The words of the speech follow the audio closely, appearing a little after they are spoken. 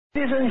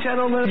Ladies and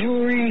gentlemen,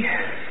 jury,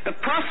 the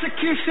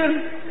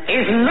prosecution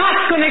is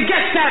not going to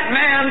get that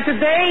man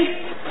today.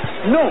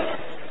 No,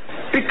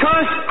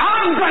 because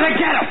I'm going to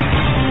get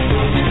him.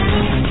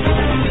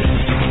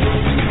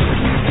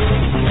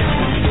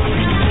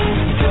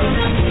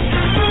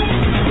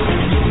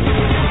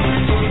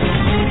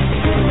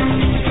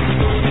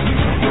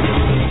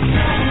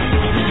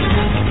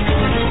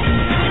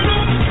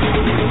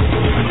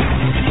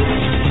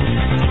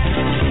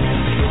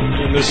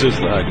 This is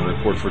the Hagmann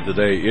Report for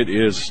today. It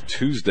is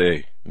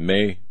Tuesday,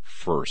 May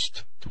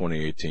 1st,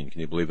 2018. Can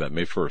you believe that?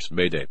 May 1st,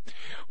 May Day.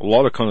 A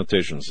lot of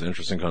connotations,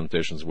 interesting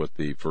connotations with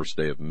the first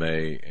day of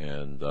May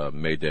and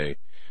May Day.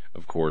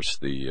 Of course,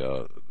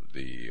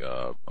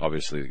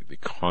 obviously the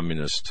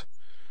communist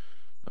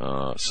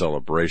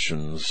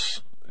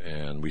celebrations,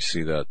 and we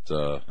see that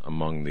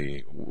among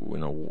the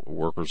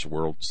Workers'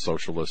 World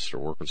Socialist or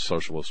Workers'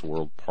 Socialist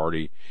World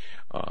Party.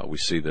 We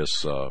see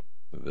this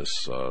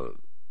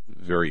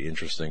very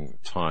interesting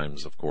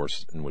times, of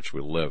course, in which we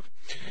live.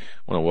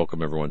 I want to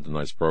welcome everyone to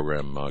tonight's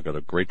program. Got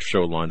a great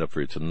show lined up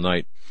for you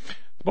tonight. At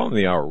the bottom of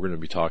the hour, we're going to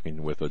be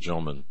talking with a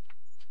gentleman,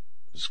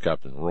 this is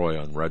Captain Roy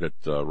on Reddit,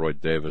 Roy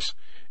Davis.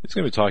 He's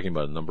going to be talking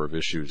about a number of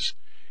issues.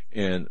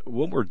 And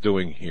what we're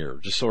doing here,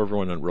 just so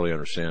everyone really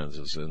understands,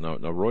 is now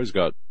Roy's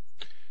got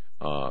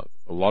a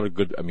lot of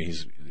good,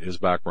 his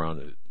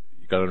background,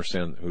 you got to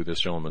understand who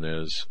this gentleman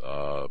is.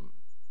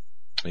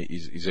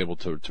 He's able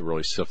to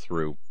really sift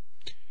through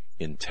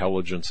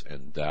intelligence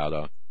and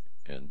data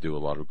and do a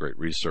lot of great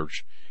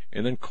research,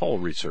 and then call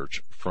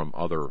research from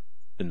other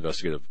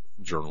investigative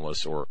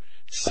journalists or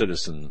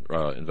citizen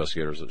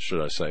investigators,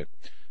 should I say,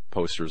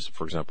 posters,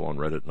 for example, on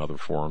Reddit and other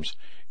forums,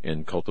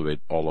 and cultivate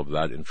all of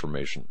that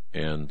information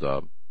and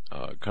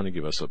kind of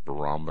give us a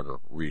barometer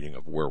reading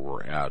of where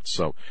we're at.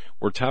 So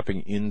we're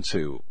tapping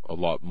into a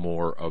lot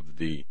more of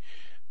the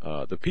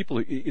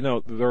people.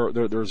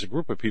 There's a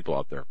group of people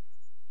out there.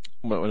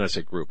 When I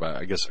say group,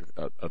 I guess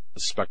a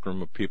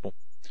spectrum of people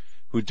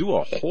who do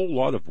a whole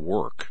lot of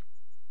work,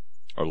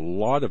 a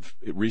lot of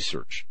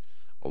research,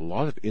 a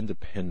lot of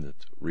independent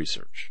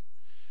research.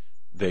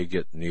 They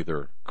get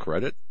neither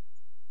credit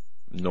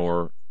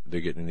nor they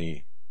get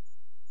any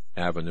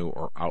avenue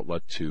or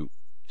outlet to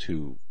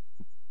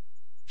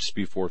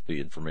spew forth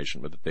the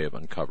information that they have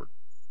uncovered.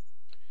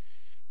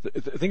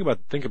 Think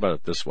about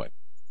it this way: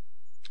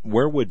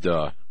 where would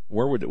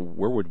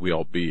we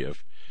all be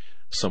if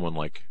someone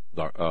like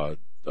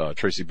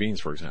Tracy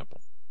Beans, for example,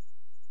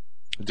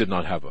 did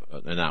not have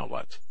an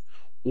outlet,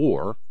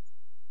 or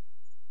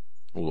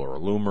Laura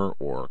Loomer,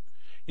 or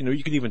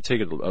you could even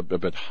take it a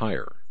bit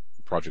higher.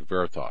 Project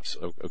Veritas,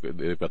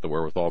 they've got the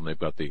wherewithal and they've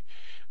got the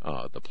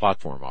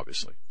platform,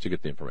 obviously, to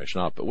get the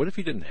information out. But what if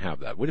you didn't have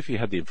that? What if you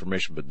had the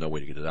information but no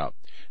way to get it out?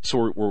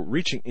 So we're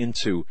reaching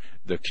into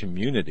the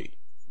community,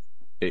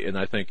 and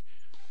I think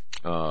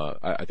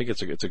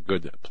it's a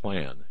good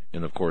plan.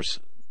 And of course,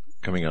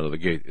 coming out of the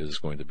gate is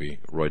going to be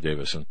Roy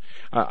Davis, and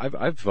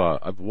I've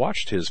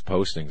watched his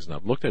postings and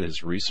I've looked at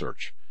his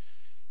research.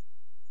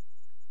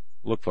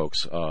 Look,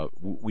 folks,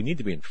 we need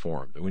to be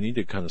informed. We need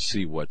to kind of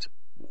see how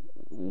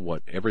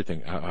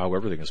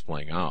everything is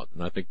playing out,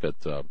 and I think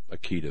that a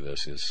key to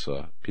this is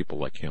people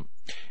like him.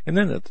 And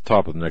then at the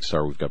top of the next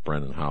hour, we've got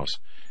Brandon House,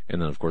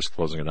 and then of course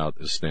closing it out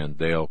is Stan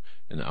Dale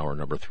in hour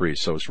number 3.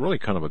 So it's really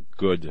kind of a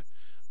good,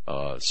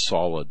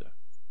 solid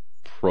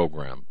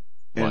program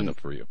lined up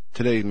for you.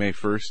 Today, May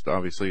 1st,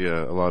 obviously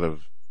a lot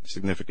of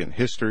significant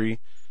history.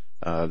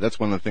 That's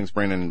one of the things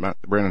Brandon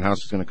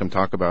House is going to come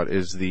talk about,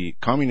 is the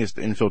communist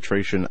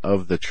infiltration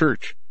of the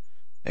church.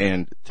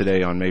 And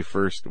today on May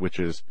 1st, which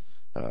is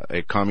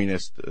a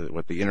communist,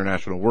 the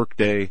International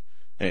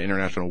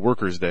International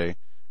Workers' Day,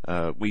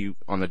 we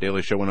on the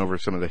Daily Show went over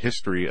some of the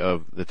history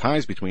of the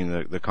ties between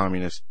the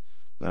communist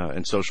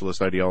and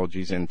socialist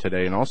ideologies in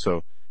today, and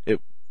also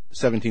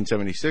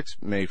 1776,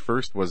 May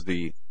 1st, was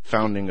the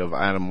founding of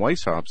Adam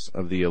Weishaupt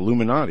of the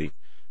Illuminati.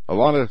 A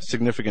lot of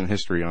significant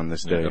history on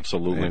this day. Yeah,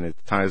 absolutely. And it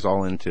ties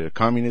all into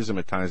communism.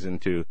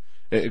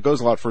 It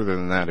goes a lot further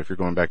than that if you're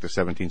going back to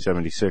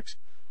 1776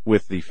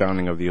 with the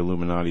founding of the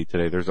Illuminati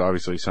today. There's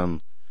obviously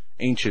some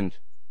ancient,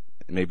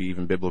 maybe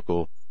even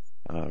biblical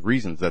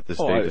reasons that this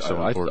date is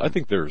so important. I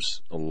think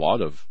there's a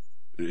lot of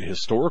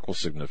historical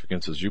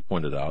significance, as you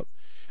pointed out.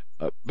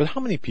 But how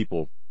many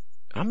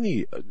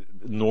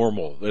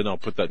normal, and I'll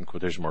put that in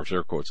quotation marks,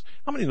 air quotes,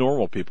 how many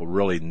normal people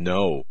really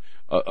know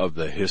of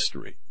the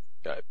history?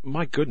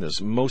 My goodness,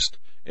 most,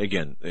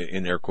 again,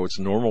 in air quotes,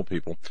 normal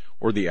people,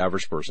 or the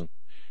average person,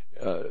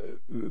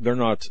 they're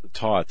not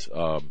taught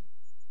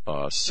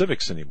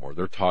civics anymore.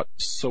 They're taught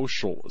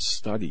social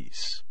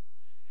studies.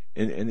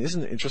 And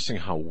isn't it interesting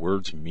how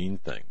words mean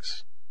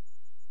things?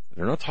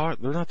 They're not taught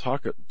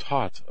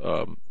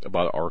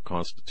about our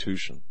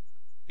Constitution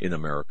in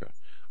America.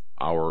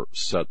 Our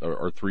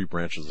 3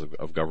 branches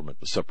of government,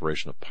 the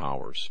separation of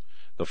powers,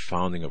 the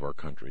founding of our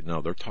country.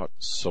 No, they're taught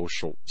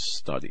social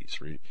studies.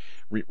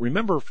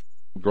 Remember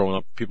growing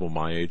up, people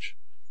my age,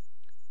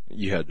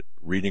 you had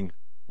reading,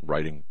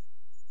 writing,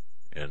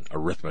 and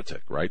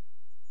arithmetic, right?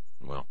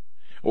 Well,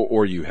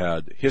 or you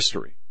had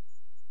history.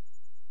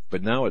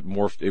 But now it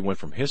went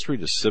from history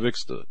to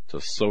civics to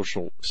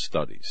social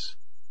studies.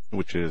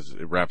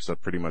 It wraps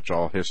up pretty much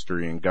all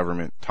history and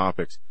government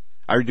topics.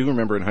 I do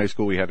remember in high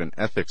school we had an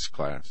ethics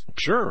class.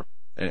 Sure.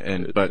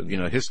 But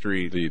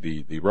history,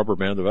 the rubber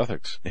band of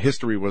ethics.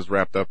 History was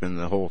wrapped up in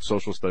the whole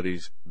social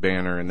studies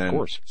banner, and then of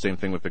course. Same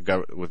thing with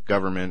with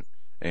government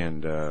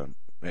and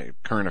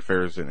current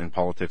affairs and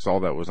politics. All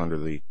that was under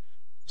the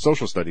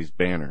social studies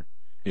banner,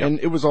 yep. And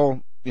it was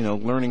all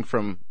learning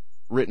from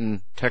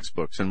written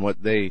textbooks and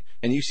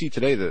and you see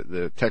today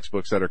the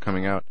textbooks that are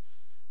coming out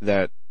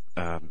that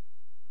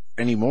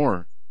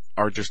anymore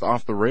are just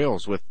off the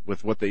rails with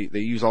what they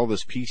use all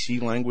this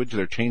PC language.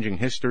 They're changing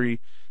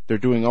history. They're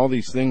doing all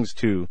these things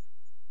to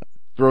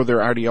throw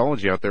their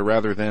ideology out there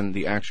rather than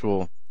the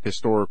actual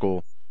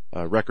historical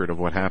record of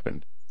what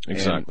happened.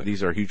 Exactly. And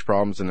these are huge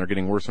problems, and they're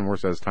getting worse and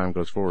worse as time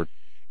goes forward.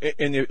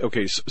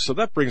 Okay, so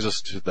that brings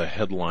us to the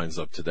headlines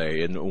of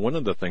today. And one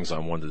of the things I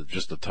wanted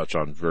just to touch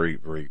on very,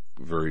 very,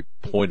 very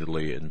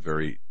pointedly and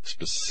very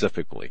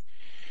specifically,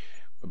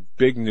 a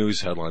big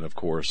news headline, of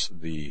course,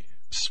 the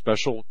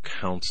special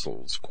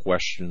counsel's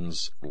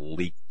questions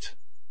leaked.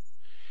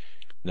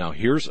 Now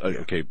here's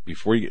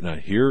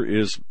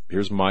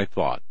my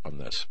thought on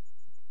this.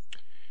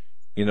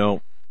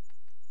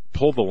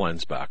 Pull the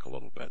lens back a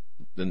little bit.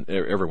 Then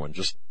everyone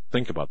just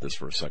think about this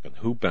for a second.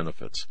 Who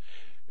benefits?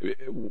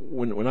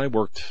 When I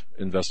worked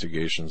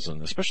investigations,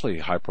 and especially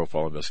high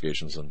profile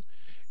investigations,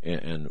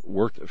 and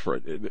worked for,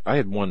 I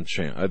had one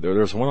chance. There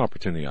was one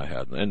opportunity I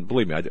had, and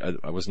believe me,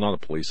 I was not a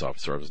police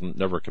officer. I was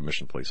never a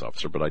commissioned police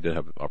officer, but I did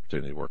have the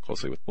opportunity to work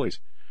closely with police.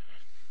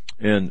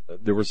 And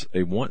there was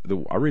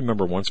I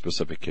remember one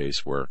specific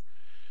case where,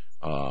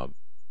 and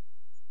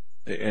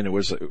it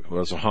was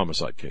a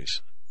homicide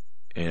case,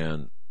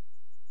 and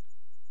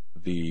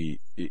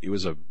it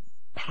was a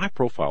high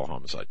profile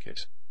homicide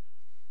case.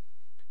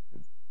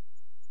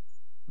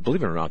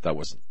 Believe it or not, that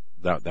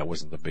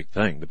wasn't the big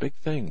thing. The big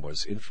thing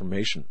was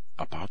information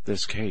about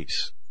this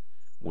case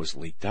was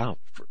leaked out,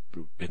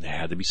 and it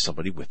had to be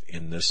somebody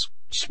within this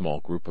small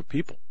group of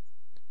people.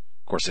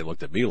 Of course, they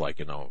looked at me like,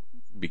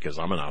 because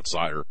I'm an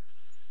outsider.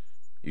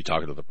 You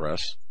talking to the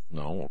press?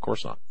 No, of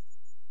course not.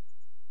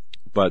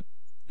 But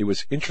it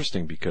was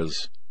interesting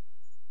because,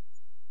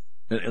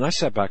 and I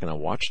sat back and I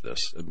watched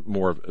this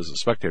more as a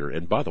spectator.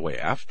 And by the way,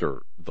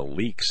 after the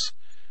leaks,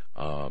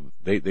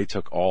 they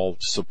took all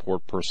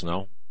support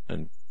personnel,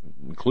 and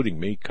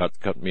including me,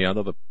 cut me out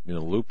of the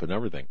loop and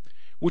everything,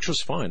 which was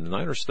fine, and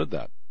I understood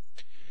that.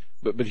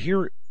 But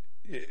here,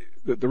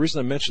 the reason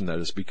I mentioned that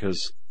is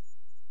because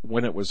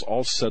when it was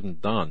all said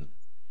and done,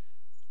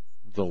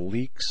 the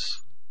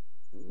leaks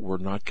were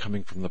not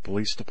coming from the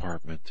police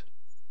department.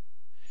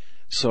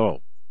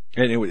 So,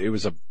 and it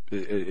was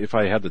if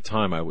I had the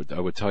time, I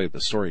would tell you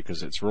the story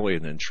because it's really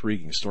an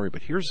intriguing story.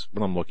 But here's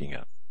what I'm looking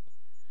at.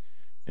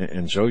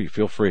 And Joe, you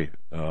feel free.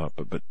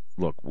 But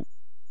look,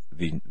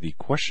 the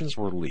questions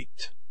were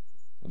leaked.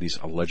 These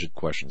alleged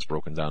questions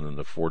broken down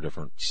into 4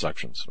 different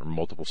sections or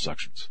multiple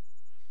sections.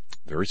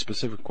 Very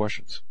specific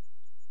questions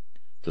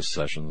to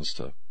Sessions,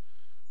 to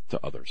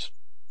others.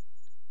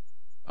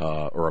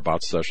 Or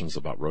about Sessions,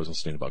 about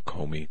Rosenstein, about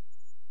Comey,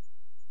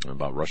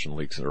 about Russian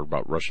leaks, or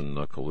about Russian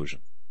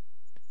collusion.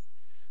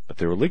 But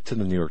they were leaked to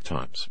the New York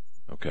Times.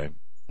 Okay.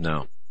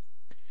 Now,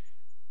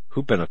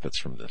 who benefits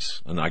from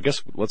this? And I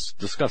guess let's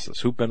discuss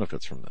this. Who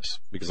benefits from this?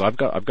 Because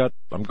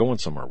I'm going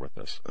somewhere with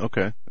this.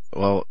 Okay.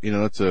 Well,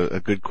 that's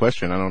a good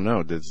question. I don't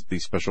know. Does the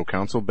special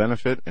counsel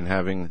benefit in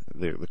having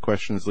the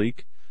questions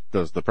leak?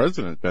 Does the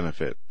president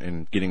benefit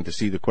in getting to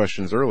see the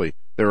questions early?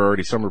 There are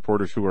already some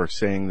reporters who are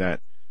saying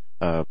that,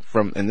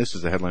 and this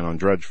is a headline on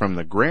Drudge, from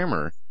the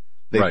grammar,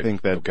 they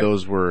think that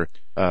those were,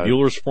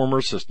 Mueller's former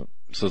assistant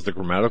says the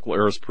grammatical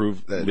errors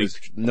prove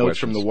leaked notes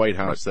from the White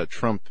House that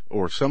Trump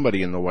or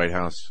somebody in the White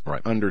House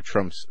under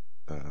Trump's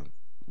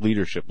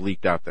leadership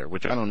leaked out there,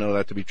 which I don't know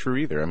that to be true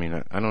either. I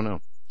mean, I don't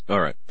know. All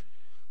right.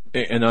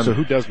 And so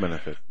who does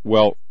benefit?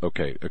 Well,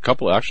 okay, a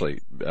couple actually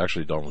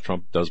Donald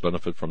Trump does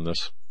benefit from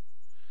this.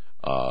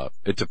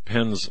 It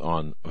depends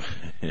on,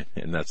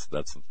 and that's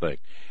the thing.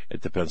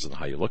 It depends on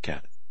how you look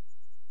at it.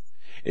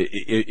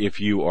 If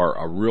you are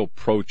a real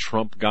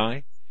pro-Trump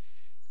guy,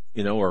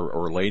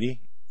 or lady,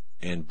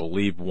 and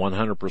believe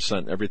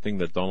 100% everything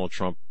that Donald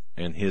Trump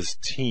and his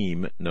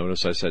team,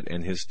 notice I said,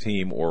 and his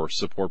team or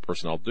support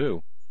personnel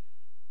do,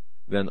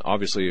 then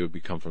obviously it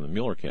would come from the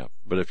Mueller camp.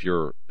 But if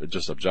you're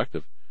just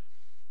objective,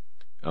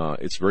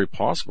 it's very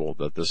possible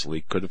that this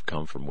leak could have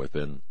come from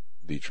within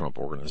the Trump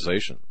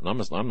organization. And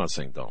I'm not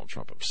saying Donald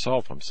Trump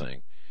himself, I'm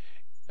saying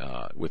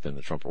within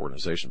the Trump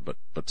organization,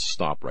 but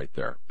stop right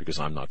there, because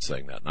I'm not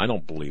saying that. And I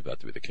don't believe that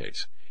to be the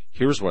case.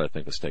 Here's what I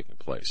think is taking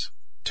place.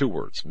 2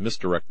 words: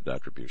 misdirected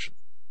attribution.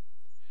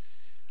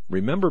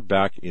 Remember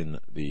back in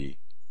the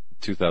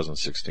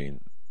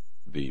 2016,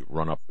 the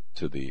run-up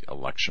to the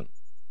election,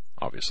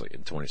 obviously,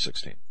 in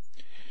 2016,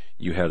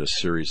 you had a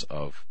series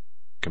of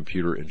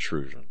computer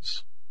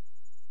intrusions,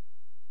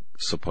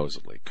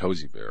 supposedly,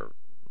 Cozy Bear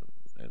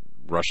and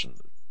Russian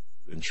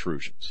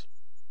intrusions.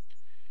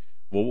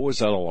 Well, what was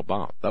that all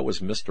about? That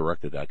was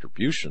misdirected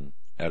attribution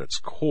at its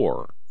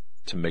core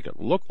to make it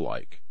look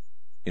like,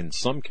 in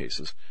some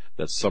cases,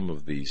 that some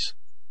of these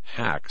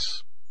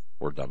hacks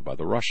were done by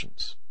the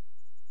Russians.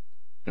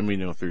 And we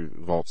know through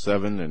Vault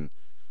 7 and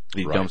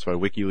the dumps by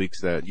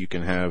WikiLeaks that you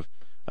can have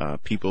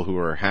people who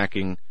are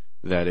hacking,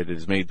 that it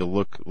is made to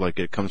look like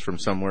it comes from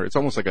somewhere. It's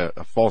almost like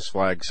a false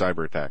flag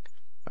cyber attack,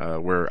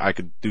 where I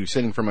could do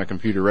sitting from my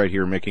computer right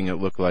here, making it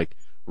look like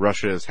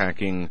Russia is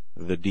hacking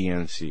the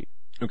DNC.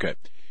 Okay.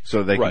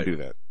 So they can do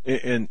that.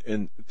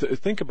 And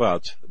think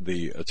about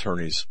the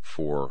attorneys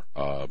for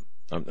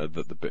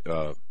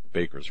the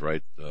Bakers,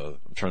 right? I'm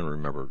trying to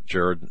remember.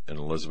 Jared and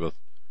Elizabeth.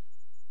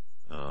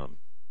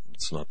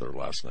 It's not their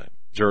last name.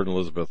 Jared and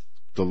Elizabeth.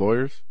 The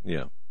lawyers?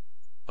 Yeah.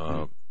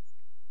 I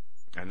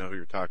know who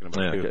you're talking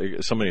about.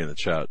 Yeah, somebody in the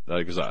chat,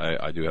 because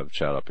I do have a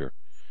chat up here.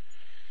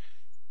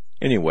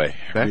 Anyway,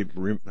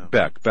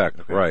 Beck,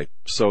 okay. Right.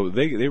 So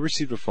they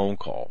received a phone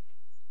call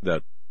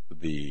that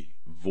the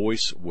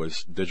voice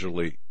was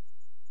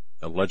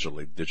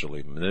allegedly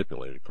digitally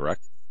manipulated,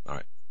 correct? All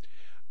right.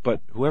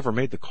 But whoever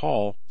made the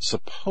call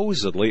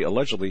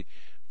allegedly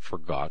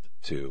forgot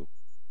to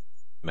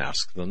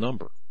mask the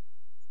number.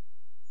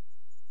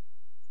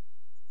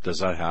 Does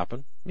that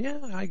happen? Yeah,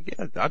 I get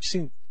it. I've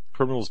seen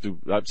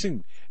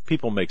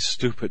people make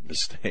stupid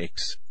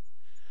mistakes.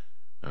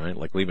 All right,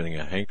 like leaving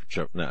a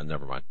handkerchief. No,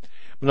 never mind.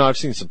 No, I've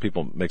seen some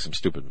people make some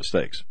stupid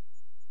mistakes.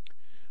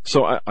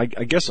 So I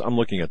guess I'm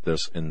looking at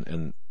this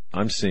and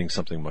I'm seeing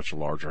something much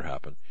larger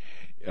happen.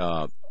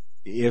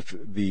 If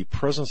the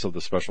presence of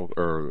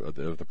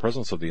the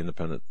presence of the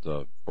independent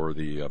or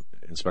the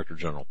Inspector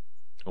General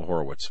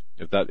Horowitz,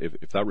 if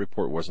that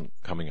report wasn't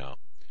coming out,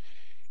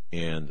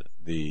 and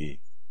the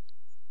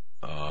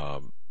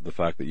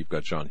fact that you've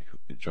got John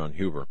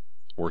Huber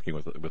working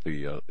with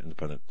the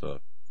independent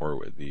or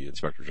with the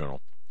Inspector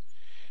General,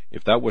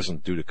 if that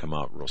wasn't due to come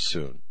out real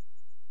soon,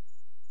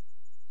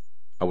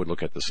 I would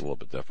look at this a little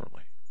bit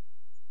differently.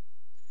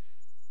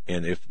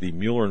 And if the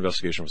Mueller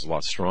investigation was a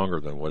lot stronger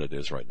than what it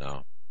is right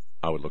now,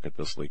 I would look at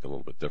this leak a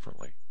little bit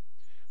differently.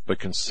 But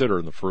consider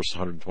in the first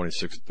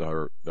 126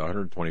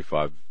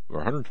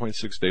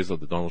 days of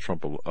the Donald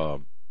Trump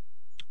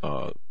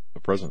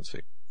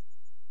presidency,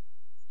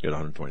 you had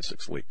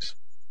 126 leaks.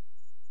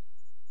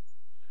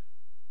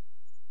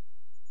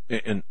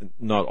 And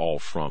not all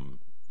from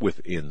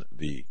within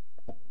the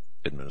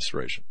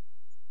administration.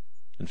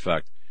 In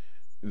fact,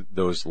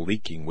 those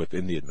leaking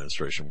within the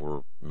administration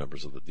were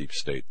members of the deep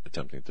state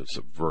attempting to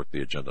subvert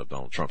the agenda of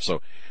Donald Trump.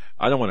 So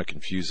I don't want to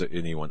confuse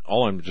anyone.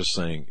 All I'm just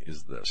saying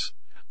is this.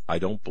 I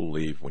don't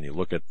believe, when you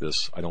look at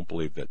this, I don't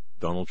believe that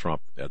Donald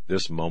Trump at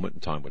this moment in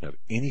time would have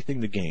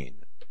anything to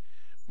gain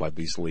by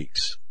these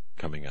leaks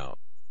coming out.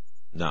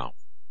 Now,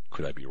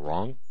 could I be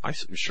wrong?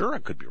 Sure, I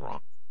could be wrong.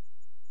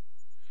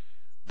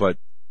 But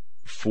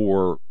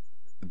for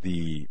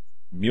the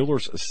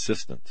Mueller's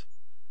assistant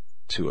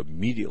to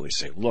immediately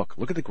say, look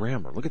at the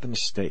grammar, look at the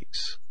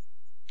mistakes.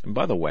 And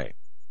by the way,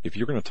 if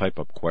you're going to type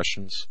up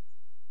questions,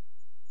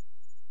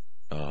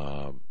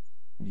 unless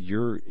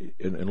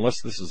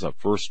this is a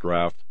first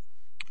draft,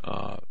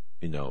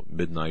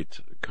 midnight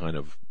kind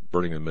of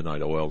burning the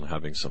midnight oil and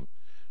having some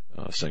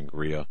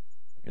sangria,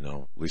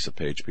 Lisa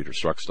Page, Peter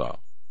Strzok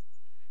style,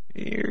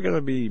 you're going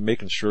to be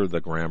making sure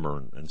the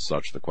grammar and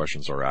such, the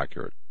questions are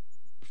accurate,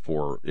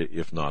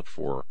 if not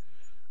for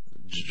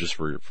just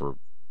for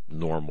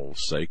normal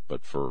sake,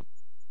 but for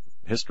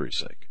history's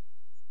sake.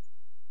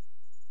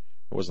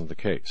 It wasn't the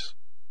case.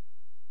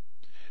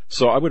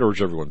 So I would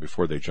urge everyone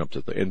before they jump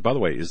to and by the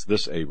way, is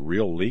this a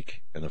real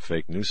leak and a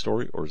fake news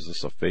story, or is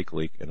this a fake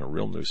leak and a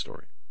real news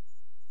story?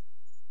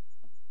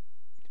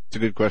 It's a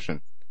good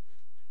question.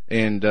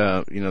 And,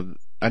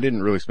 I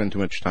didn't really spend too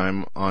much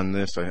time on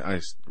this.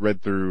 I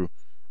read through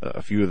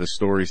a few of the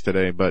stories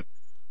today, but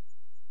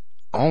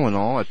all in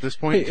all, at this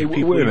point, wait a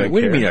minute.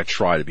 What do you mean I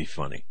try to be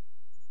funny?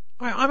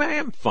 I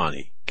am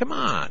funny. Come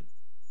on.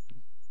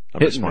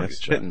 Hit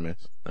and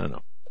miss. I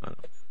know.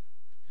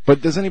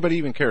 But does anybody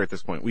even care at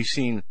this point?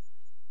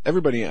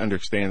 Everybody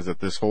understands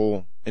that this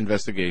whole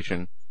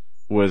investigation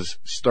was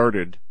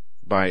started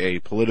by a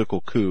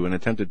political coup, an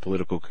attempted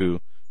political coup,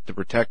 to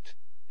protect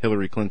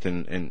Hillary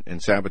Clinton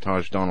and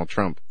sabotage Donald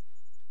Trump.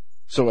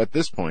 So at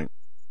this point,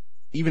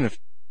 even if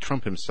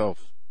Trump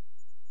himself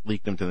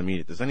leaked them to the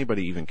media, does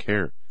anybody even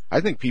care?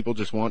 I think people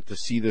just want to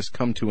see this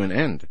come to an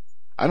end.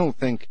 I don't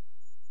think,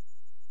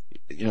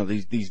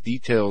 these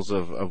details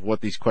of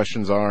what these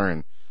questions are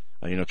and,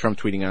 Trump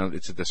tweeting out,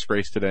 it's a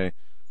disgrace today.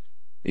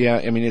 Yeah,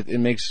 I mean, it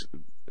makes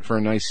for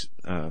a nice,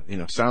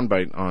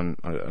 soundbite on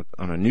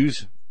a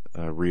news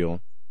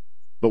reel.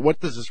 But what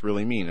does this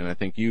really mean? And I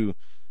think you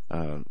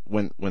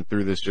went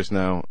through this just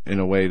now in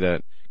a way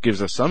that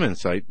gives us some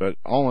insight. But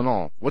all in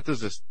all, what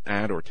does this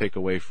add or take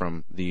away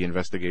from the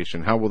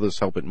investigation? How will this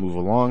help it move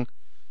along,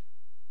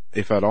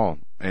 if at all?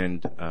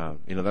 And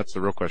that's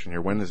the real question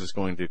here. When is this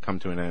going to come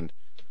to an end?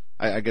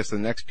 I guess the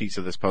next piece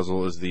of this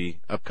puzzle is the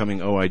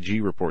upcoming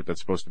OIG report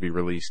that's supposed to be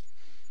released.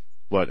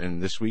 What,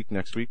 in this week,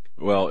 next week?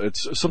 Well,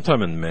 it's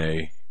sometime in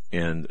May.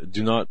 And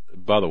do not,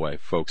 by the way,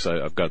 folks,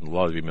 I've gotten a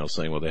lot of emails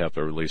saying, well, they have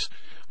to release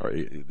or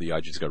the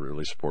IG's got to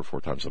release a report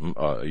 4 times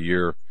a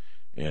year.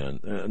 And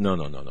no.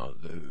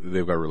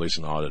 They've got to release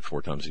an audit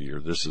 4 times a year.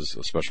 This is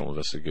a special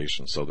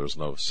investigation, so there's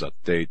no set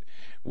date.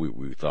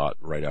 We thought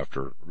right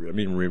after. I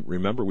mean,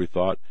 remember we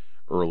thought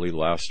early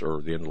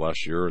the end of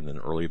last year, and then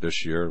early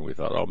this year, and we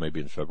thought, oh, maybe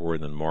in February,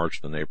 then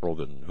March, then April,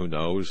 then who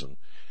knows? And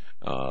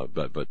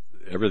but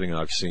everything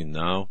I've seen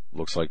now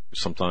looks like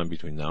sometime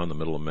between now and the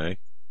middle of May.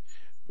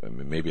 I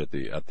mean, maybe at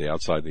the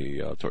outside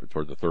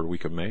toward the third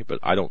week of May, but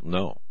I don't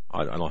know.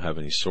 I don't have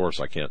any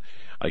source. I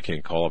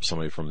can't call up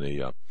somebody from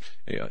the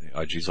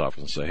IG's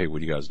office and say, hey,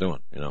 what are you guys doing?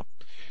 You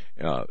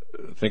know,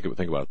 think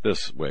about it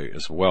this way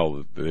as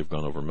well. They've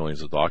gone over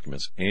millions of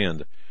documents,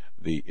 and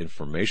the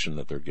information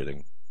that they're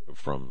getting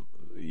from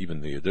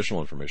even the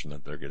additional information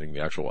that they're getting, the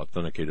actual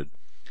authenticated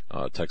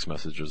text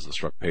messages, the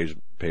struck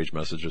page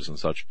messages and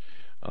such,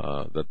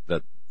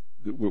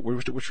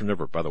 which were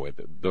never, by the way,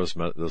 those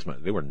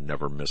they were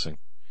never missing.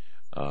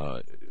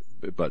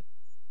 But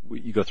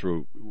you go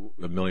through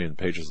 1 million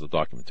pages of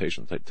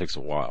documentation. It takes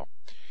a while.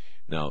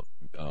 Now,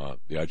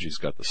 the IG's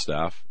got the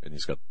staff, and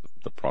he's got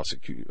the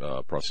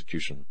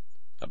prosecution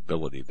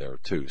ability there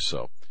too.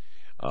 So,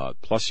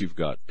 plus you've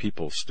got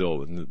people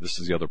still, and this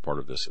is the other part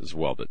of this as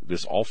well, that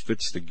this all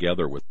fits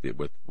together with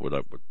what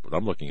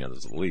I'm looking at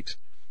as the leaks.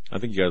 I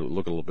think you got to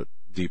look a little bit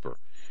deeper.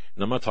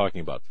 And I'm not talking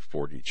about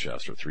 4D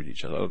chess or 3D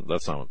chess.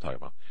 That's not what I'm talking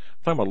about.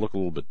 I'm talking about look a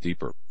little bit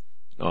deeper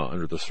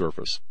under the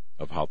surface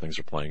of how things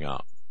are playing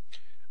out.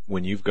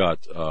 When you've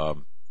got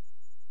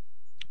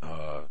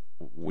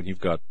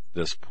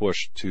this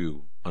push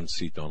to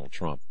unseat Donald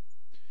Trump,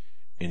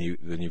 and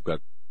then you've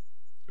got,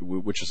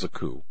 which is a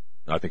coup.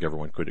 I think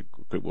everyone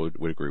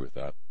would agree with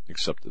that,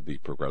 except the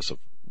progressive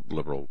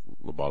liberal,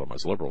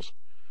 lobotomized liberals.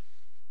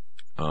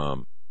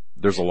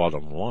 There's a lot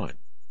on the line.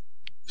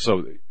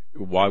 So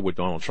why would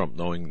Donald Trump,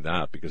 knowing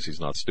that, because he's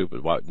not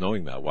stupid, why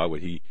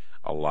would he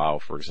allow,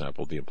 for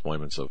example, the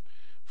employments of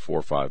 4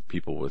 or 5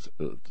 people with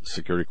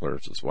security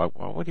clearances? Why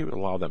would he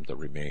allow them to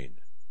remain?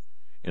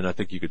 And I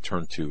think you could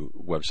turn to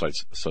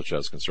websites such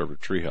as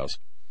Conservative Treehouse,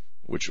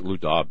 which Lou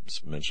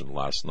Dobbs mentioned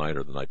last night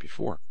or the night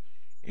before,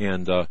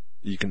 and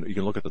you can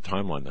look at the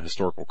timeline, the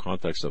historical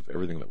context of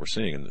everything that we're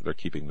seeing, and they're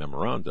keeping them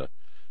around to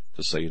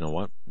say, you know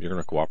what, you're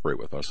going to cooperate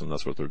with us, and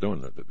that's what they're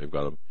doing. They've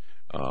got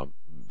them.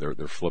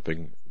 They're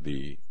flipping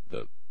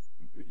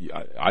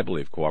I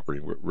believe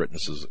cooperating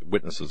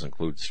witnesses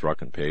include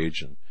Strzok and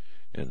Page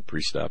and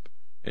Priestap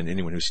and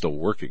anyone who's still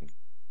working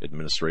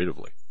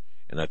administratively.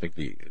 And I think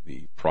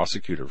the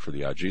prosecutor for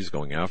the IG is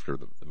going after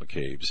the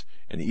McCabe's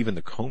and even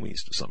the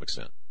Comeys to some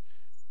extent.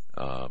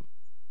 And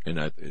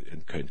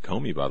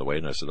Comey, by the way,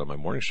 and I said on my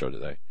morning show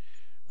today,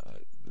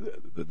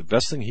 the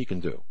best thing he can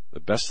do,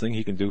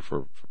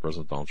 for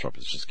President Donald Trump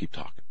is just keep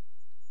talking.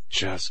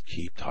 Just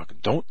keep talking.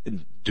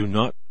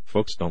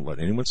 Folks, don't let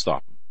anyone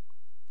stop him.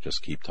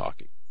 Just keep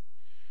talking.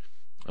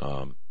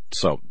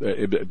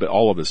 But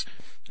all of this,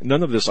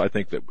 none of this, I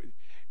think that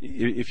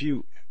if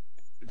you,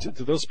 to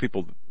those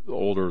people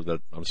older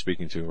that I'm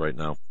speaking to right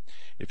now,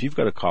 if you've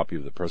got a copy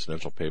of the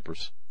Presidential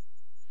Papers,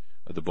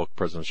 the book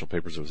Presidential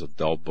Papers, it was a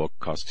Dell book,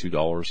 cost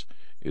 $2.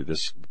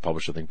 This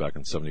published, I think, back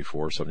in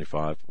 74,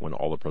 75, when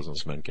All the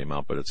President's Men came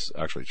out, but it's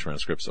actually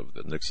transcripts of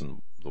the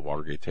Nixon, the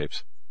Watergate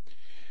tapes.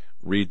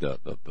 Read the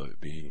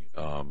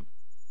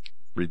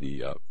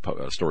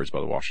stories by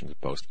the Washington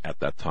Post at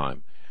that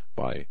time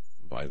by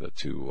the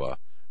 2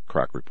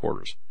 crack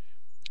reporters.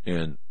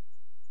 And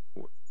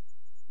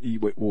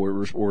what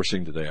we're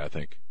seeing today, I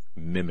think,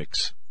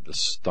 mimics the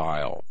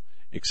style,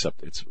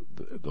 except it's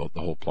the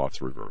whole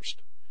plot's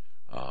reversed.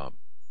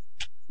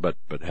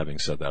 But having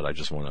said that, I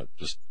just want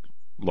to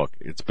look.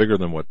 It's bigger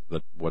than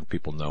what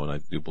people know, and I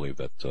do believe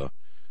that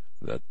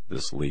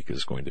this leak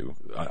is going to.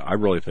 I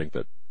really think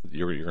that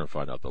you're going to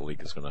find out the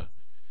leak is going to.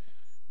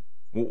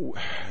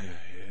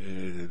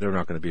 They're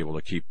not going to be able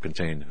to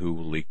contain who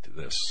leaked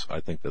this. I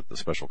think that the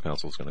special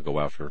counsel is going to go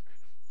after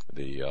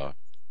the.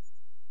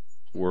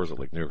 Where is it?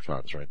 Like New York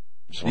Times, right?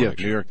 Yeah,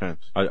 New York Times.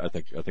 I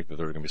think that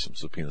there are going to be some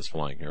subpoenas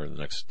flying here in the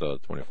next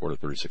 24 to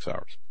 36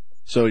 hours.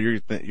 So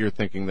you're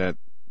thinking that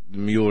the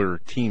Mueller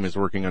team is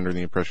working under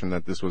the impression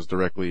that this was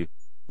directly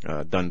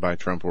done by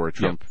Trump or a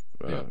Trump,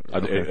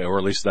 okay. Or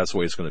at least that's the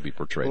way it's going to be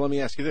portrayed. Well, let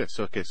me ask you this.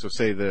 Okay, so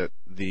say that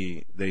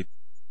they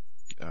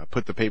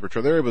put the paper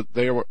trail.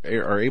 They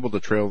are able to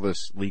trail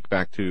this leak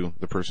back to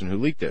the person who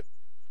leaked it.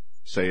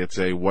 Say it's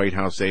a White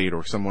House aide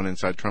or someone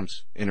inside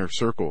Trump's inner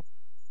circle.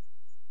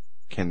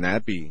 Can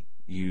that be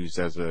used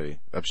as a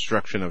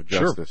obstruction of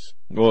justice?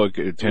 Sure. Well,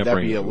 tampering. Would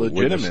that be a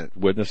legitimate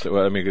witness?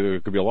 I mean, there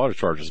could be a lot of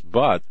charges,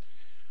 but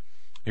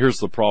here's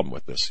the problem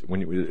with this: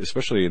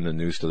 especially in the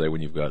news today,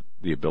 when you've got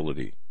the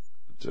ability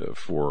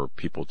for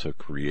people to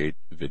create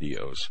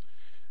videos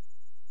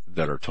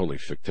that are totally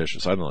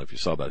fictitious. I don't know if you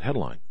saw that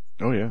headline.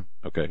 Oh yeah.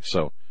 Okay,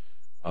 so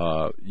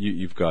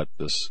you've got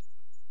this.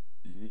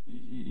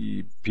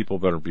 People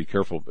better be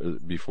careful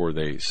before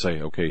they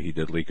say, okay, he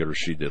did leak it, or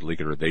she did leak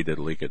it, or they did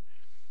leak it,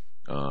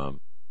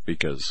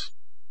 because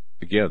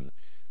again,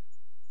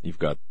 you've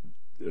got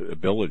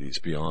abilities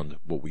beyond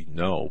what we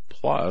know,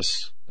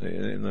 plus,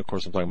 and of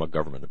course I'm talking about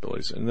government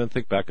abilities, and then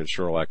think back at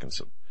Cheryl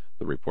Atkinson,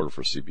 the reporter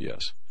for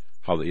CBS,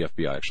 how the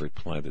FBI actually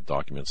planted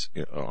documents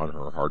on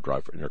her hard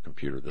drive in her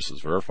computer. This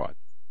is verified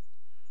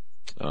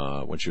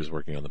when she was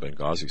working on the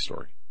Benghazi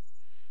story.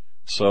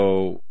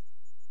 So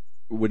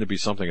wouldn't it be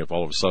something if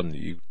all of a sudden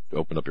you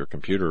opened up your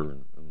computer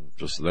and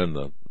just then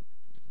the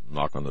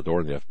knock on the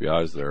door and the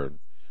FBI is there and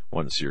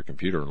wanted to see your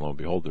computer, and lo and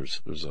behold,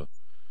 there's an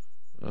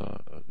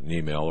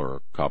email or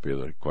a copy of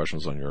the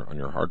questions on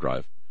your hard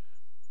drive.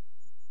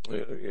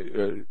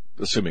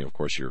 Assuming, of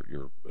course,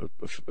 you're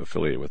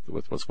affiliated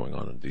with what's going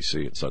on in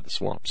D.C. inside the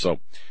swamp. So,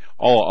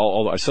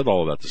 I said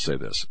all of that to say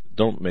this: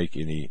 don't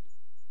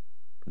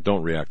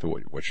react to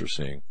what you're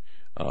seeing.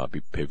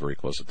 Pay very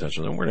close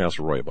attention. And we're going to ask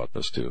Roy about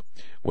this too,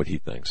 what he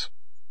thinks.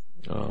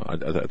 I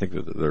think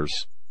that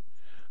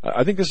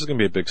I think this is going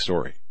to be a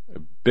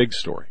big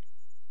story.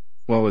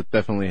 Well, it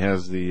definitely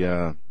has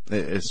the,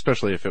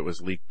 especially if it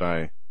was leaked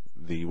by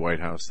the White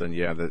House, then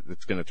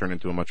it's going to turn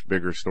into a much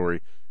bigger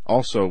story.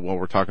 Also, while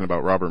we're talking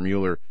about Robert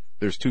Mueller,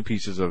 there's two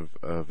pieces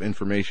of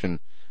information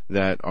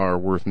that are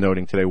worth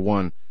noting today.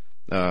 One,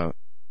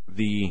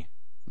 the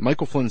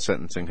Michael Flynn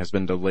sentencing has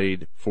been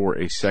delayed for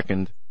a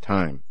second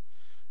time.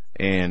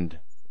 And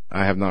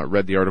I have not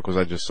read the articles.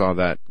 I just saw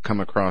that come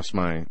across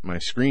my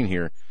screen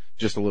here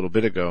just a little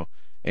bit ago.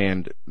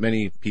 And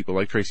many people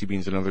like Tracy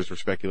Beans and others were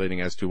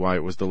speculating as to why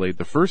it was delayed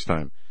the first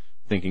time,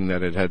 thinking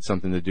that it had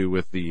something to do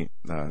with the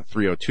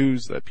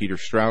 302s that Peter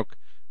Strzok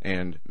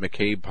and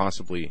McCabe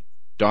possibly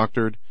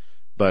doctored.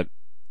 But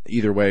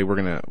either way,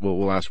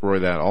 we'll ask Roy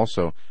that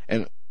also.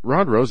 And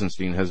Rod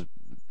Rosenstein has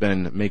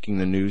been making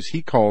the news.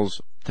 He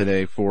calls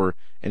today for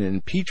an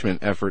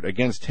impeachment effort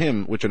against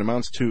him, which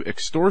amounts to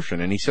extortion,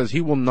 and he says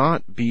he will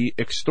not be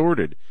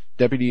extorted.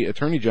 Deputy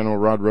Attorney General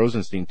Rod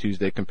Rosenstein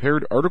Tuesday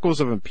compared articles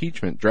of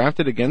impeachment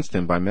drafted against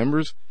him by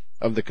members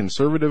of the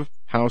conservative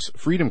House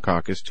Freedom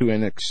Caucus to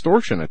an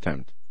extortion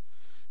attempt.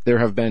 There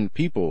have been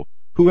people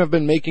who have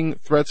been making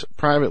threats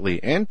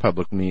privately and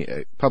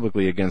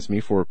publicly against me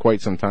for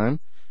quite some time,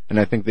 and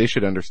I think they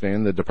should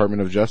understand the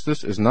Department of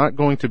Justice is not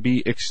going to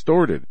be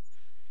extorted,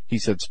 he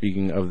said,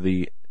 speaking of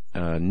the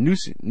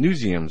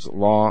Newseum's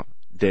Law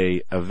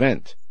Day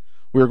event.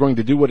 We are going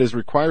to do what is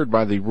required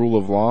by the rule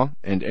of law,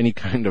 and any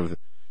kind of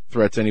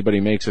threats anybody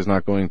makes is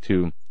not going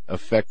to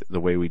affect the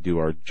way we do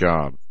our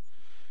job.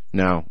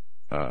 Now,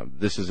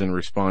 this is in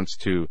response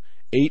to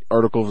 8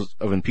 articles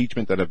of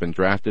impeachment that have been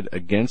drafted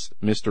against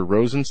Mr.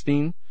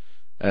 Rosenstein.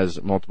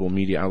 As multiple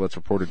media outlets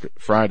reported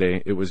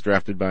Friday, it was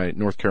drafted by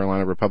North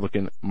Carolina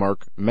Republican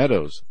Mark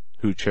Meadows,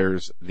 who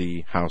chairs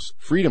the House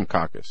Freedom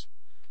Caucus.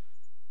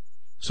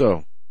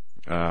 So,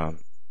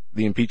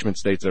 the impeachment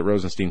states that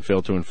Rosenstein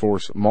failed to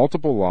enforce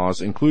multiple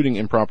laws, including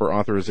improper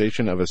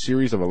authorization of a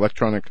series of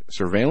electronic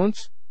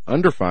surveillance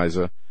under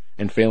FISA,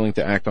 and failing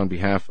to act on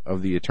behalf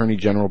of the Attorney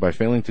General by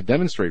failing to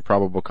demonstrate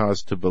probable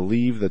cause to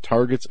believe the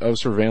targets of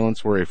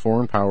surveillance were a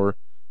foreign power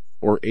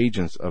or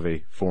agents of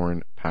a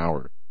foreign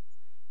power.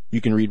 You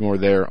can read more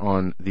there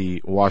on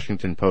the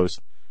Washington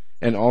Post,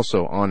 and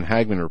also on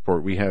Hagmann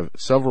Report. We have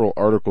several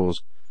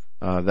articles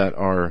that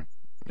are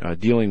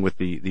dealing with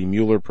the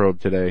Mueller probe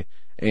today,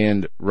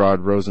 and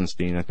Rod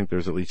Rosenstein. I think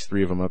there's at least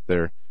 3 of them up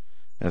there,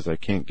 as I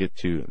can't get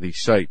to the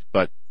site.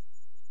 But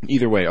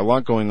either way, a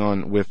lot going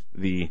on with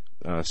the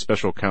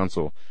special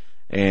counsel.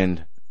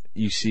 And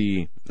you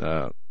see,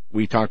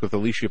 we talked with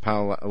Alicia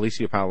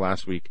Powell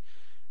last week,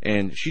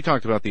 and she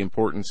talked about the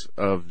importance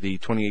of the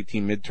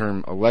 2018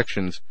 midterm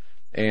elections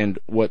and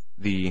what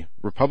the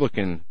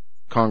Republican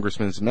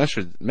congressman's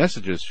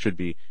messages should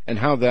be, and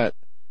how that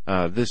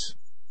this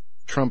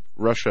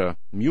Trump-Russia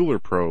Mueller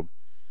probe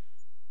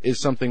is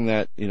something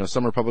that,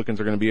 some Republicans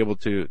are going to be able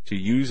to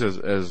use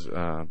as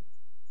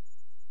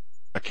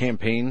a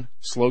campaign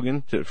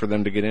slogan for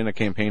them to get in, a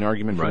campaign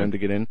argument for them to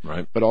get in.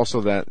 Right. But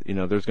also that,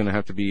 there's going to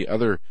have to be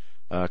other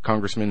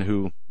congressmen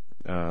who,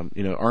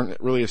 aren't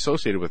really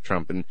associated with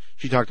Trump. And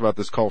she talked about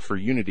this call for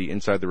unity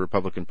inside the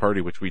Republican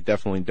Party, which we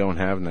definitely don't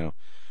have now.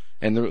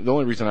 And the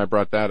only reason I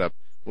brought that up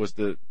was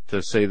to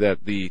say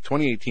that the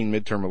 2018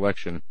 midterm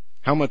election,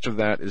 how much of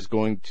that is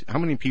how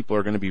many people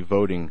are going to be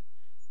voting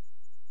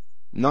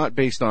not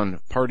based on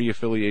party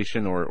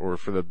affiliation or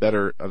for the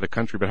better of the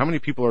country, but how many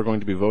people are going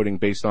to be voting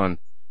based on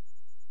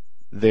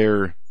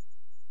their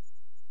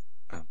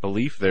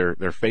belief, their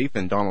faith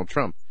in Donald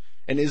Trump?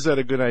 And is that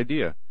a good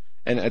idea?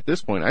 And at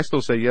this point, I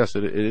still say yes,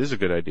 it is a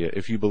good idea.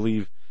 If you're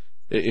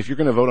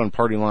going to vote on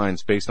party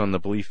lines based on the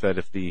belief that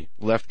if the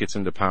left gets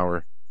into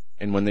power,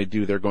 and when they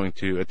do, they're going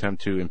to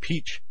attempt to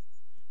impeach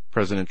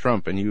President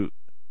Trump, and you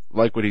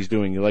like what he's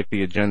doing, you like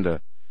the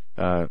agenda,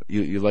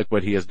 you like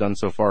what he has done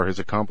so far, his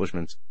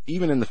accomplishments,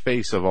 even in the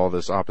face of all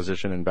this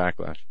opposition and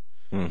backlash,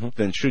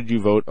 then should you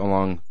vote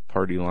along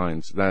party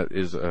lines? That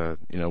is,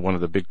 one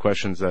of the big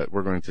questions that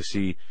we're going to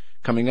see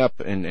coming up.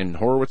 And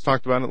Horowitz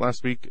talked about it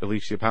last week.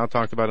 Alicia Powell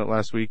talked about it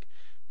last week.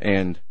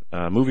 And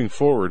moving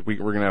forward, we're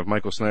going to have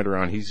Michael Snyder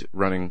on. He's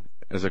running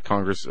as a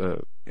Congress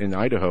in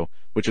Idaho,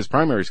 which his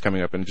primary is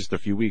coming up in just a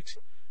few weeks.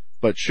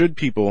 But should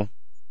people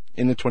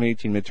in the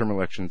 2018 midterm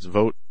elections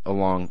vote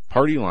along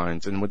party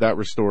lines, and would that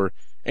restore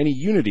any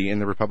unity in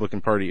the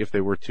Republican Party if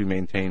they were to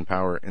maintain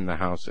power in the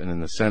House and in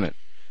the Senate?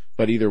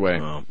 But either way,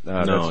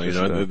 they're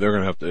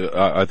going to have to.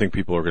 I think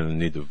people are going to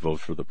need to vote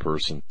for the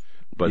person,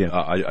 but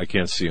I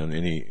can't see on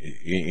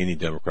any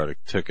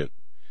Democratic ticket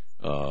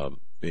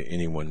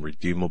anyone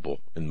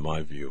redeemable, in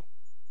my view.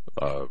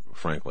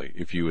 Frankly,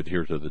 if you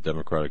adhere to the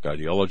Democratic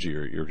ideology,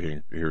 you're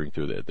adhering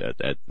to that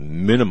at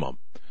minimum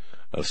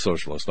a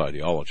socialist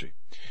ideology.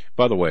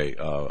 By the way,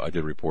 I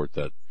did report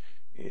that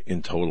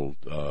in total,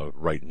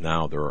 right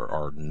now there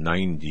are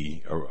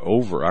 90 or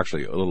over,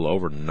 actually a little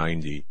over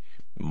 90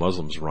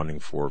 Muslims running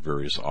for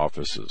various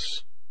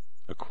offices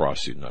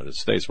across the United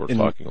States. We're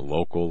talking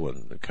local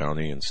and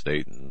county and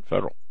state and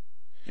federal.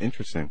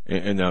 Interesting.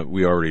 And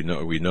we already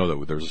know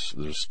that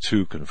there's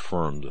two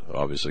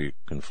obviously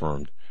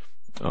confirmed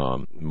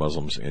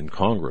Muslims in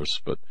Congress,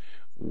 but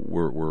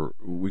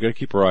we got to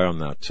keep our eye on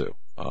that too.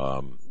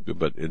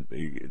 But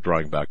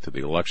drawing back to the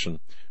election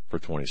for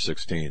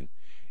 2016,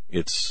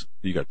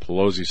 you got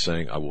Pelosi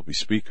saying, "I will be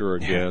Speaker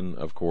again,"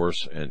 of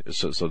course, and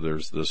so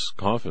there's this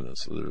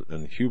confidence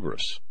and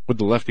hubris. Would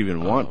the left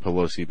even want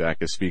Pelosi back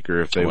as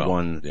Speaker if they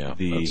won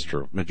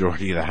the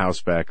majority of the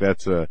House back?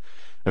 That's a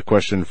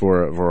question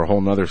for a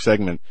whole nother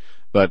segment.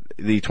 But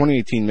the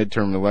 2018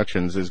 midterm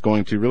elections is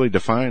going to really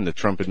define the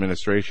Trump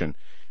administration.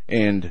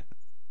 And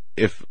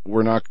if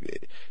we're not,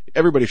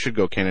 everybody should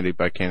go candidate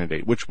by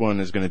candidate. Which one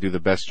is going to do the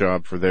best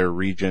job for their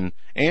region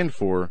and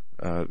for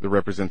the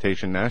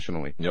representation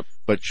nationally? Yep.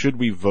 But should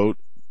we vote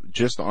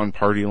just on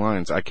party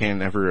lines? I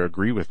can't ever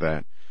agree with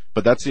that.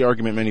 But that's the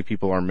argument many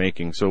people are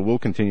making. So we'll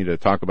continue to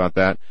talk about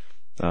that,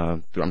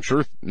 I'm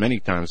sure many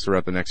times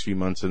throughout the next few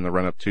months in the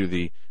run-up to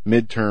the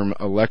midterm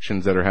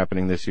elections that are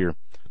happening this year.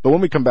 But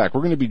when we come back,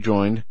 we're going to be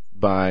joined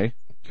by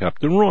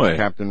Captain Roy.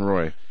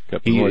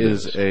 He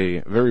is a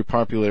very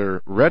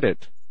popular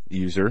Reddit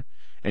user,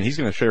 and he's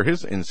going to share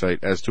his insight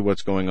as to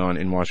what's going on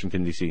in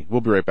Washington, D.C.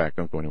 We'll be right back.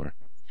 Don't go anywhere.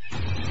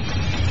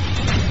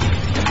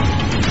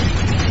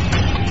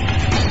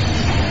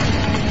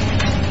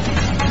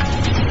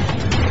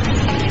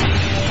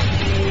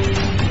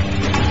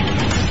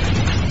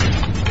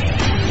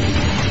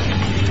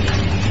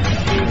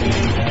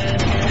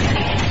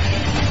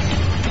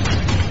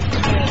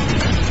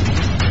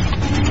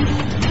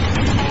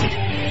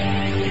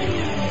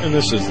 And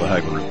this is the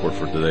Hagmann Report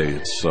for today.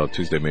 It's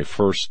Tuesday, May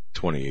 1st,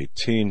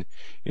 2018.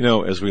 You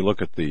know, as we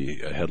look at the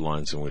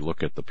headlines and we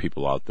look at the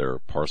people out there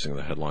parsing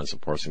the headlines and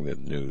parsing the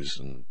news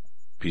and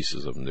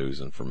pieces of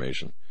news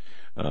information,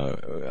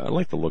 I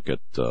like to look at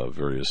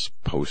various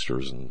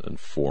posters and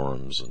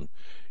forums, and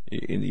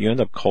you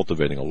end up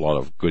cultivating a lot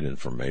of good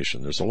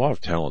information. There's a lot of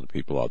talented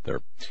people out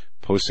there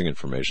posting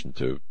information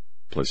to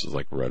places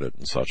like Reddit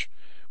and such,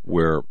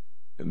 where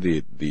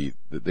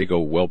they go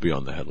well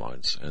beyond the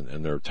headlines,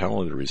 and they're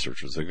talented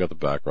researchers. They've got the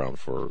background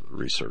for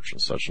research and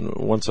such. And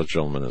one such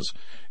gentleman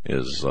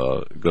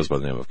goes by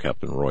the name of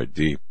Captain Roy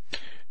D.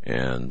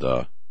 And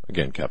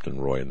again,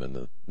 Captain Roy, and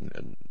then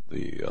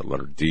the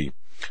letter D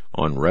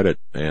on Reddit.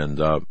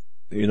 And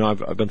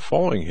I've been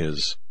following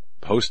his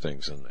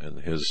postings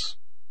and his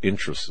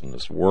interest in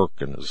this work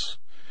and his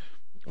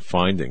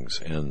findings.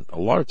 And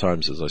a lot of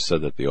times, as I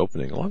said at the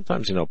opening, a lot of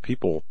times,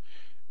 people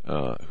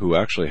who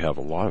actually have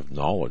a lot of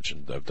knowledge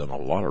and have done a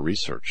lot of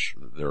research,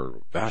 they're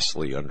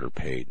vastly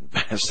underpaid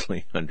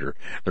and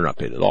they're not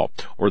paid at all,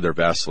 or they're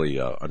vastly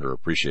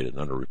underappreciated and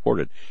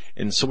underreported.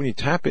 And so when you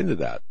tap into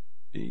that,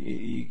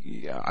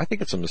 I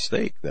think it's a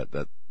mistake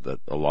that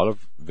a lot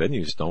of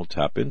venues don't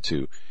tap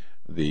into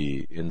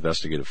the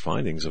investigative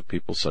findings of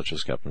people such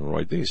as Captain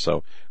Roy D.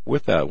 So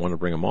with that, I want to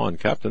bring him on.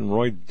 Captain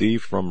Roy D.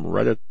 from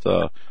Reddit.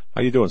 How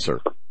you doing, sir?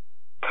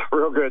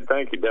 Real good.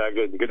 Thank you, Doug.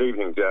 Good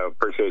evening, Joe.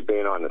 Appreciate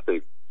being on this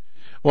evening.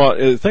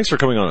 Well, thanks for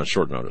coming on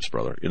short notice,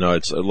 brother.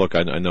 It's look,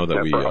 I know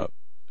that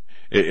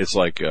it's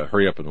like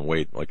hurry up and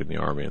wait, like in the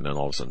Army, and then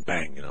all of a sudden,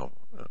 bang,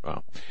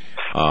 Wow.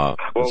 Well,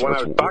 when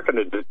I was talking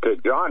to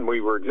John, we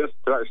were just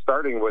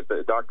starting with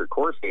Dr.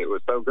 Corsi. It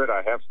was so good.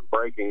 I have some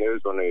breaking news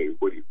when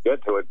we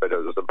get to it, but it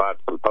was about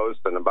some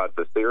posts and about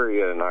the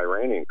Syria and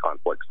Iranian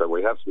conflict. So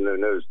we have some new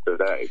news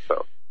today.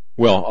 So.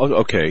 Well,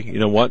 okay. You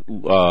know what?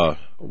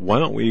 Why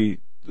don't we?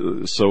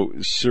 So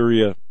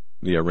Syria.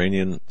 The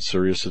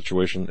Iranian-Syria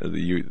situation.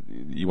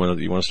 You want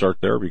to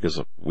start there,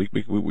 because we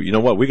you know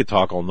what, we could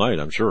talk all night,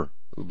 I'm sure,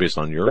 based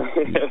on your.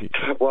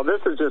 Well, this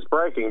is just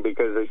breaking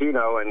because, as you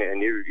know,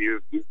 and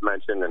you've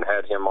mentioned and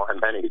had him on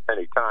many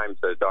times,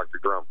 Dr.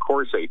 Jerome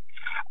Corsi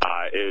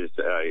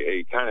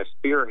he kind of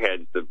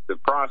spearheads the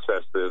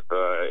process of,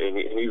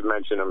 and you've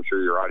mentioned, I'm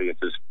sure your audience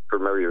is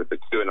familiar with the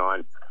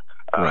QAnon.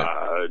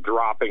 Right.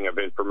 Dropping of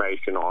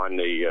information on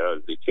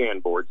the Chan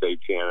boards,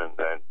 8chan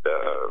and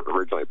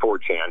originally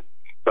 4chan.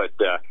 But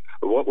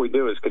what we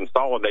do is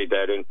consolidate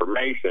that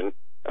information.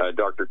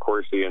 Dr.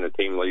 Corsi and a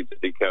team leads the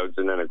decodes,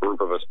 and then a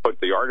group of us put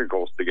the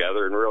articles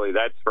together. And really,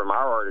 that's from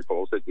our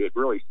articles. It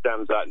really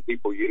stems out, and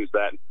people use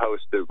that and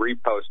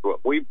repost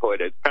what we put.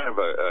 It's kind of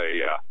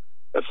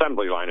a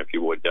assembly line, if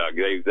you would, Doug.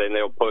 Then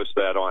they'll post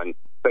that on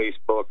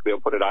Facebook. They'll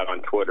put it out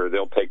on Twitter.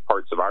 They'll take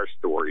parts of our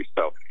stories.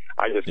 So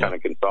I just kind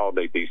of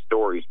consolidate these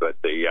stories. But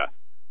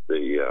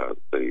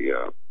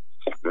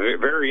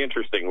very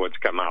interesting what's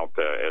come out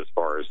as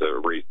far as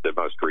the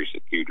most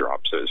recent Q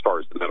drops as far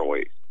as the Middle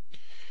East.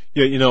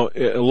 Yeah,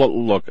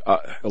 look, a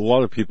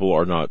lot of people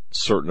are not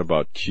certain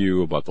about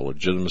Q, about the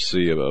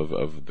legitimacy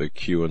of the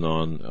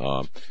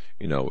QAnon.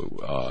 A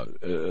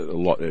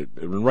lot,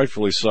 and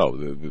rightfully so.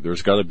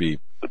 There's got to be,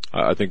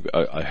 I think,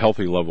 a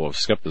healthy level of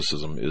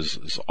skepticism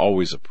is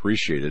always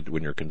appreciated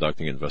when you're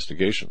conducting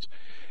investigations.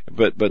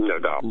 But no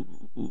doubt.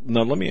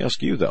 Now let me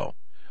ask you though,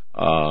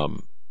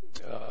 and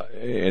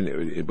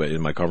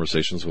in my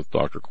conversations with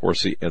Dr.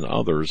 Corsi and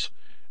others,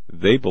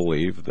 they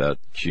believe that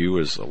Q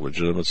is a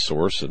legitimate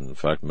source, and in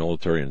fact,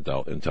 military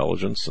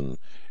intelligence, and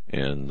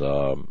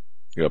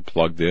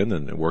plugged in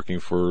and working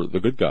for the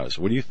good guys.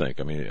 What do you think?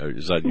 I mean,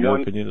 is that your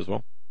opinion as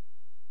well?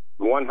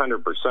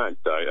 100%.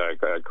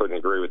 I couldn't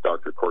agree with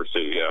Dr.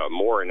 Corsi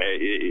more. And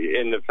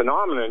the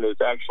phenomenon is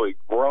actually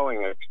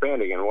growing and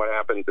expanding. And what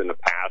happens in the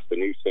past,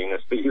 and you've seen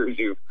this the years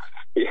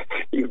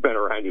you've been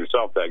around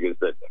yourself, Doug, is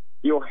that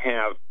you'll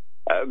have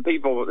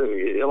people.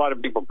 A lot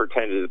of people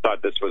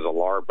thought this was a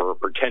LARP or a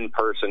pretend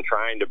person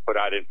trying to put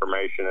out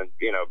information and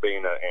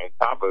being on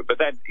top of it. But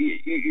that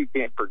you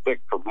can't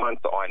predict for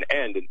months on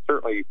end, and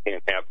certainly you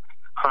can't have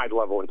high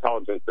level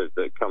intelligence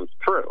that comes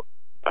true.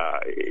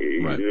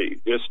 Right.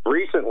 Just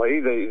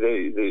recently,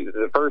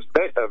 the first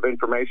bit of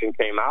information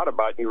came out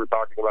about. You were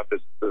talking about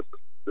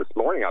this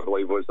morning, I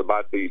believe, was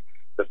about the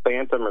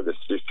phantom or the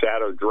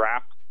shadow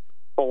draft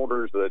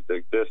folders that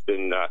exist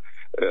in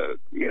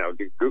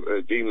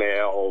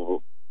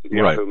Gmail,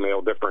 Yahoo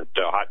Mail, different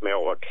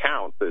Hotmail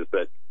accounts. Is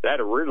that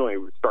originally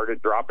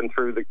started dropping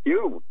through the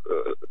Q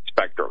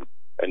spectrum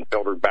and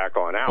filtered back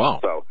on out. Wow.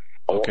 So.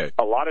 Okay.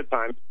 A lot of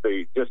times,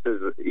 we're just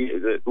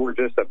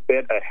a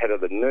bit ahead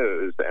of the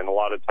news, and a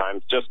lot of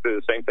times, just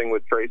the same thing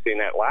with Tracy and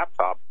that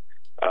laptop,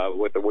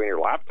 with the Wiener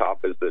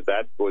laptop, is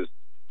that was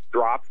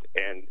dropped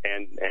and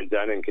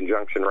done in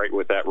conjunction right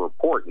with that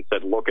report, and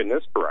said, look in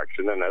this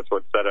direction, and that's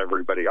what set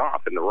everybody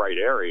off in the right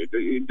area.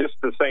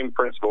 Just the same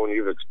principle, and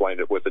you've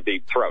explained it with a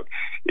deep throat,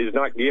 is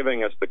not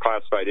giving us the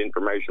classified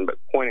information, but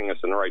pointing us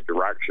in the right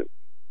direction.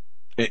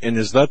 And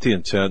is that the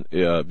intent?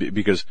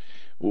 Because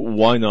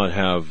why not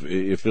have,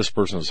 if this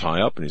person is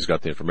high up and he's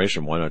got the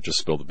information, why not just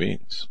spill the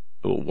beans?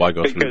 Why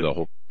go through the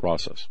whole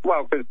process?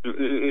 Well, because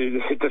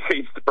it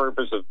defeats the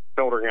purpose of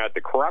filtering out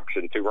the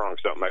corruption. Two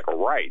wrongs don't make a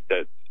right.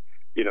 That,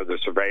 the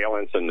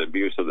surveillance and the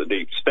abuse of the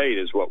deep state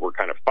is what we're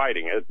kind of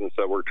fighting it. And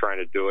so we're trying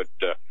to do it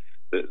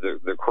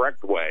the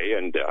correct way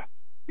and, do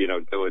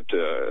it,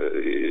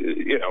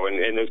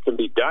 and it can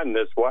be done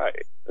this way.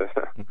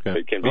 Okay.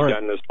 It can be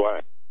done this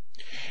way.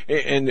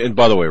 And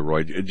by the way,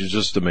 Roy,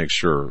 just to make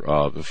sure,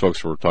 the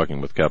folks were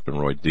talking with Captain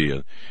Roy D.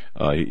 And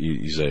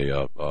he's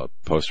a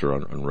poster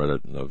on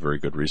Reddit and a very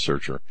good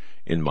researcher,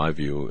 in my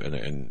view. And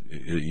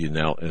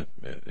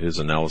his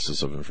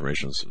analysis of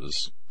information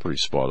is pretty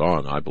spot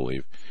on, I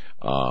believe.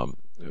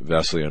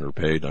 Vastly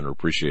underpaid,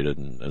 underappreciated,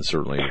 and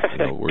certainly,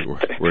 we're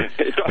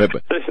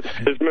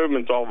his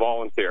movement's all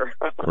volunteer.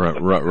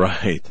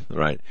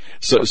 Right.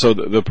 So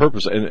the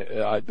purpose,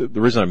 and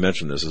the reason I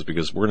mention this is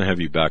because we're going to have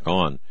you back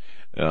on.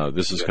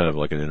 This is kind of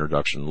like an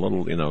introduction,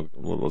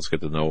 let's get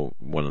to know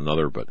one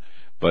another, but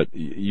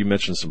you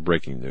mentioned some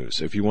breaking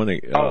news. If you want to,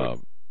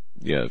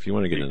 if you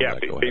want to get into that,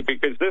 go ahead.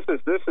 Because this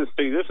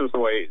is the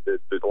way that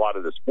a lot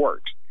of this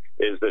works,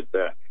 is that,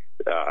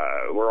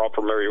 we're all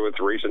familiar with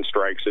recent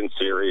strikes in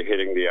Syria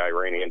hitting the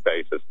Iranian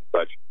bases and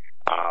such.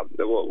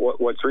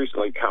 What's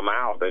recently come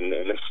out, and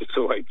this is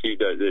the way Q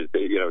does it,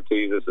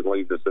 teases and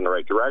leads us in the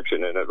right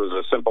direction. And it was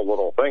a simple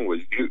little thing, was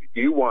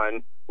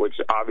U1, which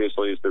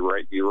obviously is the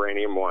right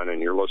uranium one,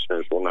 and your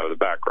listeners will know the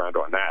background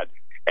on that.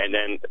 And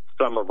then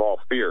Sum of All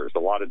Fears. A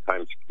lot of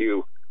times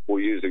Q will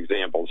use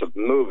examples of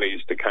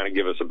movies to kind of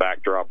give us a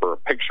backdrop or a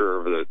picture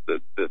of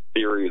the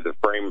theory, the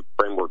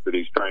framework that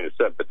he's trying to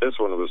set. But this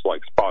one was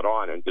like spot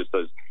on and just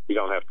says you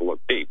don't have to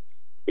look deep,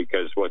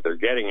 because what they're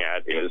getting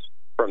at is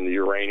from the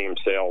uranium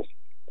sales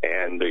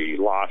and the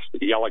lost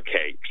yellow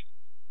cakes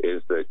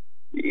is that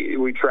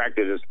we tracked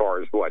it as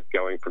far as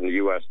going from the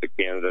U.S. to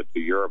Canada to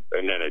Europe,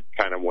 and then it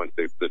kind of went,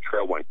 the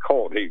trail went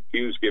cold.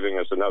 He was giving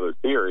us another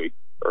theory,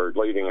 or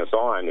leading us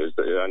on, is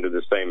that under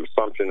the same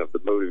assumption of the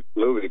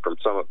movie from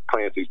some of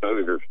Clancy's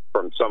movie,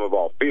 from Sum of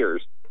All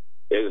Fears,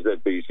 is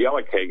that these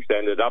yellow cakes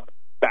ended up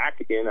back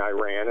in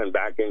Iran and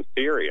back in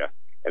Syria,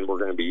 and were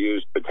going to be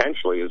used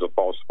potentially as a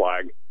false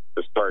flag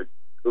to start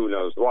who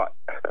knows what.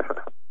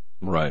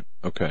 Right.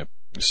 Okay.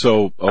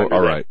 So,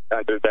 all right.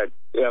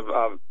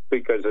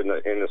 Because in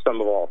the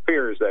Sum of All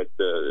Fears, that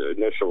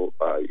initial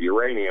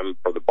uranium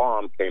for the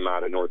bomb came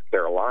out of North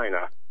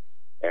Carolina,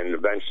 and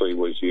eventually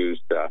was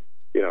used,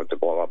 to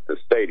blow up the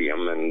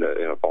stadium, and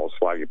in a false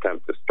flag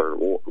attempt to start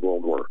World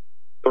War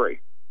III.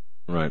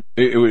 Right.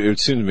 It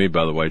seemed to me,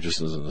 by the way,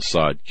 just as an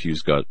aside,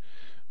 Q's got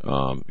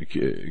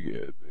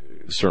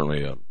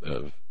certainly a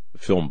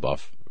film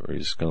buff, or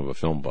he's kind of a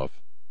film buff.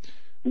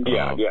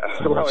 Yeah.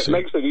 Well, it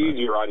makes it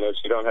easier on this.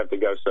 You don't have to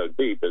go so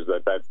deep. Is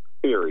that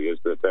theory? Is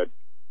that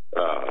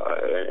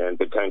and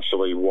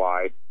potentially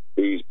why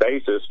these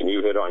bases, and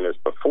you hit on this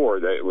before,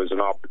 that it was an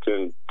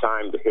opportune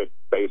time to hit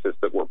bases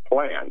that were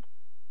planned.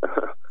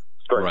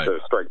 The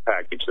strike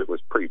package that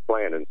was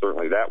pre-planned, and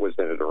certainly that was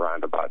in at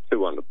around about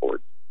 2 on the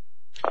board.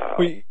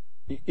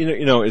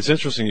 It's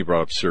interesting you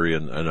brought up Syria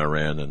and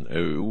Iran, and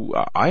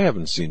I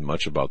haven't seen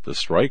much about the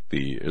strike,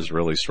 the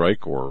Israeli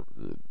strike, or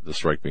the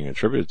strike being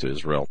attributed to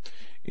Israel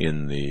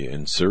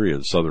in Syria,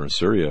 southern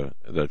Syria,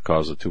 that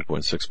caused a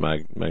 2.6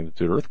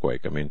 magnitude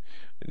earthquake. I mean,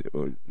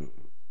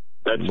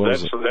 that's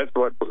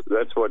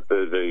what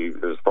the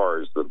as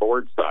far as the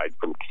board side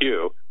from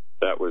Q,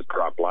 that was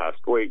dropped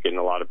last week, and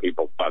a lot of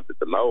people thought that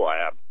the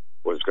Moab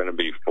was going to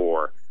be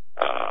for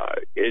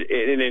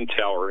an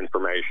intel or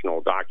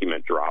informational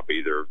document drop,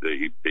 either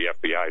the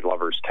FBI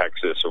Lovers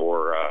Texas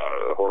or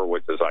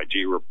Horowitz's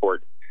IG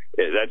report.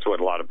 That's what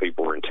a lot of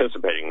people were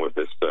anticipating with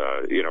this,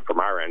 from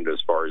our end, as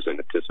far as an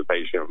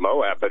anticipation of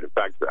Moab. But in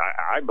fact,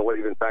 I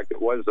believe, in fact,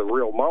 it was the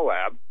real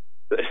Moab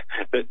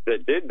that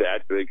did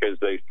that, because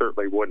they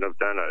certainly wouldn't have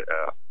done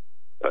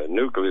a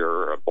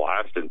nuclear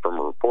blast. And from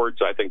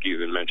reports, I think you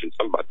even mentioned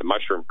something about the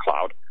mushroom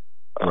cloud.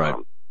 Right.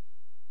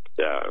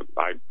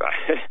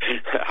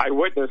 I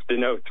witnessed in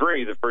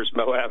 2003 the first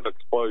Moab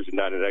explosion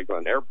down at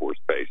Eglin Air Force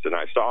Base, and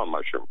I saw a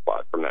mushroom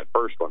cloud from that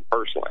first one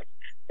personally.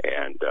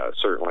 And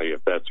certainly,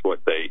 if that's what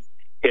they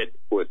hit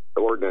with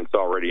the ordnance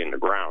already in the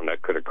ground,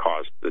 that could have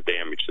caused the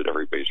damage that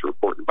everybody's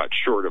reporting about,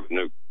 short of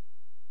nuke.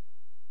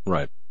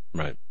 Right.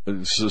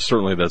 So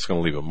certainly that's going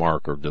to leave a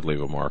mark, or did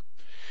leave a mark.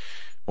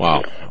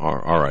 Wow.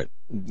 All right.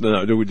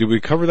 Did we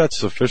cover that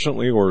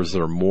sufficiently, or is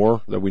there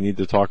more that we need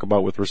to talk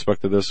about with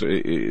respect to this?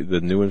 The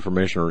new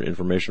information, or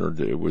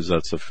was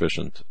that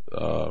sufficient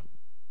so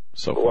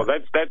far? Well,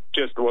 that's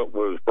just what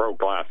was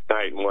broke last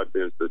night, and what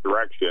is the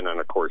direction. And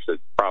of course,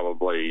 it's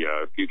probably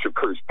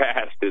future-proof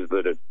past, is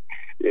that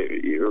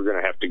you're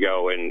going to have to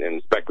go and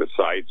inspect the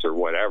sites or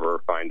whatever,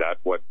 find out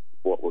what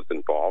was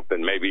involved,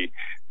 and maybe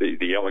the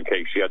yellow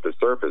cakes yet to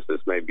surface. This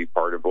may be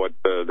part of what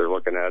they're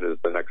looking at as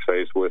the next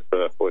phase with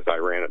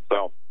Iran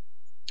itself.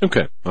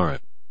 Okay, all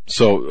right.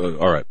 So,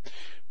 all right.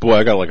 Boy,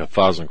 I got like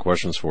 1,000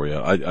 questions for you.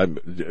 I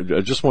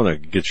just want to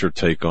get your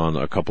take on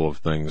a couple of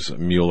things.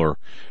 Mueller.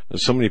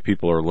 So many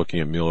people are looking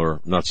at Mueller,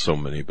 not so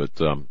many, but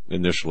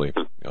initially,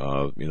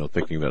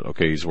 thinking that,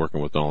 okay, he's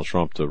working with Donald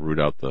Trump to root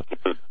out the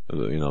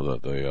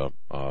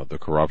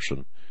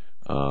corruption.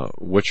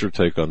 What's your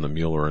take on the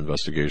Mueller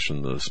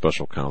investigation, the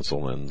special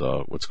counsel, and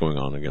what's going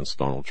on against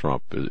Donald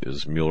Trump?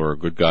 Is Mueller a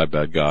good guy,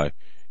 bad guy?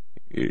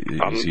 He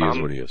is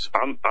what he is.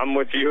 I'm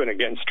with you and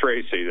against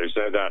Tracy. There's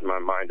no doubt in my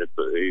mind that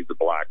he's a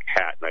black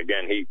hat. And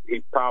again,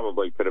 he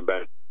probably could have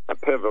been a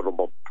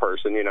pivotal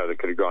person, that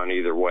could have gone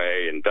either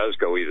way, and does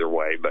go either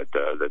way, but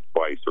that's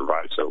why he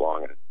survived so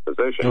long in his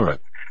position. All right.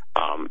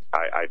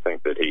 I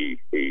think that he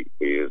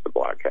is the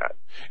black hat.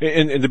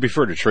 And to be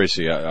fair to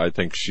Tracy, I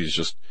think she's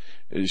just,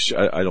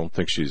 I don't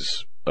think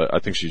she's, I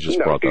think she just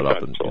brought that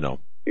up and,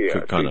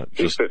 kind of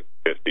just. 50.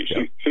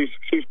 Yeah.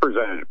 She's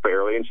presented it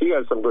fairly, and she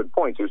has some good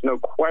points. There's no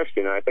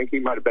question. I think he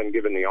might have been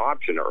given the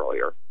option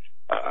earlier,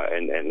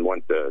 and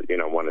went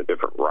a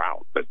different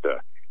route. But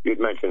you'd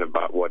mentioned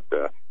about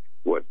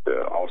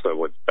also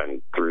what's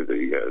been through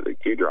the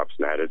Q drops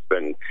net. It's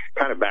been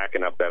kind of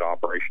backing up that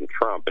Operation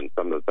Trump, and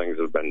some of the things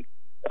that have been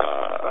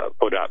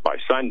put out by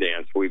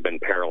Sundance. We've been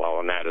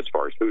paralleling that as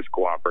far as who's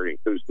cooperating,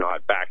 who's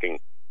not, backing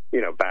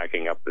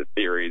up the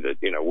theory that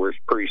where's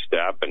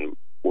pre-step and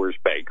where's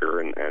Baker,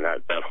 and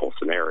that whole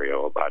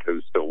scenario about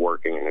who's still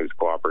working and who's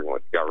cooperating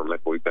with the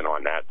government. We've been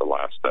on that the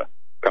last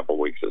couple of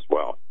weeks as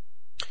well.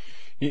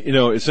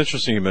 It's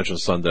interesting you mentioned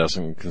Sundance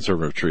and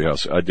Conservative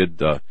Treehouse.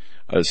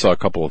 I saw a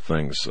couple of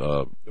things.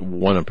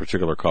 One in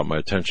particular caught my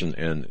attention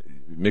and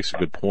makes a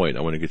good point.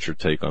 I want to get your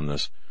take on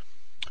this.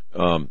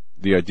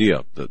 The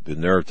idea, the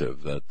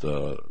narrative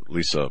that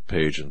Lisa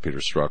Page and Peter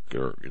Strzok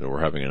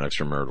were having an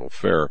extramarital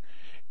affair,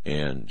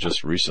 and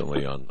just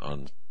recently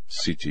on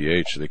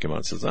CTH, they came out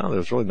and says,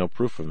 there's really no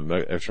proof of an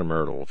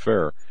extramarital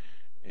affair.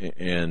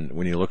 And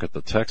when you look at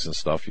the text and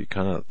stuff, you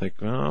kind of think,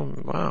 oh,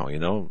 wow,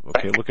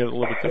 okay, look at it a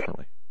little bit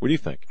differently. What do you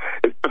think?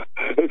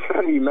 It's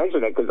funny you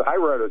mention it, because I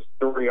wrote a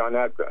story on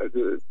that,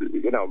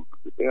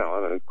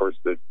 and of course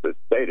it's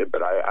dated,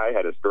 but I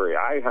had a story.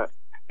 I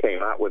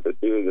came out with the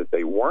theory that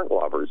they weren't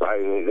lovers.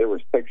 There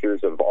was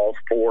pictures of all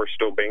four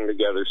still being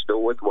together,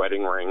 still with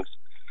wedding rings.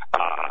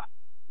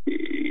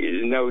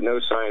 No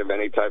sign of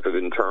any type of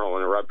internal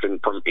interruption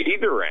from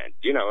either end,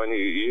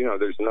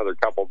 and there's another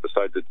couple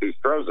besides the two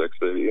Stroziks,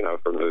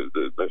 from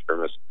the Mr.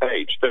 and Mrs.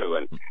 Page too,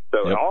 and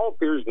so It all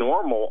appears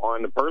normal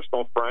on the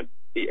personal front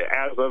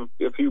as of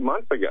a few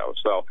months ago.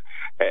 So,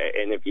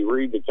 and if you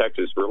read the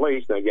Texas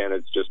release, and again,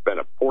 it's just been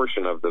a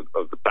portion of the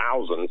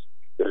thousands.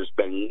 There's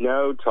been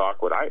no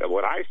talk. What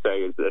I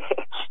say is that,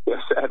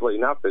 sadly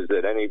enough, is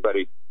that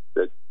anybody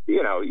that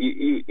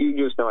you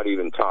just not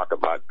even talk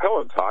about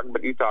pillow talk,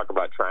 but you talk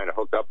about trying to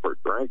hook up for a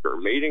drink or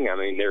a meeting. I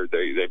mean,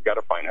 they've got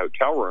to find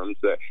hotel rooms.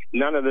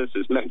 None of this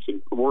is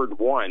mentioned, word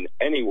one,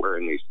 anywhere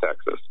in East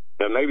Texas.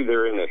 Now, maybe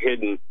they're in the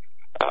hidden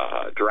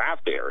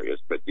draft areas,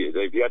 but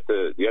they've yet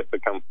to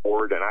come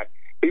forward. And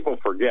people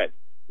forget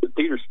that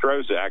Peter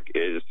Strozak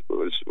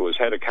was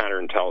head of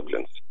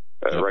counterintelligence,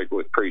 right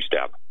with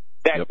Pre-Step.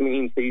 That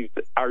means he's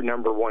our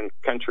number one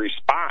country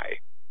spy.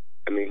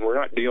 I mean, we're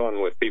not dealing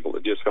with people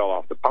that just fell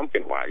off the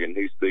pumpkin wagon.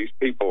 These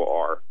people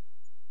are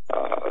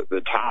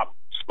the top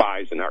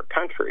spies in our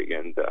country,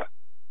 and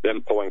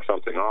them pulling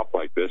something off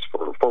like this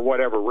for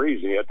whatever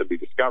reason yet to be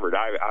discovered.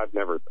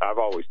 I've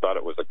always thought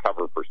it was a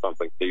cover for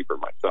something deeper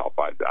myself.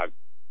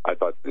 I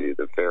thought the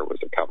affair was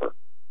a cover.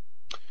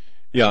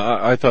 Yeah,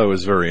 I thought it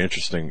was very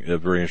interesting, a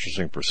very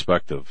interesting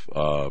perspective.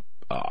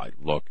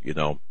 Look,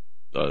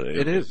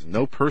 it is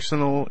no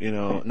personal, I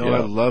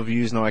love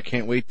yous, no, I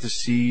can't wait to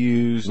see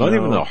yous. Not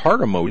even a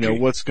heart emoji.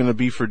 What's going to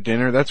be for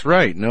dinner? That's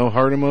right. No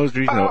heart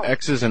emojis, no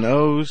X's and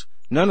O's,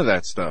 none of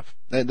that stuff.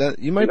 That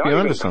you might be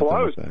onto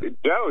something with that.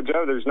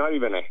 Joe, there's not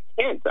even a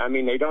hint. I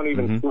mean, they don't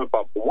even slip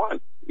up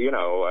once,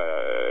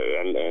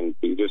 and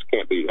you just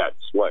can't be that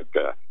slick.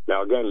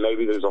 Now, again,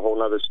 maybe there's a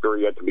whole other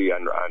story yet to be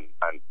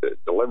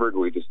delivered.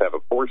 We just have a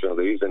portion of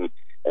these, and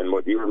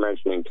what you were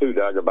mentioning too,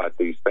 Doug, about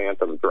these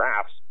phantom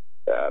drafts.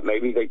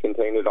 Maybe they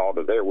contained it all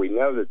to there. We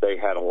know that they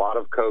had a lot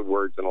of code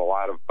words and a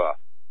lot of,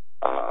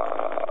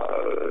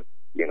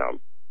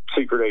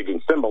 secret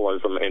agent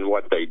symbolism in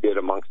what they did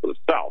amongst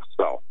themselves.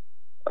 So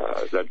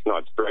that's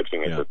not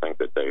stretching it to think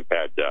that they've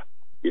had,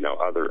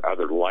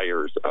 other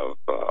layers of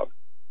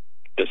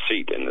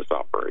deceit in this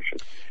operation.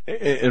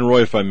 And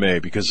Roy, if I may,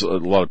 because a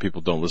lot of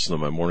people don't listen to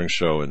my morning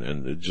show,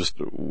 and just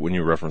when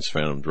you reference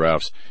phantom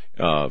drafts,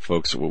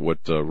 folks, what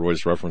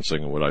Roy's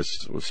referencing and what I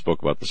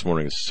spoke about this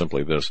morning is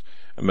simply this.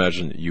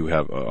 Imagine you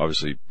have,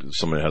 obviously,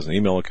 somebody has an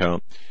email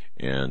account,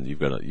 and you've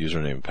got a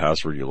username and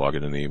password. You log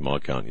it in the email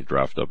account, you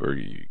draft up, or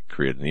you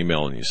create an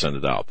email and you send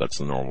it out. That's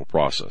the normal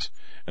process.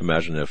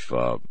 Imagine if,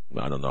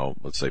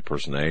 let's say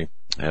person A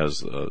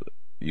has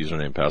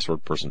username and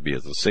password, person B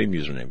has the same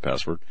username and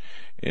password,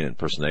 and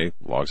person A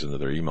logs into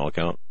their email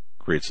account,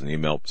 creates an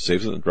email,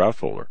 saves it in the draft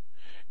folder.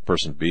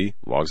 Person B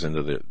logs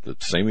into the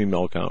same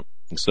email account.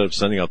 Instead of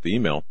sending out the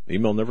email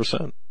never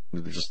sent.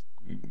 Just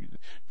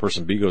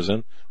person B goes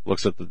in,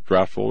 looks at the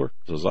draft folder,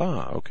 says,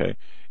 okay,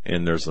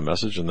 and there's the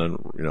message, and then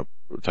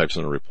types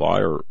in a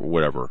reply or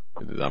whatever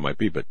that might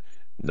be, but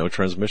no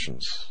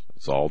transmissions.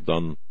 It's all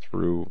done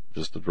through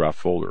just the draft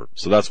folder.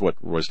 So that's what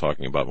Roy's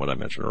talking about, what I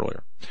mentioned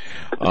earlier.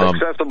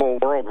 Accessible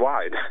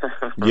worldwide.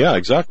 Yeah,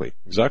 exactly.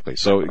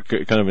 So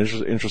kind of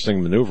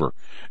interesting maneuver,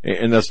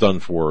 and that's done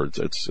for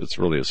it's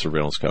really a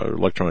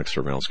electronic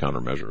surveillance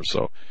countermeasure.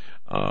 So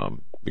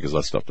because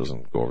that stuff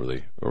doesn't go over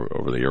the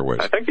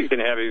airwaves. I think you can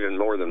have even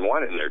more than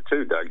one in there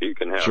too, Doug. You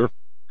can have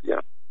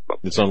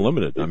it's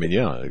unlimited. I mean,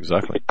 yeah,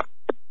 exactly.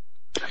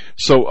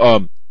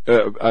 So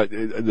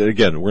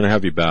again, we're going to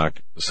have you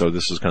back. So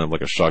this is kind of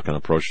like a shotgun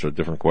approach to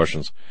different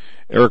questions.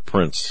 Eric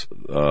Prince,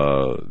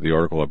 the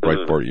article at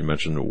Breitbart you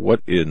mentioned,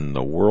 what in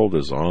the world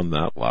is on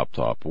that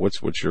laptop?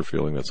 What's your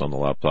feeling that's on the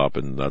laptop?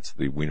 And that's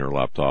the Wiener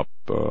laptop,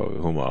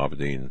 Huma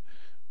Abedin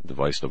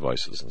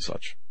devices and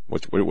such.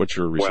 What's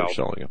your research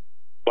telling you?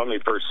 Let me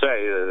first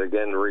say that,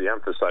 again,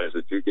 reemphasize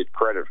that you get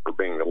credit for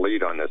being the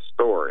lead on this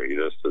story.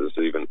 This is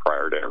even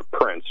prior to Eric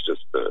Prince,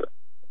 just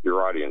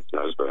your audience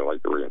knows, but I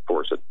like to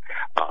reinforce it.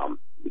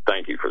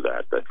 Thank you for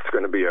that. That's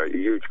going to be a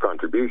huge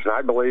contribution.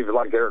 I believe,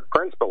 like Eric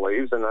Prince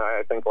believes, and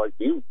I think like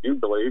you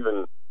believe,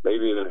 and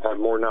maybe even have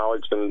more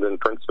knowledge than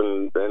Prince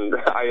and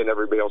I and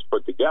everybody else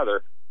put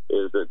together,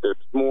 is that there's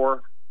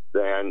more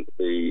than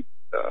the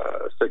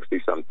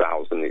 60-some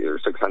thousand or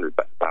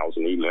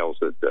 600,000 emails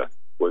that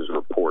was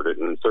reported,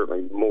 and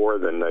certainly more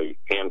than a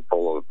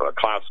handful of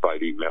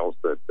classified emails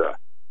that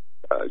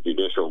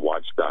Judicial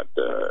Watch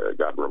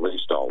got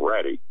released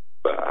already.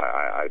 But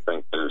I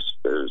think there's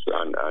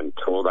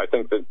untold. I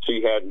think that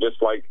she had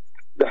just like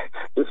the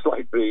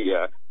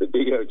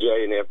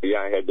DOJ and the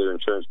FBI had their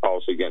insurance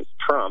policy against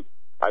Trump.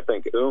 I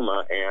think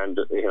Uma and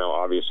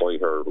obviously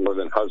her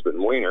living husband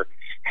Wiener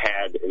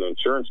had an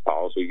insurance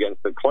policy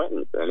against the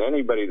Clintons. And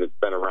anybody that's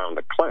been around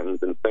the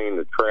Clintons and seen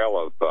the trail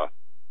of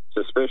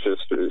suspicious,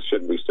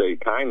 should we say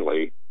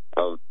kindly,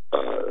 of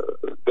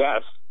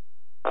deaths,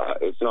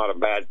 it's not a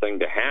bad thing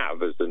to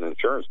have as an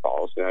insurance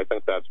policy. And I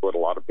think that's what a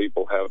lot of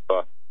people have.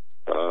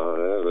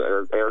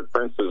 Eric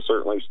Prince has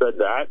certainly said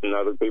that, and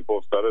other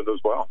people have said it as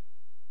well.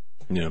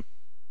 Yeah,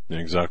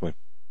 exactly.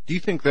 Do you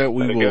think that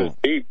we will?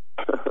 It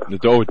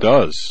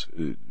does.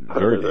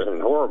 Very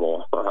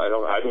horrible.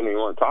 I didn't even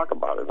want to talk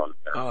about it on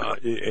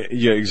there.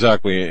 Yeah,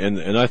 exactly.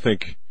 And I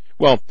think,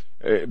 well,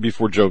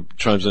 before Joe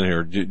chimes in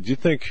here, do you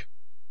think?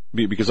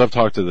 Because I've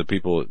talked to the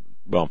people.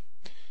 Well,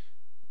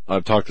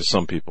 I've talked to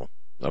some people.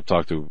 I've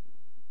talked to.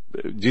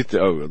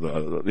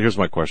 Here's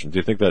my question. Do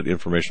you think that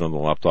information on the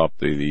laptop,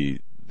 the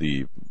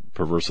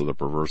perverse of the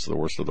perverse, the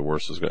worst of the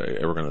worst, is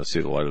ever going to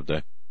see the light of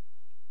day?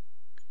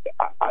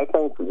 I I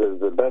think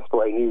the best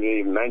way, you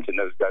even mentioned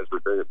those guys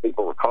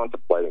people were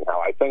contemplating how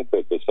I think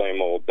that the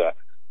same old,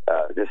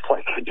 just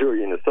like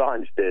Julian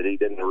Assange did, he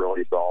didn't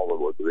release all of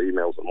the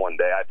emails in one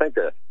day. I think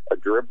a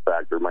drip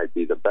factor might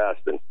be the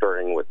best, and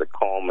starting with the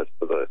calmest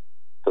to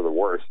the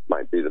worst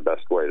might be the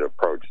best way to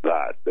approach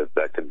that, if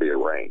that could be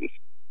arranged.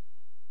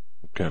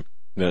 Okay.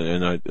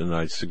 And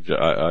I suggest,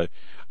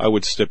 I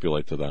would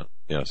stipulate to that.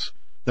 Yes.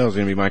 That was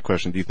going to be my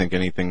question. Do you think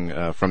anything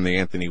from the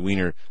Anthony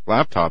Weiner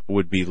laptop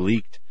would be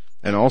leaked?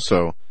 And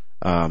also,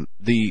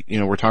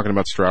 we're talking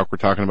about Strauch, we're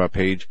talking about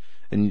Page,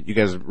 and you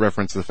guys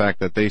referenced the fact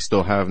that they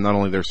still have not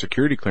only their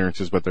security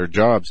clearances, but their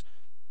jobs.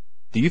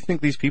 Do you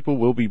think these people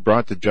will be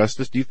brought to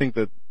justice? Do you think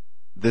that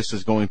this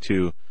is going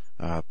to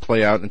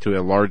play out into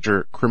a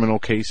larger criminal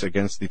case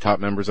against the top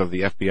members of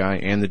the FBI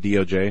and the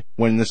DOJ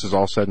when this is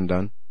all said and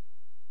done?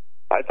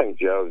 I think,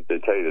 Joe, to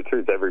tell you the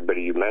truth,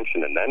 everybody you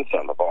mentioned and then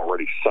some have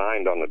already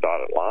signed on the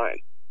dotted line.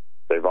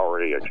 They've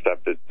already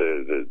accepted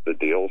the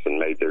deals and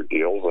made their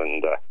deals,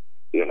 and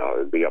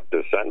it'd be up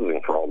to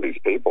sentencing for all these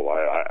people.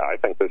 I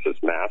think this is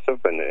massive,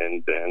 and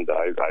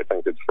I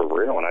think it's for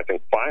real. And I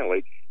think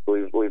finally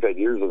we've had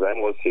years of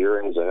endless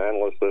hearings and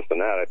endless this and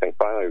that. I think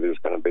finally there's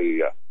going to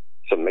be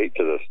some meat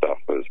to this stuff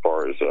as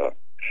far as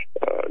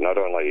not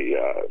only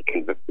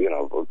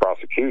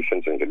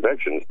prosecutions and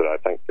convictions, but I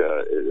think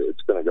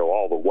it's going to go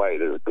all the way.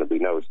 There's going to be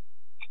no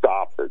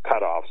stop or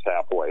cutoffs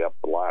halfway up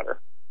the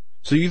ladder.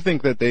 So you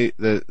think that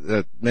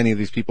that many of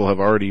these people have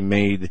already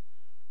made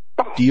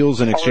deals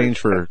in exchange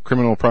for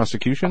criminal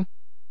prosecution?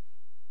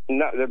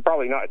 No, they're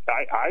probably not.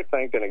 I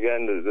think, and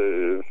again,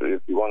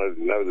 if you want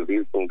to know the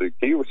view from the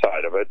Q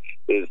side of it,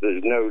 is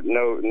there's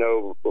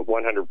no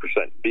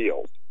 100%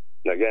 deals.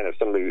 And again, if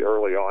somebody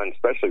early on,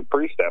 especially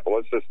pre-step,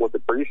 let's just look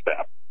at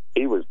pre-step.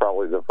 He was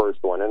probably the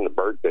first one in the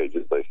birdcage,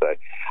 as they say.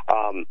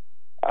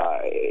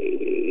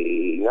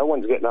 No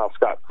one's getting off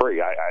scot-free.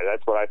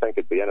 That's what I think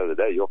at the end of the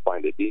day. You'll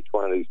find that each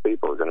one of these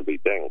people are going to be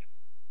dinged.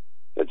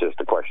 It's just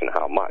a question of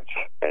how much.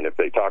 And if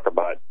they talk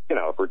about,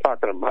 if we're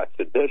talking about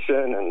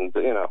sedition and,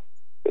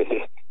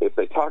 if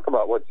they talk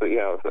about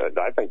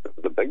I think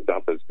the big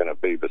dump is going to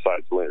be,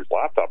 besides Weiner's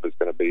laptop, is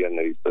going to be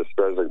in the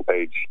Strezing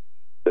Page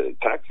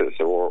Texas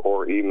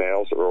or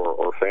emails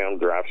or fan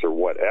drafts or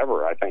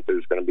whatever. I think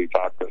there's going to be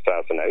talk of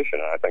assassination.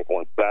 And I think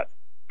once that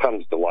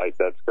comes to light,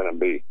 that's going to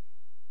be,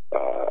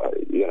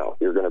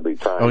 you're going to be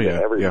trying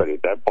everybody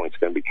at that point is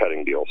going to be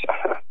cutting deals.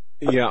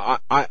 Yeah,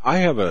 I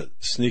have a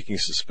sneaking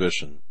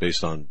suspicion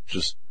based on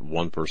just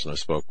one person I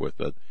spoke with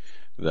that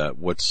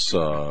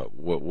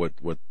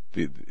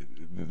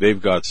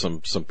they've got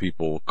some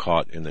people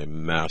caught in a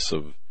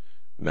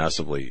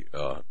massively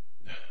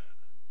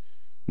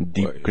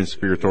deep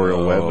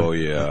conspiratorial web. Oh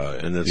yeah,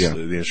 and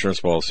the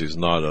insurance policy is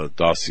not a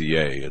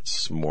dossier;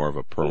 it's more of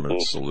a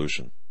permanent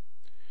solution.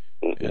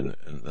 And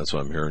that's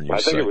what I'm hearing you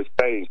say. I think it was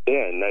phased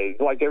in.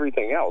 Like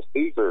everything else,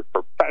 these are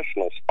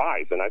professional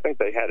spies, and I think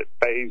they had it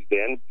phased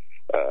in.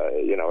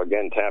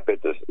 Again, hat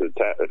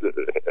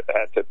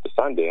tip to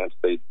Sundance.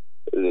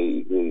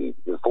 The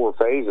four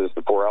phases,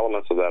 the four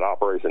elements of that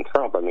Operation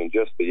Trump. I mean,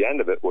 just the end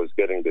of it was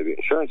getting to the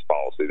insurance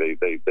policy.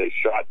 They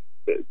shot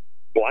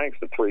blanks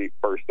the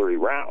first three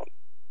rounds,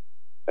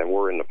 and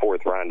we're in the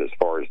fourth round as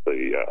far as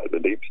the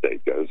deep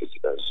state goes,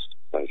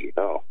 as you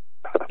know.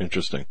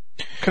 Interesting.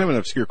 Kind of an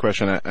obscure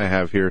question I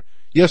have here.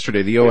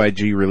 Yesterday, the OIG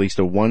released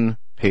a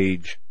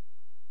one-page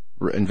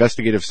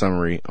investigative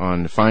summary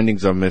on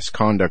findings of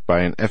misconduct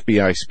by an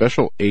FBI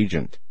special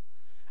agent.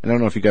 And I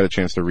don't know if you got a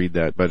chance to read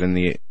that, but in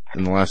the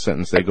last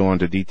sentence, they go on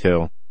to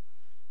detail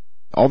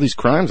all these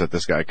crimes that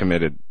this guy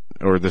committed,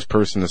 or this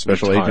person, the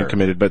special agent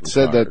committed, but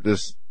said that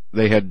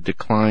they had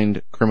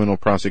declined criminal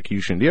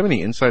prosecution. Do you have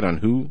any insight on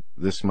who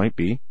this might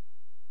be?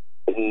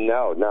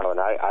 No, and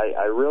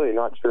I really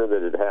not sure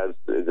that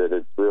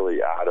it's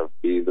really out of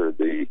either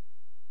the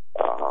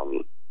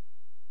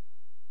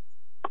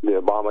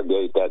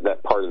Obamagate,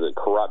 that part of the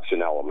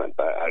corruption element.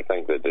 I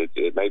think that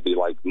it may be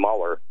like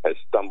Mueller has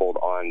stumbled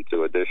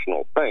onto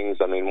additional things.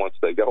 I mean, once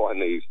they go on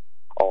these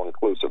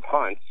all-inclusive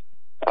hunts,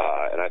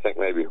 and I think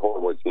maybe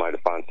Horowitz might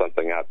have found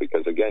something out,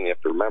 because again, you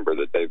have to remember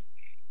that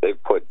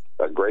they've put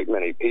a great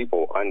many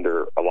people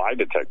under a lie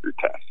detector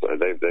test. So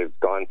they've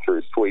gone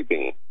through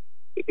sweeping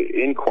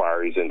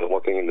inquiries into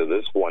looking into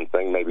this one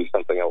thing. Maybe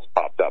something else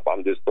popped up.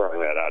 I'm just throwing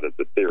that out as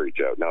a theory,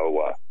 Joe.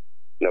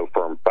 No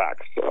firm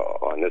facts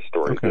on this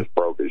story. Okay. Just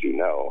broke, as you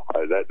know.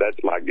 That's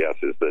my guess,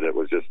 is that it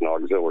was just an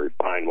auxiliary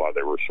find while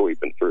they were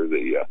sweeping through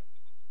the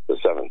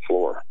seventh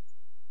floor.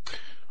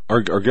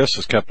 Our guest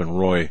is Captain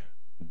Roy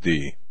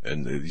D,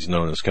 and he's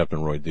known as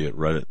Captain Roy D at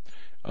Reddit,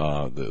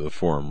 the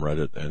forum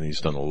Reddit, and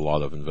he's done a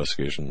lot of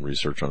investigation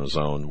research on his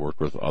own, worked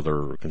with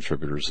other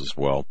contributors as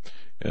well,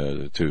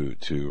 to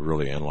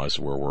really analyze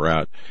where we're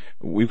at.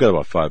 We've got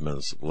about 5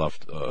 minutes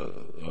left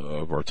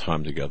of our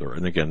time together,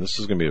 and again, this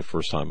is going to be the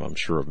first time, I'm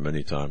sure, of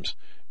many times,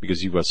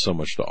 because you've got so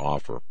much to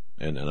offer,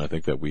 and I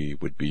think that we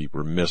would be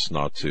remiss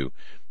not to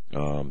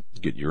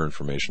get your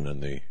information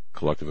and the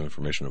collective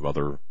information of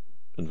other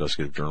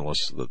investigative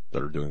journalists that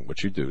are doing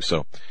what you do.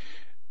 So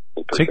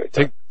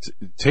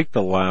Take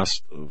the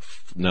last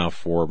now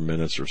 4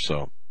 minutes or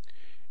so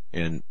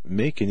and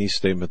make any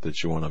statement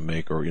that you want to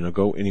make, or,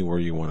 go anywhere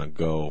you want to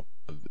go,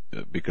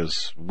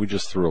 because we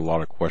just threw a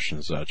lot of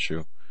questions at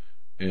you.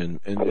 And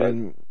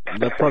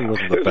that probably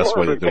wasn't the best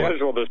way to do it. It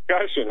was more of a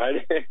casual discussion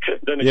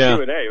than a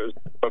Q&A. It was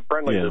a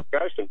friendly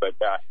discussion. But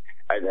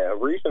a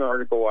recent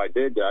article I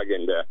did, Doug,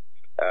 and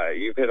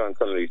you've hit on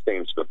some of these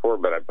themes before,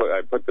 but I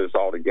put this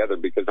all together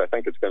because I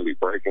think it's going to be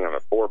breaking on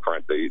the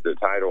forefront. The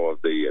title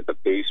of the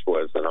piece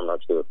was, and I'm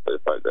not sure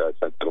if I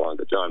sent it along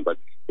to John, but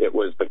it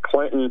was the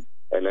Clinton,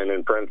 and then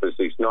in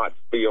parentheses, not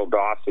Steele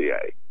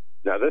dossier.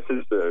 Now, this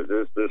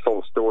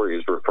whole story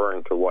is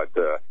referring to what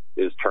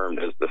is termed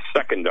as the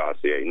second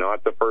dossier,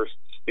 not the first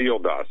Steele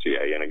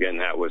dossier. And again,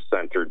 that was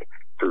centered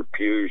through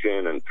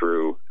Fusion and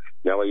through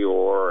Nellie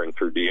Orr and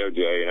through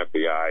DOJ and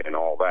FBI and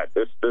all that.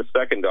 This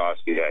second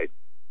dossier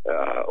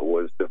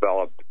was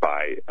developed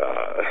by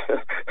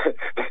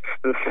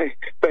the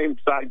same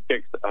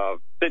sidekicks of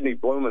Sidney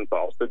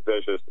Blumenthal, Sid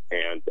Vicious,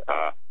 and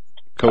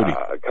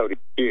Cody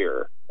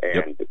Shear.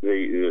 And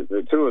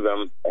the two of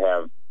them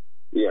have,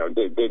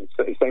 did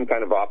the same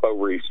kind of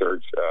Oppo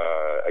research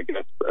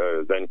against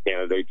then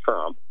candidate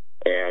Trump,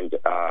 and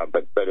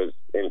but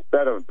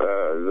instead of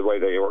the way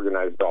they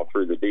organized it all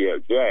through the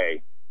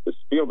DOJ, the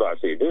Steele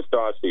dossier, this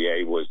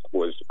dossier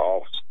was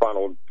all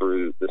funneled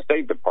through the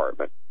State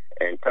Department.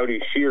 And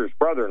Cody Shear's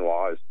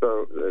brother-in-law is,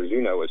 as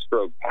you know, is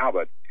Stroke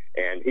Talbot,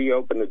 and he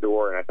opened the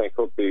door and I think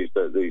hooked these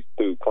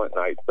two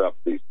Clintonites up.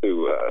 These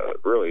two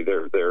really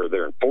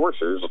they're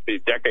enforcers,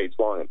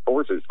 decades-long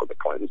enforcers for the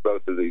Clintons.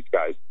 Both of these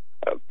guys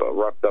have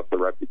roughed up the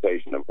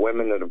reputation of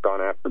women that have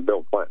gone after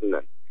Bill Clinton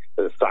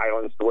and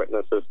silenced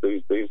witnesses.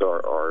 These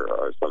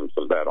are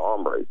some bad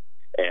hombres,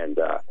 and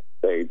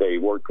they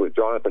worked with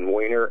Jonathan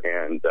Weiner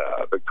and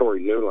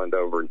Victoria Newland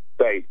over in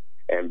State.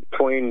 And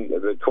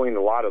between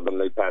a lot of them,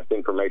 they passed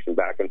information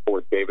back and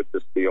forth, gave it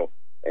to Steele,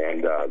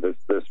 and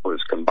this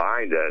was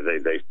combined.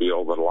 They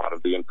feel that a lot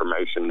of the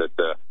information that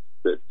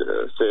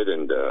Sid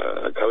and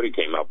Cody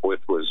came up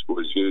with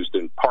was used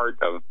in part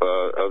of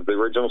the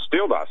original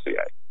Steele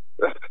dossier.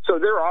 So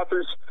their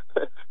authors,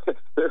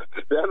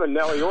 them and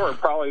Nellie Orr, are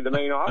probably the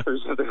main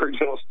authors of the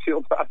original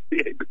Steele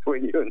dossier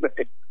between you and me.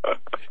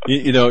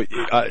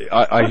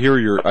 I hear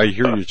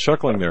you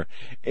chuckling there.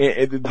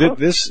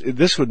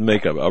 This would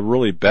make a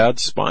really bad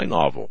spy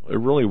novel. It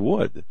really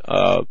would.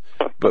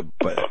 But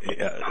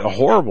a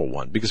horrible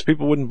one, because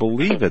people wouldn't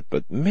believe it.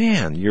 But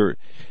man, you're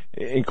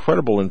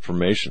incredible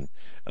information.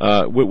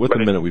 With a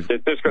minute,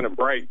 it's just going to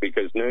break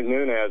because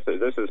Nunes.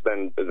 This has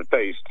been the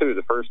phase 2.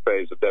 The first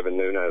phase of Devin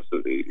Nunes,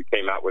 he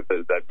came out with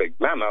that big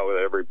memo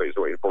that everybody's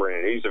waiting for,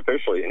 and he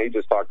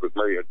just talked with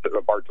Maria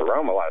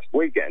Bartiromo last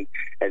weekend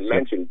and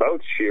mentioned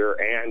both Shear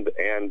and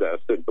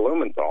Sid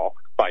Blumenthal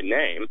by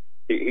name.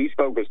 He's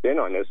focused in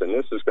on this, and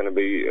this is going to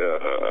be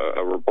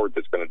a report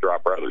that's going to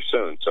drop rather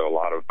soon. So a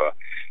lot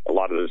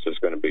of this is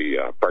going to be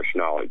fresh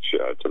knowledge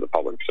to the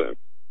public soon.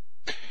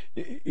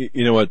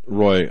 You know what,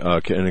 Roy,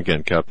 and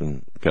again,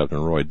 Captain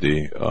Roy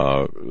D,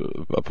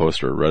 a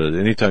poster at Reddit.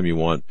 Anytime you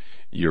want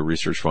your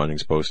research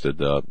findings posted,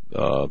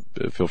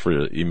 feel free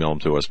to email them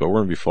to us. But we're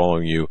going to be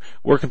following you.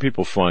 Where can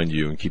people find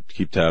you and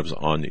keep tabs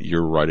on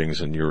your writings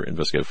and your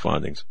investigative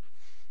findings?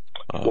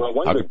 Well,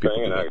 one big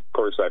thing, and of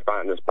course I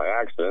find this by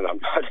accident.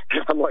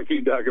 I'm like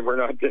you, Doug, and we're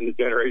not in the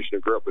generation who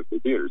grew up with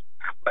computers.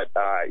 But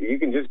you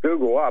can just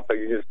Google up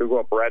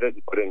Reddit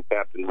and put in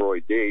Captain Roy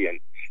D, and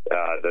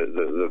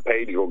the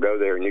page will go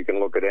there, and you can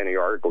look at any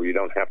article. You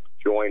don't have to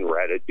join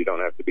Reddit. You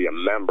don't have to be a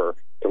member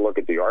to look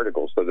at the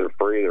articles. So they're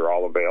free. They're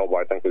all available.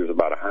 I think there's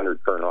about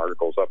 100 current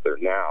articles up there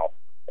now,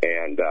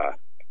 and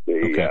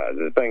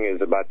the thing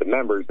is about the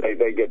members,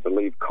 they get to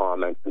leave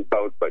comments and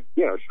vote, but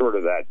short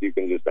of that,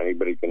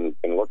 anybody can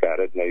look at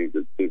it, and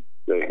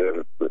they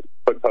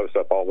put posts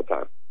up all the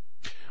time.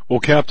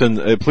 Well,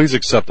 Captain, please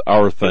accept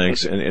our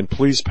thanks, and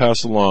please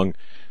pass along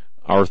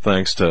our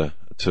thanks to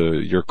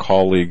your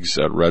colleagues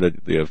at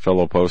Reddit, the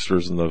fellow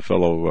posters and the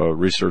fellow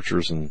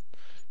researchers and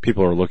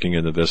people who are looking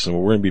into this, and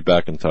we're going to be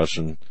back in touch,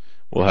 and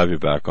we'll have you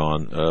back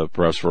on,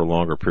 perhaps for a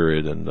longer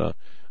period and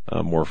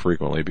more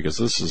frequently, because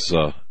this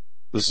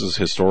is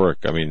historic.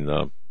 I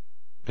mean,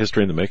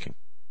 history in the making.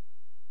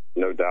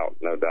 No doubt.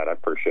 I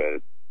appreciate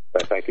it.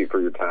 Thank you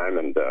for your time,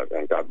 and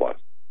God bless.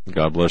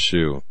 God bless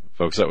you.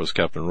 Folks, that was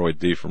Captain Roy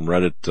D. from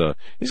Reddit.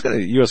 He's got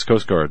a U.S.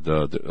 Coast Guard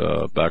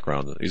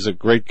background. He's a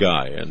great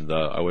guy, and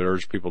I would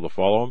urge people to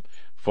follow him.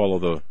 Follow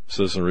the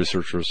citizen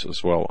researchers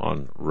as well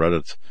on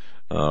Reddit.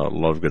 A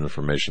lot of good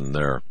information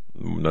there.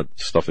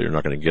 Stuff that you're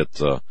not going to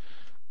get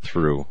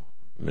through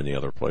many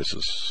other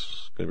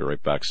places. Going to be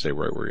right back. Stay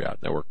right where you're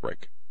at. Network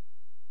break.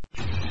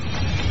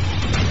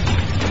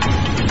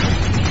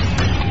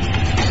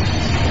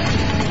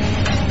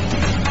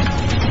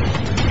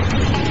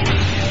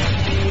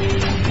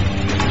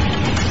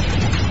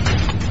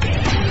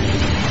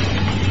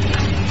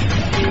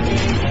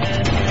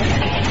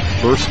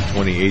 First,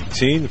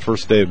 2018, the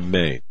first day of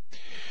May.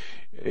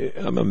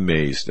 I'm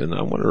amazed, and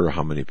I wonder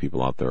how many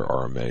people out there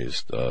are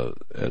amazed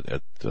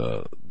at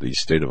the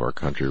state of our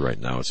country right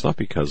now. It's not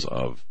because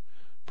of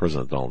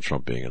President Donald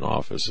Trump being in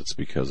office. It's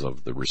because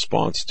of the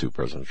response to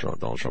President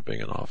Donald Trump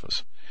being in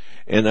office.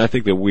 And I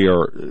think that we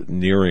are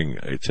nearing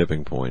a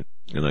tipping point,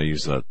 and I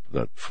use that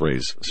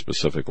phrase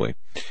specifically.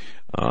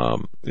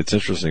 It's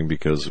interesting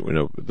because,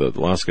 the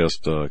last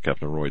guest,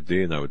 Captain Roy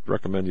D., and I would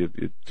recommend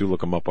you do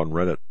look him up on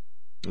Reddit.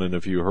 And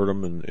if you heard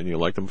him and you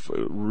liked him,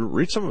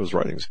 read some of his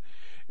writings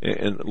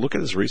and look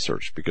at his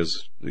research,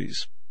 because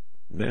he's,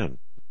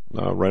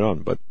 right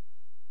on. But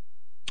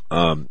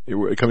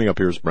coming up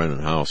here is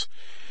Brandon House,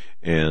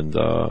 and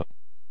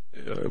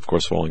of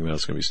course, following that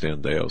is going to be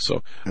Stan Deo.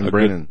 And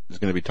Brandon is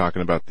going to be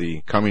talking about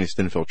the communist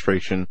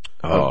infiltration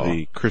of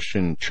the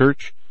Christian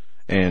church.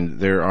 And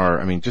there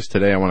are, just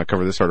today I want to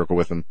cover this article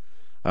with him.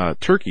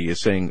 Turkey is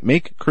saying,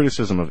 make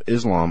criticism of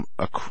Islam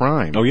a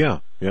crime. Oh, yeah.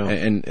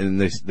 And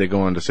they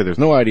go on to say there's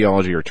no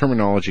ideology or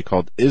terminology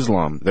called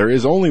Islam. There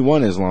is only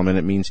one Islam, and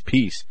it means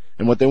peace.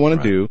 And what they want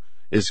to do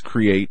is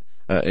create,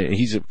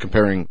 he's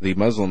comparing the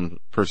Muslim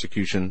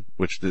persecution,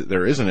 which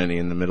there isn't any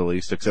in the Middle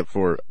East except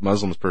for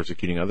Muslims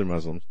persecuting other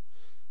Muslims,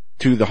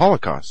 to the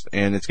Holocaust.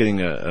 And it's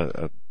getting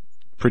a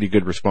pretty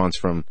good response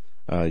from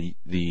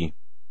the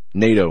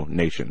NATO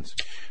nations.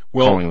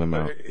 Calling them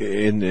out.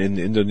 In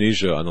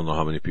Indonesia, I don't know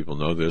how many people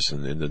know this,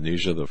 in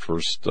Indonesia, the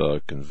first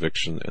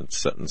conviction and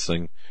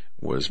sentencing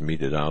was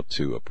meted out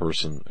to a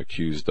person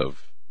accused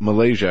of...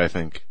 Malaysia, I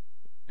think.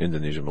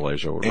 Indonesia,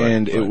 Malaysia. Right,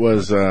 and it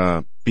was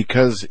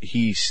because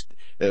he's...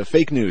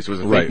 fake news. It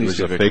was a fake news.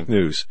 It was a fake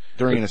news.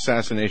 During an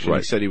assassination,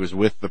 he said he was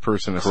with the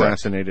person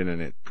assassinated,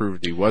 and it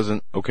proved he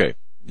wasn't. Okay.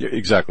 Yeah,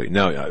 exactly.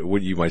 Now,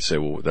 what you might say,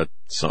 well,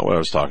 that's not what I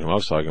was talking about. I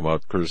was talking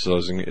about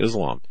criticizing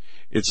Islam.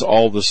 It's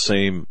all the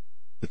same...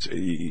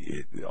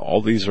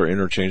 all these are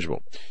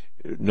interchangeable.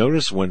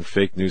 Notice when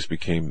fake news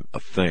became a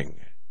thing,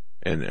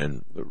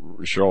 and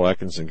Cheryl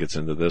Atkinson gets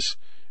into this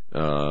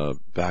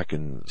back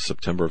in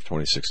September of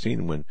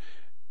 2016, when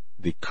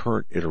the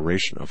current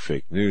iteration of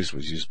fake news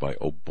was used by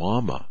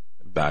Obama.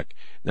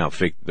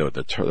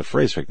 The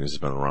phrase fake news has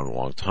been around a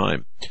long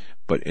time,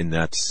 but in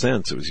that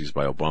sense, it was used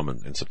by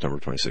Obama in September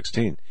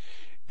 2016.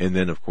 And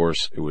then, of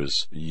course, it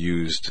was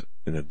used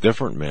in a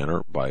different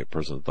manner by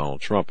President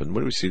Donald Trump. And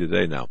what do we see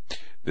today now?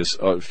 This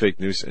fake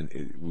news,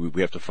 and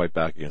we have to fight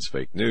back against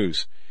fake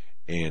news,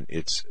 and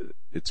it's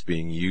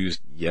being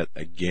used yet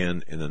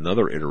again in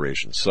another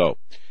iteration. So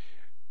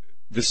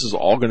this is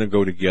all going to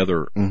go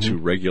together to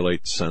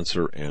regulate,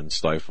 censor, and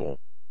stifle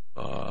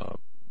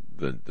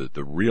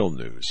the real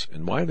news.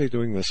 And why are they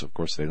doing this? Of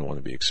course, they don't want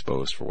to be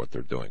exposed for what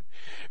they're doing.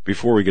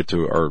 Before we get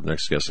to our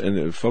next guest,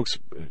 and folks,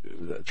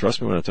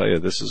 trust me when I tell you,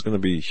 this is going to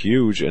be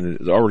huge,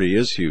 and it already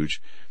is huge,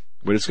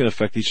 but it's going to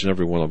affect each and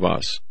every one of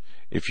us.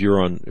 If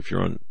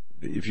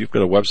you've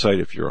got a website,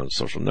 if you're on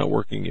social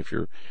networking,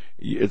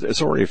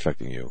 it's already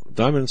affecting you.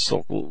 Diamond and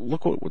Silk.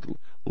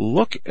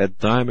 Look at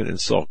Diamond and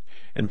Silk.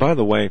 And by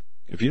the way,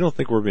 if you don't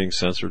think we're being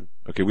censored,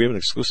 okay, we have an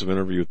exclusive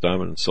interview with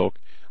Diamond and Silk.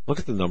 Look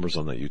at the numbers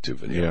on that YouTube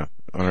video. Yeah,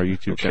 on our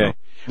YouTube channel.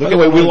 By the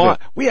way,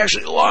 we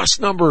actually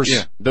lost numbers.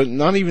 Yeah,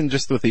 not even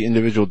just with the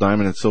individual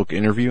Diamond and Silk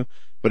interview,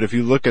 but if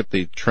you look at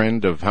the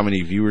trend of how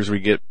many viewers we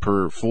get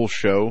per full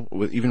show,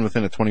 even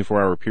within a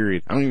 24-hour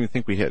period, I don't even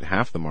think we hit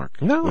half the mark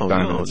with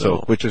Diamond and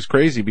Silk, which is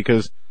crazy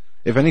because,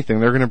 if anything,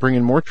 they're going to bring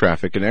in more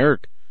traffic. And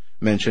Eric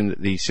mentioned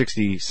the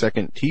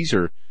 60-second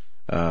teaser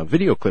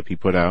video clip he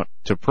put out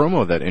to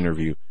promo that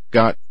interview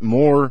got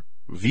more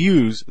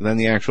views than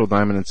the actual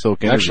Diamond and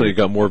Silk interview. Actually, it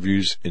got more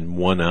views in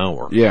 1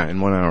 hour. Yeah,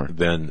 in 1 hour.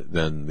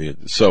 Than the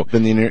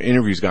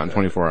interview's got in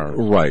 24 hours.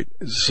 Right.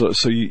 So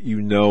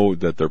you know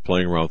that they're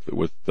playing around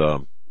with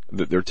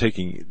that they're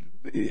taking.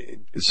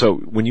 So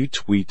when you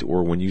tweet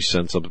or when you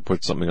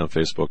put something on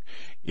Facebook,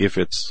 if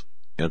it's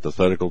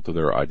antithetical to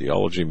their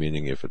ideology,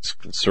 meaning if it's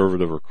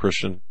conservative or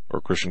Christian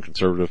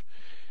conservative,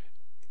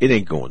 it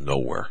ain't going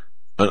nowhere.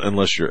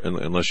 Unless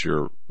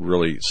you're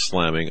really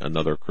slamming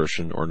another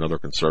Christian or another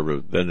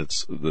conservative, then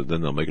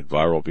they'll make it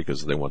viral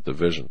because they want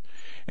division.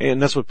 And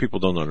that's what people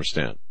don't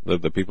understand.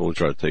 The people who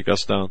try to take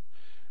us down,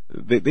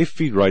 they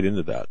feed right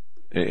into that.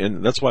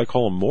 And that's why I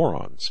call them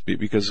morons,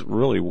 because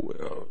really,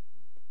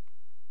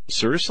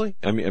 seriously?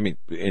 I mean,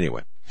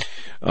 anyway.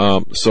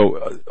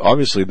 So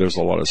obviously there's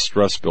a lot of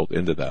stress built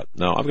into that.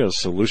 Now I've got a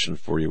solution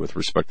for you with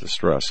respect to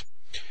stress.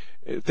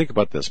 Think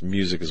about this.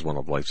 Music is one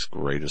of life's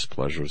greatest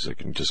pleasures. It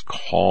can just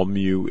calm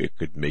you. It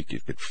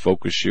could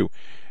focus you.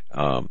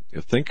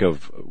 Think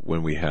of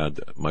when we had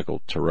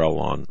Michael Terrell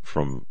on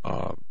from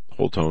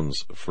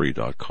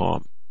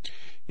WholeTonesFree.com.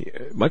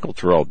 Michael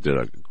Terrell did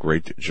a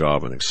great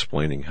job in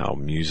explaining how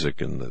music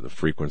and the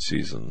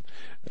frequencies and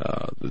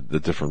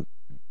the different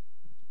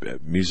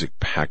music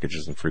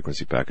packages and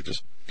frequency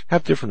packages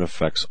have different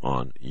effects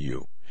on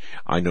you.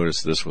 I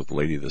noticed this with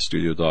Lady the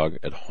Studio Dog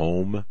at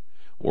home,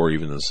 or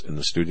even in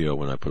the studio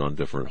when I put on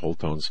different whole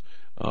tones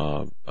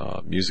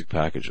music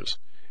packages,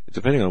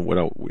 depending on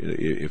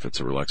if it's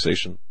a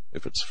relaxation,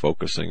 if it's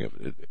focusing.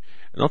 And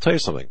I'll tell you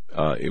something,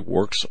 it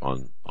works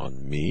on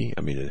me.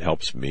 I mean, it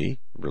helps me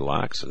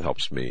relax. It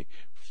helps me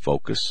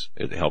focus.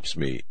 It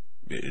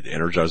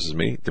energizes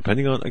me,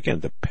 depending on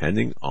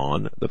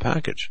the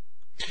package.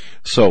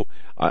 So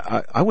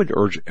I would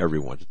urge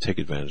everyone to take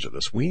advantage of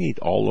this. We need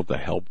all of the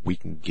help we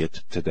can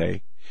get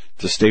today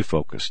to stay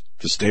focused,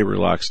 to stay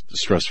relaxed,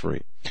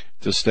 stress-free,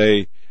 to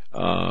stay,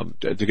 to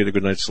get a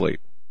good night's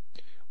sleep.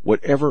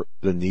 Whatever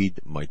the need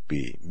might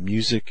be,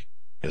 music,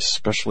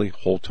 especially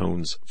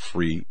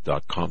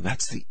wholetonesfree.com,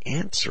 that's the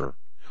answer,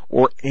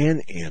 or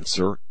an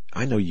answer.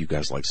 I know you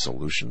guys like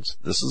solutions.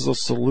 This is a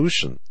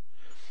solution.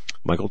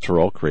 Michael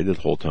Terrell created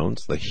Whole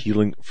Tones, the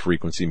healing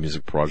frequency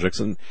music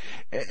projects. And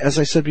as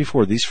I said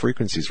before, these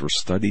frequencies were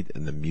studied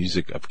in the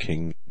music of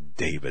King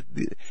David.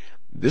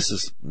 This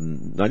is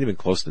not even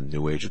close to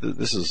New Age.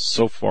 This is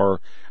so far,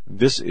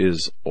 this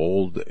is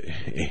old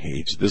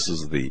age. This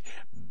is the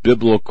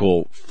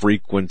biblical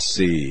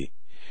frequency.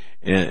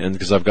 And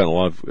because I've gotten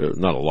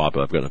not a lot,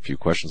 but I've gotten a few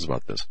questions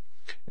about this.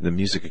 In the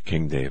music of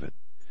King David.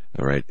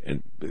 All right.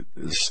 And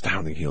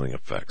astounding healing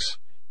effects.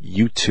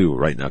 You too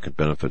right now can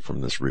benefit from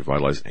this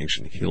revitalized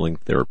ancient healing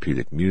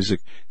therapeutic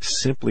music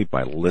simply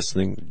by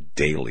listening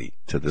daily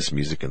to this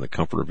music in the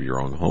comfort of your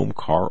own home,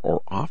 car,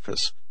 or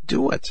office.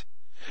 Do it.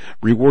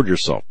 Reward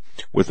yourself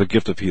with the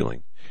gift of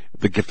healing,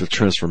 the gift of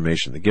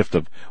transformation, the gift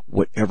of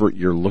whatever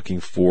you're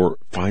looking for.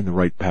 Find the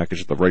right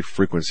package, the right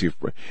frequency,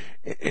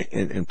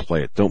 and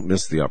play it. Don't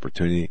miss the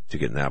opportunity to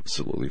get an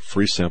absolutely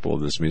free sample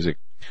of this music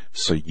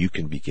so you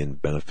can begin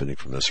benefiting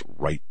from this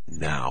right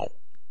now.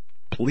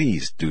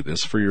 Please do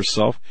this for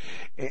yourself.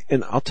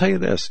 And I'll tell you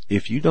this,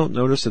 if you don't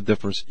notice a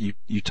difference,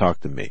 you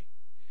talk to me.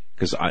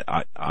 Because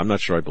I'm not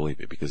sure I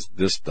believe it, because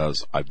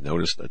I've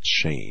noticed a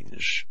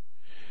change,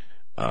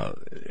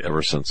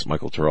 ever since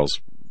Michael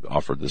Terrell's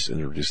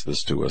introduced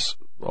this to us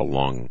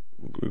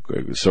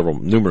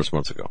numerous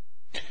months ago.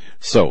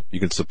 So you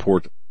can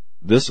support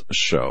this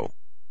show.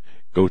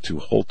 Go to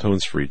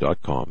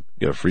wholetonesfree.com.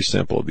 Get a free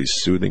sample of these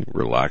soothing,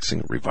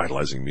 relaxing,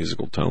 revitalizing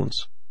musical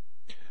tones.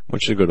 I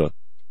want you to go to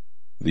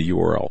the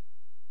URL,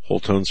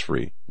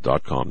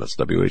 wholetonesfree.com. That's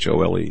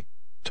WHOLE,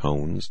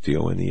 tones,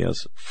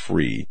 TONES,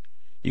 free.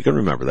 You can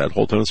remember that,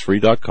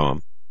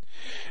 wholetonesfree.com.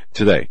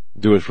 Today,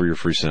 do it for your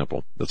free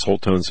sample. That's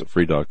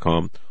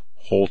wholetonesfree.com,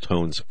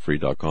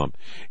 wholetonesfree.com,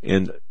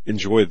 and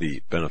enjoy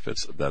the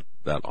benefits that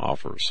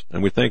offers.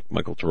 And we thank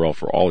Michael Terrell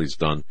for all he's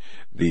done.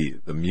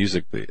 The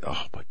music,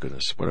 oh my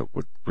goodness, what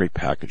great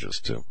packages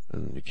too,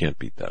 and you can't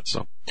beat that.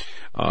 So,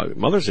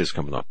 Mother's Day is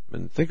coming up,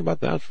 and think about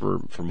that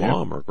for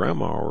mom or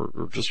grandma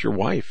or just your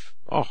wife.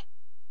 Oh,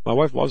 my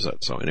wife loves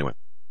that. So anyway,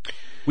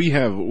 we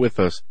have with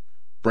us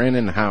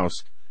Brandon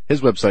House.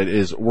 His website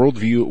is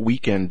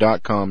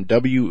worldviewweekend.com.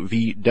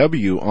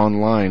 WVW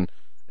online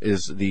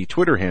is the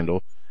Twitter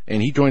handle,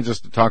 and he joins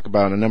us to talk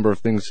about a number of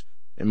things,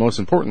 and most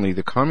importantly,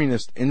 the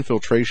communist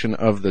infiltration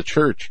of the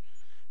church.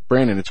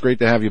 Brandon, it's great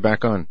to have you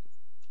back on.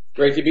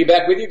 Great to be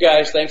back with you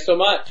guys. Thanks so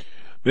much.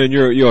 Man,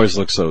 you always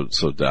look so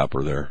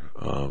dapper there.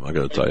 I got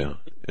to tell you,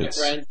 it's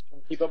my friend.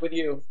 Keep up with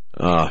you.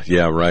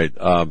 Yeah, right.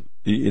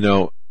 You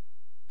know,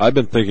 I've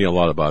been thinking a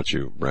lot about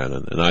you,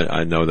 Brandon, and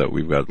I know that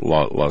we've got a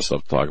lot of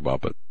stuff to talk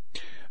about, but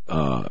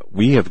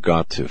we have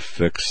got to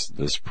fix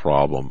this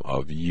problem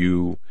of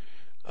you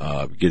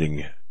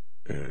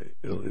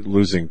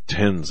losing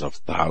tens of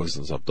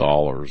thousands of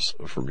dollars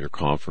from your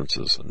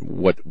conferences, and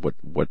what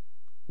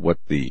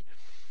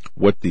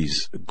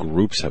these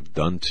groups have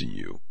done to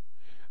you.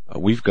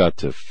 We've got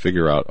to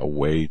figure out a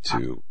way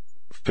to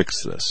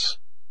fix this.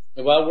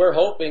 Well, we're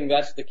hoping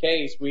that's the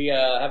case. We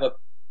have a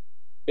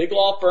big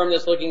law firm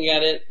that's looking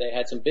at it. They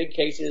had some big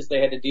cases they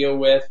had to deal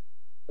with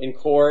in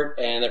court,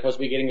 and they're supposed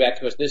to be getting back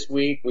to us this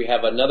week. We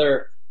have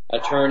another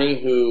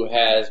attorney who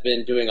has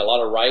been doing a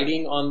lot of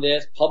writing on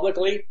this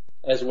publicly,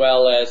 as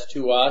well as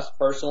to us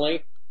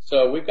personally.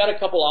 So we've got a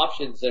couple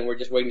options, and we're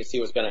just waiting to see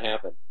what's going to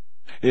happen.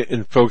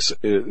 And folks,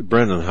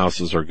 Brandon House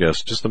is our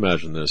guest. Just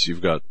imagine this: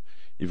 you've got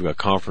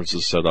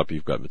conferences set up,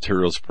 you've got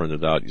materials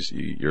printed out,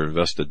 you're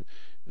invested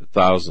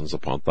thousands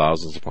upon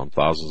thousands upon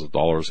thousands of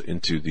dollars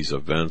into these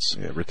events.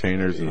 Yeah,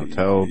 retainers and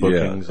hotel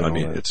bookings. Yeah, I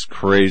mean, it's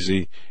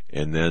crazy.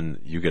 And then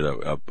you get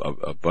a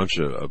bunch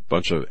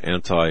of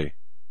anti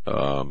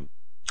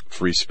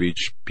free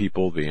speech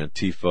people, the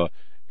Antifa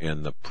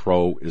and the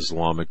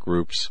pro-Islamic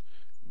groups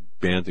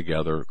band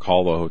together,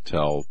 call the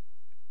hotel,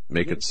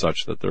 make it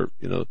such that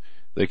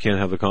they can't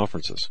have the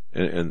conferences.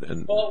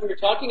 And well, we were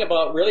talking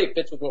about, really it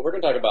fits with what we're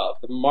going to talk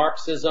about, the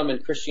Marxism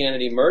and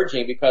Christianity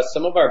merging, because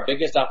some of our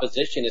biggest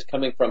opposition is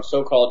coming from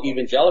so-called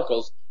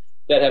evangelicals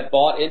that have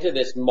bought into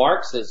this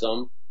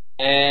Marxism,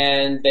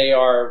 and they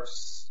are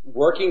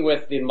working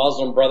with the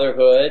Muslim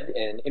Brotherhood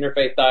and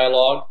Interfaith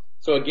Dialogue.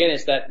 So again,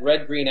 it's that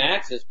red-green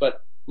axis,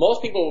 but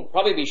most people will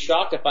probably be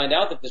shocked to find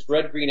out that this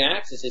red-green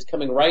axis is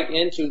coming right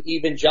into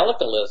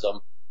evangelicalism.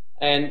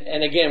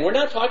 And again, we're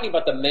not talking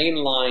about the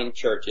mainline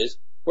churches.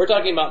 We're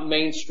talking about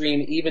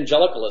mainstream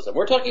evangelicalism.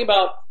 We're talking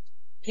about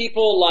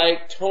people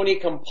like Tony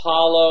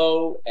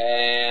Campolo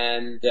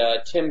and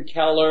Tim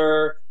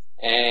Keller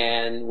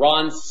and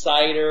Ron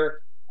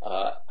Sider.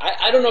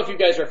 I don't know if you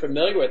guys are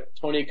familiar with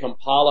Tony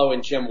Campolo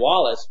and Jim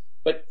Wallace,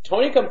 but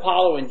Tony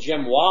Campolo and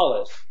Jim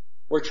Wallace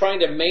were trying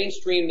to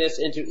mainstream this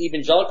into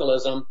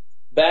evangelicalism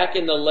back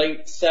in the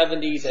late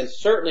 70s and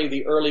certainly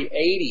the early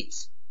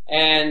 80s.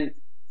 And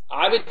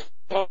I've been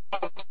talking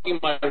on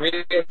my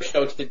radio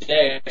show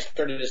today. I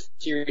started a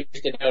series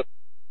today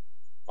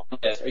on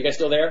this. Are you guys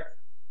still there?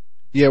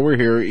 Yeah, we're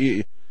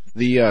here.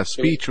 The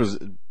speech was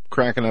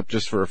cracking up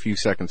just for a few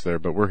seconds there,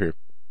 but we're here.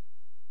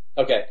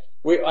 Okay.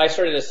 I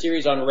started a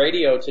series on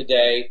radio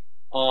today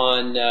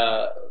on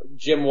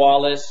Jim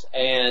Wallace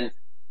and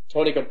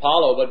Tony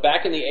Campolo, but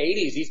back in the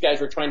 80s, these guys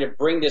were trying to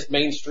bring this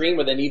mainstream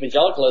within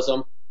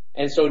evangelicalism,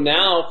 and so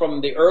now,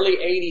 from the early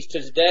 80s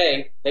to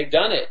today, they've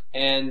done it.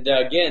 And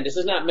again, this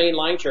is not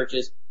mainline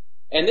churches,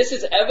 and this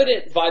is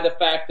evident by the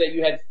fact that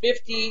you had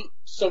 50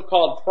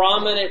 so-called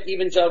prominent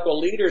evangelical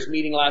leaders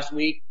meeting last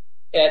week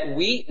at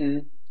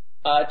Wheaton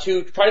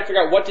to try to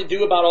figure out what to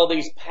do about all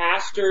these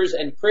pastors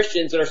and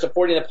Christians that are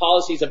supporting the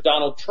policies of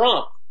Donald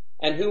Trump.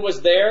 And who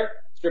was there?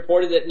 It's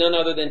reported that none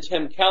other than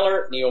Tim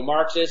Keller,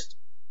 neo-Marxist,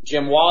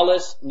 Jim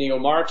Wallace,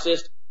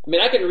 neo-Marxist. I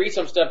mean, I can read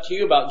some stuff to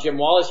you about Jim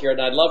Wallace here, and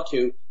I'd love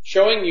to,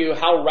 showing you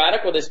how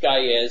radical this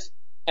guy is.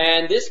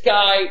 And this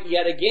guy,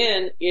 yet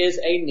again, is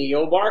a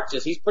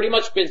neo-Marxist. He's pretty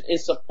much been in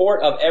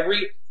support of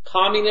every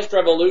communist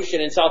revolution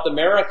in South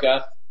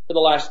America for the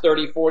last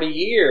 30, 40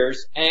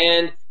 years.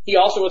 And he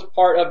also was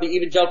part of the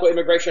Evangelical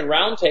Immigration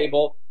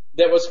Roundtable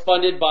that was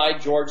funded by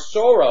George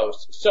Soros.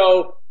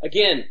 So,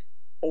 again,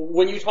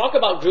 when you talk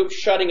about groups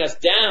shutting us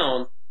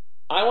down,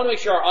 I want to make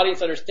sure our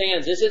audience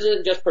understands this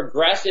isn't just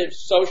progressive,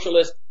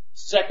 socialist,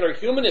 secular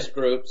humanist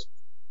groups.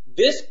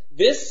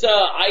 This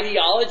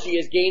ideology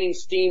is gaining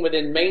steam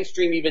within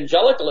mainstream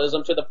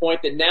evangelicalism to the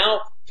point that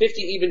now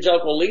 50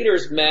 evangelical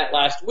leaders met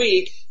last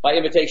week, by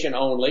invitation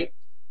only,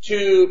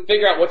 to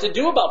figure out what to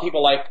do about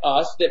people like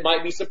us that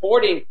might be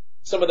supporting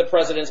some of the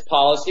president's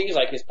policies,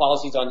 like his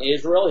policies on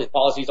Israel, his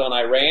policies on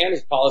Iran,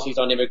 his policies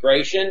on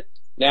immigration,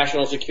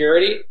 national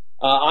security.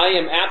 I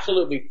am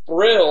absolutely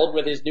thrilled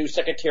with his new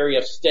Secretary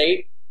of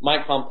State,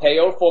 Mike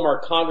Pompeo, former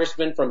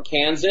congressman from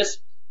Kansas,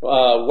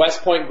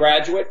 West Point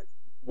graduate,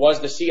 was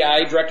the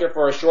CIA director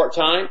for a short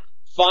time,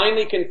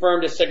 finally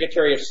confirmed as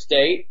Secretary of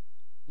State.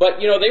 But,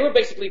 they were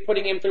basically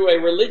putting him through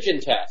a religion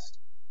test.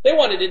 They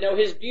wanted to know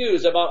his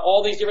views about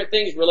all these different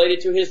things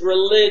related to his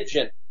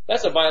religion.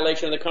 That's a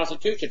violation of the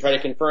Constitution, try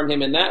to confirm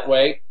him in that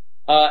way.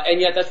 And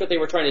yet that's what they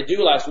were trying to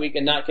do last week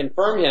and not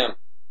confirm him.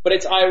 But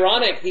it's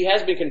ironic, he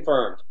has been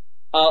confirmed.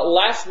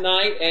 Last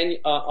night, and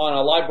on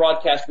a live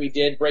broadcast we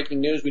did, breaking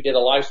news, we did a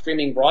live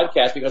streaming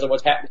broadcast because of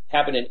what's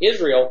happened in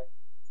Israel.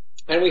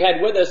 And we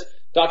had with us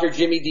Dr.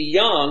 Jimmy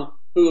DeYoung,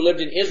 who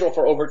lived in Israel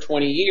for over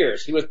 20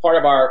 years. He was part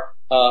of our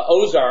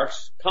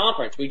Ozarks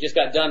conference. We just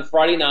got done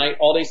Friday night,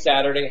 all day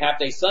Saturday, half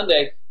day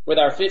Sunday, with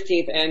our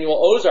 15th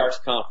annual Ozarks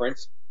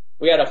conference.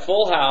 We had a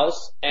full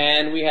house,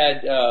 and we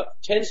had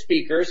 10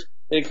 speakers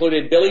that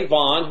included Billy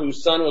Vaughn,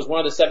 whose son was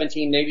one of the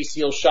 17 Navy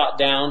SEALs shot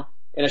down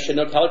in a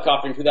Chinook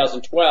helicopter in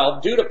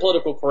 2012 due to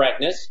political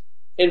correctness,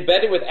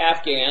 embedded with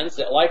Afghans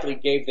that likely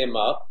gave them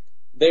up.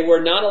 They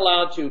were not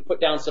allowed to put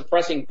down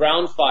suppressing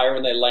ground fire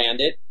when they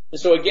landed. And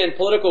so again,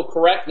 political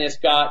correctness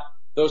got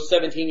those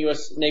 17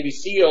 U.S. Navy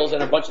SEALs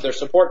and a bunch of their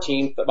support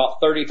team,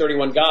 about 30,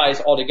 31 guys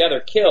altogether,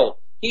 killed.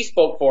 He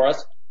spoke for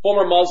us.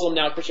 Former Muslim,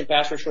 now Christian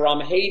pastor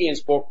Sharam Mahadian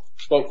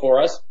spoke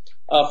for us.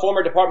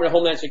 Former Department of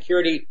Homeland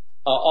Security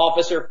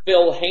officer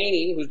Phil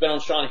Haney, who's been on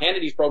Sean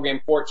Hannity's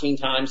program 14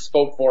 times,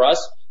 spoke for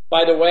us.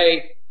 By the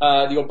way,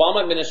 the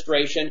Obama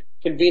administration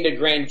convened a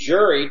grand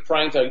jury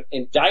trying to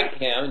indict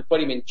him and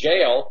put him in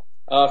jail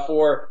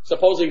for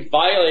supposedly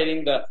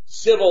violating the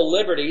civil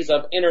liberties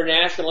of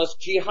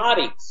internationalist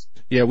jihadis.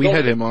 Yeah, we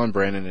had him on,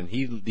 Brandon, and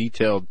he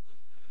detailed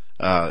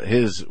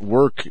his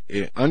work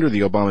under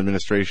the Obama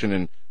administration,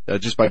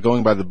 and just by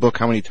going by the book,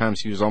 how many times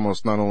he was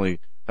almost not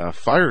only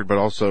fired, but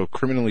also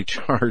criminally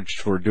charged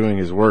for doing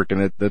his work,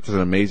 and that's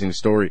an amazing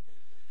story.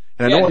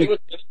 And yeah,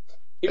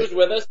 he was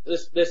with us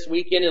this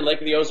weekend in Lake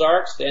of the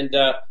Ozarks, and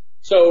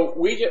so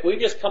we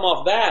just come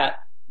off that,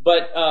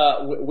 but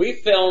we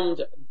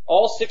filmed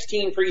all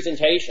 16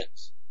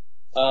 presentations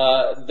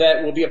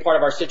that will be a part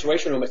of our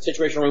Situation Room at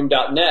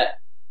situationroom.net.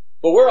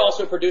 But we're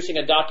also producing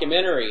a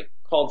documentary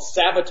called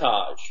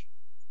Sabotage,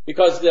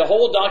 because the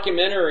whole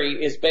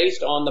documentary is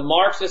based on the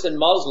Marxists and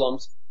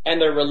Muslims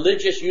and their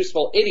religious,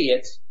 useful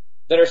idiots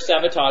that are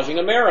sabotaging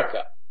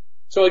America.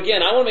 So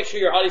again, I want to make sure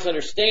your audience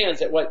understands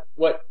that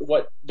what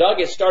Doug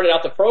has started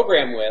out the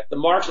program with, the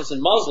Marxists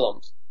and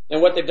Muslims,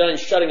 and what they've done in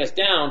shutting us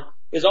down,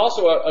 is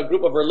also a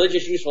group of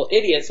religious, useful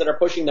idiots that are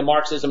pushing the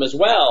Marxism as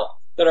well,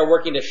 that are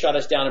working to shut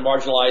us down and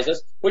marginalize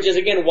us, which is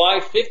again why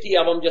 50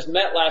 of them just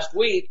met last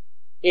week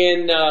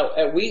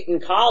at Wheaton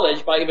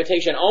College by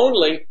invitation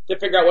only to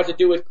figure out what to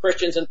do with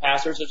Christians and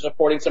pastors who are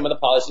supporting some of the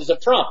policies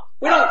of Trump.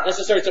 We don't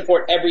necessarily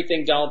support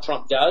everything Donald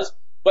Trump does,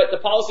 but the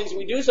policies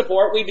we do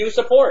support, we do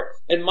support.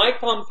 And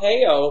Mike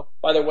Pompeo,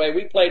 by the way,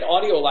 we played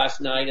audio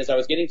last night, as I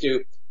was getting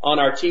to, on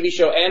our TV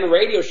show and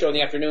radio show in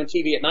the afternoon,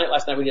 TV at night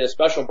last night. We did a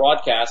special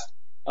broadcast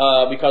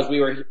because we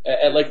were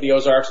at Lake of the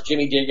Ozarks.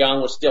 Jimmy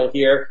DeYoung was still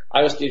here.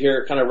 I was still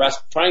here kind of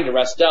trying to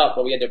rest up,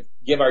 but we had to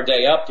give our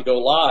day up to go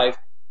live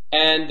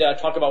and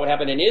talk about what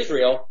happened in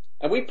Israel.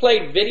 And we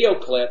played video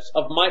clips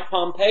of Mike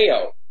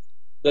Pompeo,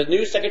 the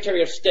new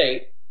Secretary of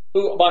State,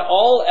 who by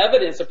all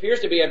evidence appears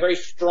to be a very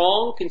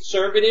strong,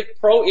 conservative,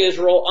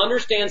 pro-Israel,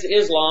 understands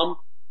Islam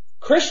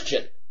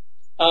Christian.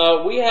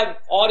 We have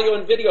audio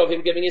and video of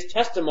him giving his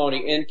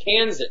testimony in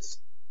Kansas.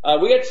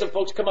 We had some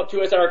folks come up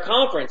to us at our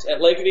conference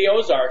at Lake of the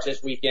Ozarks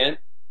this weekend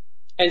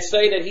and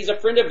say that he's a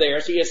friend of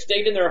theirs. He has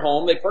stayed in their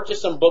home. They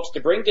purchased some books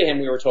to bring to him,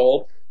 we were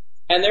told.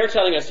 And they're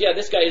telling us, yeah,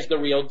 this guy is the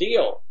real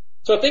deal.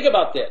 So think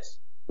about this.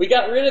 We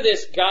got rid of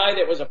this guy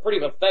that was a pretty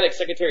pathetic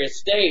Secretary of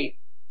State,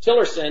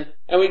 Tillerson,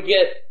 and we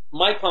get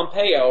Mike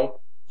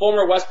Pompeo,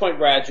 former West Point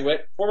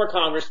graduate, former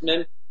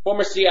congressman,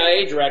 former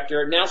CIA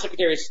director, now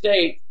Secretary of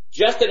State,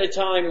 just at a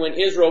time when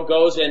Israel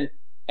goes in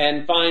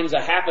and finds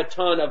a half a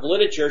ton of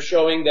literature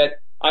showing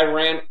that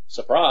Iran,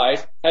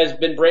 surprise, has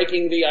been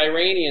breaking the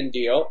Iranian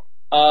deal.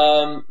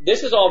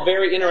 This is all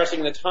very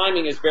interesting. The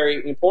timing is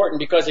very important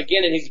because,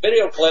 again, in his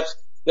video clips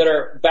that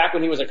are back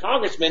when he was a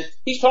congressman,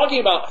 he's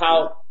talking about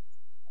how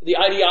the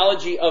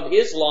ideology of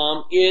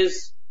Islam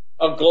is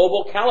a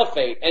global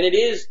caliphate, and it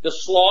is the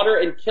slaughter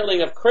and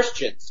killing of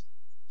Christians.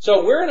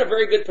 So we're in a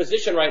very good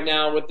position right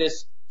now with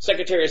this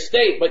Secretary of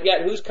State, but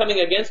yet who's coming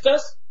against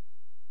us?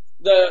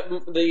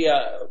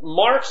 The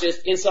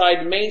Marxists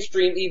inside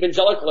mainstream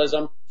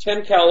evangelicalism,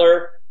 Tim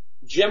Keller,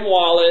 Jim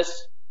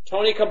Wallace,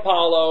 Tony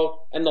Campolo,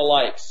 and the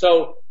like.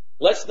 So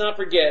let's not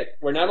forget,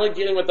 we're not only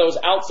dealing with those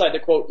outside the,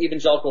 quote,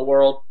 evangelical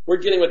world, we're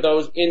dealing with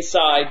those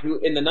inside who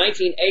in the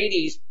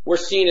 1980s were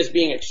seen as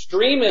being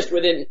extremists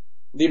within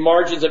the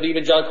margins of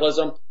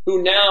evangelicalism,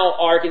 who now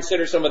are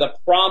considered some of the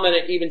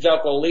prominent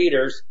evangelical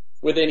leaders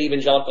within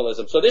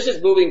evangelicalism. So this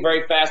is moving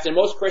very fast, and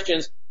most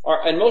Christians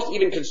are, and most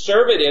even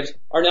conservatives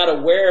are not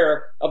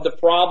aware of the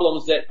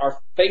problems that are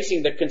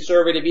facing the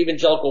conservative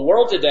evangelical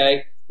world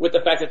today with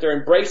the fact that they're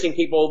embracing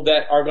people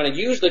that are going to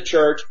use the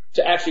church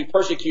to actually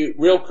persecute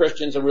real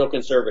Christians and real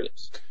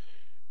conservatives.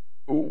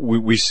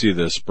 We see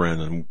this,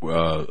 Brandon.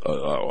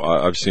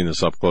 I've seen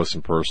this up close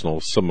and personal.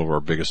 Some of our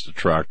biggest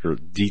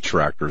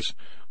detractors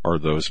are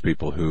those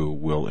people who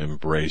will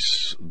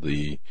embrace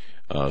the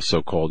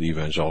so-called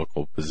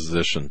evangelical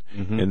position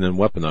and then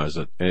weaponize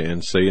it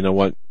and say, you know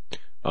what,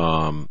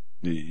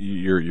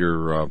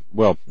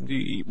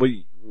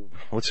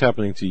 what's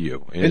happening to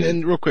you?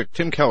 And real quick,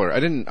 Tim Keller,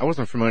 I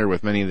wasn't familiar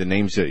with many of the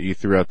names that you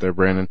threw out there,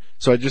 Brandon.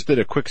 So I just did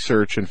a quick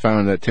search and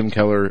found that Tim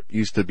Keller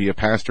used to be a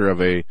pastor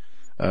of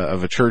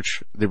a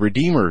church, the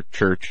Redeemer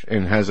Church,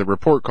 and has a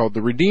report called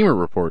the Redeemer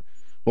Report.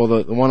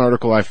 Well, the one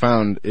article I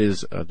found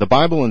is The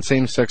Bible and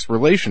Same-Sex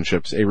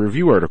Relationships, a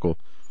review article,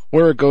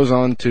 where it goes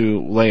on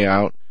to lay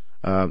out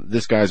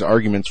this guy's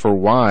arguments for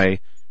why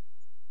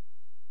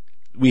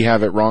we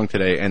have it wrong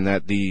today and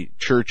that the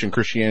church and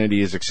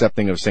Christianity is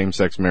accepting of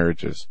same-sex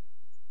marriages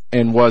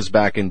and was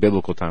back in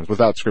biblical times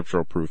without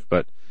scriptural proof.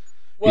 But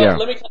Well,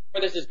 let me tell you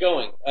where this is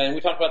going. And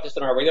we talked about this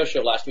in our radio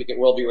show last week at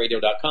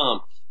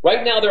worldviewradio.com.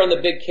 Right now they're on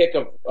the big kick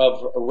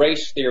of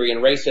race theory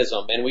and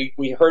racism. And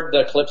we heard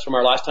the clips from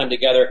our last time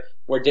together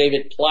where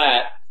David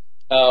Platt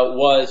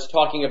was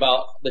talking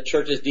about the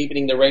churches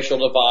deepening the racial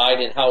divide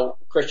and how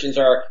Christians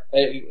are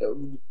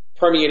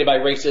permeated by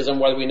racism,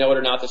 whether we know it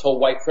or not, this whole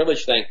white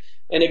privilege thing.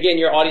 And again,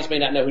 your audience may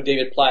not know who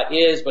David Platt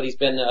is, but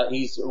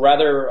he's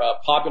rather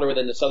popular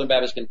within the Southern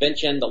Baptist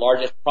Convention, the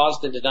largest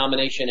Protestant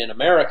denomination in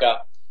America.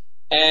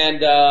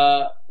 And,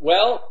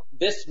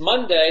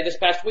 this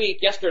past week,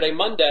 yesterday,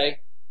 Monday,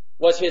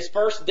 was his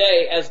first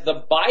day as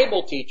the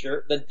Bible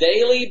teacher, the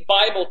daily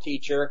Bible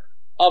teacher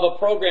of a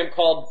program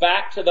called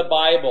Back to the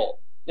Bible.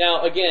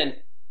 Now, again,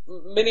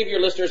 many of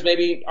your listeners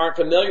maybe aren't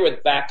familiar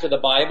with Back to the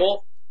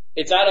Bible.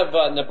 It's out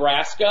of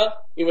Nebraska.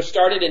 It was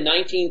started in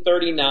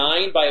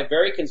 1939 by a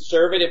very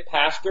conservative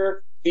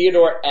pastor,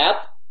 Theodore Epp.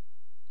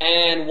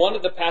 And one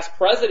of the past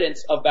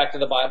presidents of Back to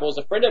the Bible is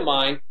a friend of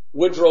mine,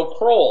 Woodrow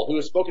Kroll, who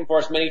has spoken for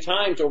us many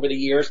times over the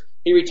years.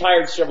 He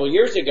retired several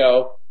years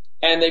ago,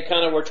 and they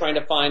kind of were trying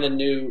to find a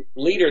new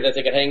leader that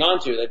they could hang on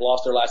to. They've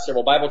lost their last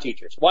several Bible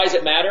teachers. Why does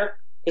it matter?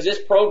 Because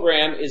this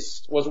program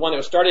was one that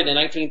was started in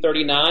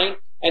 1939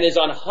 and is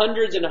on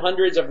hundreds and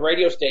hundreds of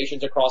radio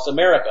stations across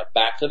America.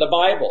 Back to the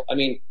Bible. I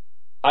mean,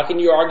 how can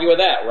you argue with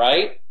that,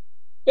 right?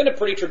 Been a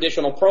pretty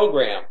traditional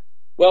program.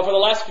 Well, for the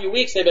last few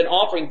weeks, they've been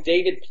offering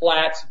David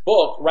Platt's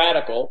book,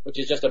 Radical, which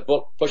is just a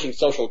book pushing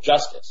social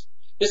justice.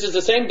 This is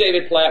the same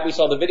David Platt. We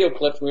saw the video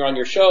clips when we were on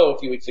your show a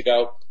few weeks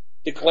ago,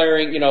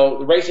 declaring,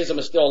 racism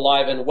is still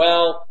alive and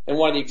well. And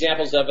one of the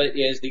examples of it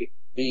is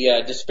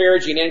the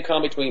disparaging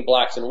income between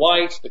blacks and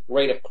whites, the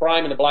rate of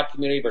crime in the black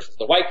community versus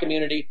the white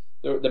community,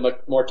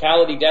 the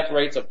mortality death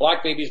rates of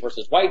black babies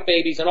versus white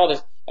babies, and all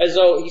this, as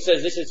though he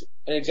says this is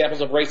an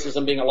example of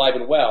racism being alive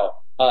and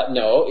well.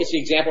 No, it's the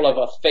example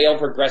of failed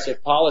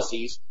progressive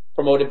policies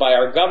promoted by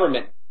our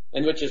government,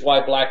 and which is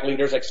why black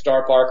leaders like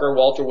Star Parker,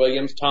 Walter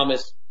Williams,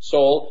 Thomas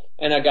Sowell,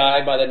 and a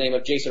guy by the name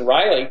of Jason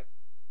Riley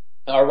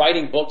are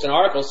writing books and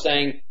articles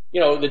saying,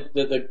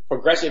 the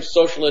progressive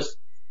socialists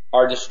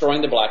are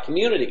destroying the black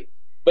community.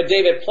 But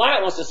David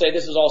Platt wants to say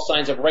this is all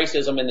signs of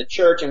racism in the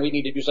church and we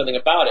need to do something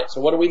about it.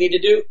 So what do we need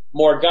to do?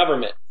 More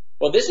government.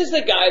 Well, this is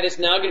the guy that's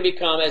now going to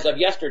become, as of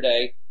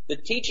yesterday, the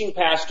teaching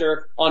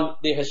pastor on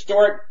the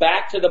historic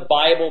Back to the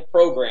Bible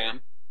program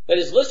that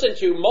is listened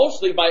to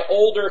mostly by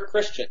older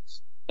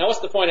Christians. Now,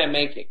 what's the point I'm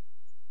making?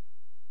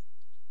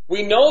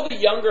 We know the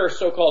younger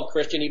so-called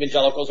Christian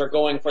evangelicals are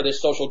going for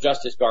this social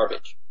justice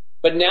garbage.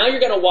 But now you're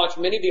going to watch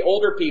many of the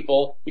older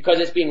people because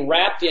it's being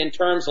wrapped in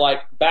terms like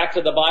back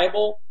to the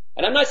Bible.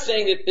 And I'm not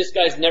saying that this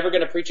guy's never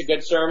going to preach a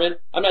good sermon.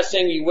 I'm not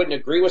saying you wouldn't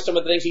agree with some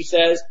of the things he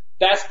says.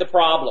 That's the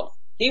problem.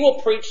 He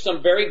will preach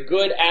some very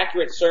good,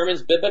 accurate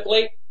sermons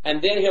biblically,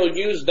 and then he'll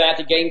use that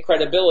to gain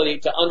credibility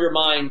to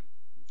undermine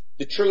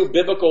the true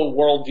biblical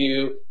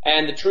worldview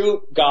and the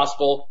true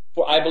gospel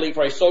for, I believe,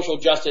 for a social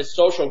justice,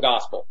 social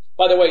gospel.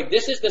 By the way,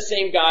 this is the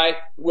same guy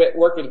who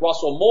worked with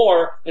Russell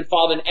Moore and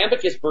filed an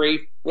amicus brief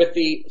with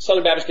the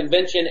Southern Baptist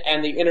Convention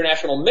and the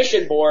International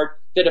Mission Board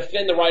to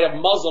defend the right of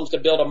Muslims to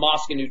build a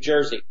mosque in New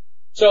Jersey.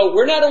 So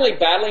we're not only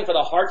battling for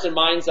the hearts and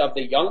minds of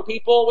the young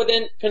people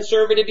within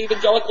conservative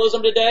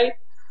evangelicalism today,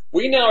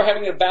 we now are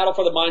having a battle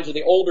for the minds of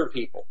the older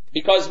people.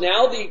 Because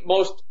now the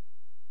most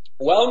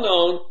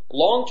well-known,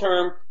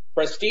 long-term,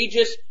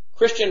 prestigious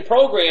Christian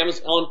programs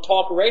on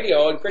talk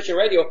radio and Christian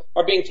radio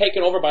are being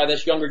taken over by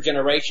this younger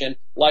generation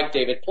like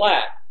David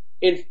Platt.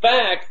 In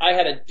fact, I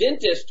had a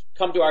dentist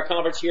come to our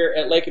conference here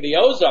at Lake of the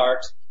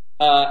Ozarks,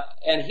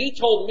 and he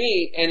told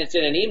me, and it's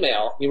in an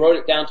email, he wrote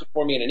it down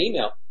for me in an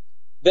email,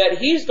 that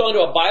he's gone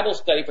to a Bible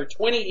study for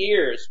 20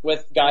 years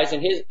with guys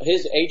in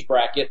his age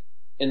bracket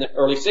in the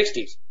early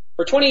 60s.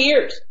 For 20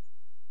 years.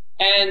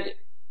 And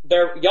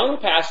their young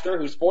pastor,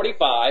 who's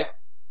 45,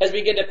 has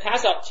begun to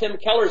pass out Tim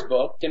Keller's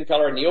book, Tim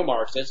Keller, a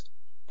neo-Marxist,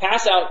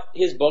 pass out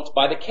his books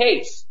by the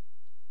case.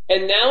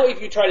 And now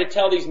if you try to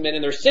tell these men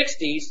in their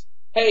 60s,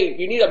 hey,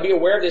 you need to be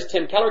aware of this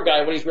Tim Keller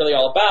guy, what he's really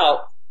all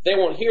about, they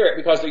won't hear it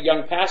because their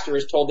young pastor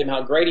has told them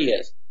how great he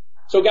is.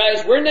 So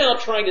guys, we're now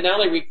trying to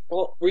not only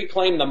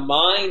reclaim the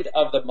mind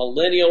of the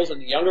millennials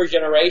and the younger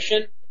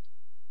generation.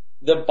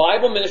 The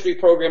Bible ministry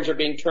programs are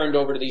being turned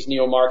over to these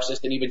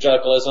neo-Marxists and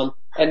evangelicalism,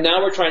 and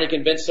now we're trying to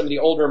convince some of the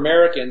older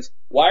Americans,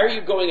 why are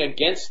you going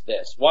against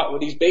this?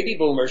 These baby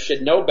boomers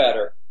should know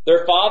better.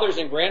 Their fathers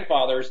and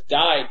grandfathers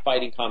died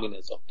fighting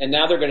communism, and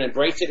now they're going to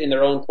embrace it in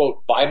their own,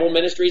 quote, Bible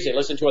ministries they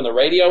listen to on the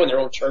radio in their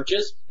own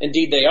churches.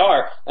 Indeed they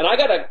are. And I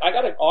got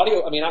an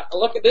audio,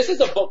 look, this is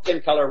a book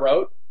Tim Keller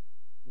wrote,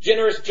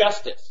 Generous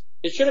Justice.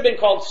 It should have been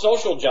called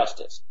Social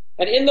Justice.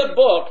 And in the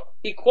book,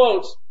 he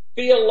quotes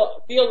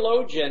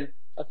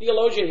a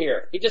theologian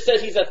here. He just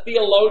says he's a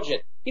theologian.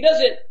 He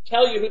doesn't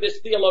tell you who this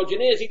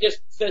theologian is. He just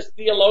says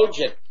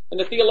theologian. And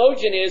the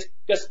theologian is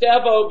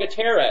Gustavo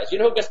Gutierrez. You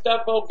know who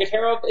Gustavo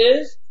Gutierrez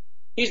is?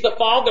 He's the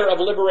father of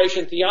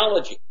liberation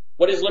theology.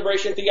 What is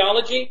liberation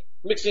theology?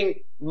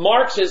 Mixing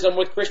Marxism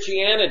with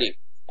Christianity.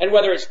 And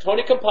whether it's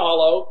Tony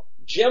Campolo,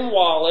 Jim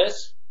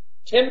Wallace,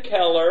 Tim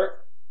Keller,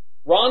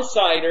 Ron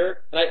Sider,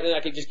 and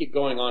I could just keep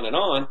going on and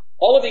on,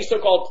 all of these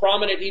so-called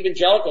prominent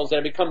evangelicals that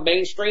have become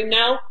mainstream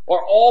now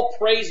are all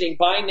praising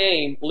by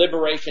name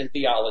liberation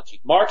theology.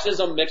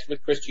 Marxism mixed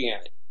with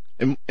Christianity.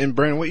 And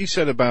Brandon, what you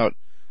said about,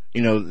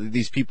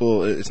 these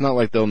people, it's not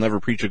like they'll never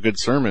preach a good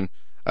sermon.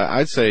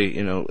 I'd say,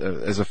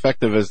 as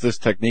effective as this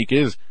technique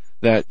is,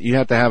 that you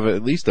have to have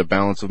at least a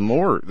balance of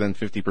more than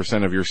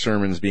 50% of your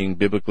sermons being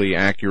biblically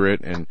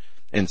accurate and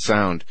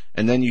sound.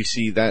 And then you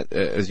see that,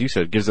 as you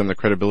said, gives them the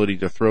credibility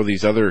to throw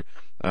these other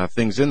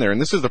things in there.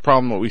 And this is the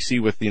problem what we see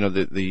with,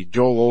 the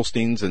Joel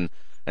Osteens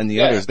and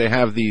the others. They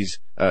have these,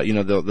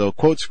 they'll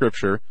quote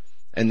scripture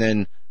and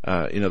then,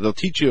 they'll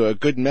teach you a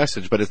good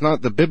message, but it's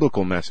not the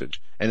biblical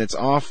message. And it's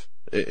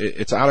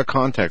out of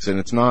context and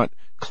it's not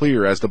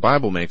clear as the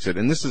Bible makes it.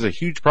 And this is a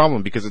huge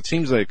problem because it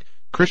seems like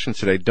Christians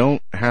today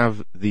don't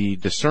have the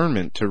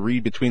discernment to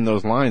read between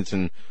those lines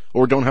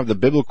or don't have the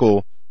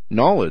biblical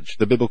knowledge,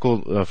 the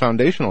biblical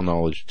foundational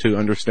knowledge to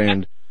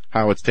understand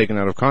how it's taken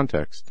out of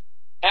context.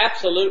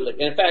 Absolutely.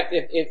 In fact,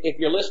 if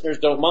your listeners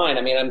don't mind,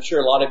 I'm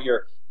sure a lot of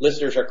your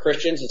listeners are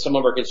Christians and some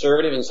of them are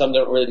conservative and some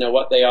don't really know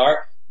what they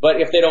are.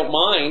 But if they don't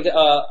mind,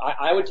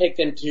 I would take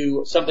them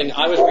to something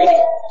I was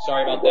reading.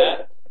 Sorry about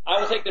that. I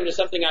would take them to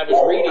something I was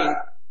reading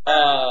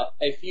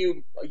a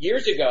few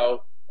years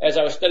ago as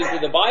I was studying through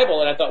the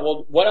Bible, and I thought,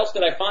 well, what else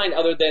did I find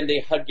other than the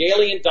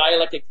Hegelian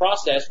dialectic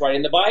process right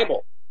in the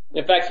Bible?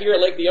 In fact, here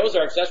at Lake of the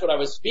Ozarks, that's what I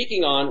was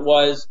speaking on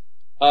was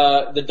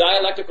the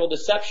dialectical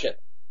deception.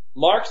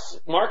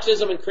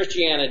 Marxism and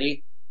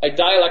Christianity, a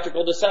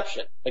dialectical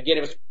deception. Again,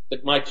 it was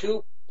my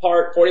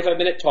 2-part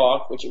 45-minute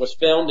talk, which was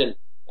filmed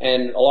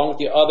and along with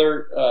the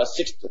other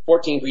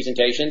 14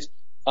 presentations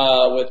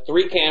with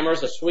 3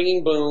 cameras, a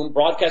swinging boom,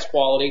 broadcast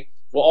quality,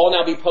 will all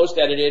now be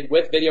post-edited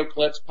with video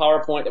clips,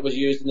 PowerPoint that was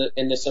used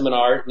in the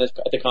seminar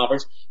at the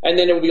conference, and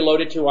then it will be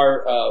loaded to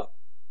our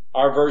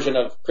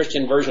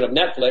Christian version of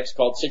Netflix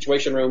called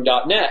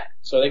situationroom.net.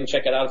 So they can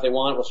check it out if they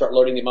want. We'll start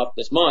loading them up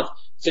this month,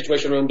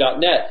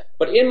 situationroom.net.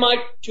 But in my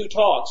 2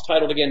 talks,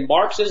 titled again,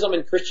 Marxism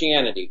and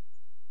Christianity,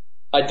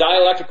 a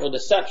dialectical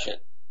deception,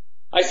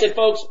 I said,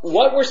 folks,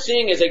 what we're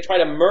seeing is they try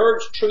to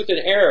merge truth and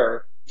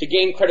error to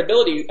gain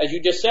credibility, as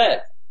you just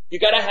said. You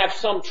gotta have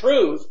some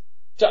truth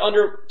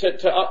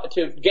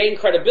to gain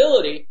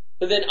credibility,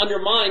 to then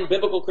undermine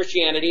biblical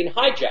Christianity and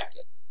hijack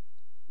it.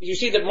 You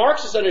see, the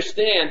Marxists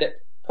understand that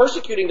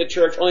persecuting the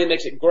church only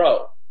makes it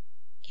grow.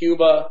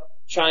 Cuba,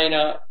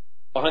 China,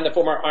 behind the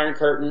former Iron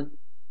Curtain,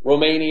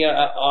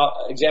 Romania,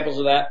 examples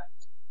of that.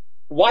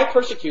 Why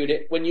persecute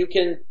it when you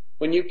can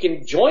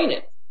join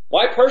it?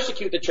 Why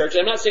persecute the church?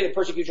 I'm not saying that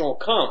persecution will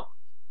come,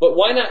 but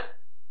why not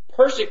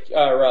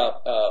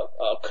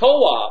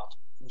co-opt,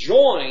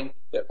 join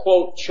the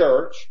quote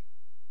church,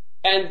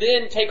 and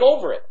then take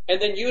over it,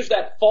 and then use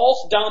that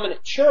false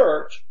dominant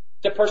church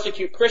to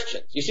persecute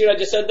Christians? You see what I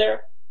just said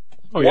there?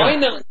 Oh, yeah. Why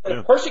not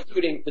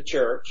persecuting the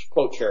church,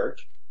 quote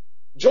church,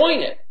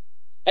 join it,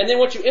 and then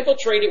once you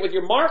infiltrate it with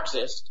your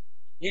Marxist,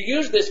 you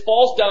use this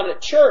false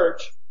dominant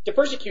church to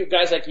persecute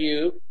guys like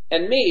you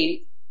and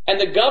me, and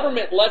the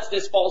government lets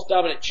this false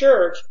dominant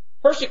church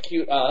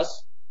persecute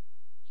us,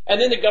 and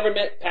then the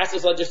government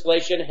passes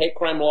legislation, hate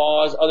crime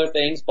laws, other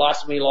things,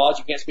 blasphemy laws,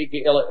 you can't speak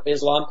ill of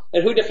Islam,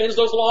 and who defends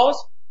those laws?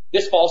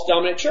 This false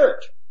dominant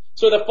church.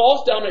 So the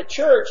false dominant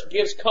church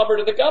gives cover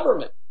to the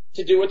government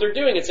to do what they're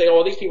doing and say,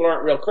 oh, these people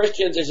aren't real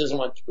Christians, this isn't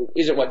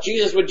what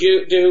Jesus would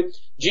do.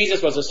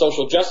 Jesus was a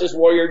social justice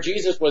warrior,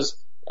 Jesus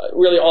was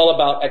really all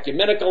about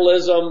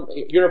ecumenicalism,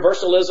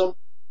 universalism.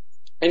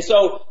 And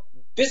so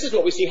this is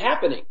what we see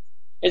happening.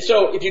 And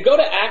so if you go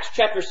to Acts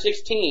chapter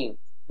 16,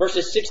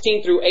 verses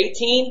 16 through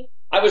 18,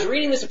 I was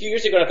reading this a few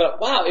years ago and I thought,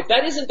 wow, if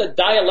that isn't the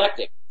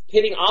dialectic,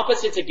 pitting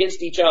opposites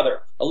against each other,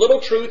 a little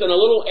truth and a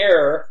little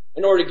error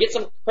in order to get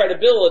some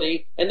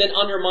credibility and then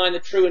undermine the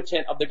true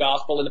intent of the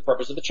gospel and the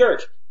purpose of the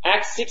church.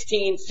 Acts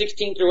 16,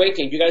 16 through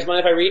 18. Do you guys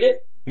mind if I read it?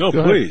 No,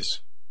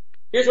 please.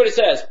 Here's what it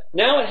says.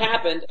 Now it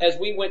happened as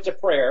we went to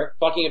prayer,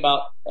 talking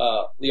about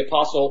the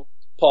apostle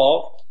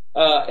Paul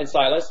and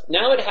Silas.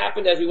 Now it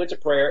happened as we went to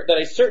prayer that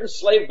a certain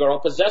slave girl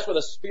possessed with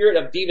a spirit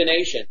of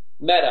divination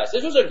met us.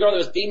 This was a girl that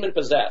was demon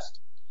possessed,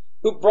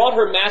 who brought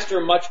her master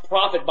much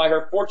profit by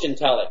her fortune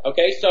telling.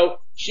 Okay, so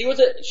she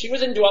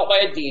was indwelt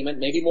by a demon,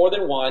 maybe more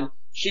than one.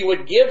 She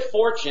would give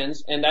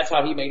fortunes, and that's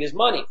how he made his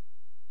money.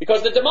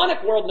 Because the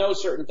demonic world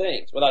knows certain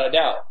things, without a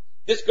doubt.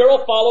 This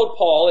girl followed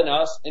Paul and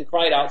us and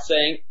cried out,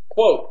 saying,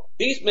 quote,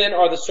 these men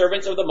are the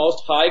servants of the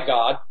Most High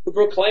God, who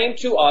proclaim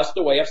to us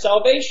the way of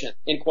salvation,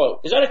 end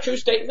quote. Is that a true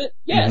statement?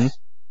 Yes. Mm-hmm.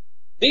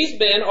 These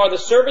men are the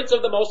servants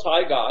of the Most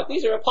High God.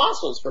 These are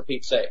apostles, for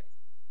Pete's sake,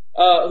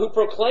 who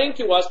proclaim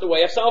to us the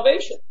way of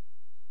salvation.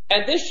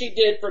 And this she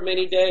did for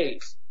many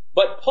days.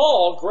 But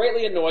Paul,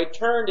 greatly annoyed,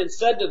 turned and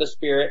said to the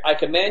spirit, I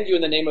command you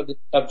in the name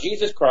of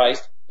Jesus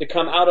Christ to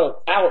come out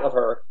of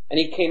her. And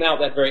he came out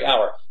that very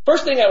hour.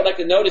 First thing I would like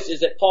to notice is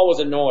that Paul was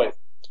annoyed.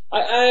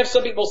 I have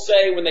some people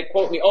say when they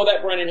quote me, oh,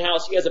 that Brennan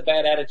House, he has a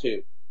bad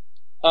attitude.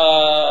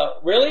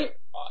 Really?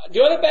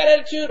 Do I have a bad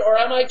attitude, or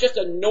am I just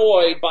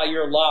annoyed by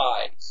your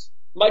lies?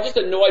 Am I just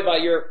annoyed by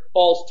your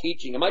false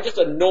teaching? Am I just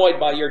annoyed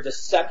by your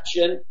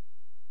deception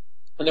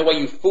and the way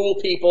you fool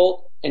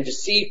people and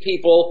deceive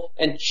people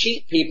and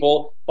cheat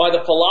people by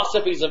the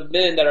philosophies of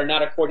men that are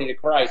not according to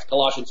Christ?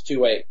 Colossians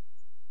 2:8.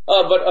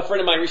 But a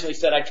friend of mine recently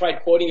said, I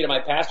tried quoting it to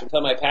my pastor,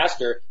 telling my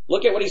pastor,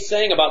 look at what he's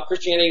saying about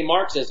Christianity and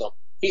Marxism.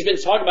 He's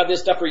been talking about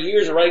this stuff for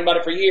years and writing about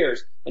it for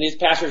years. And his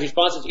pastor's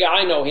response is, yeah,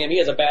 I know him. He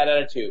has a bad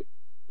attitude.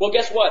 Well,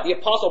 guess what? The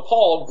apostle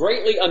Paul,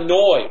 greatly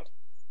annoyed.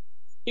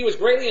 He was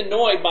greatly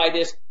annoyed by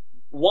this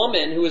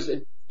woman who was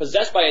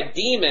possessed by a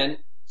demon,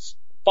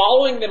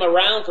 following them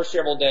around for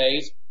several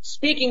days,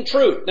 speaking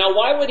truth. Now,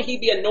 why would he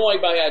be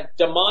annoyed by a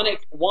demonic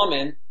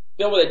woman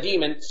filled with a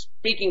demon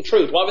speaking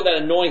truth? Why would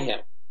that annoy him?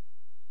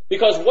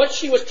 Because what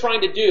she was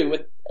trying to do,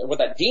 what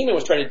that demon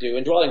was trying to do,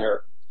 indwelling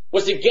her,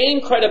 was to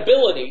gain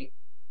credibility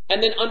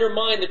and then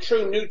undermine the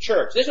true new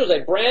church. This was a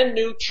brand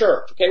new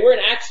church. Okay, we're in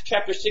Acts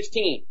chapter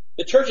 16.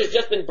 The church has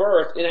just been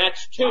birthed in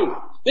Acts 2.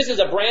 This is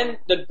the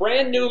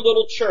brand new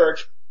little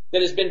church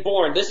that has been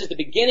born. This is the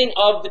beginning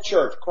of the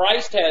church.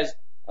 Christ has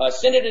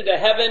ascended into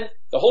heaven.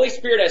 The Holy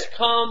Spirit has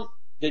come,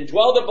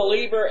 indwelled the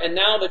believer, and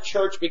now the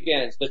church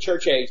begins, the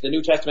church age, the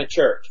New Testament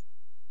church.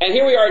 And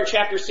here we are in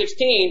chapter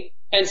 16,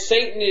 and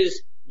Satan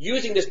is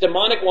using this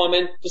demonic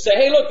woman to say,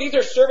 hey, look, these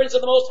are servants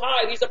of the Most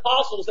High, these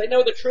apostles, they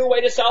know the true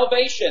way to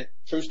salvation.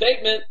 True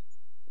statement.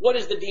 What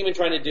is the demon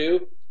trying to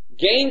do?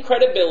 Gain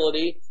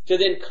credibility to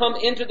then come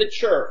into the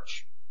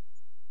church.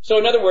 So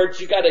in other words,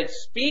 you got to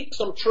speak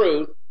some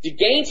truth to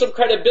gain some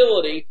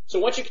credibility. So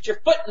once you get your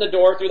foot in the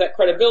door through that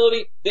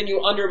credibility, then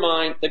you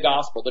undermine the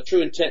gospel, the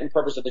true intent and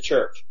purpose of the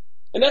church.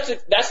 And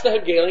that's the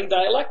Hegelian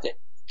dialectic.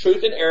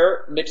 Truth and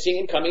error mixing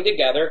and coming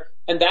together.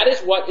 And that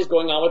is what is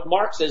going on with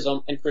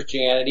Marxism and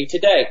Christianity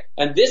today.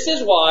 And this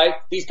is why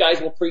these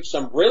guys will preach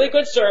some really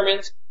good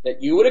sermons that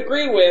you would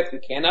agree with. You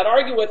cannot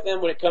argue with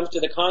them when it comes to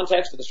the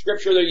context of the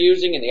scripture they're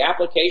using and the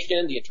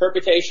application, the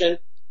interpretation.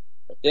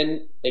 But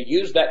then they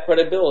use that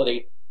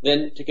credibility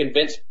then to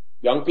convince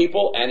young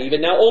people and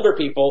even now older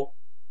people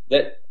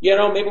that,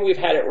 maybe we've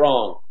had it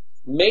wrong.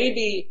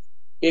 Maybe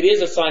it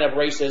is a sign of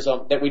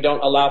racism that we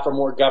don't allow for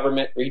more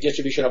government,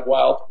 redistribution of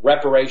wealth,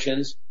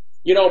 reparations.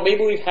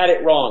 Maybe we've had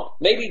it wrong.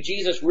 Maybe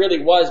Jesus really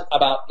was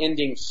about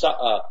ending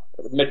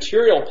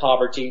material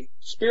poverty,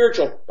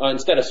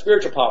 instead of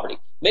spiritual poverty.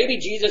 Maybe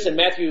Jesus in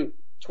Matthew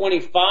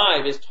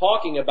 25 is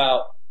talking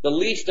about the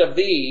least of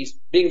these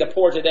being the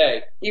poor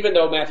today, even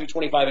though Matthew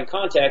 25 in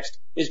context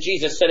is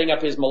Jesus setting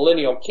up his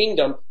millennial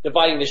kingdom,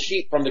 dividing the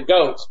sheep from the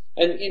goats.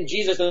 And in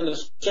Jesus in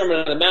the Sermon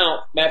on the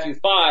Mount, Matthew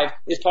 5,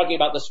 is talking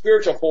about the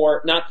spiritual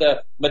poor, not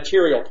the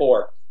material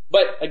poor.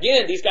 But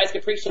again, these guys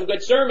can preach some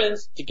good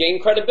sermons to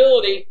gain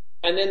credibility,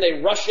 and then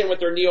they rush in with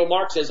their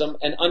neo-Marxism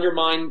and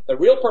undermine the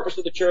real purpose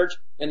of the church,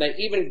 and they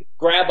even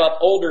grab up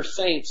older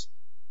saints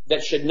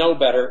that should know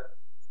better,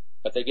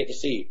 but they get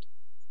deceived.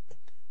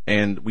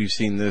 And we've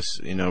seen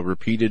this,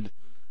 repeated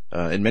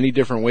in many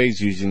different ways,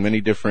 using many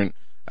different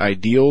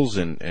ideals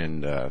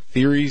and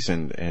theories,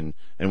 and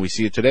we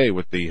see it today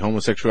with the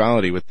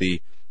homosexuality, with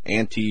the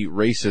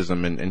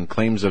anti-racism and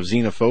claims of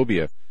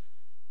xenophobia.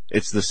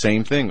 It's the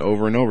same thing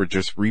over and over,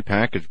 just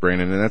repackaged,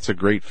 Brandon, and that's a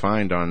great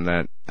find on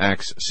that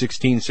Acts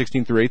 16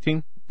 through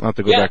 18. I'll have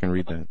to go back and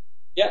read that.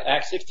 Yeah,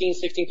 Acts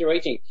 16 through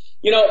 18.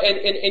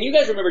 And you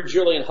guys remember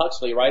Julian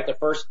Huxley, right? The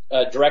first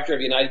director of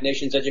the United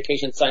Nations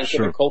Education, Scientific,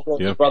 and Cultural,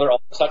 his brother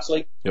Aldous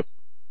Huxley. Yep.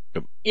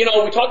 We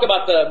talk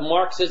about the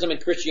Marxism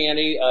and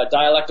Christianity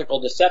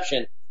dialectical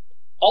deception.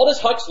 Aldous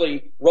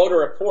Huxley wrote a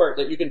report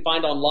that you can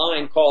find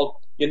online called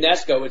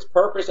UNESCO, Its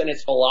Purpose and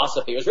Its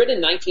Philosophy. It was written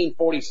in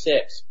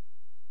 1946.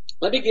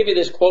 Let me give you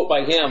this quote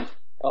by him,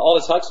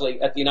 Aldous Huxley,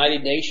 at the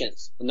United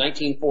Nations in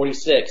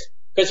 1946,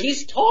 because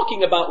he's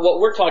talking about what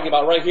we're talking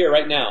about right here,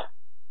 right now.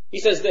 He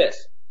says this: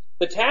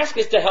 the task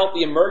is to help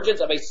the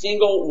emergence of a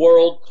single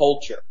world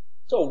culture.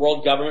 So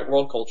world government,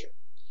 world culture.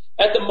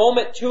 At the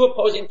moment, two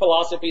opposing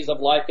philosophies of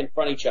life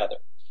confront each other.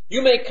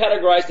 You may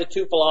categorize the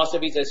two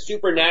philosophies as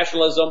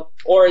supernationalism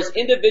or as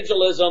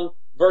individualism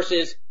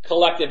versus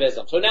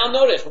collectivism. So now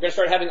notice, we're going to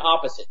start having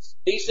opposites.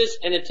 Thesis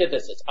and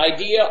antithesis.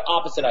 Idea,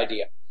 opposite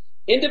idea.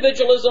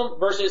 Individualism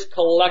versus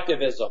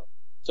collectivism.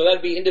 So that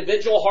would be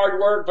individual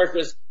hard work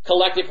versus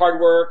collective hard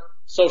work,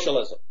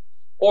 socialism.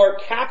 Or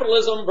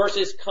capitalism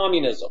versus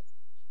communism.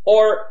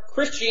 Or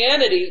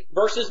Christianity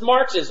versus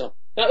Marxism.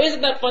 Now,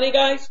 isn't that funny,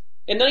 guys?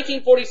 In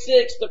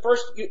 1946, the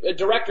first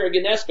director of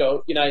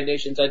UNESCO, United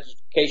Nations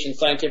Education,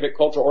 Scientific,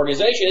 Cultural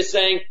Organization, is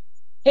saying,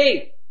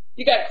 hey,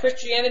 you got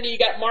Christianity, you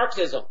got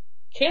Marxism.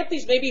 Can't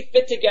these maybe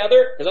fit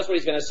together? Because that's what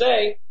he's going to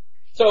say.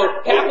 So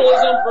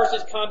capitalism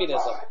versus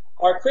communism.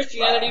 Or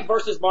Christianity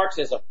versus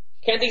Marxism.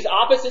 Can these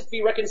opposites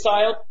be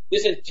reconciled?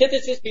 This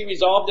antithesis be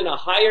resolved in a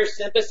higher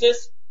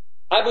synthesis?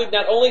 I believe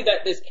not only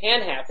that this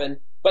can happen,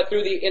 but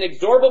through the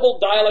inexorable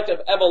dialect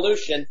of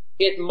evolution,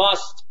 it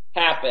must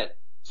happen.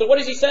 So what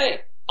is he saying?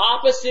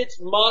 Opposites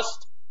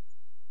must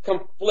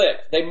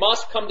conflict. They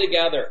must come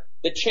together.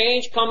 The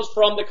change comes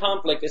from the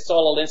conflict, as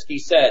Saul Alinsky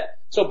said.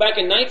 So back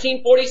in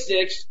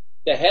 1946,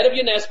 the head of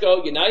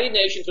UNESCO, United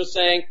Nations, was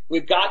saying,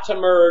 we've got to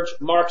merge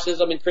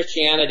Marxism and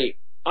Christianity.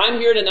 I'm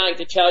here tonight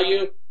to tell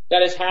you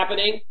that is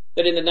happening,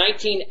 that in the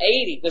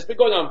 1980s, that's been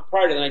going on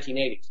prior to the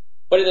 1980s,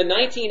 but in the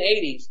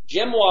 1980s,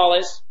 Jim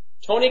Wallace,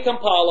 Tony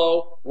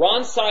Campolo,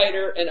 Ron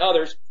Sider, and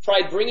others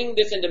tried bringing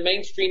this into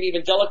mainstream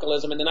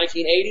evangelicalism in the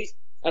 1980s,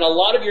 and a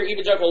lot of your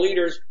evangelical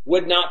leaders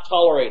would not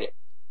tolerate it.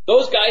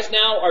 Those guys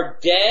now are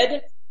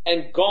dead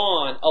and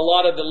gone, a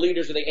lot of the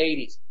leaders of the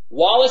 80s.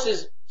 Wallace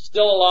is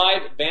still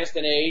alive, advanced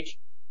in age,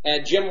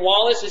 and Jim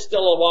Wallace is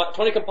still alive.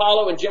 Tony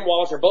Campolo and Jim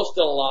Wallace are both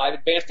still alive,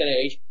 advanced in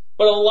age.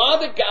 But a lot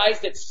of the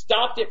guys that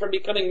stopped it from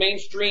becoming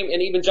mainstream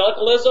in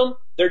evangelicalism,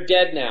 they're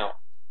dead now.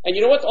 And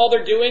you know what all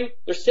they're doing?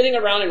 They're sitting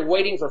around and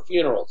waiting for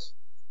funerals.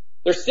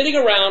 They're sitting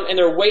around and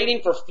they're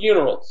waiting for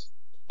funerals.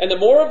 And the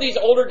more of these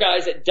older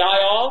guys that die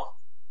off,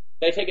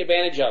 they take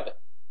advantage of it.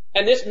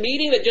 And this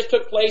meeting that just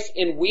took place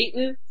in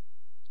Wheaton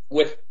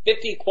with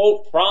 50,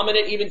 quote,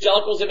 prominent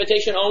evangelicals,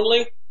 invitation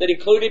only, that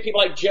included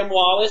people like Jim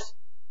Wallace,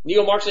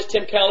 neo-Marxist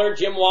Tim Keller,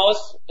 Jim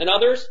Wallace, and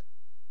others,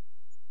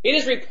 it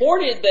is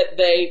reported that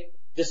they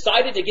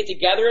decided to get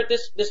together at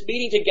this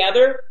meeting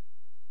together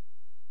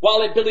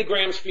while at Billy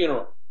Graham's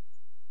funeral.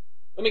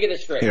 Let me get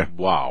this straight. Yeah,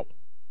 wow.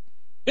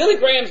 Billy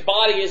Graham's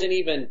body isn't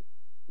even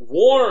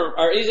warm,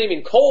 or isn't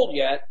even cold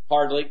yet,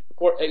 hardly.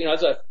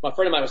 As my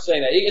friend of mine was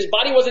saying that. His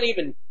body wasn't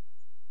even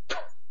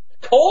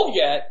cold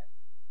yet,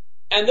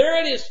 and they're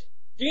at his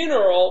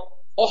funeral,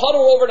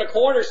 huddled over in a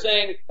corner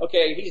saying,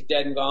 okay, he's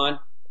dead and gone.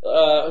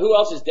 Who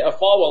else is dead?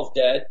 Falwell's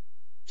dead.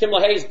 Tim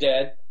LaHaye's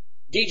dead.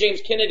 D.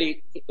 James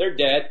Kennedy, they're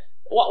dead.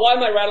 Why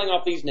am I rattling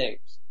off these names?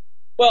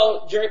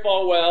 Well, Jerry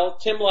Falwell,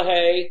 Tim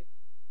LaHaye,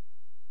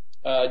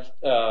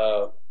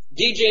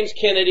 D. James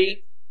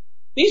Kennedy.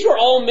 These were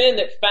all men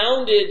that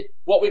founded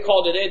what we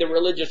call today the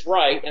religious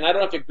right, and I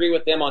don't have to agree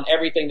with them on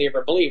everything they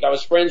ever believed. I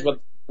was friends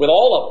with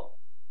all of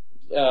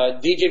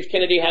them. D. James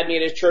Kennedy had me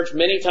at his church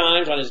many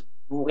times, on his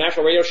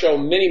national radio show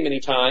many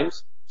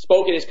times,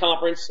 spoke at his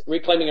conference,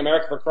 Reclaiming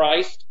America for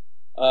Christ.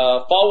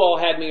 Falwell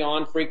had me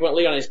on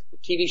frequently on his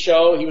TV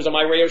show. He was on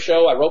my radio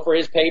show. I wrote for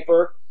his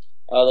paper,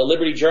 the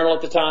Liberty Journal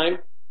at the time.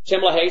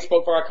 Tim LaHaye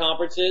spoke for our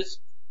conferences.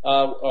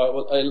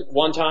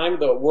 One time,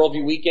 the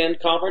Worldview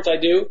Weekend conference I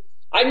do.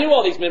 I knew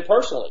all these men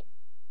personally.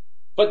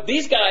 But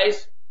these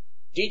guys,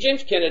 D.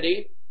 James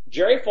Kennedy,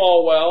 Jerry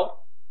Falwell,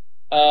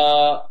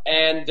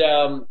 and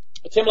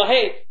Tim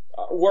LaHaye,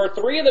 were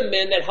three of the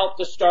men that helped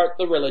to start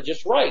the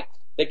religious right.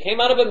 They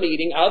came out of a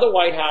meeting, out of the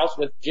White House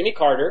with Jimmy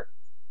Carter.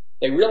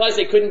 They realized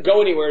they couldn't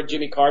go anywhere with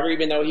Jimmy Carter,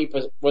 even though he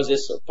was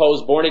this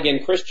supposed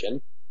born-again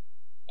Christian.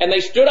 And they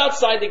stood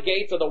outside the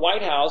gates of the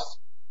White House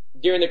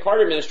during the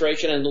Carter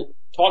administration and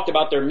talked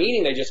about their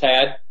meeting they just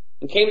had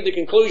and came to the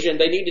conclusion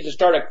they needed to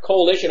start a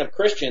coalition of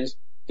Christians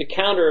to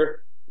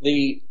counter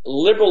the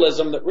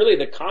liberalism, really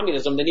the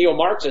communism, the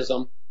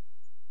neo-Marxism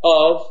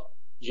of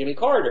Jimmy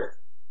Carter.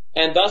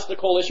 And thus the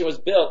coalition was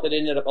built that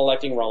ended up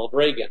electing Ronald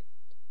Reagan.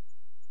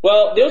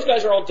 Well, those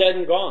guys are all dead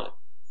and gone.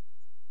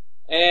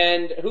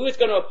 And who is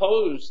going to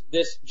oppose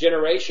this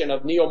generation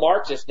of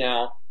neo-Marxists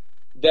now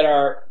that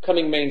are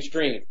coming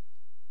mainstream?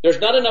 There's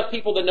not enough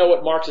people that know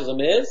what Marxism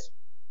is,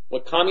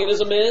 what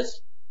communism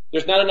is.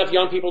 There's not enough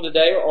young people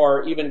today,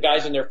 or even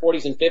guys in their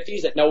 40s and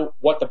 50s, that know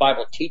what the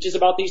Bible teaches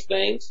about these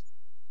things.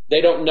 They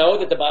don't know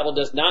that the Bible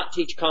does not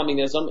teach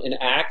communism in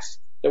Acts,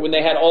 that when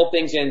they had all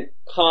things in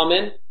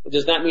common, it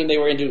does not mean they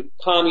were into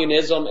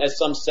communism, as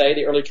some say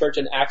the early church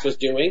in Acts was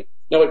doing.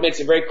 No, it makes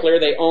it very clear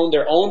they owned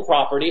their own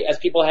property. As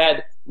people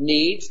had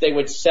needs, they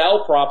would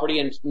sell property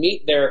and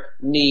meet their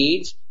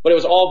needs, but it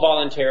was all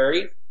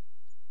voluntary.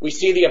 We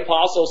see the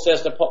apostle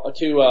says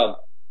to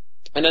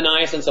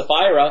Ananias and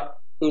Sapphira,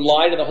 who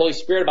lied to the Holy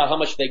Spirit about how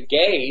much they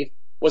gave,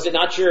 was it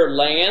not your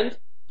land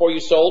before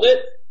you sold it?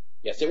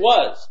 Yes, it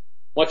was.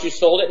 Once you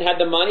sold it and had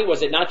the money,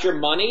 was it not your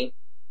money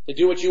to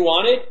do what you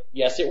wanted?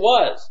 Yes, it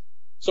was.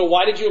 So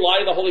why did you lie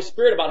to the Holy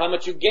Spirit about how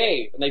much you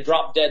gave? And they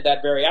dropped dead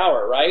that very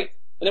hour, right?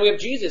 And then we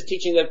have Jesus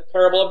teaching the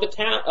parable of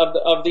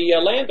the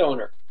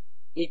landowner.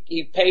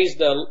 He pays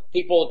the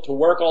people to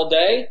work all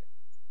day,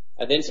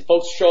 and then some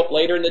folks show up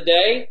later in the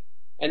day,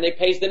 and they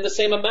pays them the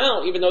same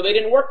amount, even though they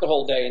didn't work the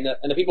whole day.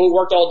 And the people who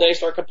worked all day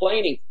start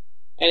complaining.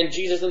 And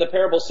Jesus in the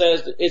parable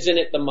says, isn't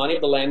it the money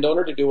of the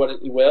landowner to do what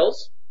he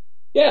wills?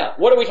 Yeah.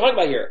 What are we talking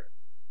about here?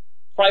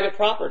 Private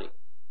property.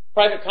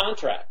 Private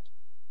contract.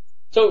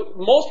 So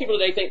most people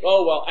today think,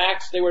 oh, well,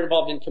 Acts, they were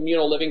involved in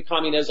communal living,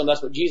 communism,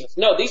 that's what Jesus.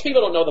 No, these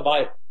people don't know the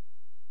Bible.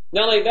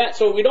 Not only that,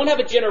 so we don't have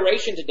a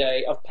generation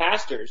today of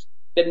pastors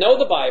that know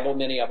the Bible,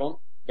 many of them,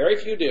 very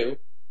few do,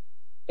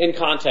 in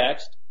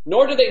context,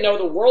 nor do they know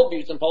the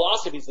worldviews and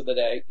philosophies of the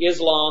day,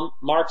 Islam,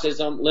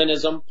 Marxism,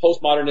 Leninism,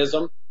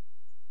 postmodernism,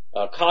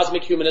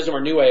 cosmic humanism,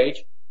 or New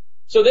Age.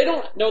 So they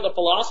don't know the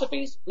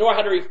philosophies, nor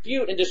how to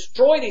refute and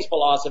destroy these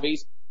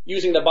philosophies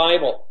using the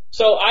Bible.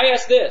 So I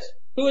ask this,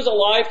 who is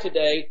alive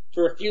today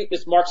to refute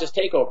this Marxist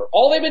takeover?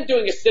 All they've been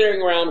doing is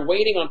sitting around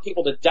waiting on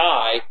people to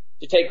die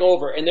to take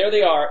over, and there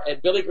they are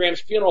at Billy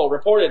Graham's funeral,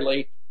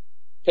 reportedly,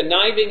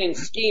 conniving and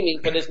scheming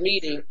for this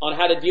meeting on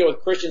how to deal with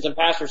Christians and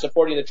pastors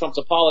supporting the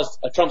Trump's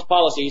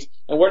policies.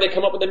 And where they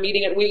come up with a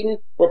meeting at Wheaton?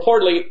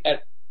 Reportedly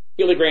at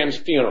Billy Graham's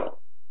funeral.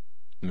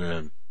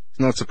 Man, it's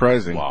not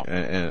surprising. Wow.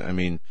 And I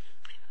mean,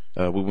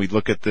 when we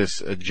look at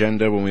this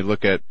agenda, when we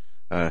look at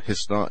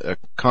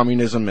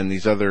communism and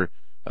these other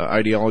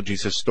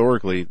ideologies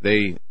historically,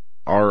 they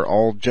are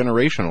all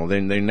generational.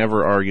 They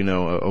never are,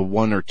 a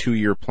 1 or 2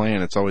 year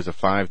plan. It's always a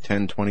 5,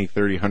 10, 20,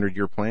 30, 100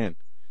 year plan.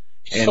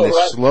 And So they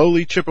right.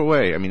 slowly chip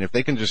away. I mean, if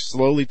they can just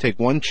slowly take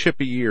 1 chip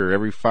a year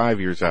every 5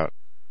 years out,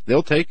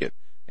 they'll take it.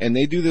 And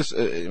they do this,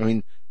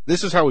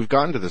 this is how we've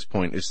gotten to this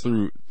point, is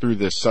through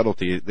this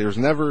subtlety. There's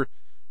never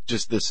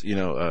just this,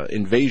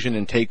 invasion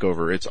and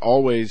takeover. It's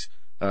always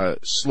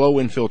slow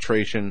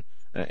infiltration,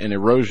 an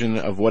erosion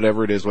of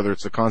whatever it is, whether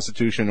it's the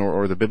Constitution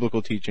or the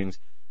biblical teachings,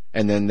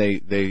 and then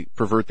they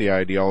pervert the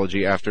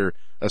ideology after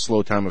a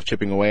slow time of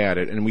chipping away at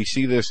it. And we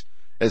see this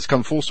has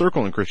come full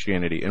circle in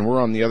Christianity, and we're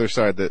on the other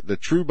side. The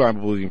true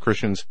Bible-believing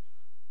Christians,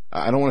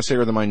 I don't want to say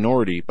are the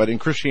minority, but in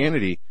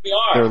Christianity,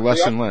 they're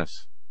less and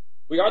less.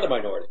 We are the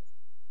minority.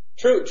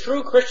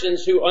 True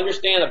Christians who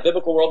understand a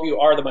biblical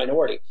worldview are the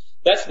minority.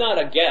 That's not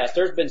a guess.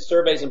 There's been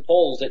surveys and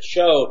polls that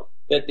show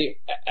that the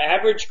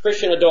average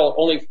Christian adult,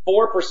 only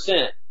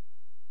 4%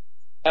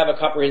 have a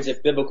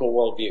comprehensive biblical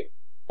worldview.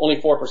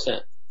 Only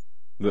 4%.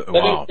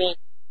 Wow. That means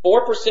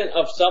 4%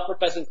 of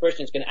self-professing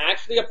Christians can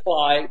actually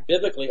apply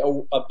biblically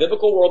a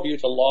biblical worldview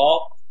to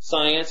law,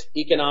 science,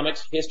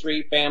 economics,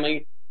 history,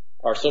 family,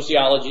 or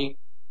sociology,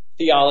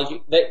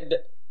 theology.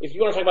 If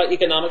you want to talk about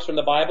economics from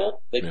the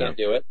Bible, they can't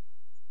do it.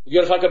 If you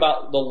want to talk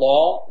about the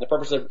law, the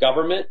purpose of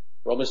government,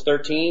 Romans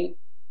 13,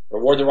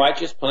 reward the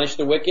righteous, punish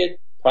the wicked,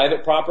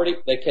 private property,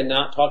 they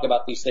cannot talk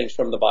about these things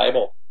from the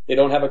Bible. They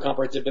don't have a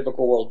comprehensive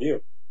biblical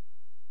worldview.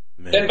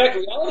 Man. In fact,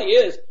 the reality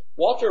is,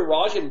 Walter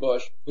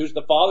Rauschenbusch, who's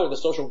the father of the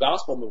social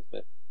gospel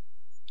movement,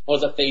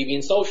 was a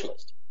Fabian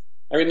socialist.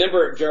 I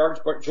remember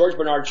George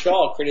Bernard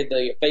Shaw created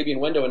the Fabian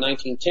window in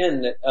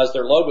 1910 that, as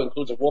their logo,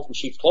 includes a wolf in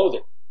sheep's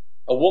clothing.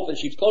 A wolf in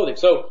sheep's clothing.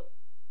 So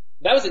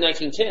that was in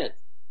 1910.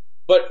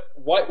 But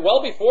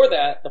well before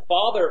that, the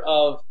father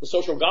of the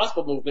social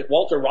gospel movement,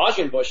 Walter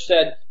Rauschenbusch,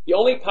 said the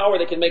only power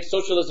that can make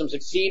socialism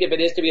succeed if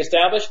it is to be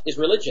established is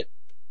religion.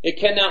 It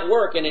cannot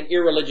work in an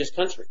irreligious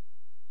country.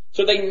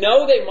 So they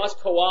know they must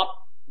co-opt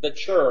the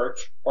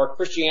church or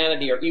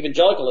Christianity or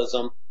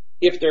evangelicalism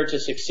if they're to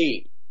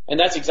succeed. And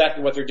that's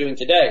exactly what they're doing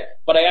today.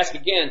 But I ask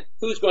again,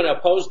 who's going to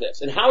oppose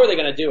this? And how are they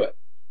going to do it?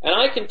 And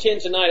I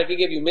contend tonight, I can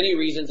give you many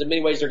reasons and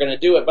many ways they're going to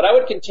do it, but I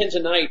would contend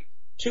tonight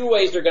 2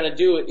 ways they're going to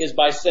do it is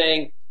by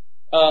saying,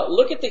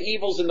 look at the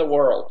evils in the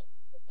world.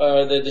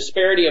 The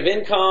disparity of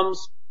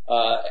incomes,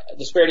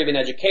 disparity in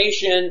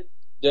education,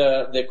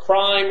 the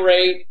crime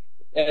rate,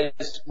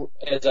 as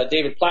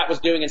David Platt was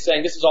doing and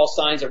saying, this is all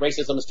signs that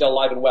racism is still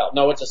alive and well.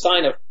 No, it's a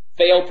sign of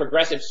failed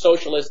progressive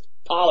socialist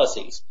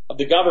policies of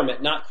the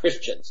government, not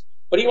Christians.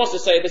 But he wants to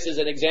say this is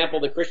an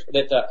example that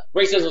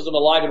racism is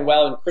alive and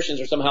well and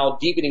Christians are somehow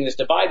deepening this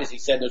divide, as he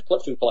said in those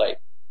clips we played.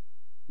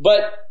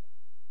 But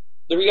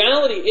the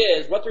reality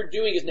is what they're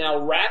doing is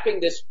now wrapping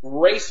this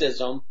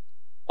racism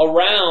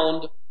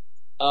around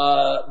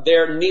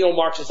their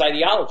neo-Marxist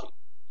ideology.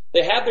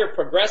 They have their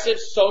progressive,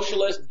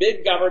 socialist,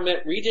 big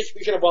government,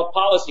 redistribution of wealth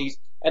policies,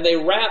 and they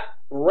wrap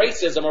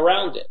racism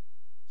around it.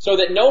 So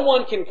that no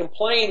one can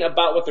complain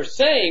about what they're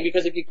saying,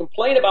 because if you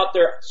complain about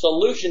their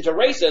solution to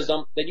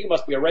racism, then you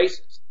must be a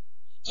racist.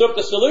 So if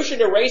the solution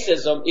to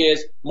racism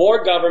is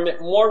more government,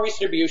 more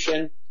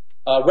redistribution,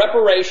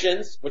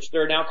 reparations, which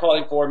they're now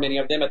calling for, many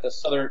of them at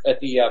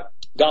the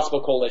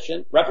Gospel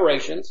Coalition,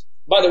 reparations.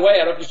 By the way, I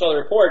don't know if you saw the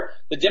report,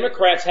 the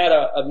Democrats had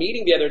a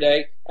meeting the other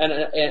day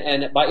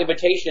and by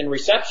invitation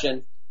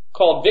reception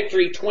called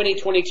Victory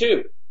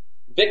 2022.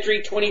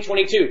 Victory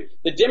 2022.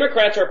 The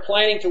Democrats are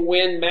planning to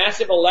win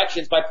massive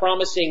elections by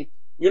promising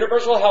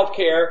universal health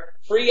care,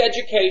 free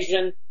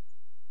education,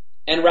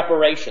 and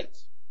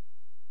reparations.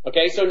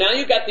 Okay, so now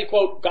you've got the,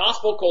 quote,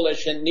 Gospel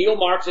Coalition,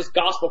 neo-Marxist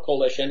Gospel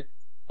Coalition,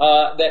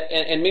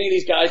 and many of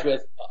these guys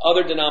with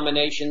other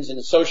denominations and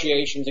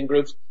associations and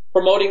groups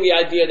promoting the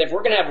idea that if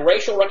we're going to have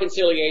racial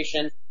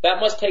reconciliation, that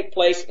must take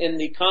place in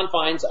the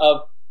confines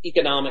of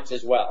economics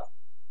as well.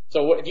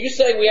 So if you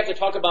say we have to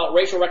talk about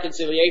racial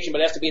reconciliation,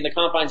 but it has to be in the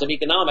confines of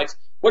economics,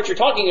 what you're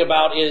talking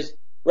about is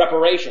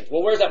reparations.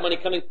 Well, where's that money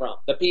coming from?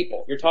 The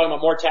people. You're talking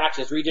about more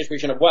taxes,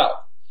 redistribution of wealth.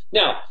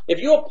 Now, if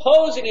you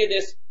oppose any of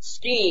these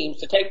schemes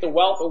to take the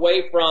wealth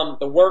away from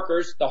the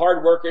workers, the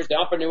hard workers, the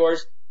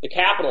entrepreneurs, the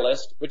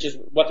capitalists, which is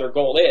what their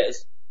goal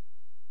is,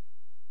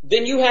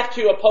 then you have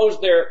to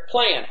oppose their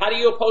plan. How do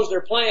you oppose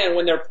their plan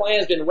when their plan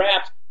has been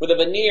wrapped with a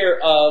veneer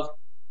of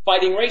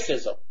fighting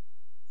racism?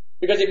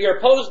 Because if you're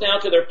opposed now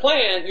to their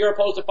plan, you're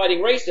opposed to fighting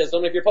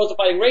racism. If you're opposed to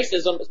fighting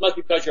racism, it must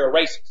be because you're a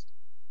racist.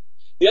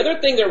 The other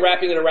thing they're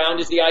wrapping it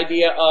around is the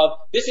idea of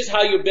this is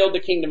how you build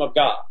the kingdom of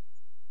God.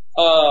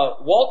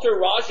 Walter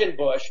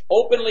Rauschenbusch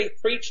openly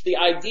preached the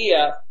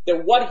idea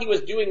that what he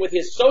was doing with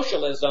his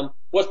socialism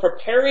was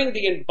preparing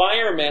the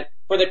environment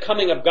for the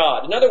coming of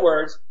God. In other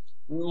words,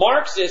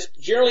 Marxists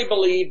generally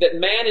believe that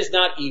man is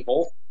not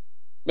evil,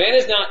 man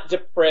is not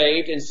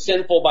depraved and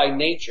sinful by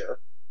nature.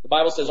 The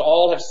Bible says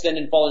all have sinned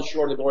and fallen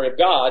short of the glory of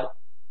God.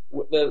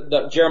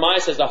 Jeremiah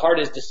says the heart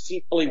is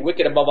deceitfully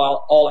wicked above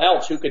all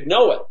else. Who could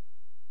know it?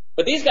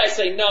 But these guys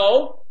say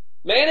no.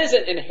 Man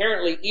isn't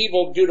inherently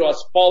evil due to a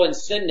fallen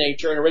sin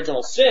nature and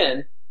original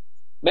sin.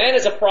 Man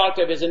is a product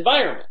of his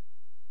environment.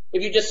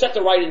 If you just set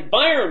the right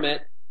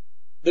environment,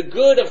 the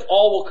good of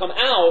all will come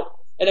out,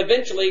 and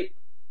eventually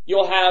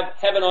you'll have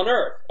heaven on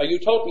earth, a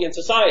utopian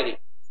society.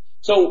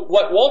 So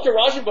what Walter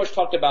Rauschenbusch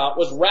talked about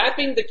was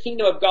wrapping the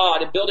kingdom of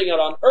God and building it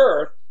on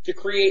earth to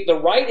create the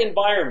right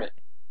environment.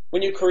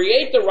 When you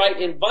create the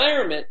right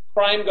environment,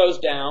 crime goes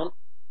down,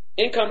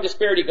 income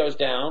disparity goes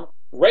down,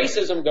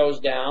 racism goes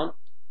down,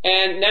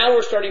 and now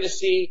we're starting to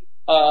see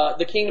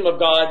the kingdom of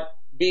God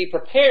be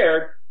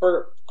prepared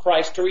for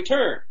Christ to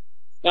return.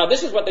 Now,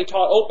 this is what they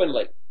taught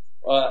openly.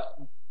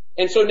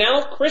 And so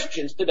now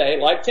Christians today,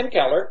 like Tim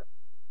Keller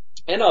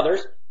and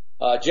others,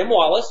 Jim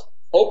Wallace,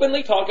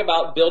 openly talk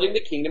about building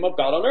the kingdom of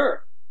God on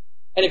earth.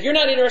 And if you're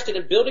not interested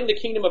in building the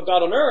kingdom of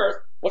God on earth,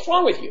 what's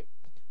wrong with you?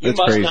 That's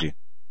crazy.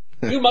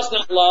 You must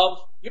not love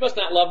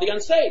the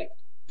unsaved.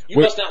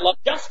 You must not love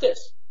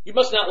justice. You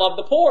must not love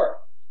the poor.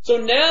 So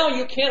now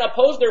you can't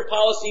oppose their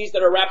policies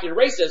that are wrapped in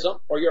racism,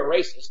 or you're a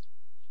racist.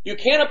 You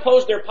can't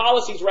oppose their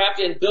policies wrapped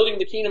in building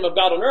the kingdom of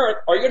God on earth,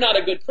 or you're not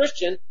a good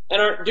Christian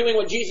and aren't doing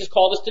what Jesus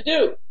called us to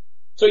do.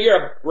 So you're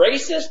a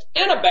racist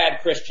and a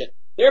bad Christian.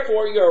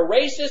 Therefore, you're a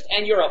racist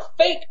and you're a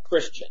fake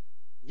Christian.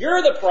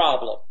 You're the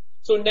problem.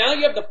 So now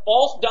you have the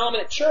false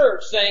dominant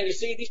church saying, you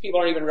see, these people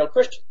aren't even real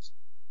Christians.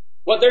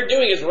 What they're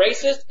doing is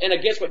racist and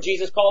against what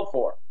Jesus called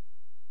for.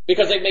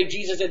 Because they've made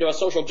Jesus into a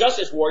social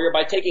justice warrior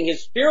by taking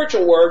his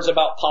spiritual words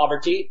about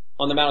poverty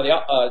on the Mount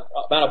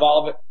of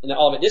Olivet, in the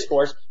Olivet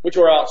Discourse, which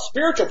were about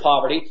spiritual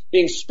poverty,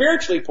 being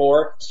spiritually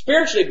poor,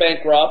 spiritually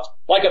bankrupt,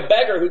 like a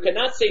beggar who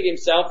cannot save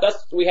himself. Thus,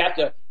 we have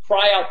to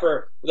cry out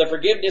for the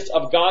forgiveness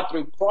of God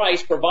through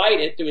Christ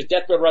provided through his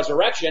death, burial,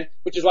 resurrection,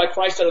 which is why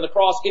Christ said on the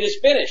cross, it is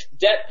finished.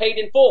 Debt paid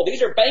in full.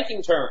 These are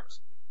banking terms.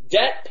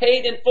 Debt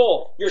paid in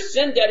full. Your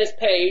sin debt is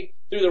paid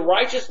through the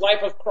righteous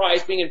life of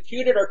Christ being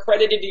imputed or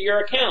credited to your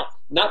account.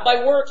 Not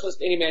by works,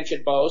 lest any man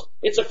should boast.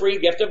 It's a free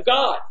gift of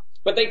God.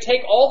 But they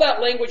take all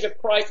that language of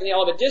Christ in the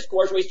Olivet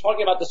Discourse where he's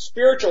talking about the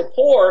spiritual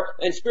poor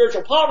and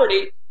spiritual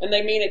poverty, and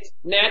they mean it's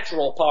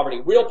natural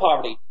poverty, real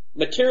poverty,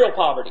 material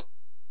poverty.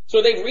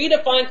 So they've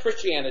redefined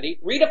Christianity,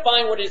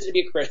 redefined what it is to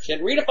be a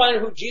Christian, redefined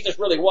who Jesus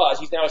really was.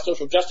 He's now a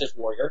social justice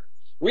warrior.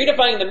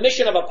 redefining the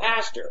mission of a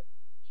pastor.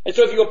 And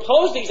so if you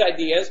oppose these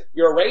ideas,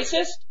 you're a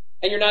racist,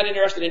 and you're not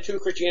interested in true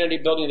Christianity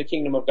building the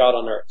kingdom of God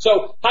on earth.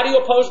 So how do you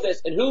oppose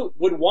this, and who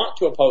would want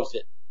to oppose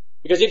it?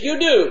 Because if you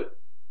do,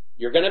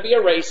 you're going to be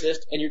a racist,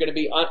 and you're going to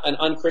be an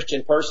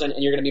unchristian person,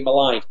 and you're going to be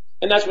maligned.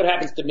 And that's what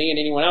happens to me and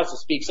anyone else that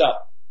speaks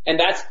up. And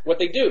that's what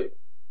they do.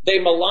 They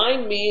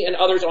malign me and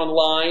others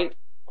online,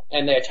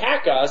 and they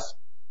attack us,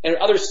 and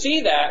others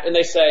see that, and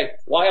they say,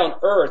 why on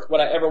earth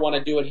would I ever want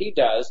to do what he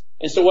does?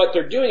 And so what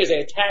they're doing is they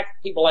attack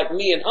people like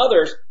me and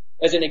others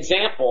as an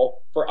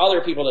example for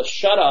other people to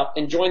shut up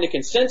and join the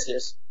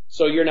consensus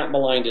so you're not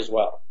maligned as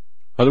well.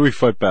 How do we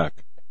fight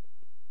back?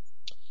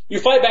 You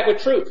fight back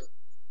with truth.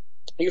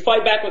 You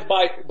fight back with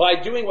by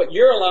doing what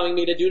you're allowing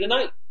me to do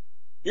tonight.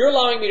 You're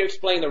allowing me to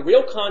explain the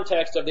real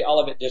context of the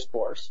Olivet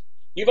Discourse.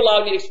 You've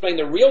allowed me to explain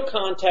the real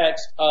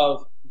context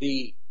of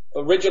the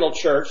original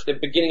church, the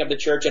beginning of the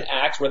church in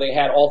Acts, where they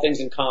had all things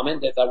in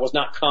common, that was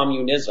not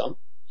communism.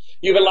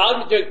 You've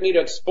allowed me to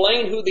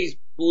explain who these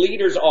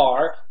leaders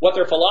are, what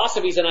their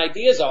philosophies and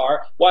ideas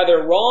are, why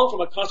they're wrong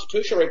from a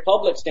constitutional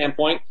republic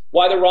standpoint,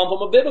 why they're wrong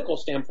from a biblical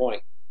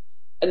standpoint.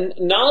 And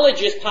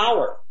knowledge is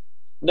power.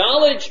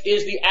 Knowledge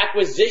is the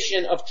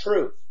acquisition of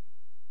truth.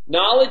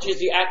 Knowledge is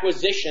the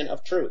acquisition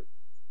of truth.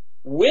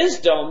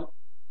 Wisdom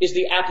is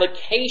the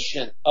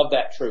application of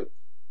that truth.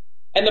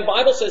 And the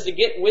Bible says to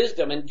get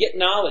wisdom and get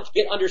knowledge,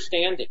 get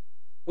understanding.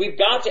 We've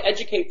got to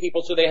educate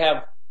people so they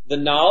have the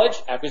knowledge,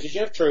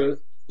 acquisition of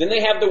truth, then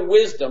they have the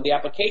wisdom, the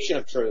application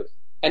of truth,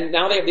 and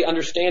now they have the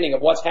understanding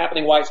of what's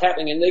happening, why it's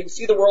happening, and they can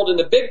see the world in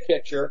the big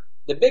picture,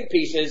 the big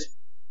pieces,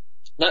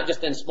 not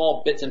just in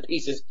small bits and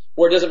pieces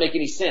where it doesn't make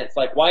any sense.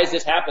 Like, why is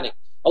this happening?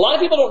 A lot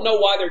of people don't know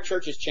why their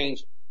church is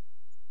changing.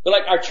 They're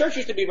like, our church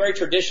used to be very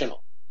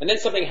traditional, and then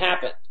something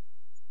happened,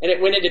 and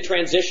it went into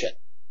transition,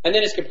 and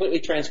then it's completely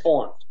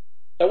transformed.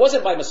 That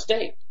wasn't by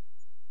mistake.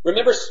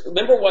 Remember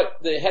what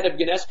the head of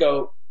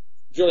UNESCO,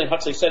 Julian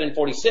Huxley, said in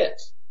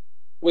 46.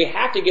 We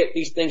have to get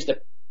these things to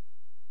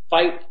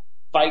fight,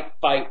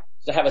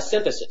 to have a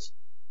synthesis.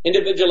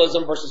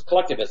 Individualism versus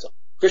collectivism.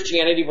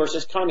 Christianity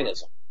versus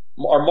communism.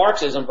 Or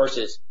Marxism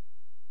versus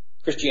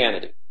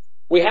Christianity.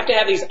 We have to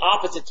have these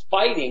opposites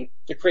fighting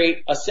to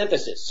create a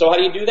synthesis. So how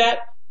do you do that?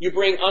 You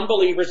bring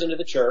unbelievers into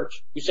the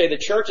church. You say the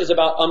church is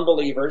about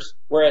unbelievers,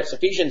 whereas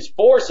Ephesians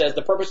 4 says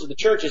the purpose of the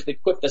church is to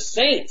equip the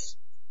saints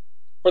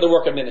for the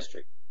work of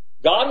ministry.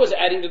 God was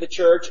adding to the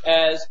church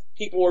as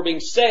people were being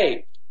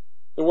saved.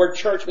 The word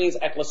church means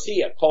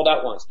ecclesia, called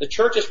out ones. The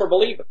church is for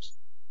believers.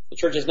 The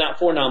church is not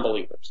for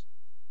non-believers.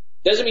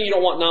 Doesn't mean you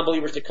don't want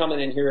non-believers to come in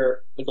and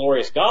hear the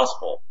glorious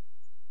gospel,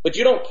 but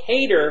you don't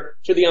cater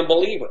to the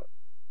unbeliever.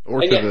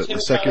 Or to the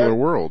secular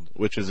world,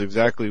 which is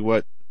exactly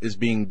what is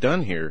being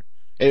done here.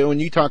 And when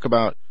you talk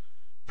about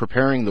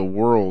preparing the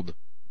world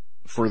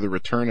for the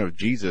return of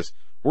Jesus,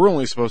 we're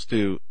only supposed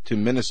to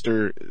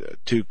minister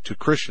to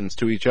Christians,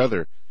 to each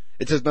other.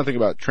 It says nothing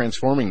about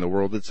transforming the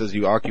world. It says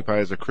you occupy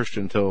as a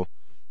Christian till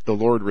the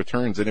Lord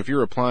returns. And if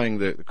you're applying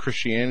the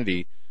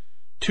Christianity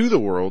to the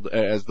world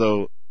as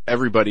though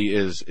everybody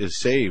is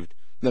saved,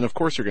 then of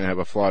course you're going to have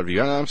a flawed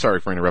view. I'm sorry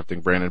for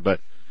interrupting, Brandon, but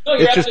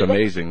it's just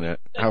amazing that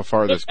how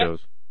far this goes.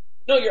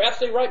 No, you're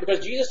absolutely right,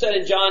 because Jesus said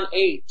in John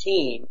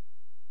 18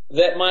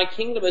 that my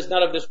kingdom is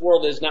not of this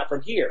world, it is not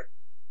from here.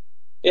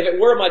 If it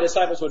were, my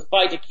disciples would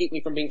fight to keep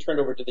me from being turned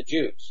over to the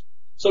Jews.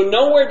 So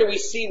nowhere do we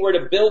see where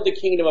to build the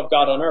kingdom of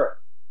God on earth.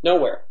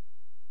 Nowhere.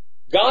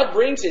 God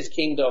brings his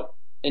kingdom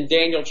in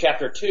Daniel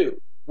chapter 2.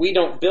 We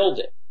don't build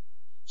it.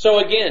 So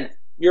again,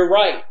 you're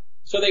right.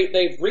 So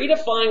they've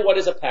redefined what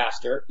is a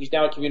pastor. He's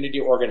now a community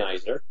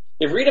organizer.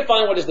 They've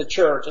redefined what is the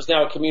church. It's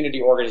now a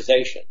community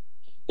organization.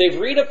 They've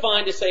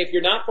redefined to say if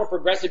you're not for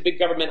progressive big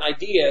government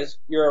ideas,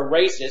 you're a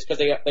racist, because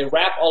they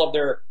wrap all of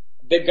their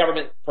big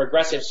government,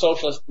 progressive,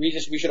 socialist,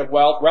 redistribution of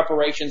wealth,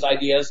 reparations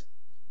ideas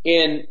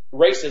in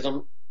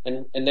racism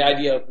and the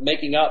idea of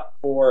making up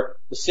for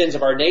the sins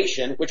of our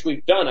nation, which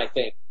we've done, I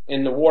think,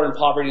 in the war and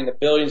poverty and the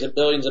billions and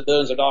billions and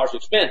billions of dollars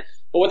we've spent.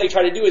 But what they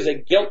try to do is they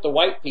guilt the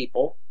white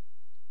people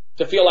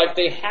to feel like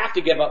they have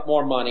to give up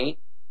more money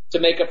to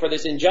make up for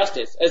this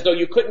injustice, as though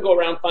you couldn't go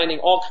around finding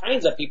all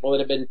kinds of people that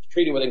have been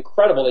treated with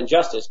incredible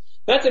injustice.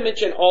 Not to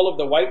mention all of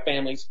the white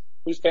families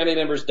whose family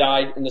members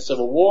died in the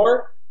Civil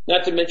War,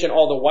 not to mention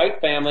all the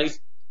white families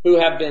who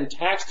have been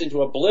taxed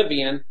into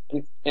oblivion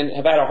and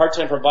have had a hard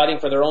time providing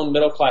for their own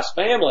middle-class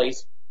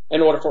families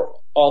in order for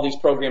all these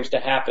programs to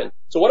happen.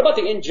 So what about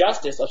the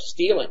injustice of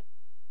stealing?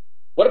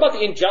 What about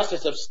the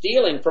injustice of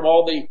stealing from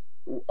all the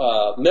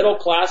middle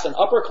class and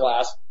upper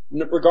class,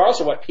 regardless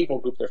of what people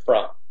group they're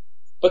from?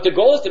 But the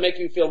goal is to make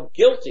you feel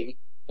guilty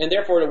and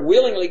therefore to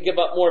willingly give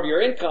up more of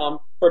your income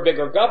for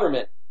bigger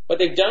government. But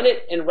they've done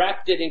it and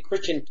wrapped it in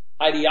Christian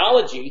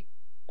ideology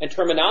and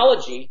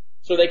terminology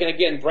so they can,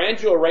 again,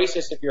 brand you a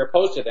racist if you're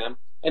opposed to them,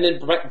 and then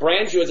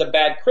brand you as a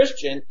bad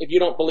Christian if you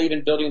don't believe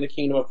in building the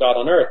kingdom of God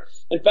on earth.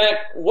 In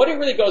fact, what it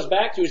really goes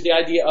back to is the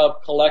idea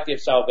of collective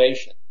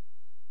salvation.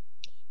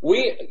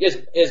 We,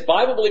 as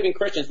Bible-believing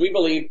Christians, we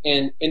believe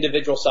in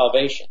individual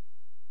salvation.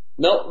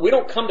 No, we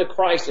don't come to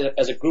Christ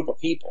as a group of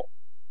people.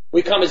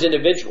 We come as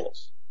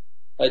individuals.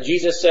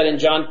 Jesus said in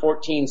John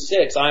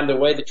 14:6, I am the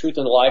way, the truth,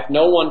 and the life.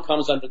 No one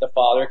comes unto the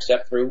Father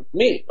except through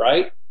me,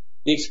 right?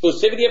 The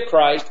exclusivity of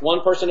Christ,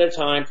 one person at a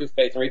time through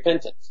faith and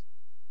repentance.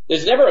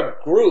 There's never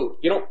a group.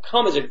 You don't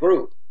come as a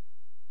group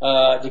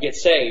to get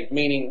saved,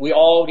 meaning we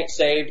all get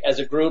saved as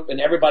a group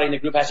and everybody in the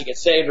group has to get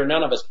saved or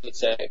none of us get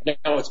saved.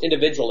 No, it's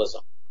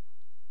individualism.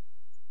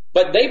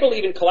 But they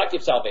believe in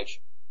collective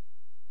salvation.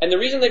 And the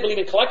reason they believe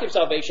in collective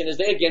salvation is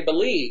they again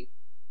believe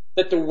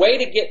that the way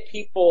to get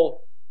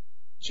people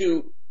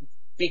to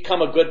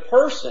become a good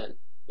person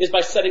is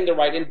by setting the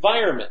right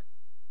environment.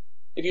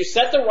 If you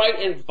set the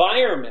right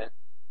environment,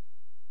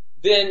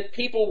 then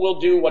people will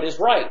do what is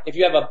right. If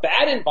you have a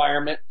bad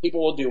environment,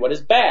 people will do what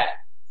is bad.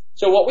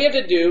 So what we have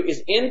to do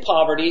is end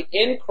poverty,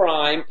 end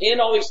crime,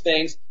 end all these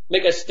things,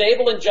 make a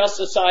stable and just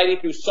society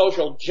through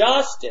social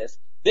justice.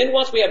 Then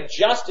once we have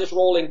justice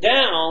rolling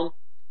down,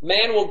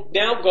 man will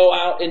now go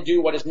out and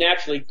do what is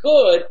naturally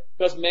good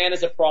because man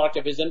is a product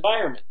of his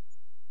environment.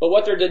 But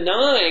what they're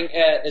denying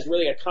as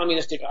really a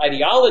communistic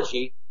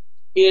ideology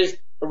is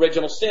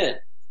original sin.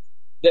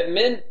 That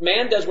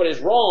man does what is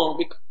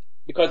wrong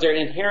because they're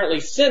inherently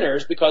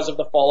sinners because of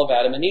the fall of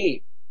Adam and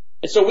Eve.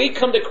 And so we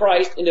come to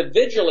Christ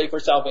individually for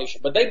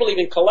salvation, but they believe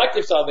in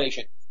collective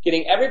salvation,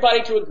 getting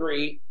everybody to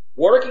agree,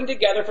 working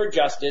together for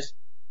justice,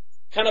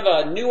 kind of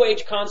a new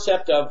age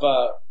concept of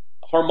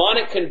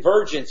harmonic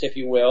convergence, if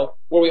you will,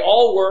 where we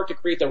all work to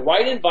create the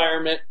right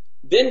environment,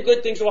 then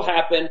good things will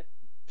happen,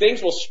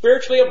 things will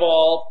spiritually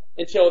evolve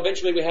until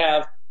eventually we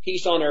have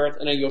peace on earth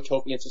and a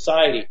utopian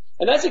society.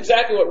 And that's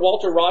exactly what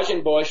Walter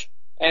Rauschenbusch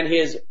and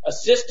his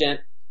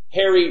assistant,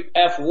 Harry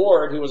F.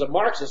 Ward, who was a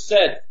Marxist,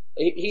 said.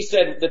 He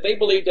said that they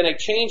believed in a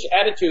changed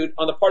attitude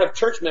on the part of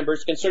church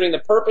members concerning the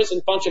purpose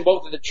and function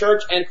both of the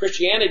church and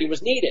Christianity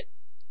was needed.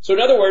 So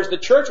in other words, the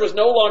church was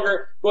no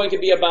longer going to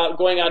be about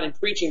going out and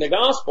preaching the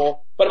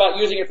gospel, but about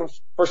using it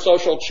for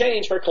social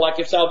change, for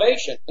collective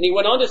salvation. And he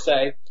went on to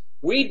say,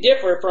 we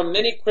differ from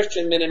many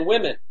Christian men and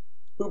women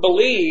who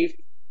believe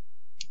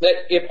that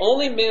if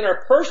only men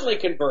are personally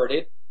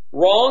converted,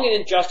 wrong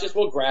and injustice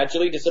will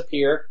gradually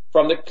disappear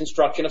from the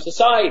construction of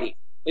society.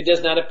 It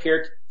does not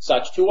appear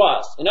such to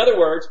us. In other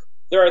words,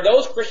 there are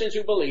those Christians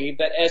who believe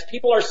that as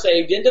people are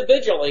saved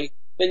individually,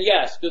 then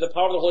yes, through the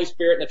power of the Holy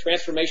Spirit and the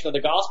transformation of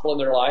the gospel in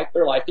their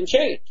life can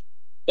change.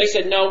 They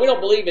said, no, we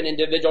don't believe in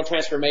individual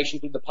transformation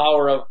through the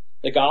power of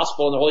the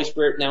gospel and the Holy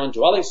Spirit now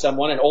indwelling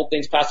someone and old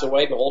things pass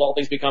away, behold, all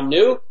things become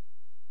new.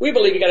 We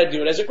believe you got to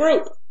do it as a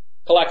group,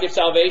 collective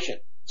salvation.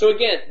 So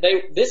again,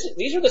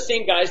 these are the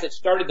same guys that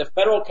started the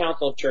Federal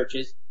Council of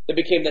Churches that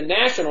became the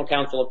National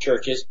Council of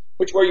Churches,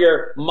 which were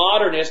your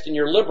modernists and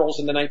your liberals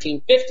in the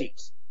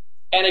 1950s.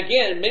 And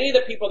again, many of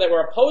the people that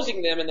were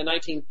opposing them in the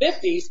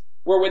 1950s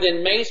were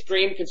within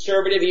mainstream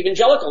conservative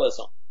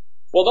evangelicalism.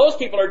 Well, those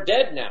people are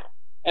dead now.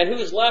 And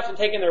who's left and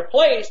taken their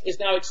place is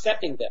now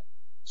accepting them.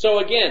 So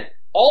again,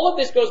 all of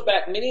this goes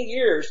back many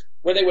years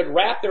where they would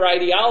wrap their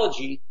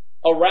ideology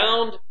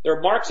around their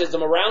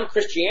Marxism, around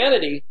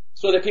Christianity,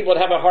 so that people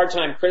would have a hard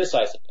time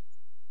criticizing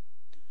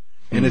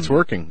it. And it's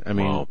working. I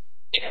mean, wow.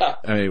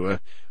 Yeah.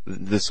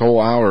 This whole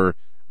hour,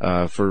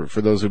 for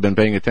those who've been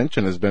paying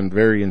attention, has been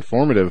very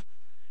informative.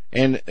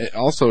 And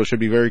also it should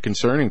be very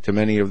concerning to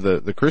many of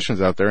the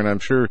Christians out there. And I'm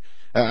sure,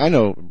 I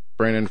know,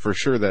 Brandon, for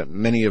sure that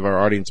many of our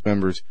audience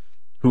members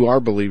who are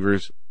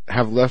believers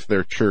have left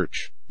their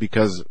church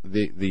because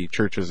the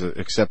church is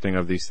accepting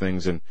of these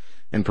things and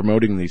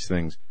promoting these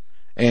things.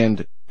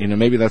 And,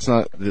 maybe that's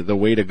not the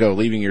way to go.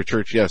 Leaving your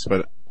church, yes,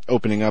 but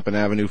opening up an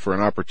avenue for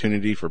an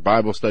opportunity for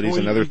Bible studies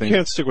and other things. You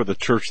can't stick with a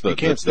church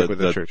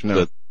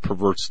that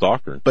perverts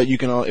doctrine. But you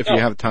can, if you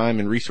have time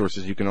and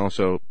resources, you can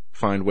also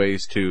find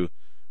ways to,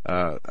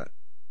 I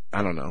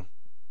don't know.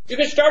 You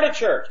can start a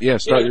church. Yeah,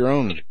 start your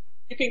own.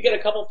 You can get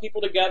a couple of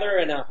people together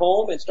in a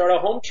home and start a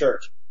home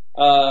church.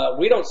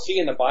 We don't see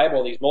in the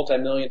Bible these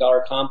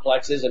multi-million-dollar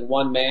complexes and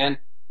one man,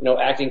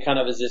 acting kind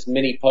of as this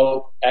mini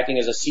pope, acting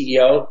as a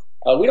CEO.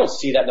 We don't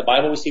see that in the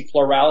Bible. We see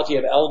plurality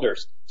of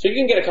elders. So you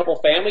can get a couple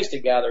families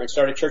together and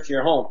start a church in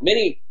your home.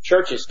 Many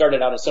churches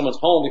started out in someone's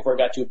home before it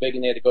got too big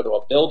and they had to go to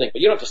a building. But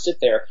you don't have to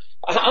sit there.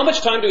 How much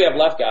time do we have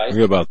left, guys?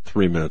 We have about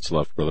 3 minutes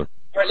left, brother.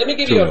 All right, let me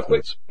give you a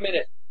quick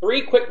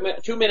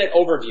 2-minute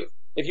overview.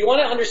 If you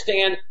want to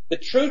understand the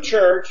true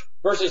church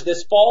versus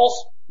this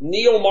false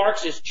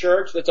neo-Marxist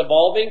church that's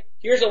evolving,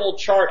 here's a little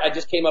chart I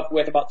just came up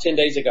with about 10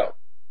 days ago.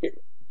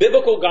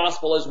 Biblical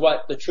gospel is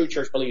what the true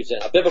church believes in,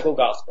 a biblical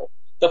gospel.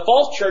 The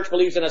false church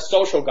believes in a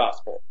social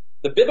gospel.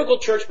 The biblical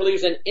church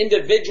believes in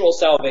individual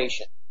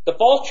salvation. The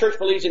false church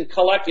believes in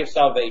collective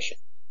salvation.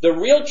 The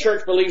real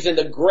church believes in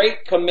the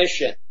Great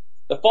Commission.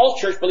 The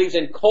false church believes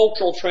in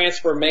cultural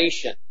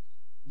transformation.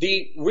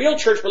 The real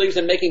church believes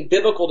in making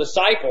biblical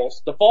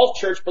disciples. The false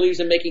church believes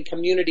in making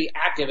community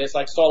activists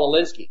like Saul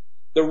Alinsky.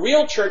 The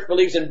real church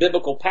believes in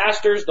biblical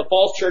pastors. The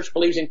false church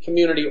believes in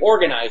community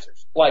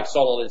organizers like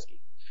Saul Alinsky.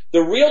 The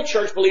real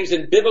church believes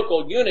in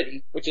biblical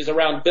unity, which is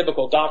around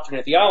biblical doctrine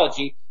and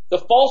theology. The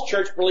false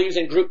church believes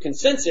in group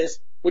consensus,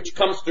 which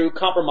comes through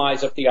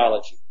compromise of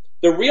theology.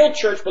 The real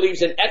church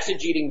believes in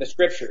exegeting the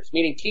scriptures,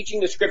 meaning teaching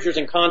the scriptures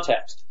in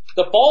context.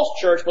 The false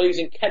church believes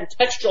in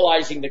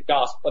contextualizing the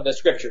gospel, the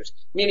scriptures,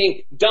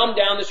 meaning dumb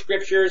down the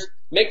scriptures,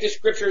 make the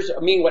scriptures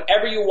mean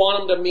whatever you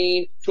want them to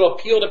mean to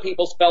appeal to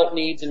people's felt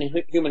needs in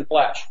human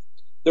flesh.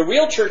 The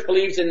real church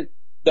believes in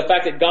the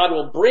fact that God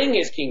will bring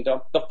his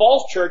kingdom. The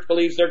false church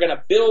believes they're going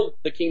to build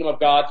the kingdom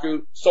of God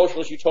through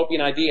socialist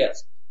utopian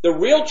ideas. The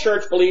real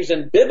church believes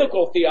in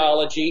biblical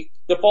theology.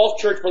 The false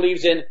church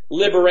believes in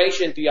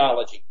liberation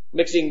theology,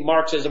 mixing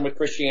Marxism with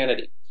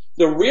Christianity.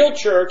 The real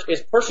church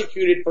is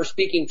persecuted for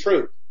speaking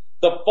truth.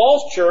 The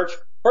false church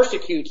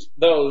persecutes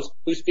those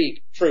who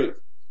speak truth.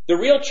 The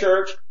real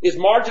church is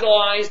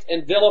marginalized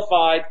and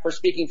vilified for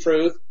speaking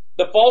truth.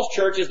 The false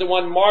church is the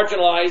one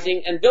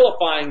marginalizing and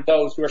vilifying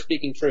those who are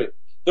speaking truth.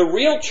 The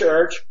real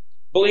church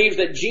believes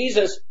that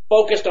Jesus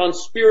focused on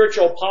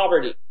spiritual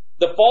poverty.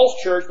 The false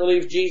church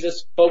believes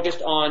Jesus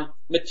focused on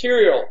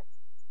material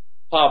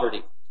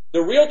poverty.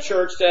 The real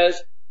church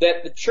says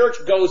that the church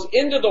goes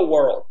into the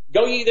world.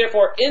 Go ye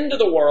therefore into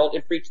the world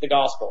and preach the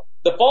gospel.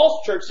 The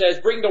false church says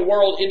bring the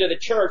world into the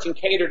church and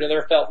cater to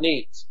their felt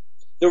needs.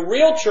 The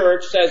real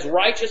church says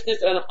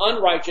righteousness and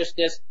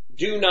unrighteousness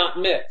do not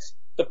mix.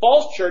 The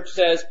false church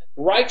says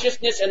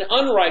righteousness and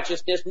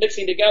unrighteousness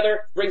mixing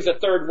together brings a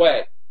third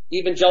way.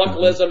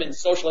 Evangelicalism and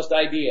socialist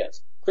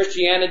ideas.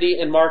 Christianity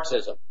and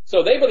Marxism.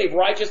 So they believe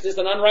righteousness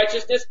and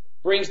unrighteousness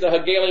brings the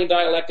Hegelian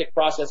dialectic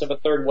process of a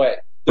third way.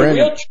 The Brandon,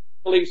 real church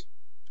believes...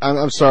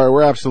 I'm sorry,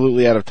 we're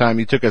absolutely out of time.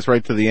 You took us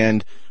right to the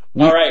end.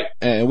 All right.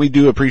 And we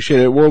do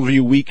appreciate it.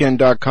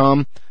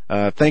 WorldviewWeekend.com.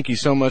 Thank you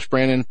so much,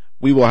 Brandon.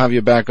 We will have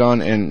you back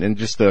on and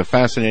just a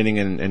fascinating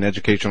and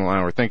educational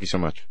hour. Thank you so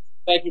much.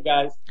 Thank you,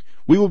 guys.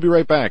 We will be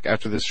right back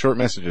after this short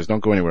messages. Don't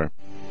go anywhere.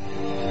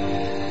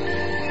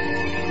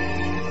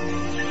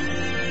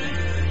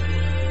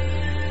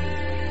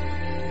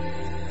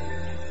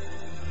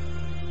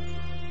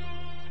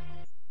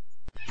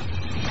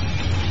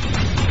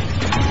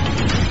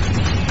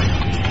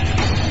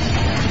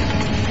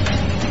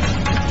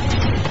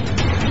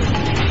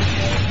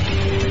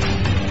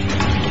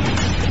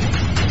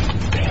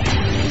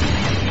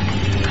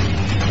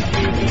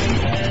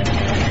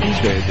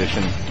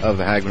 Edition of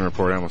the Hagmann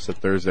Report. I almost said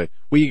Thursday.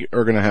 We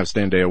are going to have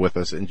Stan Deyo with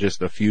us in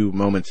just a few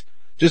moments.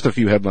 Just a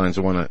few headlines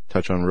I want to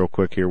touch on real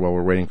quick here while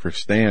we're waiting for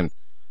Stan.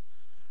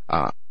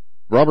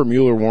 Robert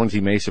Mueller warns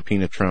he may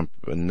subpoena Trump.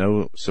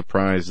 No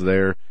surprise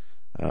there.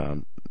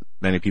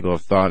 Many people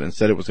have thought and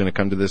said it was going to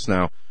come to this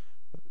now.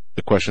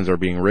 The questions are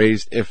being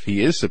raised. If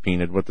he is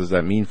subpoenaed, what does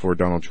that mean for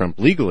Donald Trump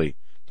legally?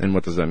 And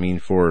what does that mean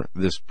for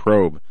this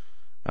probe?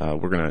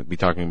 We're going to be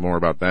talking more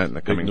about that in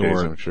the coming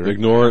days, I'm sure.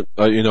 Ignore it.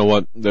 You know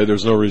what?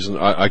 There's no reason.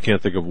 I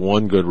can't think of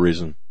one good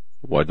reason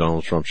why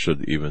Donald Trump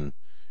should even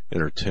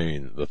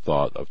entertain the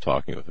thought of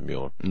talking with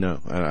Mueller. No,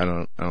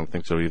 I don't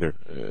think so either.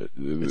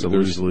 It's a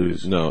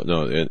lose-lose. No,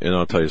 and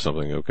I'll tell you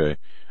something, okay?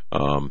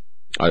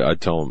 I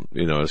tell him,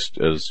 you know,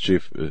 as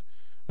chief,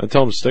 I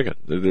tell him to stick it.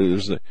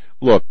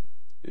 Look,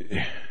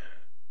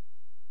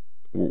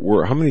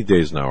 we're how many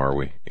days now are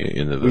we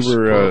into this? We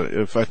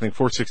were, I think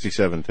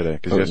 467 today,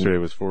 because yesterday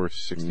was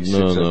 466.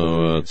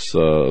 No, it's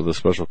the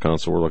special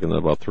counsel. We're looking at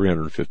about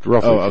 350,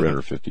 roughly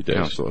 350 days,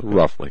 Counsel, okay.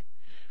 Roughly.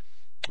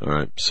 All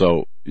right,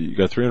 so you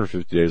got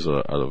 350 days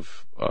out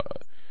of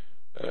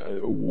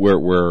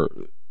where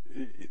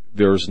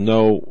there's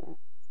no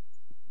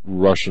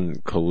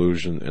Russian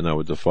collusion, and I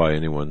would defy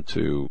anyone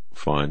to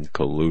find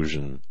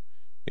collusion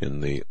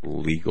in the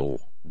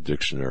legal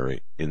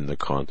dictionary in the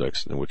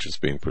context in which it's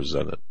being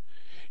presented.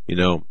 You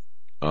know,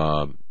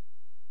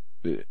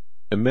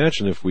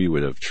 imagine if we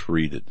would have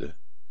treated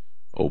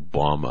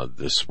Obama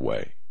this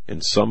way.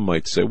 And some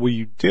might say, well,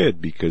 you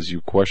did because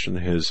you question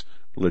his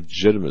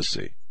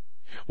legitimacy.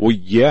 Well,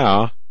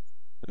 yeah,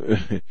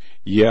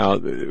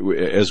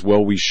 as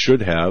well we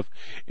should have.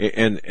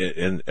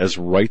 And as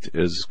right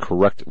as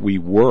correct we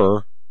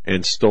were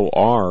and still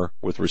are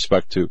with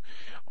respect to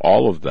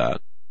all of that.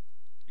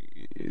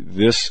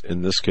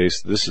 In this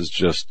case, this is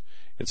just,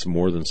 it's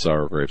more than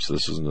sour grapes.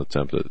 This is an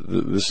attempt at,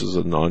 this is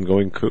an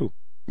ongoing coup.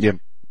 Yeah.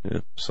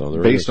 So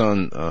there based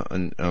on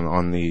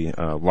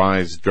the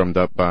lies drummed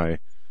up by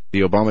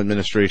the Obama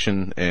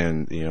administration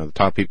and, you know, the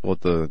top people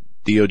at the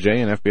DOJ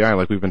and FBI,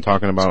 like we've been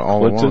talking about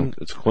all along.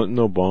 It's Clinton,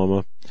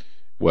 Obama,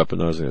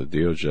 weaponizing the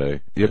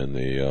DOJ and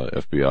the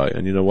FBI.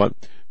 And you know what?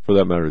 For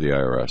that matter, the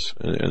IRS.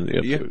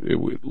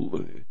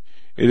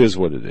 It is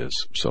what it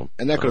is. So,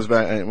 and that goes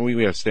back, and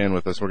we have Stan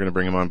with us. We're going to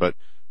bring him on, but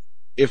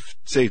if,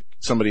 say,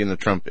 somebody in the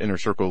Trump inner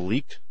circle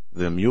leaked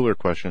the Mueller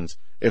questions,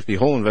 if the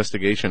whole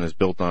investigation is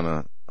built on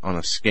a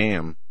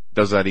scam,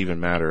 does that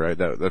even matter? Right?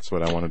 That's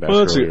what I wanted to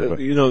ask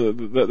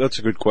earlier. That's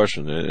a good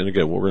question. And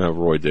again, we're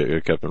going to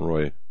have Captain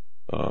Roy.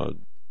 I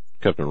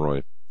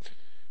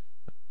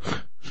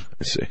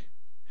see.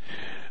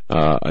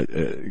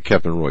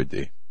 Captain Roy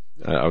D.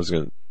 I was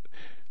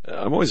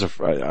always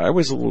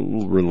a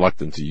little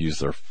reluctant to use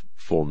their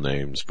full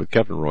names, but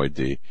Captain Roy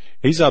D.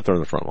 He's out there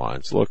on the front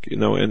lines. Look, you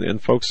know,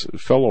 and folks,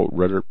 fellow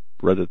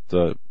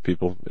Reddit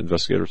people,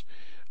 investigators,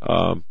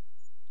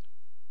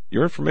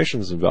 your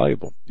information is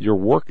invaluable. Your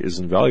work is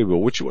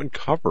invaluable. What you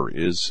uncover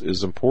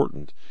is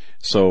important.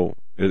 So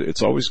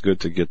It's always good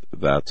to get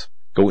that,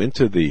 go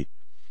into the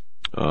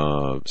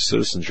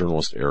citizen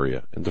journalist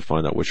area and to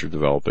find out what you're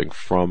developing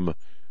from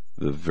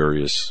the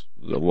various,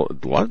 a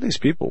lot of these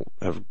people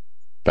have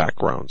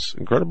backgrounds,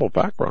 incredible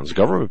backgrounds,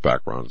 government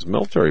backgrounds,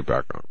 military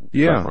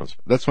backgrounds.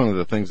 That's one of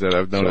the things that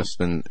I've noticed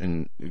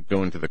in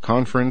going to the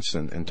conference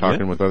and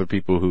talking with other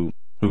people who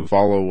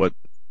follow what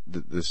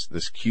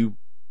this cube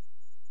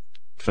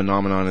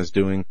phenomenon is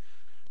doing,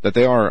 that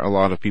they are a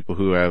lot of people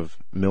who have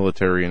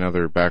military and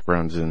other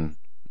backgrounds in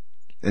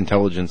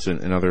intelligence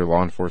and other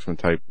law enforcement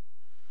type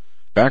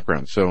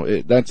backgrounds.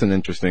 So that's an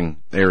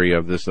interesting area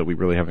of this that we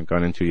really haven't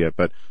gone into yet.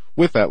 But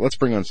with that, let's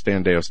bring on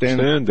Stan Deo.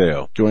 Stan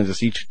Deo joins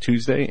us each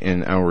Tuesday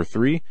in hour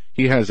 3.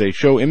 He has a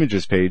show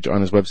images page on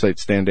his website,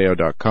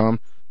 standeo.com.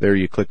 There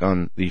you click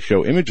on the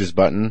show images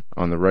button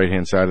on the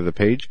right-hand side of the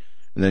page,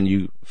 and then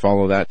you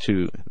follow that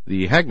to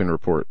the Hagmann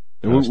report.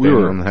 And we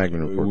were on the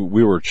Hagmann report.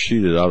 We were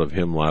cheated out of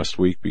him last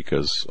week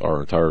because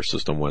our entire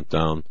system went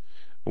down.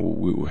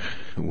 We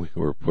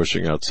were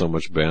pushing out so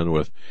much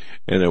bandwidth,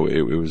 and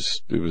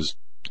it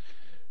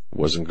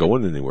wasn't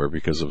going anywhere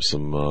because of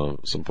some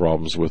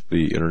problems with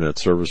the internet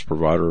service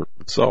provider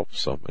itself.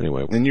 So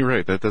anyway. And you're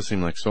right. That does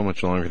seem like so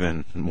much longer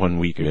than 1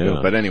 week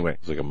ago. But anyway.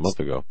 It was like a month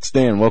ago.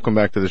 Stan, welcome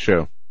back to the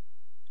show.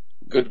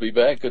 Good to be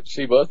back. Good to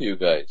see both of you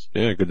guys.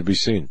 Yeah, good to be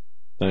seen.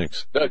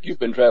 Thanks. Doug, you've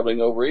been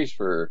traveling over east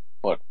for,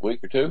 what, a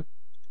week or two?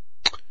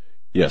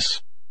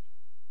 Yes.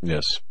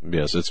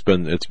 It's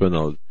been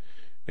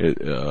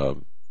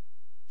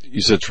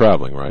you said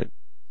traveling, right?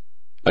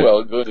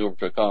 Well, going over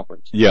to a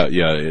conference. Yes.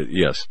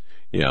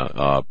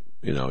 Yeah,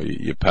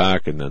 you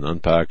pack and then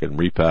unpack and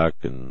repack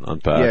and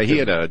unpack. Yeah, he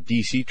had a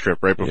DC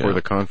trip right before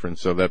the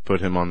conference, so that put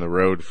him on the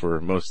road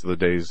for most of the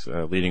days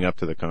leading up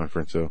to the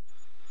conference. So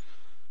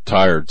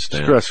tired,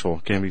 Stan. Stressful.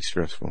 Can be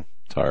stressful.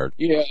 Tired.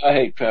 Yeah, I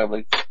hate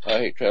traveling.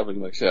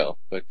 Myself,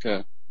 but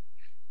going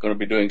to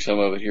be doing some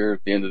of it here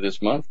at the end of this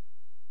month.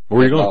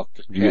 Where are you going? Off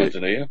to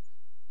Tanzania.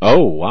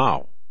 Oh,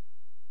 wow.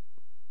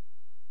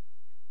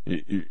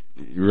 You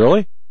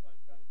really?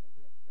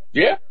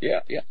 Yeah.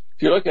 If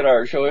you look at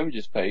our show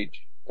images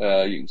page,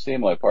 you can see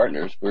my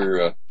partners.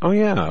 We're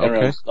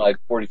around slide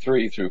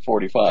 43 through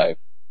 45.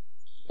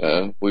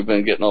 We've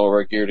been getting all of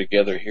our gear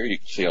together here. You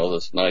can see all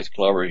this nice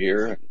clover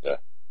here and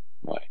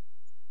my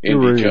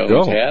Indy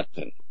Jones hat,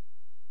 and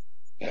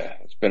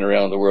it's been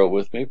around the world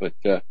with me. But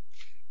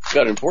it's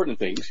got important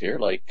things here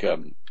like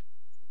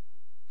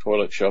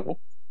toilet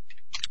shovel,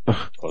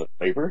 toilet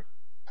paper.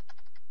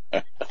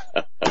 When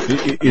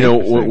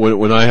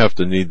I have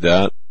to need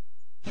that,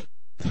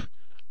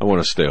 I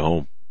want to stay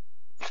home.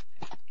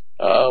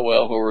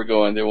 Well, where we're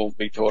going, there won't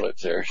be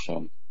toilets there,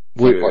 so.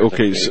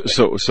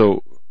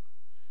 So,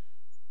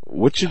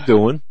 what you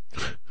doing?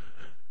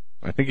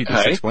 I think he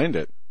just explained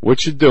it.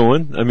 What you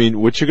doing? I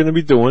mean, what you going to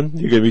be doing?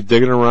 You're going to be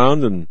digging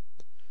around and.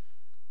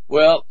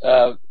 Well,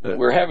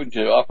 we're having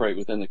to operate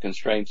within the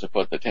constraints of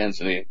what the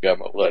Tanzanian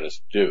government let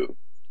us do,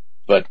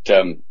 but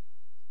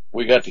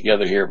we got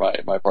together here,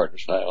 my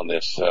partners and I, on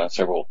this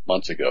several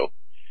months ago,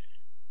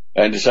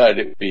 and decided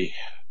it would be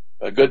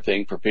a good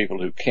thing for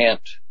people who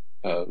can't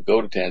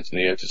go to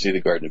Tanzania to see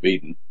the Garden of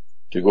Eden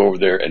to go over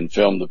there and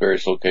film the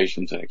various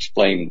locations and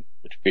explain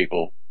to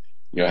people,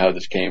 how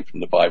this came from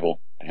the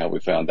Bible and how we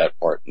found that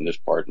part and this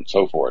part and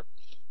so forth.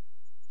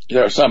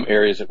 There are some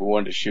areas that we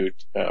wanted to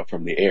shoot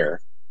from the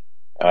air,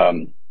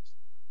 and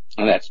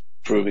that's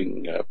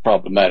proving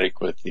problematic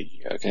with the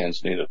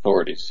Tanzanian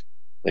authorities.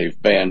 They've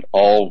banned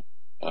all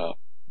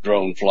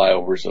drone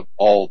flyovers of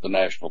all the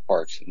national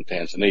parks in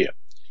Tanzania.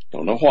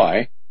 Don't know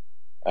why,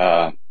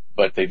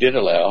 but they did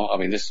allow,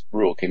 this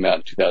rule came out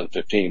in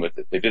 2015, but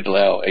they did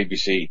allow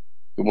ABC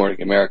Good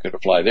Morning America to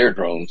fly their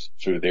drones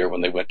through there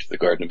when they went to the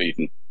Garden of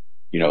Eden,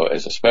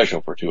 as a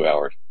special for 2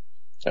 hours.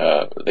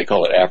 They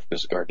call it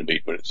Africa's Garden of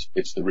Eden, but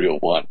it's the real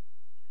one.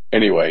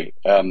 Anyway,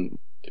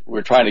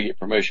 we're trying to get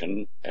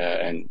permission,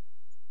 and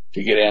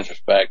to get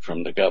answers back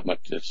from the government,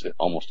 it's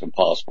almost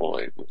impossible.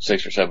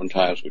 6 or 7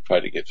 times we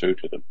tried to get through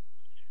to them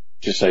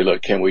to say,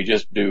 look, can we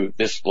just do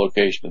this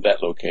location and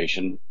that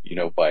location,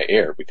 by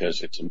air,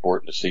 because it's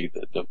important to see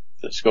the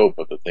scope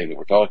of the thing that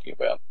we're talking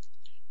about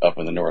up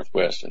in the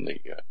northwest and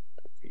the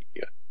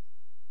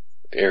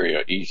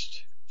area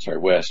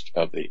west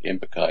of the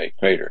Impikai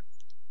crater.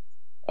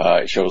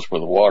 It shows where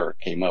the water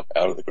came up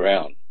out of the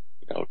ground,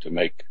 to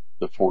make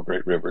the 4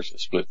 great rivers that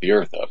split the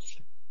earth up.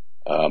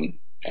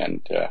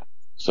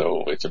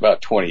 So it's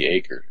about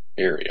 20-acre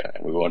area,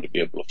 and we wanted to be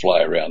able to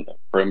fly around the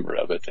perimeter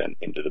of it and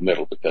into the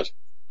middle, because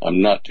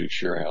I'm not too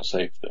sure how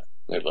safe the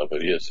middle of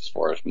it is as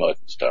far as mud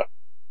and stuff.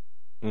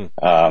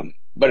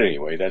 But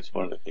anyway, that's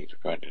one of the things we're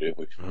trying to do.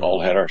 We've all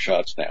had our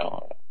shots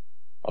now.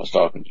 I was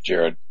talking to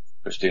Jared,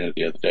 Christina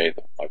the other day,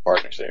 my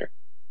partner's there,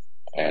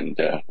 and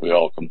we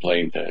all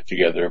complained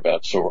together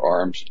about sore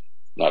arms,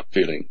 not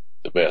feeling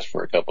the best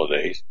for a couple of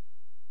days.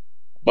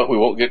 But we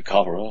won't get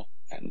cholera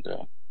and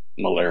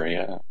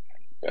malaria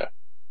and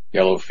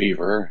yellow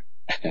fever.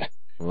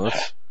 Well,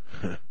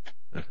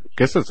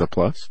 guess that's a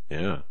plus.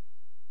 Yeah.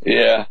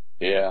 Yeah.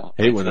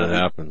 Hate when that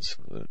happens.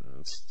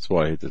 That's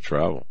why I hate to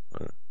travel.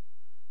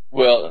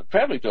 Well,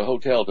 traveling to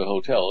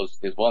hotel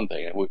is one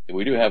thing.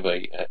 We do have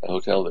a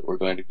hotel that we're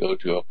going to go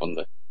to up on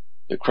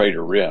the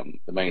crater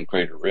rim, the main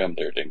crater rim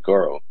there at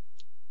Ngoro.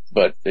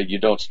 But you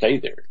don't stay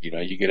there.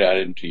 You get out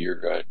into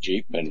your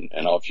Jeep and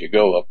off you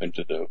go up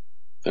into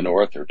the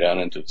north or down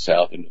into the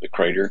south into the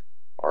crater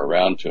or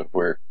around to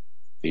where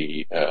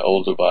the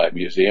Old Dubai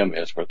Museum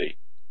is, where the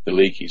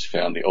Leakeys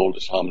found the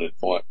oldest hominid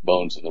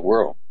bones in the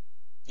world.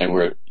 And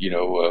where,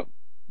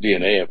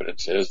 DNA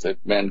evidence says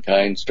that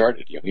mankind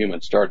started,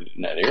 humans started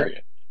in that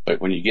area. But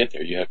when you get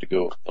there, you have to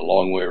go a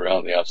long way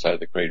around the outside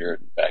of the crater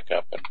and back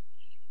up. And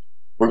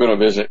we're going to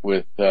visit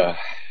with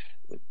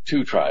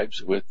two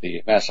tribes, with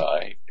the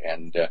Maasai,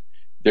 and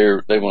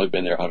they've only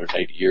been there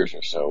 180 years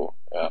or so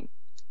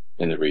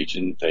in the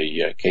region.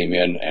 They came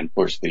in and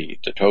pushed the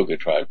Datoga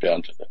tribe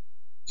down to the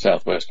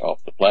southwest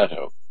off the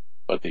plateau.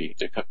 But the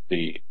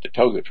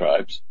Datoga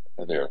tribes,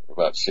 there are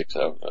about 6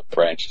 of the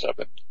branches of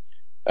it,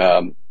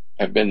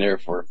 have been there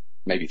for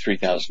maybe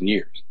 3,000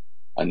 years.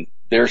 And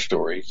their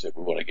stories that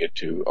we want to get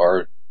to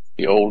are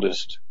the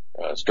oldest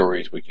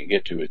stories we can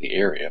get to in the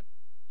area.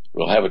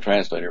 We'll have a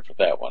translator for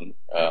that one,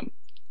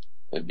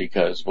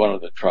 because one of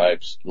the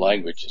tribe's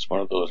language is one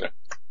of those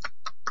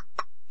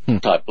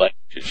type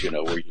languages,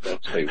 where you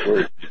don't say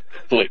words, you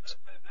flicks.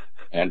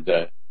 And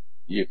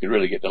you could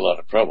really get in a lot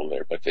of trouble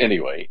there. But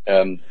anyway,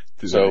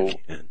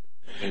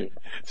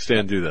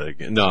 Stan, do that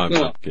again. No, I'm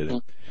not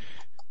kidding.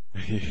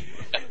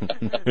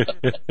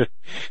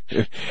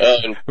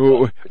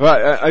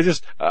 I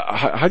just,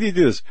 how do you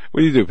do this? What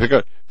do you do?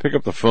 Pick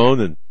up the phone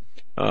and,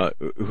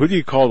 who do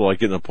you call to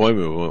get an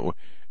appointment?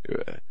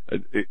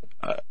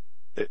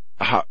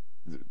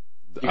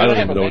 I don't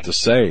even know what to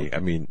say. I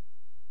mean,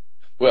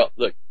 well,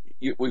 look,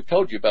 we've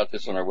told you about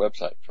this on our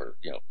website for,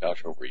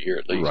 over a year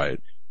at least.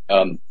 Right.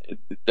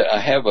 I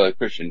have a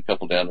Christian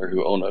couple down there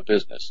who own a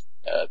business,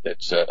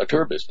 that's a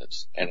tour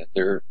business, and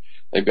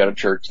they've got a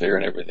church there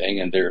and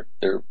everything, and they're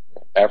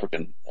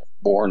African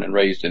born and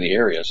raised in the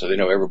area, so they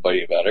know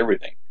everybody about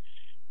everything.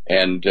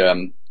 And,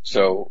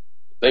 so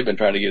they've been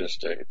trying to get us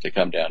to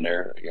come down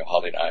there,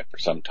 Holly and I, for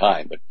some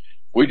time, but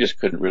we just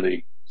couldn't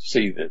really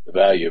see the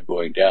value of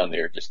going down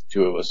there, just the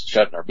two of us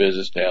shutting our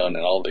business down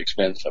and all the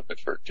expense of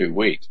it for 2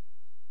 weeks.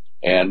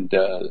 And,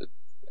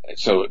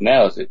 so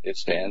now as it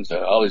stands,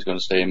 Ollie's going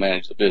to stay and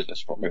manage the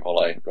business for me while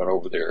I run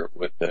over there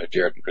with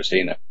Jared and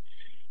Christina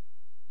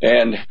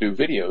and do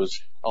videos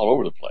all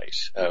over the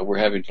place. We're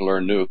having to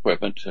learn new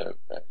equipment,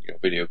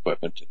 video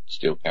equipment and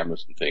steel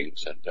cameras and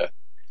things,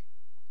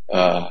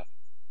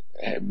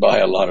 and buy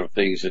a lot of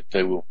things that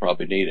we'll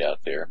probably need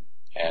out there,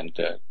 and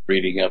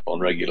reading up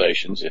on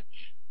regulations.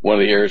 One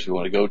of the areas we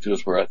want to go to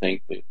is where I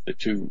think the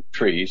two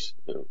trees,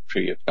 the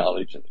tree of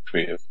knowledge and the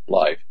tree of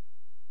life,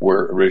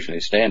 were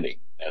originally standing.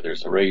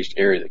 There's a raised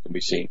area that can be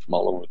seen from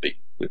all over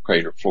the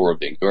crater floor of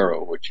the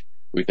Ngoro, which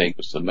we think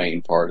was the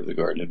main part of the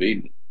Garden of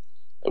Eden.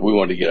 We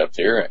wanted to get up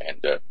there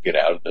and get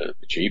out of the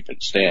Jeep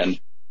and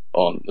stand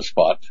on the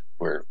spot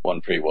where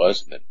one tree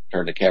was, and then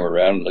turn the camera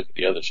around and look at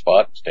the other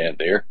spot and stand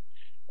there.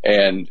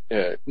 And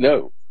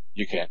no,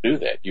 you can't do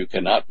that. You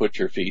cannot put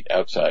your feet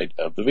outside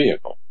of the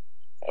vehicle.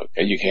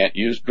 Okay, you can't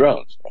use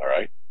drones. All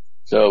right.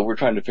 So we're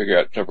trying to figure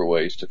out clever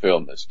ways to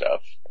film this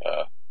stuff.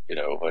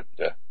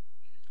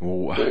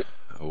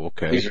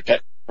 Okay. These are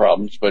technical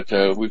problems, but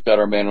we've got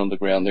our man on the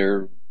ground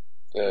there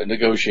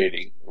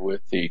negotiating with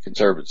the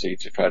Conservancy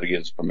to try to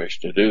get us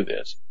permission to do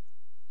this.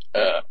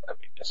 Let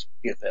me just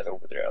get that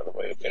over there out of the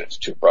way a bit. It's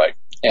too bright.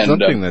 And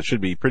something that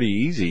should be pretty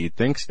easy, you'd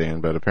think,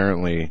 Stan, but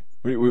apparently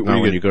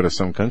not when you go to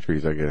some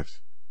countries, I guess.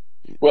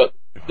 Well,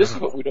 this is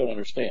what we don't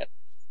understand.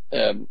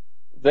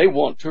 They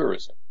want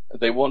tourism.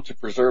 They want to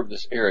preserve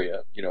this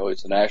area.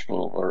 It's a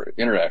national or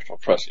international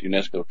trust,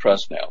 UNESCO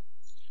trust now,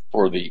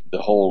 for the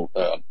whole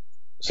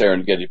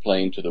Serengeti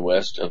Plain to the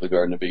west of the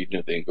Garden of Eden,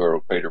 of the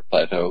Ngoro Crater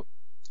Plateau.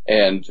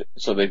 And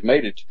so they've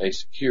made it a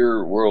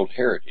secure World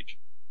Heritage.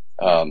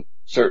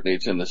 Certainly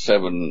it's in the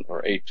 7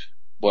 or 8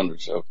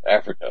 Wonders of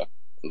Africa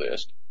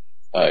list.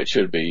 It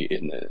should be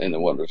in the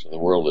Wonders of the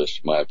World list,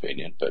 in my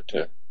opinion, but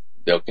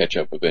they'll catch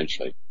up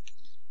eventually.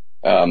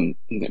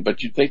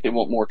 But you'd think they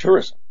want more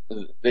tourism.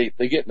 They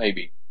get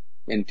maybe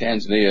in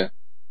Tanzania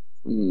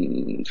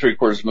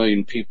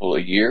 750,000 people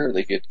a year.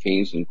 They get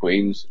kings and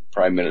queens,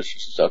 prime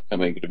ministers and stuff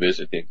coming to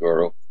visit the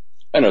Ngoro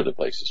and other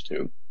places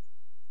too.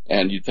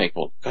 And you'd think,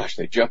 well, gosh,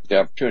 they jumped the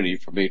opportunity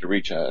for me to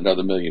reach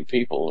another 1 million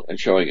people and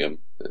showing them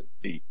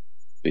the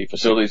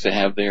facilities they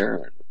have there,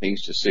 and the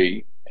things to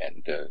see,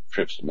 and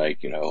trips to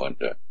make, and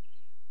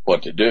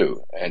what to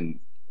do. And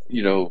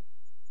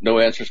no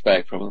answers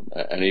back from them.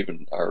 And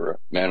even our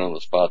man on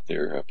the spot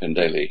there,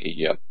 Pendele,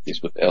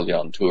 he's with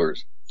Elion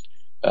Tours.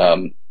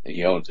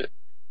 He owns it.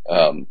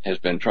 Has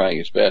been trying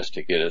his best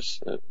to get us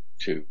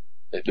to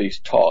at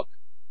least talk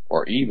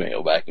or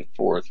email back and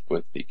forth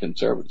with the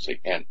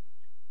Conservancy, and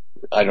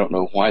I don't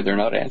know why they're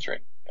not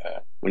answering.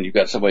 When you've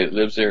got somebody that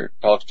lives there,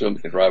 talks to them,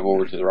 can drive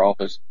over to their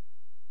office,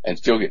 and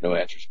still get no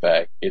answers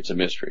back, it's a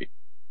mystery.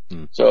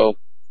 So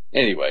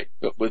anyway,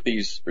 but with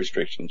these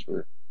restrictions,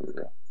 we're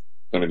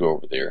going to go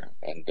over there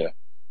and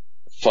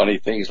funny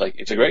things. Like,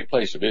 it's a great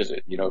place to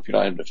visit. You know, if you're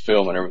not into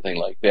film and everything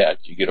like that,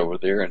 you get over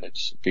there and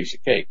it's a piece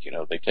of cake. You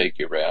know, they take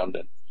you around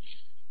and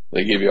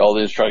they give you all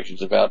the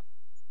instructions about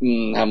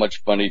how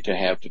much money to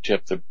have to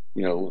tip the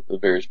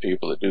various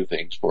people that do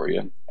things for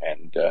you,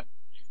 and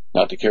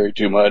not to carry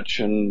too much,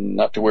 and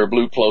not to wear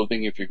blue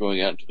clothing if you're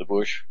going out into the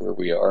bush where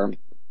we are.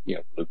 You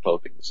know, blue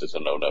clothing, this is a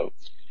no-no,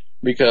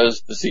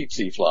 because the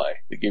tsetse fly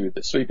that give you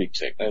the sleeping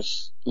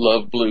sickness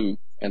love blue,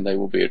 and they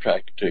will be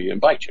attracted to you and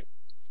bite you.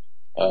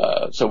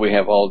 So we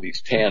have all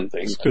these tan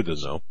things. That's good to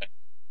know.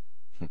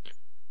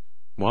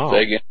 Wow.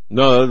 Say again?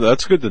 No,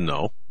 that's good to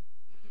know.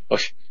 Oh,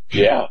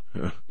 yeah,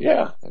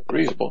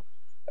 reasonable.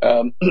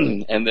 And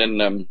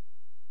then,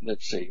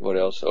 let's see, what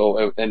else?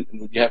 Oh, and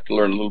you have to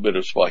learn a little bit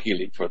of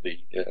Swahili for the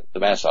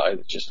Maasai.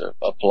 It's just a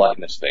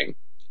politeness thing.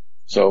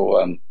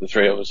 So, the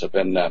three of us have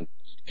been,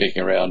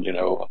 kicking around,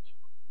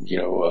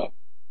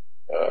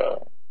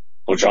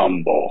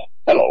 Ojambo,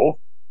 hello,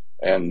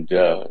 and,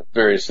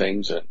 various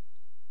things, and,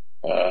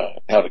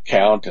 how to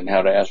count and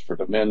how to ask for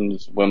the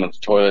women's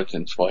toilets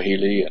in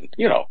Swahili, and,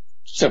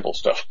 simple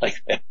stuff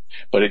like that.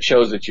 But it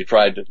shows that you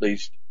tried to at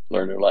least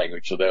learn their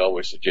language, so they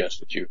always suggest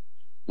that you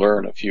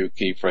learn a few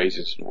key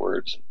phrases and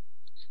words and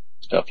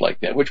stuff like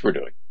that, which we're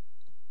doing.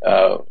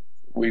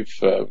 We've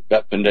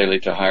got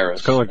Pendele to hire us.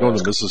 It's kind of like going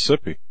to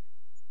Mississippi.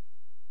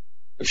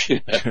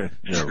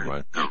 Never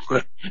mind.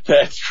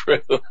 That's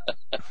true.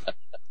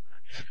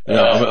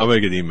 Yeah, I'm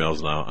making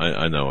emails now.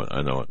 I know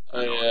it.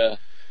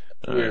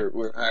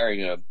 We're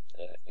hiring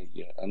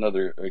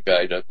another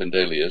guide up in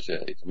Pendele. He's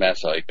a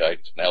Maasai guide.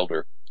 He's an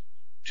elder,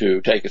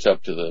 to take us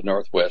up to the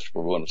northwest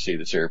where we want to see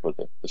this area where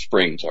the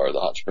springs are, the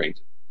hot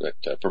springs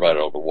that provide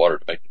all the water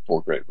to make the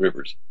four great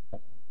rivers.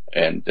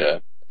 And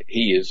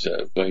he is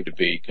going to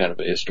be kind of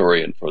a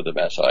historian for the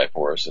Maasai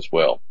for us as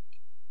well.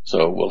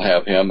 So we'll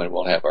have him, and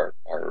we'll have our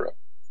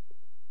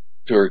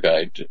tour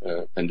guide,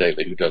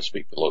 Pendele, who does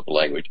speak the local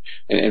language.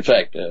 And in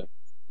fact,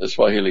 the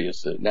Swahili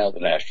is now the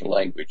national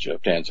language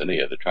of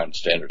Tanzania. They're trying to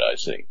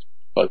standardize things.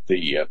 But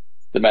the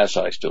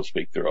Maasai still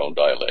speak their own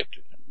dialect,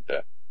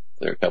 and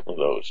there are a couple of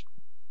those.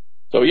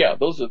 So yeah,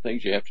 those are the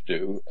things you have to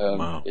do.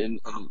 Wow. And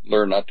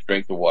learn not to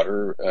drink the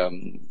water,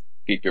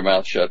 keep your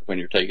mouth shut when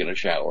you're taking a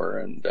shower,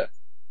 and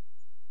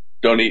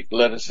don't eat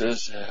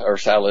lettuces or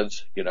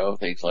salads,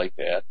 things like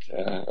that.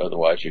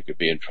 Otherwise you could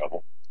be in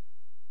trouble.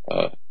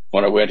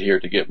 When I went here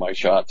to get my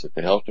shots at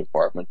the health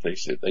department, they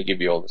said they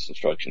give you all this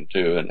instruction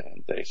too, and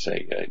they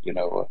say,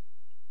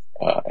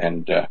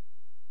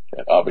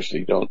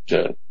 obviously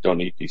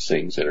don't eat these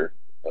things that are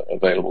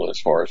available as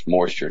far as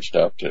moisture and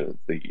stuff to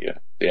the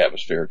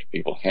atmosphere, to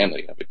people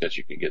handling them, because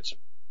you can get some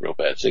real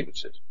bad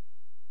sicknesses.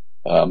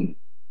 And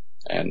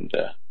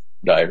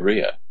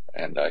diarrhea.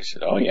 And I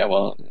said, oh yeah,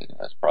 well,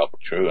 that's probably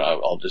true.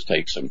 I'll just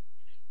take some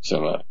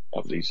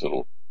of these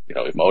little,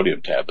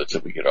 Imodium tablets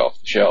that we get off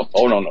the shelf.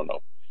 Oh,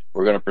 no.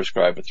 We're going to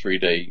prescribe a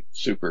 3-day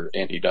super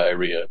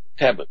anti-diarrhea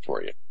tablet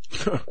for you.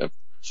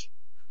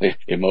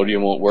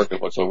 Imodium won't work at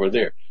what's over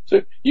there.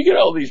 So you get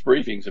all these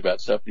briefings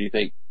about stuff, and you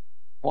think,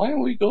 why are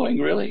we going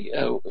really?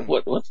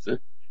 What's the?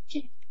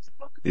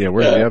 Yeah,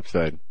 where's the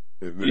upside?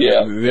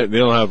 Yeah, they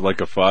don't have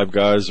like a Five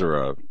Guys or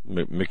a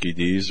Mickey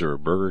D's or a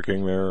Burger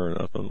King there or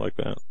nothing like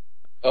that.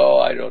 Oh,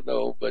 I don't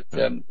know, but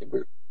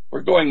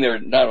we're going there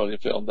not only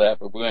to film that,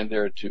 but we're going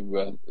there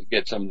to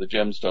get some of the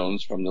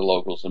gemstones from the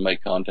locals and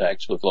make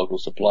contacts with local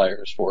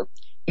suppliers for,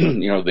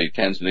 the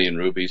Tanzanian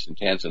rubies and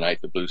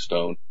tanzanite, the blue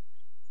stone.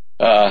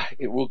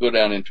 It will go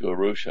down into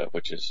Arusha,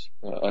 which is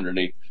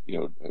underneath,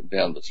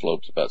 down the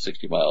slopes about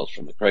 60 miles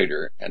from the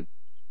crater, and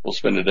we'll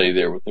spend a day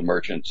there with the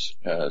merchants,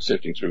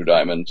 sifting through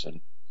diamonds,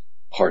 and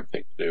hard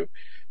thing to do.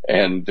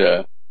 And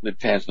the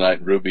tanzanite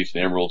and rubies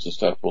and emeralds and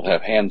stuff, we'll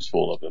have hands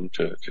full of them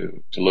to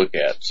look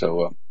at.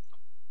 So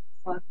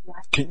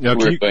can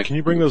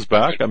you bring those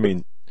back? I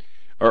mean,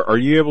 are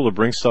you able to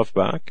bring stuff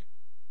back?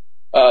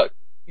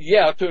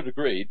 Yeah, to a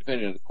degree,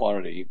 depending on the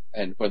quantity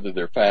and whether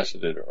they're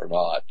faceted or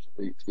not.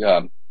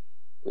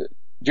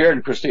 Jared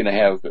and Christina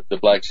have the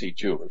Black Sea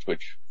Jewelers,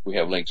 which we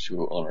have links to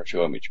on our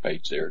show image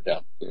page there,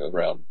 down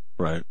around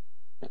right,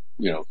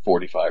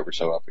 45 or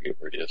so. I forget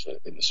where it is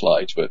in the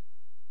slides, but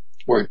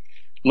we're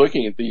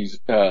looking at these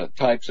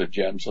types of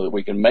gems so that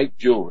we can make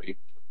jewelry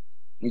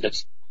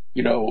that's,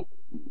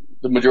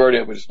 the majority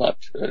of it is not,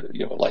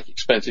 like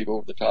expensive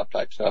over the top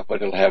type stuff,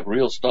 but it'll have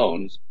real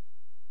stones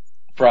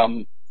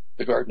from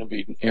the Garden of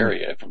Eden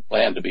area, from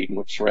land of Eden,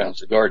 which surrounds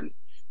the garden.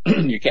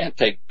 You can't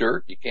take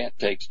dirt, you can't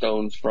take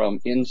stones from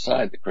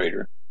inside the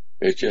crater.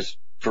 It's just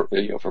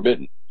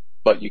forbidden.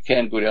 But you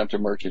can go down to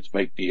merchants,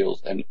 make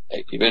deals, and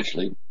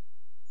eventually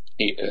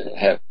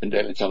have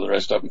Pendele and some of the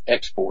rest of them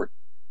export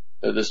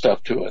the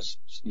stuff to us,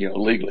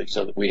 legally,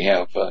 so that we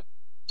have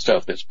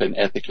stuff that's been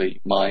ethically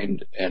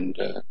mined and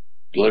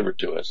delivered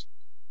to us.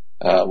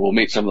 We'll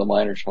meet some of the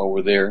miners while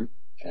we're there,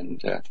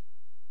 and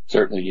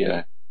certainly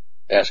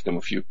ask them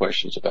a few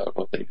questions about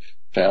what they've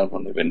found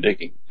when they've been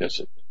digging,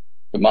 because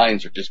the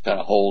mines are just kind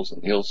of holes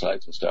and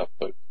hillsides and stuff,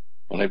 but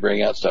when they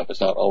bring out stuff,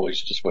 it's not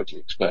always just what you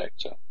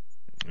expect. So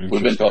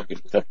we've been talking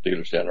to a couple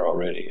dealers down there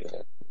already.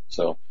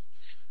 So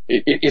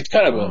It's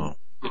kind of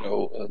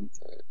a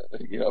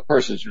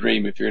person's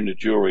dream if you're into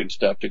jewelry and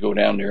stuff to go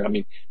down there. I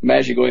mean,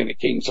 imagine going to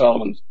King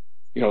Solomon's,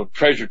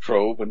 treasure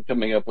trove and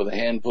coming up with a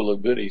handful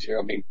of goodies here.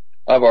 I mean,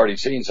 I've already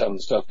seen some of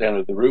the stuff down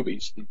at the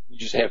rubies. You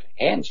just have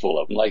hands full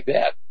of them like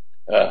that.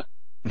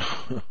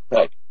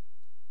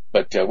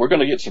 But we're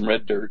going to get some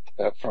red dirt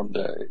from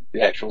the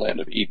actual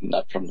land of Eden,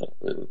 not from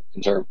the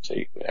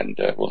Conservancy, and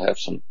we'll have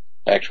some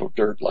actual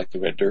dirt like the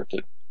red dirt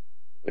that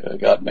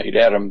God made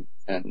Adam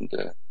and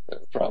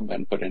from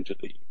and put into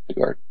the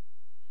garden.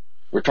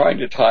 We're trying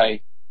to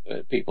tie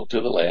people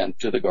to the land,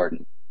 to the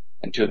garden,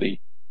 and to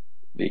the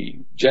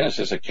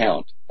Genesis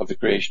account of the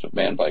creation of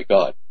man by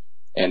God,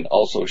 and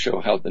also show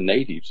how the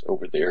natives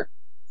over there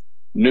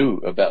knew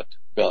about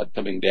God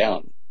coming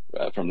down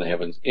from the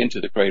heavens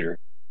into the crater,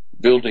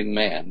 building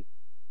man,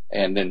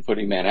 and then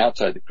putting man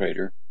outside the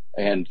crater,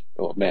 man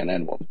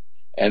and woman,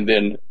 and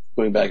then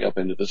going back up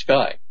into the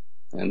sky.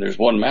 And there's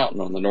one mountain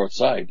on the north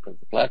side of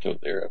the plateau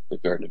there of the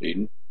Garden of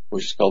Eden,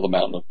 which is called the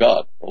Mountain of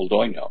God, Old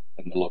Oino,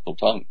 in the local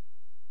tongue.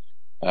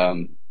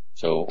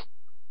 So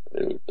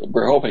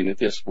we're hoping that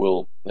this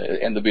will,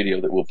 and the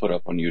video that we'll put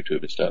up on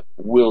YouTube and stuff,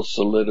 will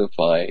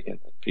solidify in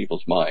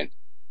people's minds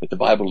that the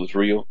Bible is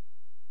real.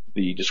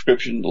 The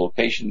description, the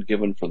location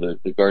given for the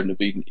Garden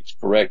of Eden is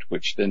correct,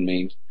 which then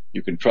means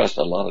you can trust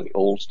a lot of the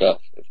old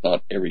stuff, if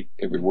not every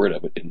word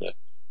of it in the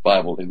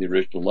Bible in the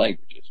original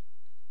languages.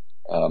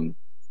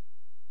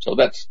 So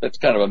that's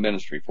kind of a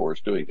ministry for us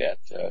doing that.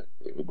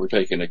 We're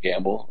taking a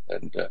gamble,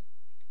 and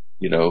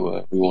we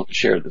want to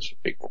share this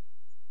with people.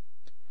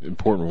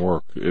 Important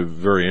work,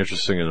 very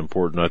interesting and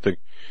important. I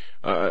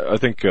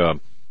think,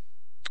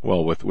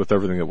 with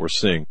everything that we're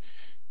seeing,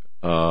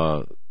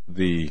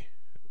 the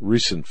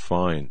recent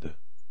find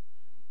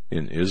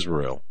in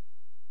Israel,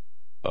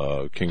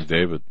 King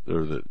David,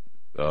 did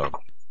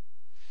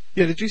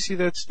you see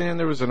that, Stan?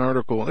 There was an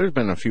article. There's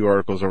been a few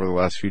articles over the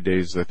last few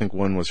days. I think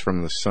one was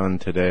from the Sun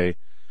today,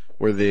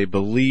 where they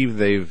believe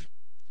they've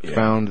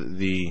found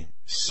the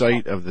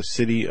site of the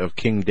city of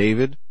King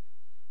David.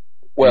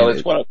 Well,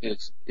 it's one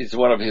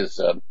of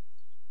his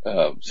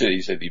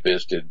cities that he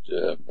visited.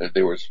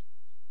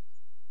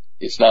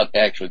 It's not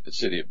actually the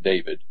city of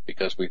David,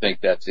 because we think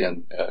that's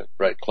in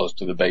right close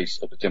to the base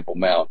of the Temple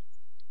Mount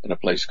in a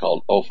place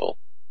called Ophel.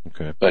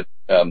 Okay. But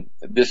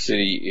this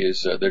city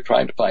is they're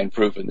trying to find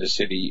proof in this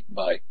city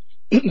by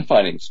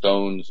finding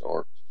stones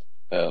or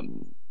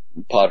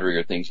pottery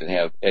or things that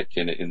have etched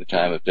in it in the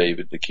time of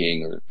David the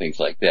king or things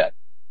like that.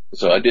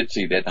 So I did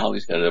see that.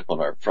 Holly's got it up on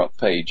our front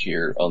page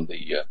here on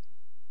the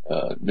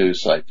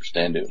news site for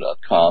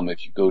standnew.com.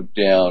 If you go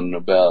down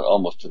about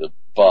almost to the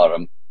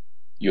bottom,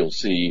 you'll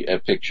see a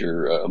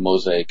picture, a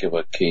mosaic of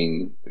a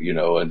king,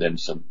 and then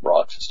some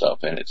rocks and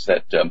stuff. And it's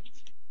that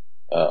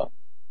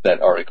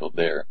article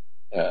there.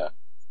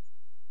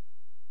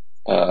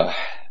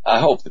 I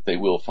hope that they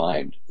will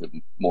find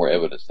more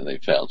evidence than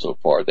they've found so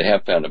far. They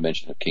have found a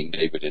mention of King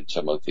David in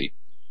some of the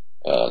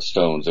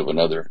stones of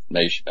another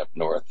nation up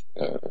north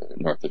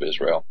of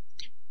Israel,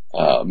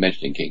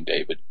 mentioning King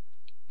David,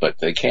 but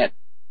they can't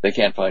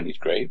find his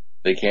grave.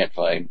 They can't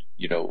find,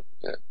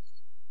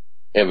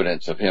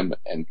 evidence of him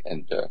and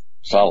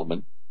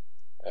Solomon,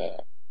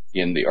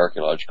 in the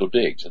archaeological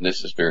digs. And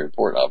this is very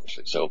important,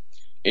 obviously. So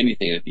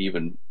anything that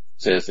even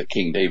says that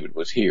King David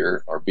was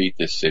here or beat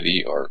this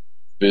city or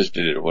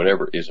visited it or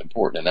whatever is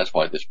important. And that's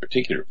why this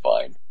particular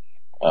find,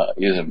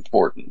 is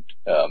important.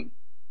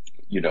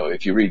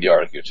 If you read the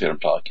articles that I'm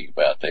talking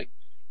about,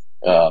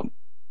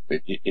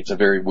 it's a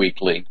very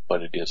weak link,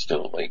 but it is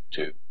still a link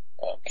to,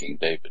 King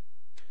David.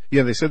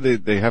 Yeah, they said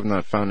they have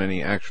not found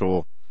any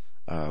actual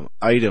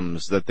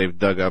items that they've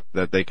dug up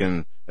that they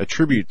can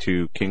attribute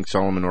to King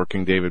Solomon or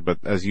King David, but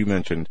as you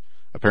mentioned,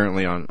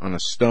 apparently on a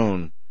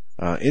stone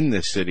in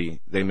this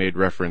city, they made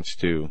reference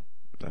to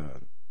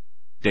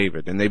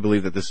David, and they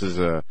believe that this is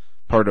a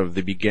part of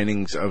the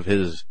beginnings of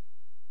his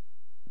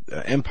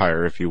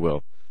empire, if you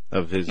will,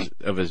 of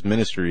his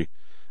ministry.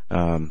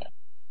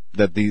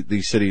 That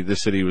this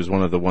city was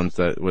one of the ones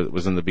that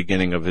was in the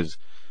beginning of his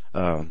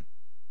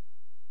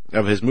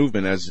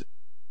movement, as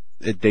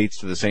it dates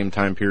to the same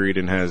time period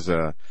and has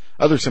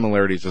other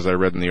similarities, as I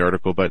read in the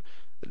article. But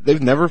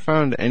they've never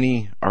found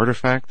any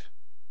artifact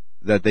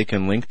that they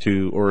can link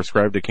to or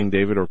ascribe to King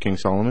David or King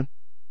Solomon.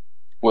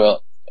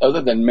 Well,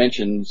 other than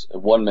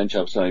one mention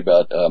I was talking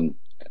about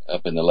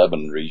up in the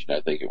Lebanon region,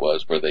 I think it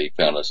was, where they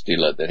found a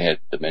stela that had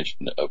the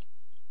mention of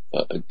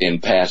in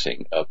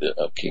passing of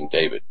King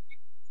David.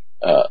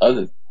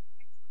 Other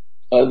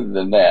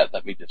than that,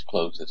 let me just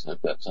close this.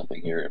 I've got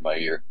something here in my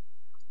ear.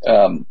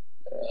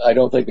 I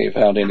don't think they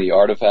found any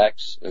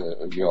artifacts,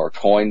 or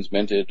coins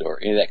minted or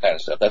any of that kind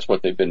of stuff. That's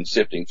what they've been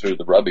sifting through,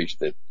 the rubbish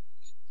that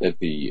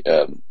the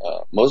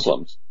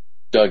Muslims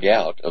dug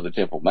out of the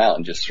Temple Mount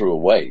and just threw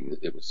away.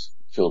 It was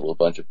filled with a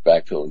bunch of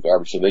backfill and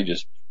garbage. So they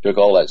just took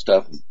all that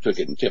stuff and took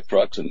it in tip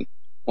trucks and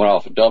went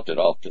off and dumped it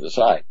off to the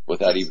side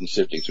without even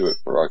sifting through it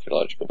for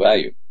archaeological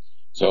value.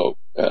 So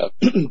the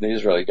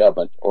Israeli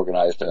government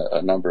organized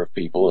a number of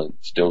people, and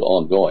still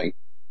ongoing,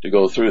 to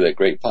go through that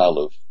great pile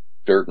of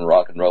dirt and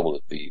rock and rubble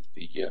that the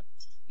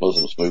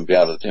Muslims moved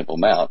out of the Temple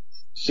Mount,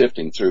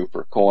 sifting through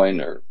for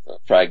coin or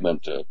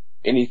fragment,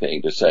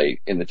 anything to say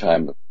in the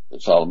time of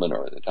Solomon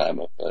or in the time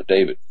of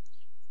David.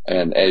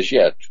 And as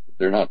yet,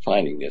 they're not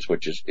finding this,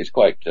 which is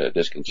quite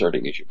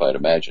disconcerting, as you might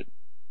imagine.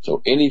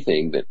 So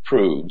anything that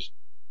proves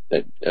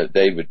that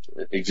David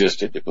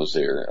existed and was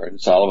there, or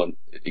Solomon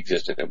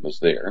existed and was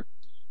there,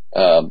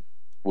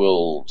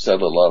 will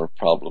settle a lot of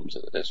problems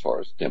as far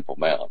as the Temple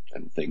Mount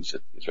and things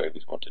that the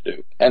Israelis want to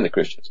do, and the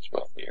Christians as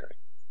well in the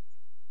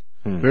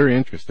area. Very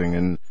interesting.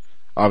 And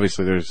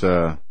obviously there's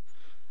a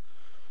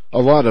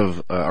lot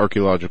of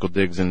archaeological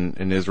digs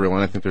in Israel,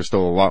 and I think there's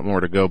still a lot more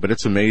to go, but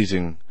it's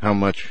amazing how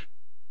much,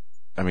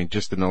 I mean,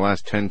 just in the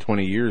last 10,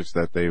 20 years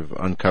that they've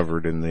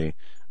uncovered in the,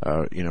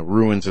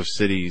 ruins of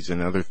cities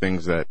and other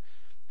things that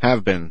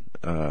have been,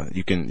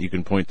 you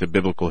can point to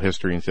biblical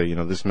history and say,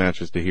 this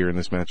matches to here and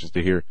this matches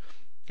to here.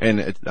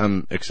 And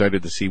I'm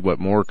excited to see what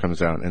more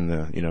comes out in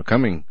the,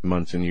 coming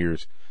months and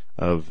years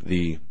of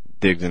the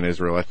digs in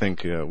Israel. I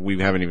think, we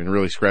haven't even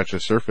really scratched the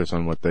surface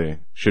on what they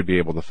should be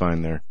able to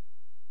find there.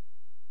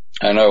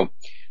 I know.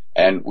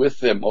 And with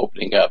them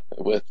opening up,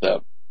 with,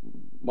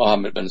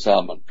 Mohammed bin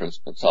Salman, Prince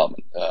bin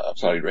Salman, of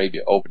Saudi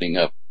Arabia, opening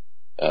up,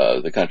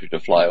 the country to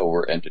fly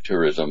over and to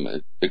tourism,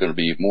 there are going to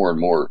be more and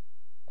more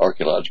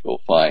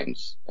archaeological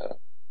finds,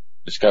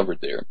 discovered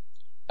there.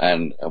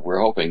 And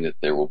we're hoping that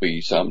there will be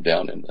some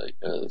down in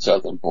the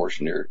southern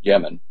portion near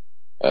Yemen,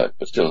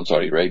 but still in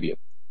Saudi Arabia,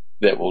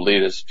 that will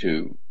lead us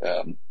to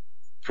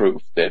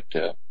proof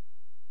that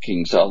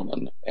King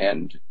Solomon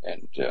and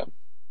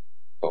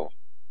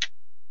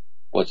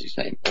what's his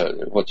name?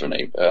 What's her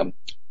name?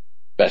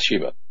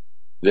 Bathsheba.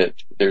 That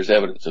there's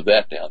evidence of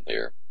that down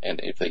there,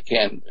 and if they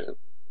can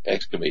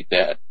excavate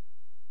that,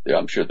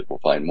 I'm sure that we'll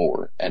find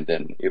more, and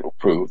then it'll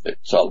prove that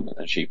Solomon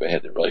and Sheba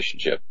had the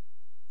relationship.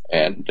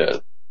 And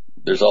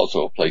there's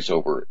also a place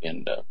over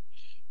in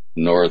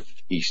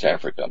northeast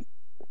Africa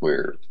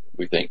where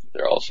we think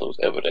there also is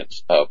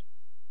evidence of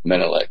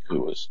Menelik,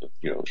 who was,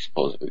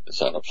 supposedly the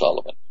son of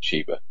Solomon.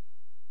 Sheba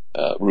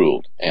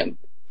ruled, and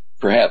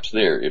perhaps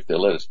there, if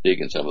they'll let us dig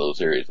in some of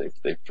those areas,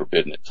 they've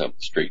forbidden it, some of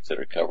the streets that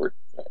are covered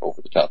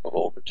over the top of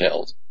old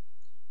hotels.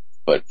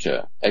 But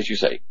as you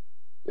say,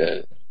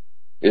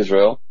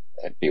 Israel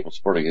and people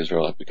supporting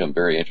Israel have become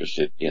very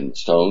interested in the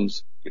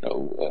stones,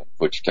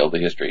 which tell the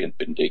history, and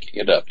been digging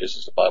it up just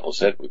as the Bible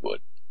said we would.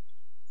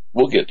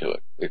 We'll get to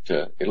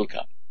it. It'll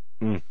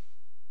come.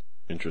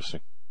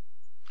 Interesting.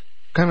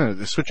 Kind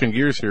of switching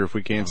gears here, if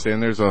we can, Stan.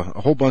 There's a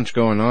whole bunch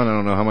going on. I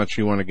don't know how much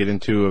you want to get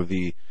into of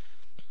the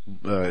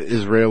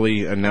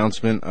Israeli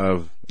announcement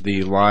of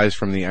the lies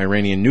from the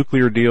Iranian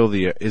nuclear deal,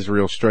 the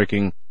Israel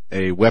striking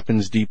a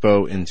weapons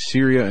depot in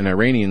Syria, an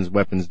Iranian's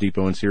weapons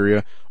depot in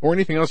Syria, or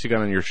anything else you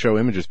got on your show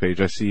images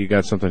page. I see you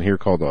got something here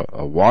called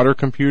a water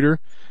computer.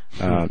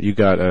 You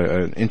got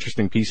an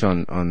interesting piece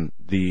on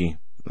the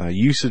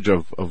usage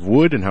of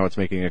wood and how it's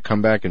making a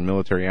comeback in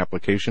military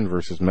application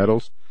versus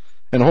metals,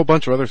 and a whole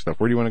bunch of other stuff.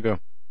 Where do you want to go?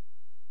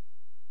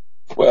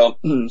 Well,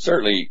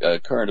 certainly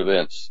current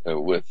events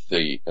with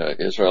the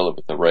Israel,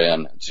 with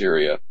Iran, and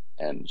Syria,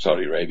 and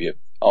Saudi Arabia.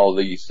 All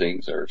these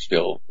things are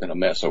still in a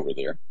mess over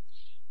there.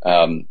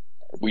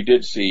 We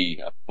did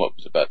see what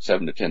was about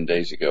 7 to 10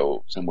 days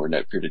ago, somewhere in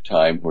that period of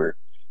time, where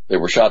there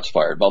were shots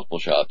fired, multiple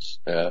shots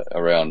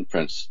around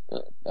Prince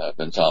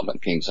bin Salman,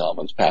 King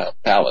Salman's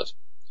palace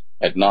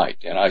at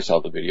night. And I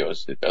saw the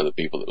videos that other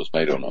people that was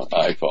made on an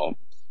iPhone,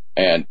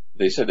 and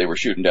they said they were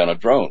shooting down a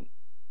drone.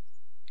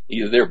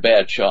 Either they're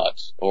bad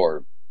shots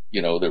or,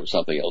 there was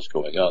something else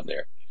going on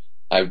there.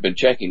 I've been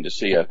checking to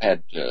see. I've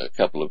had a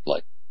couple of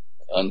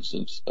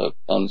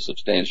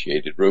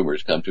unsubstantiated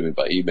rumors come to me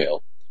by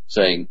email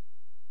saying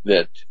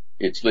that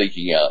it's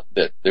leaking out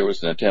that there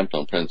was an attempt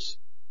on Prince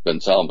bin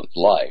Salman's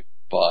life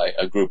by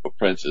a group of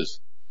princes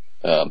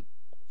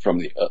from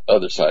the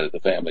other side of the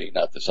family,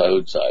 not the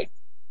Saud side,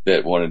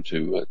 that wanted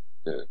to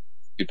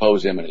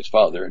depose him and his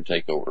father and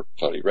take over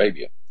Saudi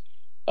Arabia.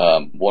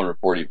 One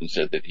report even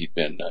said that he'd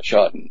been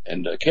shot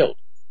and killed.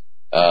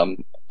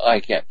 I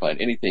can't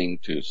find anything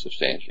to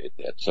substantiate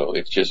that. So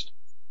it's just,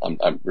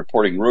 I'm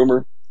reporting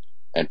rumor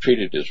and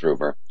treated as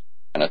rumor.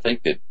 And I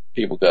think that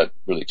people got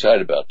really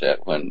excited about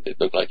that when it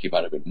looked like he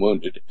might have been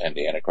wounded, and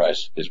the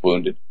Antichrist is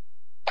wounded,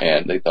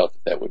 and they thought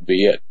that would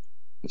be it.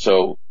 And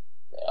so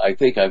I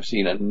think I've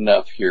seen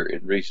enough here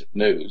in recent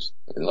news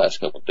in the last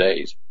couple of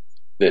days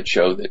that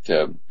show that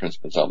Prince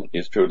bin Salman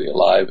is truly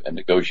alive and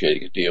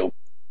negotiating a deal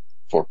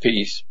for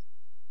peace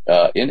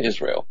in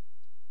Israel.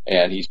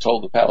 And he's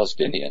told the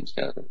Palestinians,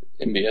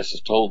 MBS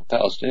has told the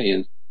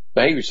Palestinians,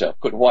 behave yourself,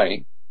 quit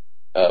whining.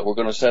 We're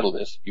going to settle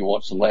this. You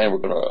want some land, we're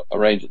going to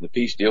arrange the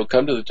peace deal.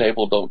 Come to the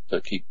table. Don't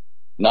keep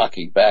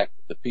knocking back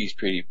the peace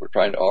treaty we're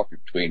trying to offer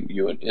between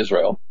you and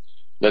Israel.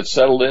 Let's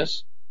settle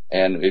this.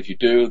 And if you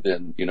do,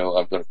 then, I'm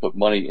going to put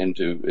money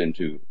into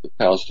the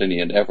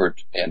Palestinian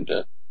effort, and,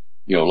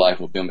 life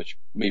will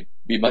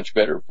be much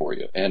better for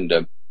you.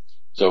 And,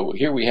 so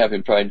here we have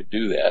him trying to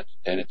do that,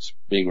 and it's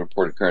being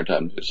reported current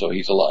time news. So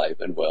he's alive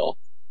and well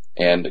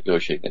and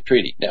negotiating a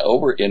treaty. Now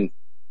over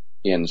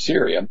in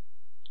Syria,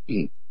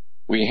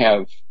 we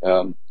have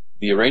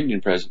the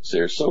Iranian presence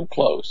there so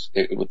close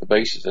with the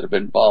bases that have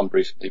been bombed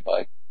recently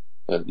by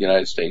the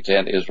United States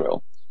and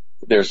Israel.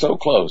 They're so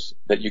close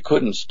that you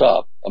couldn't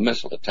stop a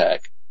missile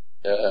attack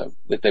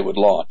that they would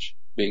launch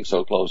being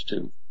so close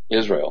to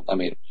Israel. I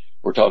mean,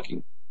 we're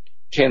talking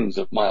tens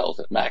of miles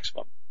at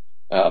maximum.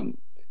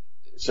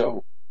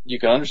 So you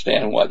can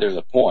understand why there's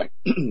a point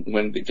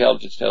when the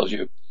intelligence tells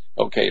you,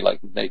 okay,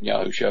 like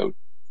Netanyahu showed,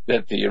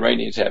 that the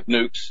Iranians have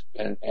nukes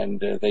and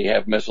they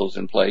have missiles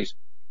in place,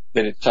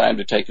 that it's time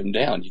to take them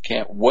down. You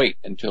can't wait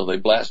until they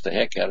blast the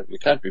heck out of your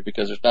country,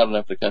 because there's not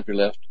enough of the country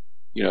left,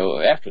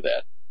 after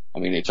that. I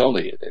mean, it's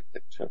only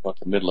it's about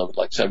the middle of it,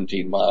 like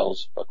 17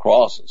 miles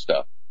across and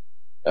stuff.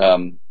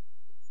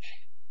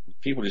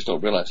 People just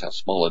don't realize how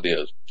small it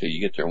is until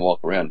you get there and walk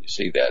around and you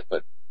see that.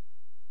 But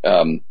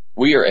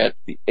we are at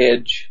the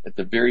edge, at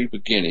the very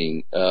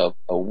beginning of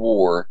a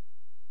war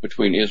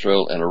between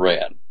Israel and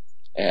Iran.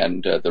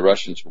 And the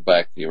Russians will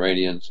back the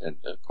Iranians, and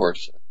of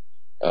course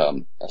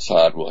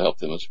Assad will help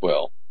them as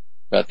well.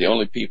 But the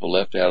only people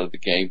left out of the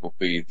game will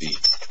be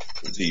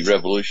the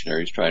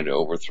revolutionaries trying to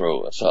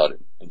overthrow Assad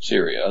in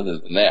Syria. Other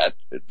than that,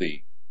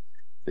 the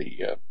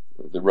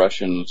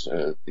Russians,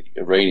 the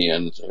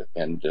Iranians,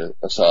 and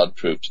Assad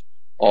troops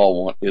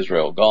all want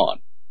Israel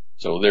gone.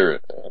 So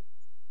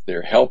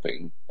they're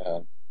helping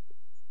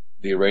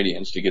the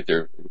Iranians to get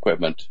their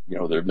equipment,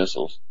 their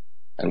missiles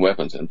and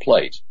weapons in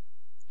place.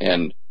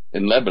 And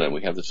in Lebanon,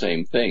 we have the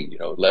same thing.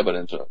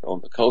 Lebanon's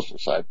on the coastal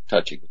side,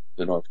 touching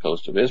the north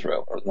coast of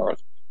Israel, or the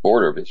north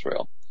border of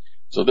Israel.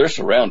 So they're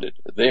surrounded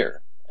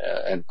there.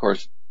 And of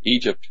course,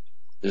 Egypt,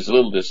 there's a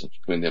little distance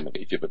between them and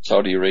Egypt, but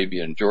Saudi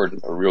Arabia and Jordan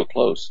are real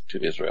close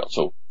to Israel.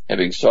 So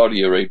having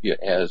Saudi Arabia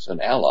as an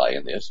ally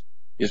in this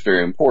is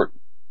very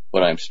important.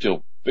 But I'm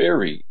still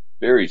very,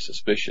 very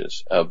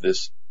suspicious of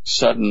this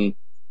sudden,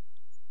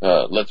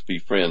 let's be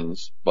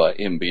friends by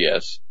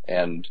MBS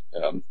and,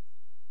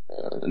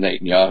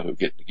 Netanyahu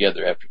getting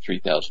together after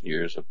 3,000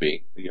 years of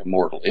being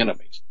mortal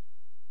enemies.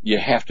 You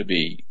have to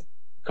be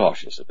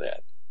cautious of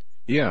that.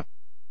 Yeah.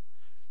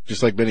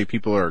 Just like many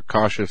people are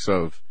cautious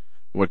of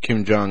what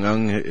Kim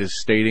Jong-un is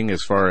stating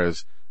as far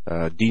as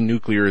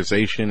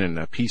denuclearization and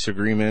a peace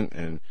agreement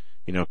and,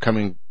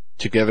 coming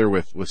together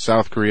with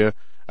South Korea.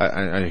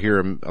 I hear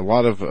a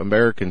lot of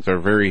Americans are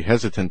very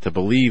hesitant to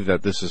believe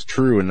that this is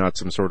true and not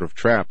some sort of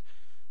trap.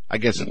 I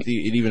guess it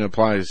even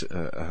applies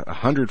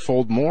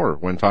 100-fold more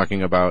when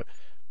talking about,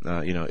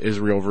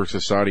 Israel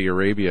versus Saudi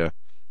Arabia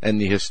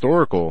and the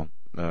historical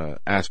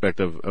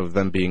aspect of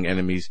them being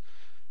enemies,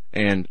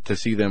 and to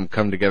see them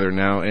come together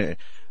now.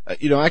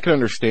 I can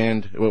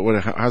understand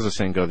how's the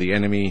saying go? The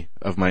enemy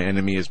of my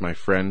enemy is my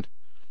friend.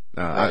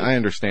 I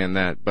understand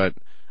that, but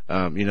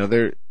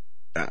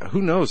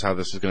who knows how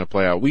this is going to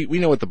play out? We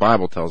know what the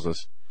Bible tells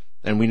us,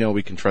 and we know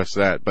we can trust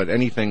that. But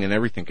anything and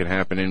everything can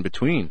happen in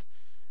between.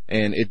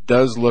 And it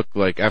does look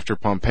like after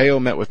Pompeo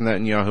met with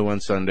Netanyahu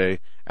on Sunday,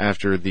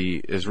 after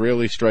the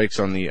Israeli strikes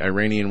on the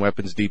Iranian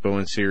weapons depot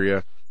in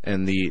Syria,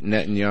 and the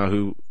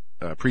Netanyahu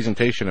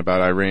presentation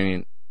about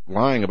Iran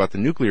lying about the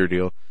nuclear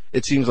deal,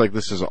 it seems like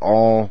this is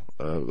all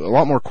a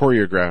lot more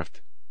choreographed.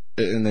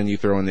 And then you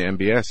throw in the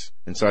MBS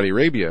in Saudi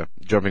Arabia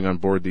jumping on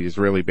board the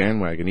Israeli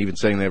bandwagon, even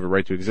saying they have a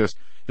right to exist.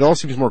 It all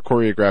seems more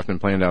choreographed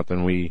and planned out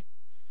than we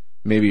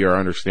maybe are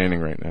understanding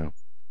right now.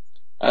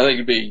 I think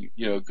it'd be,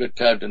 a good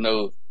time to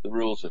know the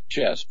rules of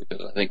chess, because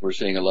I think we're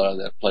seeing a lot of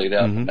that played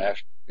out in the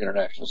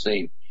international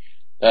scene.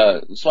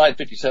 Slide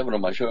 57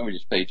 on my show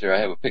images page there, I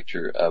have a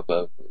picture of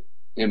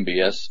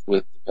MBS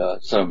with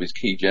some of his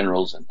key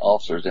generals and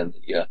officers in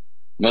the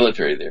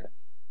military there.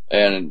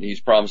 And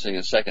he's promising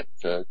a second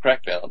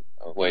crackdown,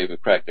 a wave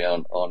of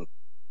crackdown on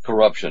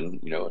corruption,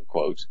 in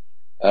quotes,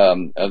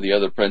 of the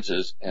other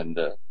princes and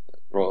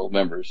royal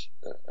members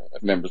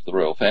of the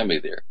royal family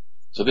there.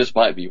 So this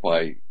might be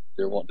why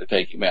they're wanting to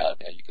take him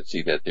out. And you can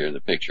see that there in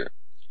the picture.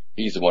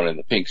 He's the one in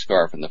the pink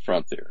scarf in the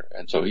front there.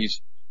 And so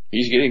he's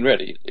getting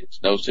ready.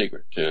 It's no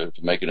secret to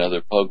make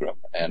another pogrom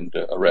and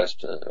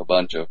arrest a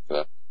bunch of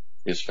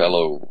his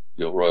fellow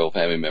royal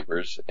family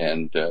members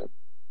and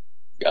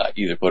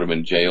either put them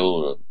in jail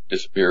or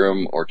disappear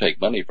them or take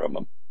money from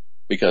them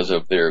because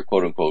of their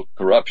quote-unquote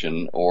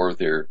corruption or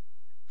their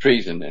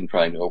treason in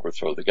trying to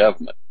overthrow the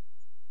government.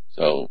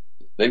 So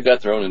they've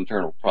got their own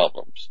internal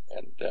problems.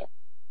 And,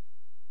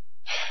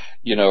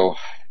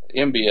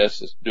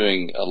 MBS is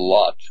doing a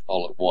lot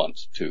all at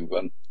once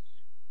to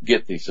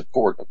get the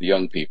support of the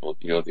young people,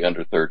 the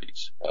under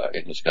 30s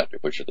in his country,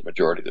 which are the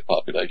majority of the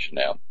population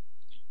now.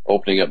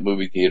 Opening up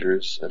movie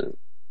theaters,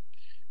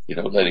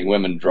 letting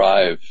women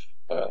drive.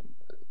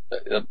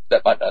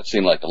 That might not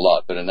seem like a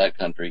lot, but in that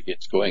country,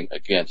 it's going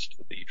against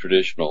the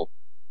traditional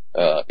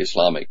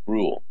Islamic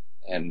rule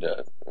and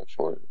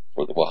for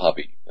the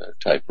Wahhabi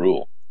type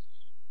rule.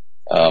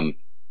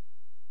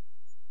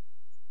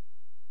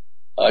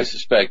 I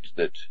suspect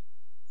that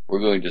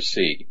we're going to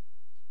see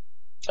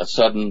a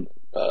sudden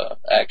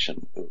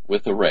action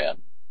with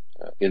Iran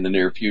in the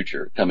near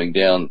future coming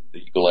down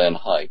the Golan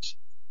Heights.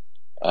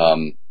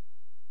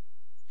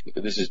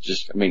 This is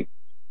just,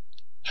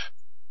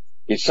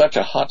 it's such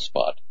a hot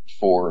spot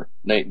for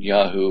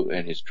Netanyahu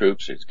and his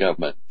troops, his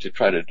government, to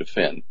try to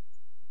defend,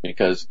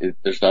 because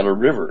there's not a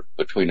river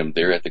between them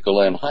there at the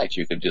Golan Heights.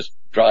 You can just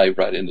drive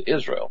right into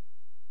Israel.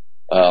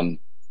 And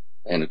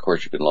of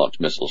course you can launch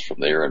missiles from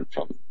there and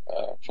from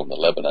the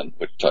Lebanon,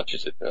 which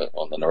touches it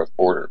on the north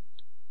border.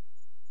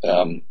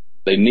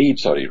 They need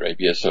Saudi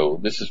Arabia, so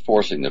this is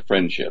forcing the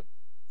friendship.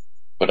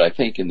 But I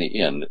think in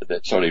the end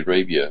that Saudi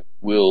Arabia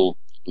will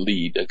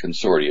lead a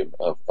consortium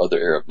of other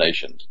Arab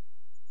nations,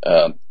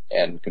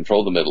 and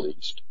control the Middle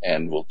East,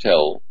 and will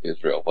tell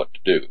Israel what to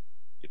do.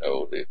 You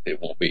know, it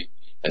won't be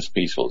as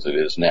peaceful as it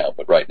is now,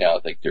 but right now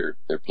I think they're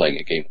playing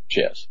a game of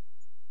chess.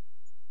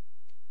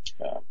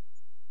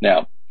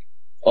 Now,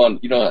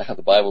 you know how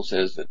the Bible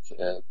says that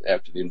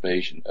after the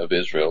invasion of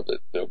Israel that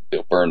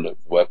they'll burn the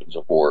weapons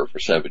of war for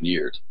 7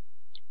 years.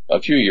 A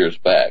few years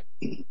back,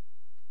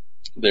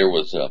 there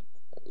was a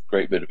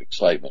great bit of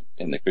excitement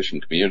in the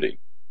Christian community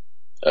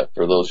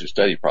for those who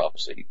study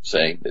prophecy,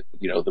 saying that,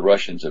 you know, the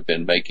Russians have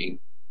been making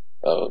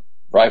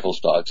rifle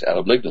stocks out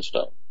of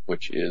lignostone,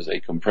 which is a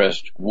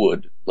compressed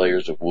wood,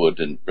 layers of wood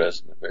and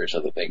resin and various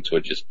other things,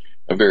 which is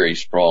a very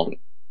strong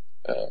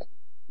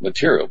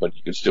material, but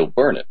you can still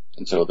burn it.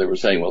 And so they were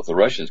saying, well, if the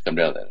Russians come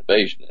down that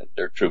invasion and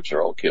their troops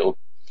are all killed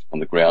on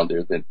the ground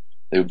there, then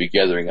they would be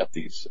gathering up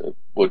these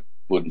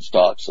wooden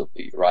stocks of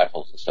the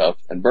rifles and stuff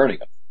and burning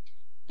them.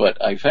 But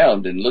I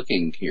found in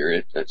looking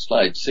here at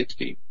slide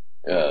 60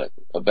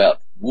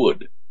 about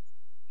wood,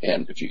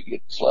 and if you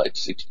get slide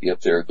 60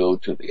 up there, go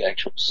to the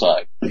actual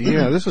site.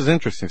 Yeah, this was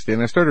interesting,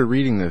 Stan. I started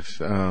reading this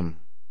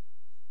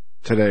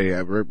today,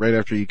 right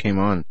after you came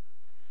on.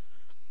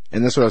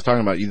 And that's what I was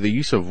talking about, the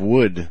use of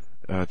wood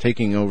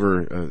taking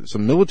over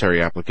some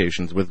military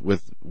applications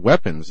with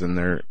weapons, and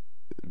they're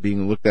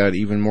being looked at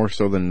even more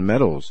so than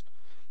metals.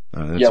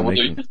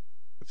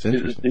 It's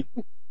interesting.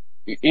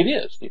 It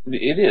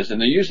is,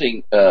 and they're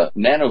using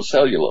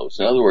nanocellulose.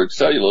 In other words,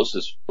 cellulose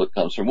is what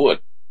comes from wood.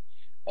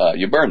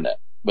 You burn that,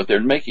 but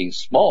they're making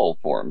small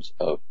forms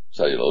of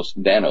cellulose,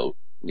 nano,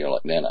 you know,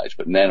 like nanites,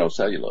 but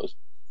nanocellulose,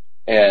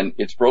 and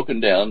it's broken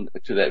down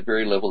to that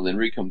very level, and then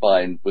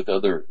recombined with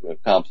other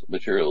composite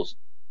materials.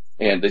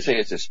 And they say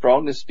it's as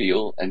strong as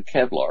steel and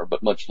Kevlar,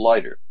 but much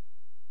lighter.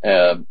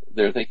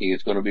 They're thinking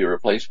it's going to be a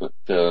replacement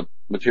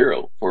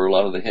material for a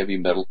lot of the heavy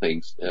metal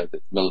things that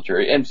the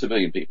military and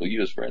civilian people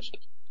use, for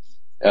instance.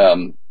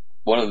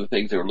 One of the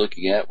things they were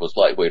looking at was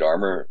lightweight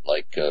armor,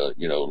 like,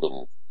 you know,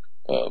 little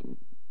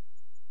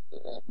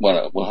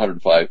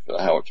 105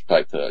 howitzer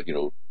type, you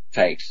know,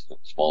 tanks,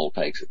 small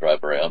tanks that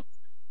drive around,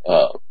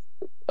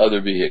 other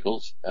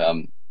vehicles.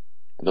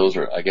 Those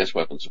are, I guess,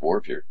 weapons of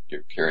war if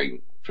you're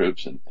carrying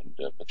troops and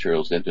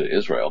materials into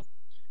Israel.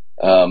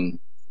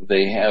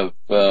 They have,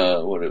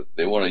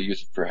 they want to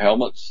use it for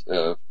helmets,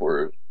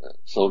 for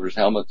soldiers'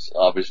 helmets,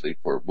 obviously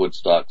for wood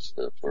stocks,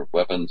 for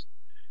weapons.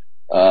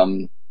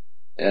 And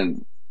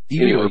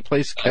even anyway,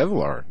 replace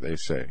Kevlar, they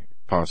say,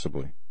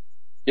 possibly.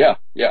 Yeah.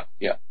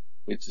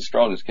 It's as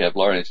strong as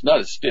Kevlar, and it's not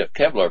as stiff.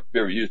 Kevlar, if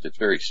you've ever used it, it's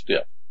very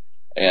stiff.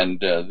 And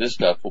this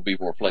stuff will be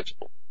more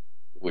flexible,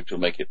 which will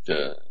make it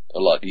a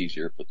lot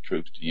easier for the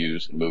troops to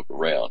use and move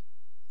around.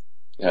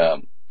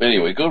 But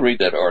anyway, go read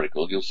that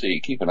article. You'll see,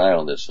 keep an eye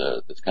on this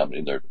company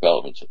and their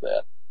developments of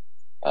that.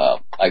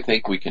 I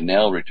think we can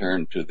now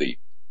return to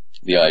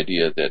the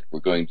idea that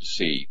we're going to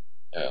see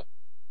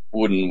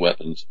wooden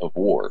weapons of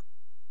war,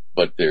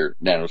 but they're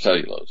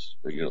nanocellulose,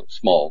 you know,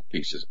 small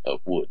pieces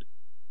of wood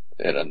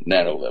at a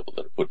nano level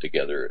that are put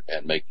together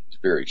and make these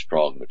very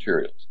strong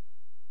materials,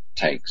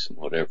 tanks and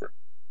whatever.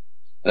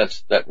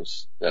 That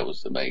was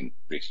the main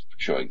reason for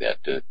showing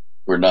that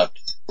we're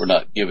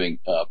not giving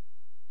up,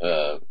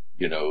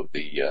 you know,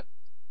 the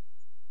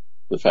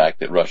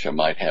fact that Russia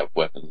might have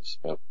weapons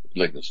of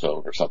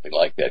lignostone or something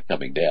like that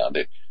coming down.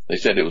 They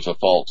said it was a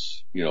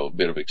false, you know,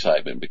 bit of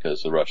excitement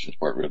because the Russians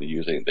weren't really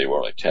using it. They were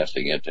only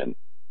testing it, and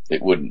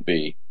it wouldn't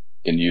be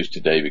in use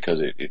today because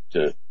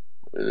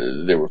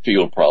there were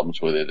field problems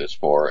with it as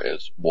far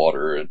as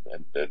water and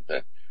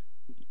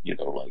you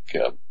know, like,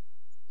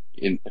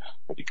 in,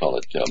 what do you call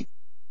it,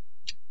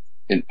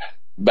 in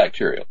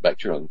bacterial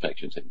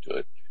infections into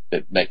it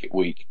that make it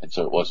weak, and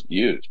so it wasn't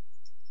used.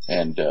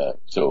 And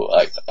so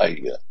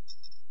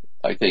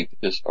I think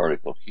this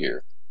article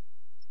here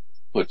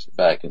puts it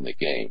back in the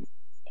game,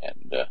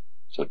 and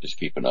so just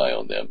keep an eye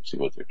on them, see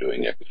what they're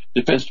doing there.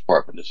 The Defense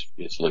Department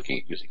is looking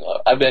at using a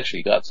lot. I've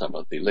actually got some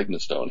of the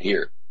lignostone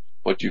here.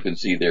 What you can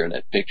see there in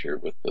that picture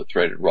with the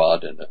threaded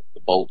rod and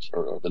the bolts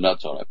or the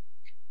nuts on it.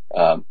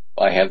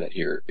 I have that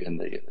here in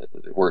the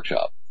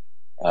workshop,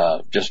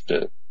 just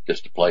to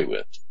play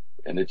with,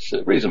 and it's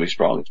reasonably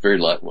strong. It's very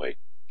lightweight.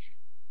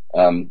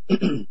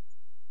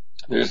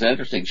 There's an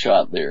interesting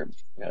shot there,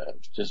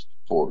 just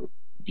for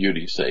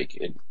beauty's sake,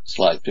 in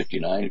slide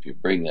 59. If you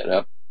bring that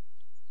up,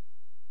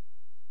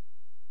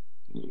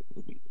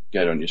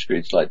 get it on your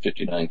screen, slide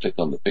 59. Click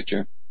on the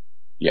picture.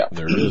 Yeah,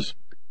 there it is.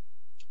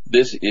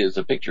 This is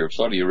a picture of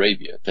Saudi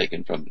Arabia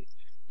taken from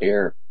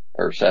air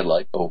or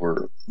satellite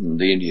over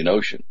the Indian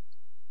Ocean.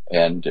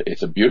 And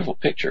it's a beautiful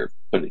picture,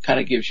 but it kind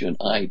of gives you an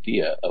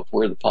idea of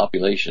where the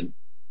population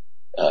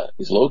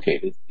is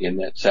located in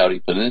that Saudi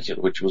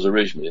peninsula, which was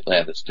originally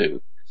Atlantis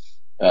too.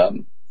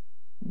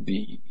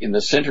 In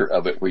the center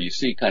of it, where you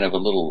see kind of a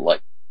little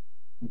like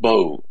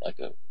bow, like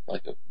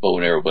a bow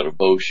and arrow, but a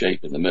bow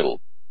shape in the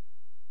middle,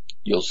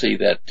 you'll see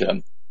that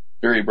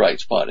very bright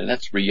spot, and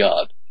that's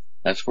Riyadh.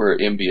 That's where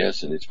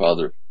MBS and his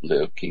father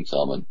lived, King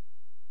Salman.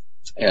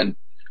 And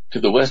to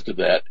the west of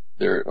that,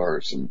 there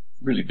are some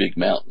really big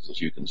mountains,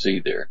 as you can see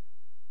there.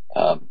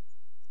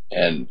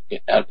 And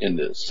out in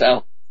the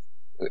south,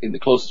 in the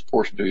closest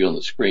portion to you on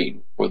the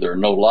screen, where there are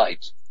no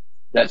lights,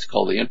 that's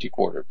called the empty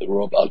quarter, the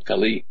Rob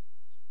al-Khali.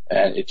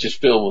 And it's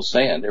just filled with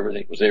sand.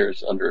 Everything was there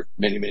is under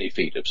many, many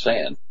feet of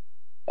sand,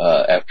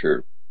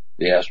 after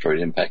the asteroid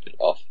impacted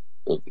off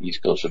the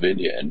east coast of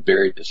India and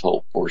buried this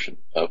whole portion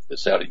of the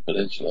Saudi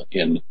peninsula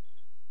in,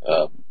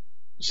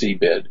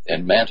 seabed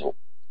and mantle,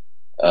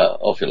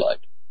 ophiolite.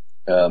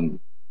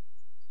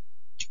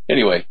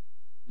 Anyway,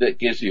 that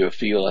gives you a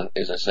feel,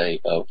 as I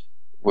say, of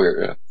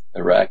where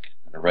Iraq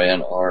and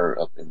Iran are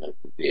up in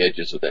the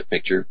edges of that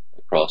picture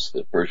across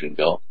the Persian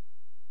Gulf.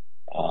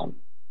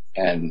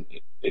 And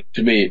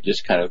to me, it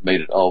just kind of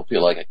made it all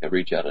feel like I could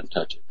reach out and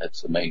touch it.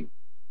 That's the main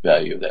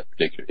value of that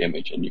particular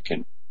image. And you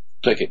can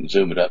click it and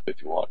zoom it up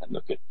if you want and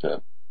look at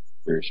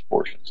various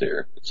portions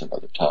there at some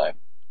other time.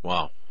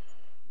 Wow.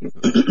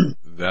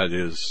 That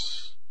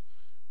is,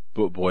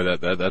 boy,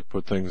 that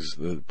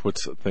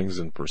puts things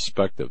in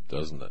perspective,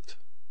 doesn't it?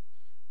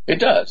 It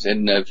does.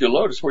 And if you'll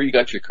notice where you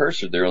got your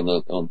cursor there on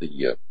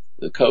the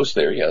coast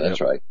there, yeah,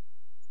 that's right.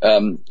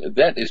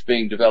 That is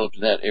being developed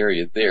in that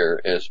area there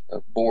as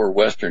more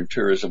Western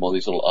tourism on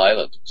these little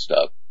islands and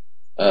stuff,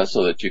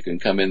 so that you can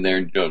come in there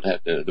and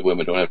the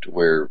women don't have to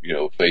wear,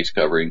 face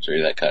coverings or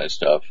any of that kind of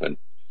stuff. And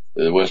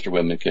the Western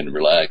women can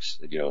relax,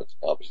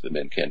 obviously the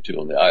men can too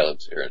on the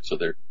islands there. And so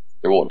they're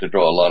wanting to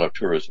draw a lot of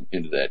tourism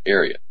into that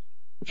area.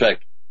 In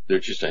fact,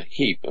 there's just a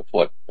heap of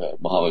what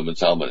Mohammed bin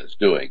Salman is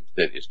doing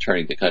that is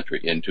turning the country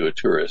into a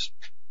tourist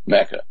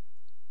mecca.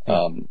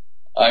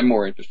 I'm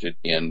more interested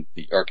in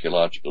the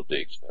archaeological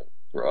digs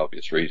for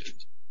obvious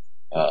reasons.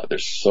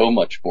 There's so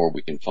much more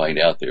we can find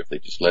out there if they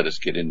just let us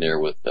get in there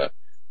with,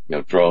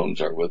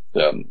 drones or with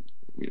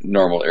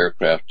normal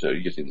aircraft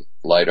using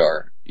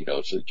LiDAR,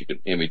 so that you can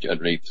image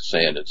underneath the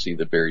sand and see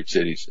the buried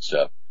cities and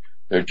stuff.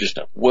 There's just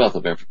a wealth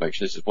of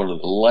information. This is one of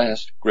the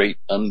last great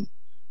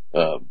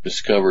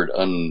undiscovered,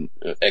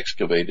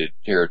 unexcavated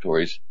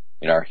territories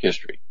in our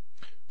history.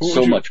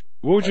 What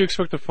would you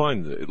expect to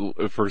find,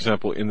 for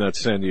example, in that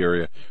sandy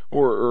area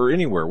or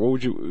anywhere?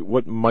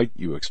 What might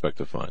you expect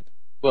to find?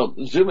 Well,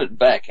 zoom it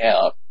back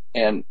out,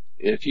 and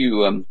if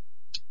you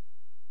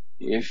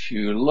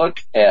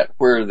look at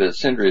where the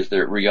center is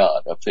there at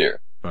Riyadh up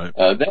there, right.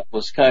 That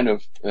was kind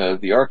of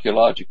the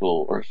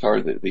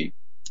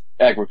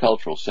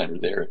agricultural center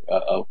there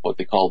of what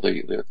they call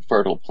the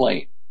fertile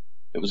plain.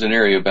 It was an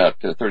area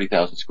about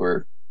 30,000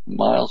 square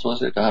miles,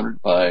 was it?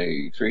 100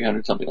 by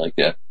 300, something like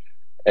that.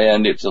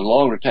 And it's a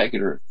long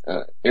rectangular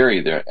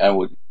area there. I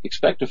would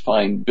expect to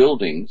find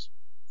buildings,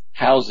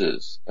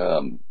 houses,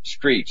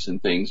 streets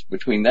and things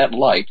between that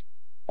light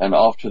and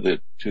off to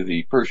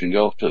the Persian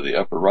Gulf to the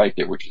upper right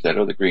there, which is that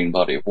other green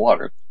body of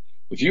water.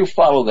 If you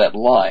follow that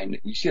line,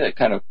 you see that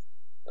kind of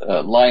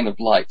line of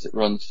lights that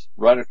runs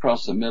right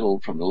across the middle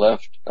from the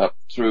left up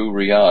through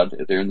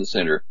Riyadh there in the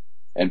center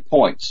and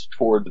points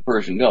toward the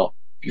Persian Gulf.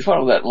 If you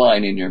follow that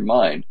line in your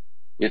mind,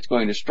 it's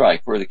going to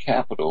strike where the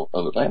capital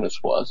of Atlantis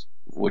was,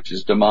 which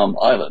is Dammam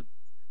Island.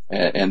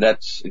 And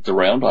it's a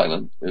round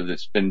island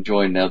that's been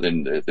joined now,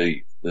 then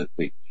the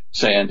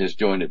sand has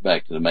joined it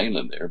back to the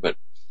mainland there. But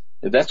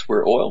that's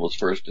where oil was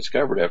first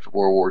discovered after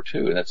World War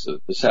II. And that's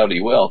the Saudi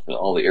wealth, and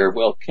all the Arab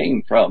wealth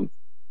came from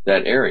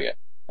that area.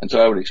 And so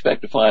I would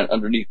expect to find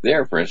underneath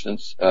there, for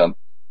instance,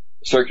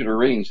 circular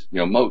rings,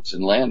 moats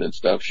and land and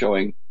stuff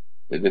showing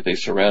that they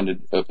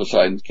surrounded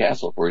Poseidon's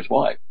castle for his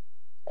wife.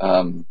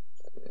 And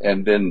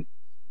then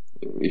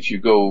if you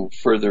go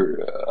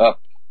further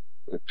up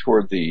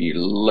toward the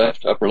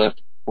upper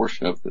left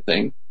portion of the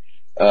thing,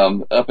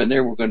 up in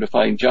there we're going to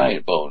find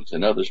giant bones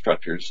and other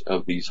structures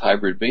of these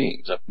hybrid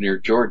beings up near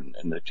Jordan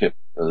and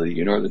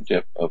the northern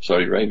tip of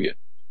Saudi Arabia.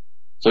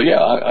 So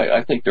yeah,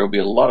 I think there will be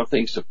a lot of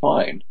things to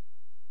find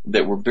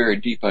that were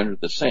buried deep under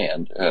the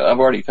sand. I've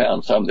already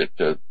found some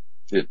that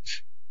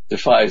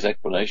defies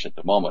explanation at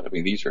the moment. I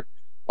mean, these are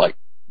like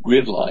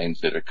grid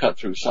lines that are cut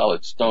through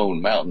solid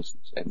stone mountains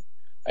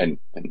and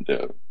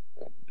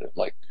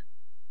like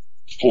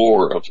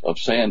floor of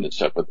sand and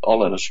stuff, but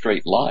all in a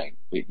straight line,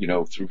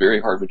 through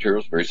very hard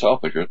materials, very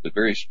soft materials, but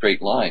very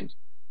straight lines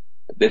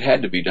that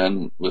had to be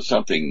done with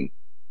something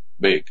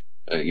big,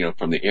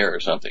 from the air or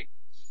something.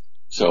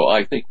 So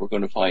I think we're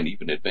going to find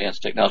even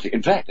advanced technology.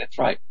 In fact, that's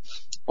right.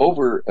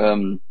 Over,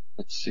 over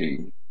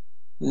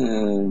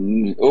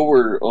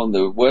on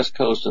the west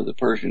coast of the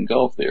Persian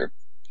Gulf there,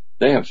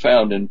 they have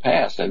found in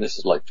past, and this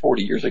is like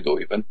 40 years ago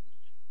even,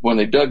 when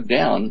they dug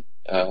down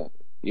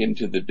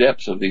into the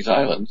depths of these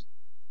islands,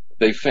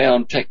 they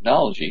found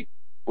technology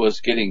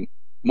was getting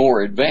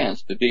more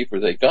advanced the deeper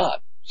they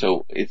got.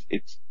 So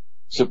it's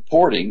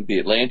supporting the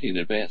Atlantean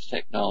advanced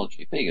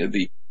technology thing.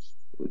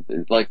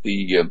 like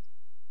the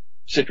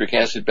citric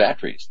acid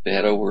batteries they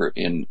had over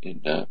in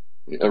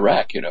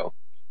Iraq,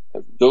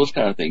 those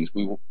kind of things.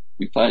 We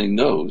finding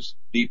those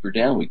deeper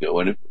down we go,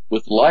 and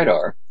with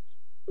LiDAR,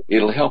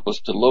 it'll help us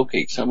to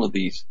locate some of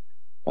these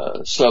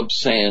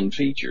sub-sand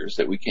features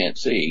that we can't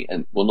see,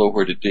 and we'll know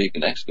where to dig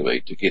and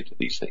excavate to get to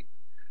these things.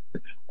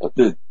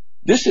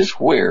 This is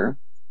where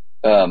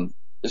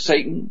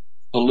Satan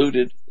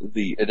polluted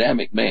the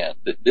Adamic man.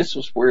 This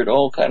was where it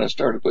all kind of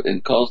started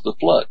and caused the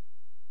flood.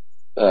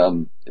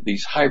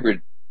 These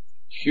hybrid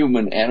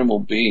human-animal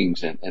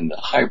beings and the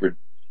hybrid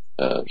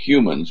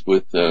humans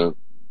with the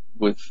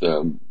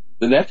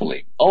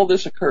Nephilim. All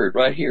this occurred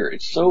right here.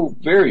 It's so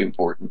very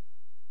important,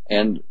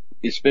 and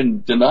it's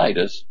been denied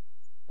us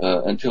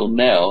until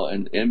now,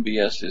 and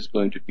MBS is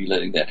going to be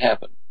letting that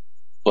happen.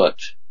 But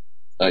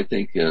I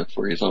think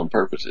for his own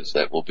purposes,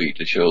 that will be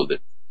to show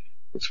that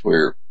it's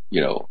where,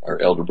 our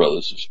elder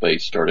brothers of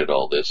space started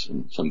all this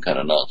and some kind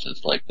of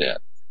nonsense like that.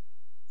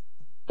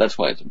 That's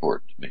why it's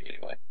important to me,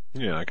 anyway.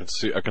 Yeah, I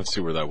can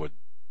see where that would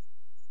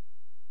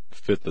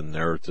fit the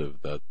narrative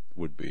that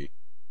would be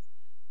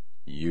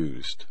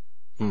used.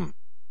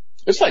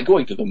 It's like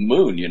going to the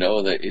moon,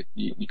 that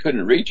you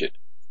couldn't reach it.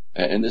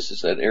 And this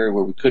is that area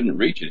where we couldn't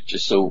reach it. It's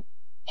just so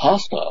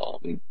hostile.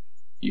 I mean,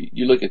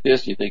 you look at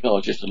this and you think, oh,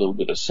 it's just a little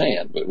bit of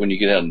sand. But when you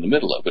get out in the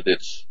middle of it,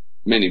 it's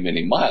many,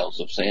 many miles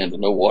of sand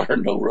and no water,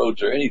 no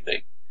roads or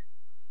anything.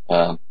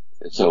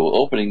 So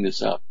opening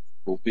this up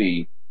will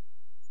be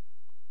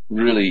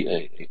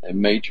really a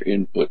major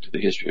input to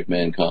the history of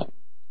mankind.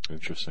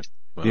 Interesting.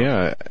 Wow.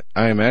 Yeah,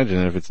 I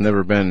imagine if it's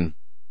never been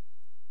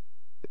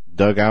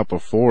dug out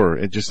before,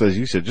 it just, as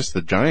you said, just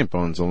the giant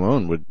bones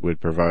alone would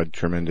provide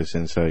tremendous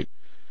insight.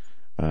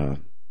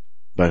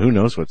 But who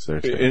knows what's there?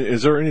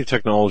 Is there any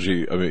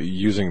technology,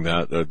 using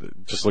that,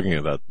 just looking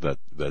at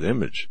that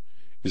image,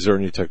 is there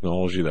any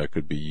technology that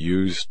could be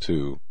used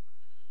to,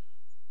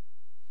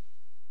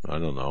 I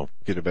don't know,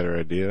 get a better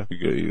idea?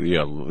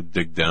 Yeah,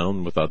 dig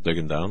down without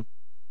digging down?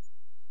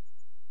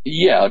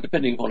 Yeah,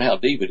 depending on how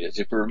deep it is.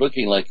 If we're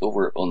looking like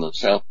over on the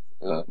south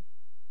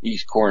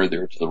east corner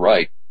there to the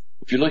right,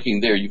 if you're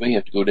looking there, you may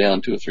have to go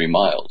down 2 or 3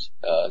 miles.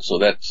 So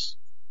that's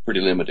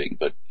pretty limiting.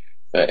 But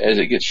as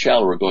it gets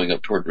shallower going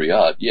up toward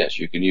Riyadh, yes,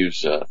 you can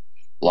use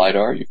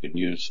LiDAR. You can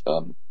use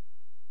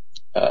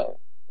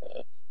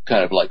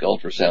kind of like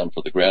ultrasound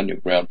for the ground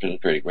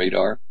penetrating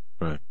radar.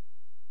 Right.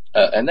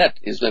 And that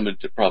is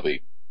limited to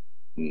probably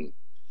 15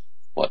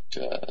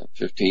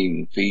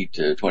 feet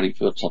to 20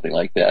 foot, something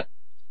like that.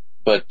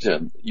 But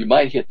you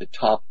might hit the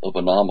top of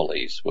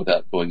anomalies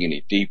without going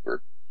any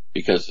deeper,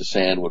 because the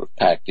sand would have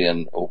packed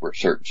in over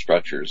certain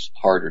structures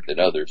harder than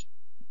others.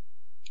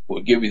 It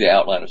will give you the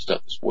outline of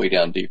stuff that's way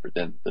down deeper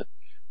than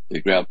the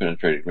ground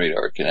penetrating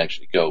radar can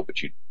actually go,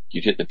 but you'd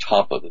hit the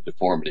top of the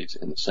deformities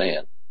in the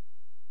sand.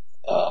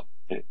 To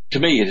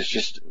me, it is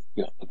just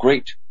a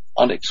great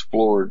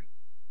unexplored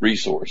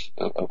resource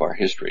of our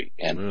history,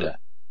 and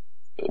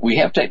we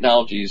have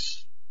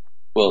technologies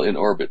in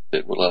orbit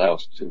that will allow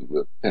us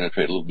to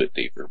penetrate a little bit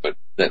deeper, but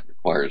that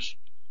requires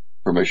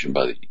permission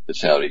by the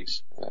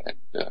Saudis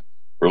and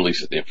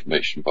release of the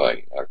information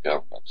by our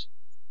governments.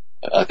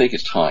 I think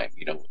it's time,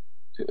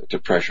 to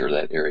pressure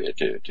that area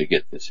to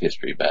get this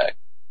history back.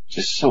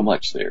 Just so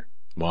much there.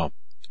 Wow,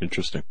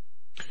 interesting.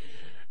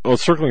 Well,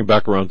 circling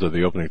back around to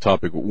the opening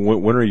topic,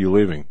 when are you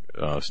leaving,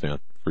 Stan,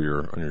 on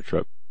your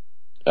trip?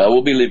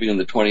 We'll be leaving on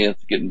the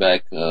 20th, getting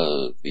back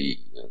the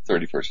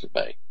 31st of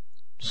May.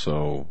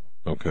 So,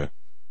 okay.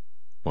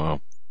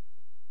 Wow.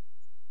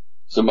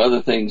 Some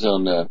other things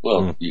on,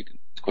 you can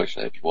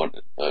question that if you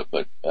wanted,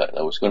 but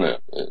I was going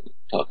to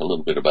talk a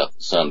little bit about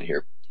the sun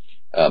here.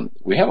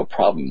 We have a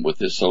problem with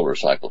this solar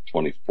cycle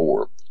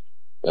 24,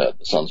 the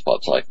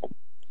sunspot cycle.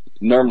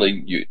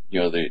 Normally,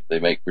 they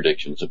make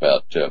predictions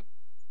about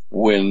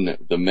when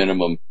the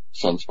minimum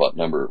sunspot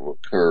number will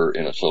occur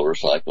in a solar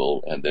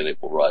cycle, and then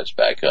it will rise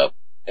back up.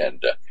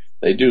 And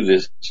they do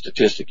this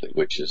statistically,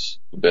 which is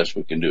the best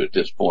we can do at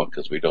this point,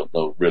 because we don't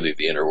know really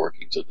the inner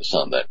workings of the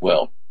sun that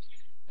well.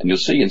 And you'll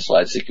see in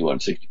slide 61,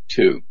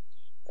 62,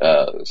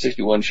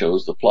 61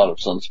 shows the plot of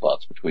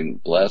sunspots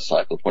between the last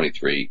cycle,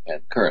 23,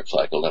 and current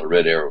cycle, and a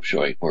red arrow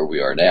showing where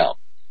we are now.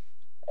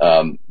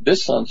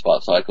 This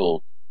sunspot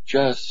cycle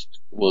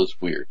just was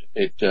weird.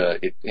 It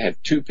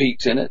had 2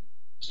 peaks in it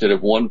instead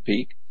of 1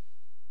 peak,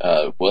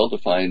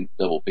 well-defined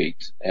double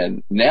peaks.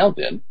 And now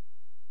then,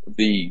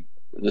 the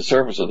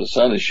surface of the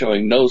sun is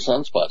showing no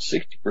sunspots.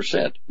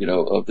 60%,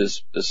 of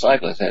this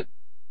cycle has had,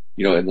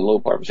 in the low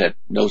part has had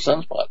no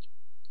sunspots.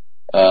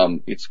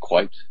 It's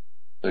quite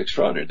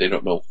extraordinary. They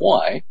don't know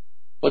why,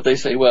 but they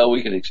say, well,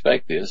 we can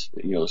expect this,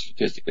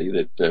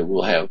 statistically, that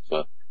we'll have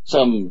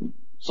some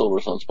solar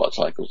sunspot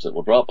cycles that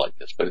will drop like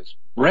this, but it's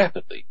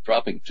rapidly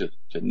dropping to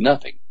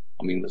nothing.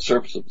 I mean, the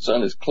surface of the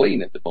sun is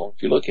clean at the moment.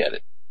 If you look at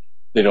it,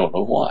 they don't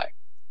know why.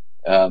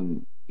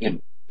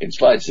 In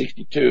slide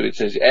 62, it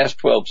says, ask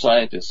 12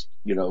 scientists,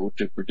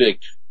 to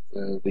predict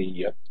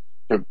the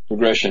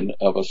progression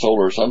of a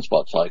solar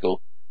sunspot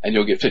cycle, and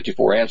you'll get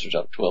 54 answers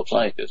out of 12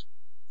 scientists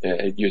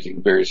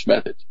using various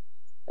methods.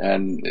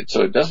 And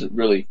so it doesn't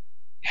really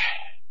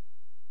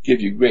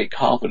give you great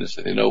confidence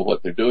that they know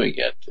what they're doing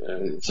yet.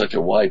 It's such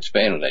a wide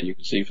span on that. You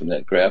can see from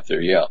that graph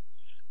there,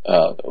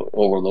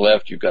 over on the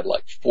left, you've got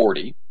like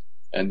 40,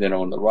 and then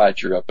on the right,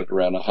 you're up at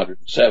around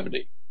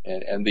 170.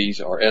 And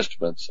these are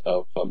estimates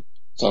of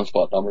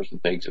sunspot numbers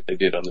and things that they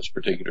did on this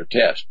particular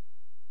test.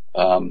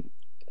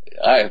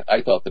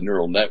 I thought the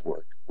neural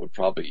network would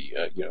probably,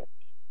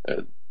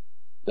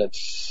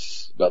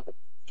 that's about the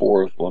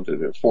fourth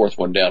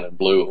one down in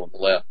blue on the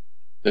left.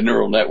 The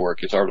neural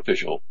network is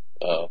artificial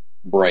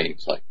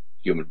brains, like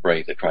human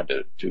brains. They tried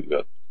to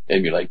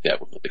emulate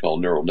that with what they call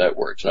neural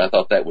networks. And I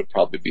thought that would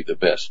probably be the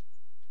best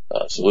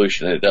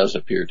solution. And it does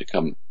appear to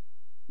come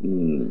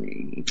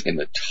in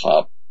the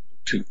top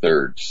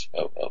 2/3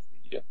 of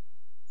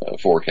the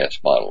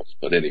forecast models.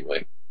 But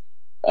anyway,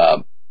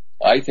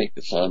 I think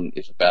the sun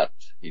is about,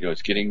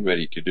 it's getting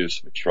ready to do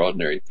some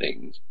extraordinary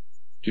things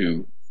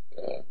to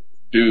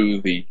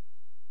do the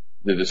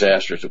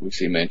disasters that we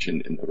see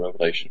mentioned in the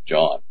Revelation of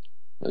John.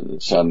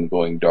 The sun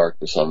going dark,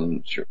 the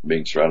sun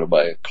being surrounded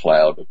by a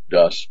cloud of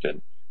dust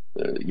and,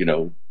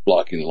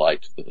 blocking the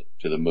light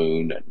to the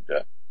moon and,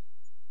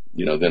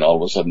 then all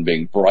of a sudden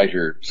being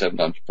brighter, 7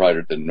 times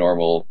brighter than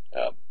normal,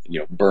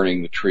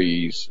 burning the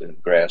trees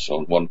and grass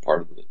on one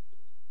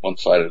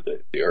side of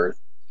the earth.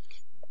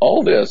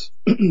 All this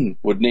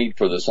would need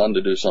for the sun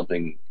to do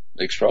something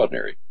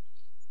extraordinary.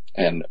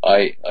 And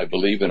I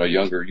believe in a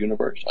younger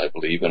universe. I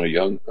believe in a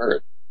young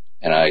earth.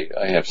 And I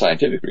have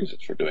scientific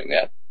reasons for doing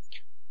that.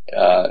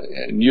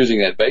 And using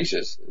that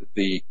basis,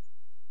 the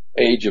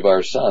age of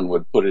our sun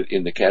would put it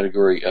in the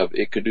category of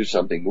it could do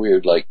something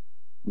weird like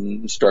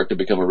start to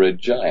become a red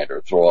giant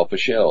or throw off a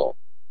shell.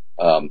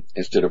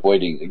 Instead of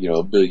waiting,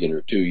 1 billion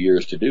or 2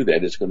 years to do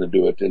that, it's going to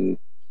do it in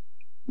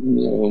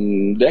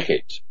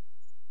decades.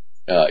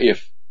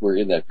 If we're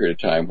in that period of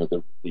time where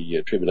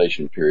the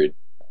tribulation period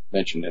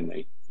mentioned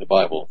in the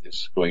Bible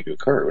is going to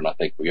occur, and I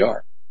think we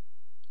are.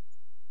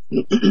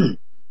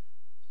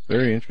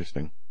 Very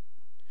interesting.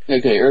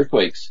 Okay,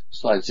 earthquakes,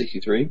 slide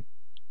 63.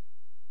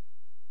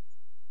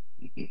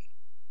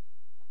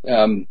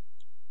 There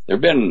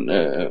have been,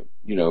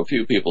 a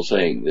few people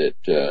saying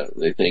that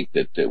they think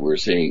that we're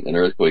seeing an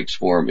earthquake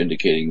swarm,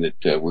 indicating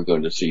that we're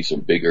going to see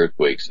some big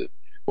earthquakes. That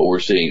what we're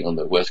seeing on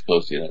the west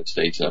coast of the United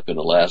States and up in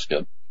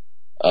Alaska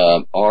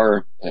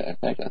are, in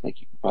fact, I think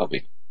you can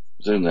probably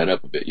zoom that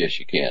up a bit. Yes,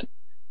 you can.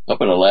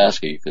 Up in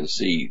Alaska, you can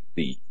see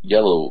the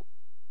yellow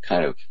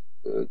kind of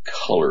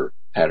color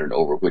pattern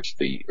over which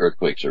the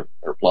earthquakes are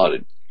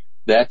plotted.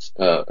 That's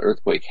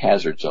earthquake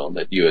hazard zone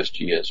that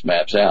USGS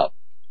maps out.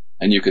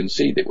 And you can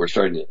see that we're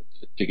starting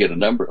to get a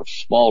number of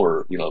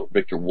smaller,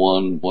 Richter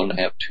 1,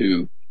 1.5,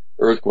 2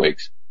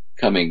 earthquakes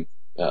coming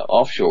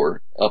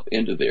offshore up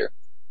into there.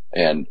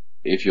 And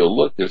if you'll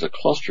look, there's a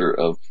cluster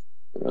of,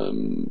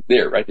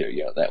 right there,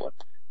 that one.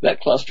 That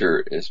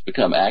cluster has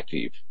become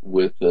active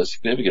with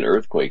significant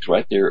earthquakes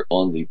right there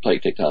on the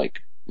plate tectonic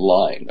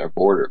line or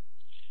border.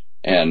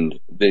 And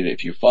then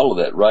if you follow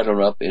that right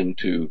on up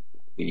into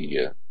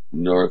the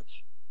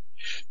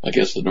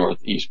the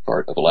northeast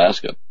part of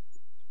Alaska,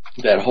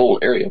 that whole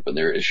area up in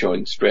there is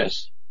showing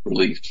stress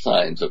relief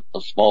signs of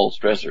small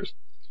stressors,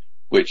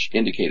 which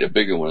indicate a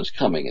bigger one is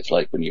coming. It's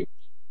like when you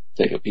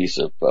take a piece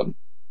of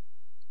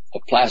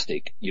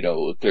plastic,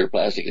 clear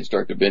plastic, and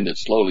start to bend it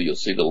slowly, you'll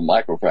see little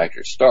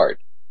microfractures start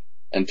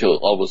until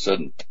all of a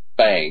sudden,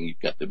 bang, you've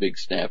got the big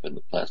snap and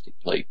the plastic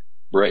plate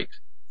breaks.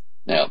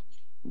 Now,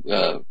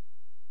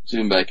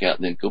 zoom back out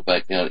and then go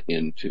back out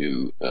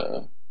into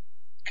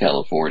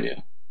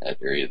California, that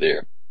area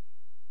there.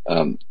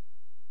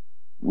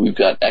 We've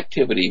got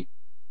activity.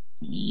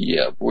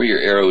 Yeah, where your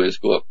arrow is,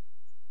 go up.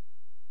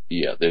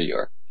 Yeah, there you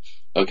are.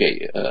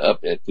 Okay,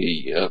 up at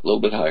a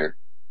little bit higher,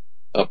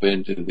 up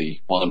into the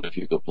Juan de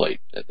Fuca plate,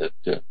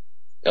 that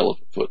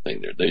elephant foot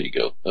thing there. There you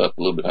go, up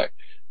a little bit higher.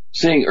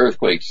 Seeing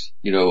earthquakes,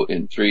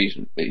 in threes,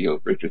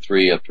 Richter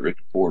 3 up to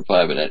Richter 4 and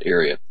 5 in that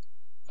area,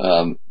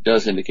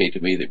 does indicate to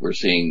me that we're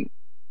seeing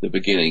the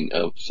beginning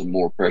of some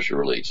more pressure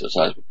release, a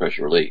seismic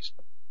pressure release.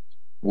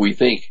 We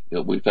think,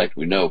 in fact,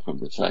 we know from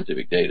the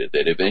scientific data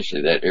that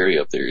eventually that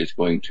area up there is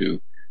going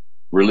to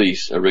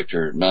release a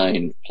Richter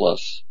 9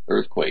 plus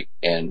earthquake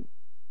and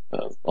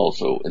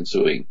also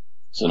ensuing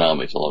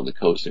tsunamis along the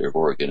coast there of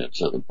Oregon and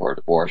southern part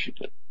of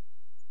Washington.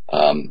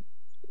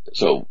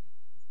 So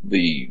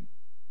the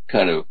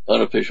kind of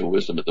unofficial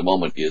wisdom at the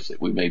moment is that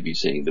we may be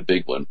seeing the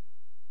big one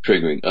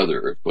triggering other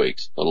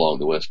earthquakes along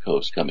the west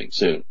coast coming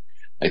soon.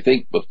 I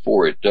think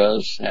before it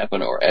does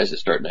happen, or as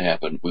it's starting to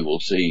happen, we will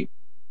see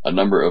a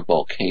number of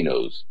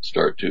volcanoes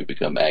start to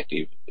become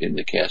active in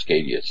the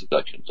Cascadia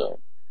subduction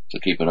zone. So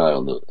keep an eye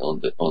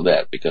on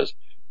that, because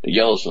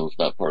Yellowstone's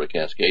not part of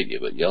Cascadia,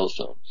 but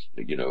Yellowstone's,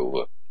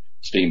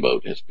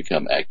 steamboat has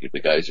become active.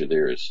 The geyser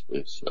there is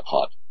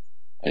hot.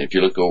 And if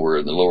you look over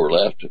in the lower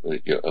left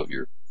of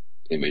your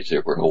image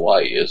there where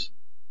Hawaii is,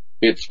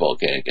 its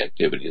volcanic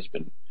activity has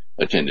been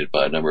attended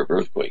by a number of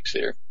earthquakes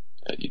there.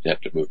 You'd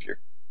have to move your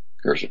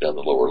cursor down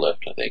the lower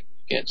left, I think.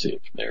 You can't see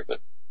it from there, but,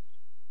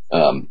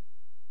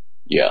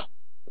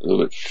 a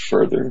little bit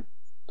further.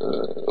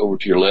 over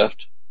to your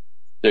left.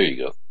 There you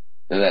go.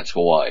 And that's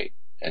Hawaii.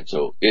 And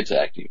so it's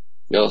active.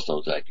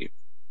 Yellowstone's active.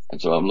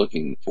 And so I'm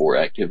looking for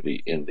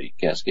activity in the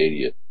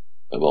Cascadia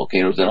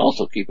volcanoes, and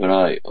also keep an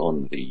eye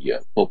on the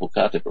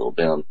Popocatépetl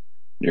down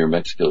near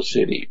Mexico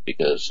City,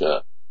 because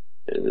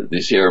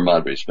the Sierra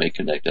Madres may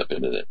connect up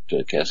into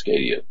that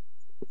Cascadia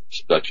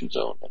subduction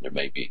zone, and there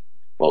may be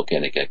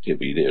volcanic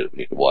activity there that we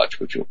need to watch,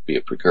 which will be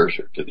a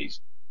precursor to these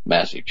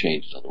massive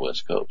changes on the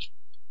west coast.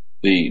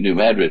 The New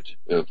Madrid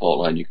fault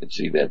line, you can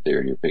see that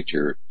there in your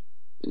picture.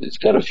 It's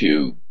got a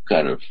few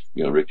kind of,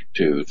 Richter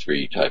 2,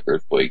 3 type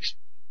earthquakes.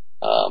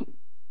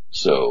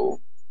 So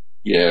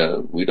yeah,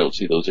 we don't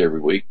see those every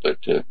week, but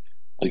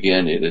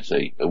again, it is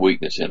a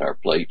weakness in our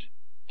plate,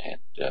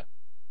 and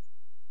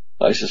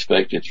I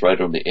suspect it's right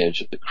on the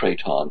edge of the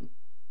Craton,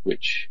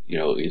 which,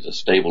 is a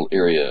stable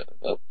area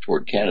up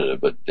toward Canada,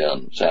 but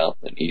down south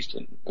and east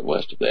and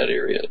west of that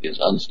area is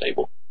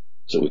unstable.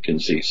 So we can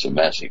see some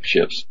massive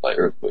shifts by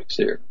earthquakes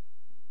there.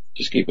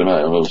 Just keep an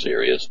eye on those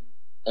areas.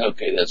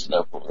 Okay, that's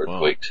enough on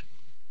earthquakes.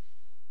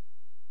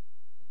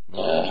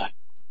 Wow.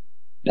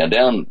 Now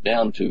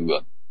down to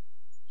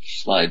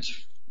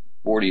slides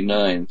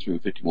 49 through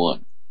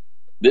 51.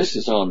 This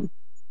is on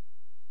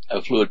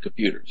fluid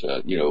computers,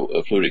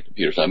 fluidic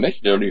computers. I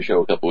mentioned it on your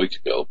show a couple of weeks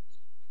ago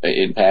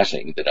in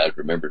passing that I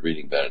remembered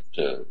reading about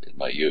it in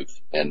my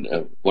youth. And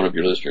one of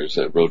your listeners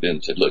wrote in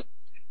and said, look,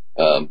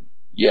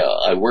 yeah,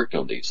 I worked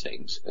on these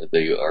things.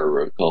 They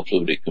are called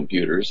fluidic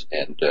computers,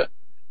 and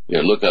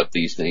look up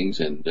these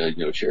things and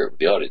share it with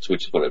the audience,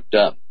 which is what I've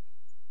done.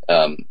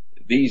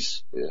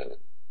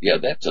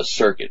 That's a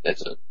circuit.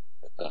 That's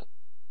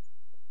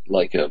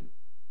like an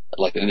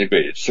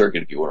integrated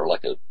circuit, if you want, or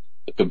like a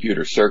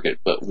computer circuit,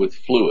 but with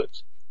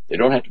fluids. They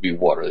don't have to be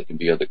water. They can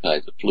be other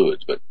kinds of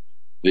fluids, but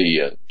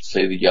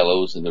say the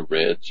yellows and the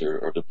reds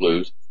or the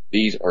blues,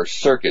 these are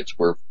circuits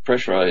where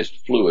pressurized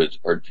fluids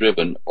are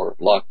driven or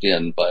locked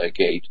in by a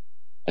gate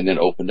and then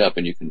opened up,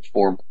 and you can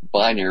form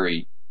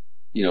binary,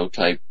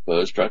 type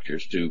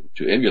structures to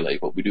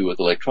emulate what we do with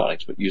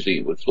electronics, but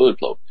usually with fluid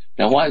flow.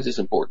 Now, why is this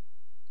important?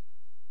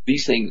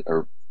 These things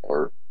are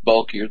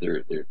bulkier.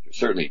 They're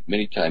certainly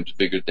many times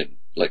bigger than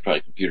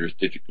electronic computers,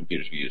 digital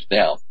computers we use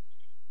now,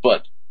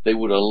 but they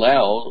would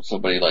allow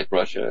somebody like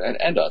Russia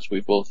and us,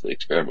 we both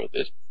experiment with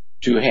this,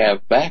 to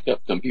have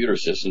backup computer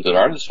systems that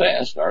aren't as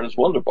fast, aren't as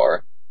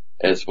wonderbar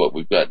as what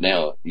we've got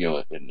now,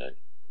 in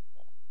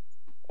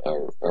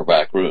our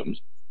back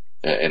rooms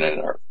and in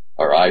our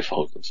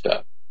iPhones and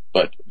stuff.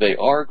 But they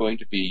are going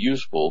to be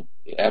useful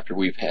after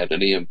we've had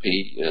an EMP,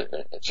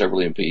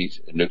 several EMPs,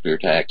 nuclear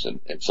attacks, and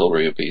solar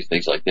EMPs,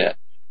 things like that.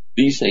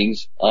 These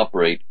things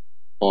operate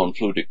on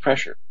fluidic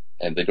pressure,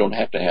 and they don't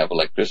have to have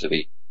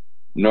electricity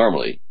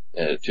normally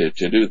to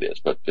do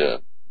this. But you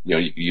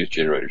can use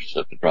generators and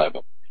stuff to drive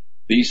them.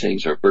 These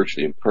things are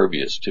virtually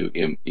impervious to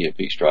EMP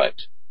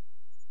strikes.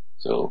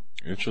 So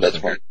interesting.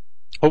 That's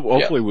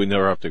hopefully we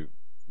never have to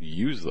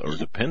use or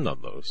depend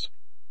on those.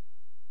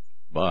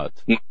 But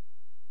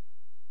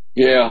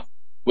yeah,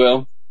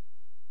 well,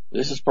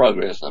 this is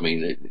progress. I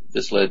mean,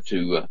 this led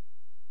to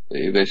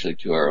eventually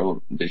to our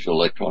own digital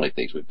electronic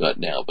things we've got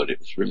now, but it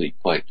was really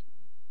quite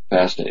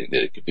fascinating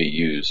that it could be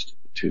used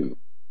to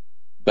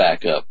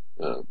back up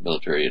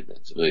military and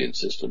civilian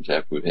systems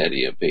after we've had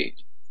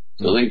EMPs.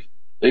 So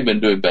they've been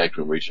doing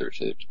backroom research,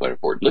 and it's quite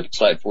important. Look at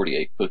slide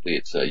 48 quickly.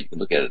 It's you can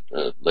look at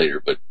it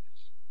later, but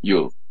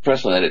you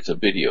press on that. It's a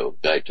video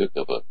guy took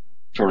of a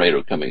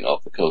tornado coming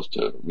off the coast,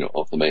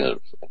 off the mainland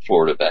of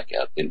Florida back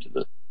out into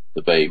the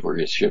bay where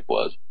his ship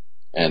was,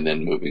 and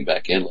then moving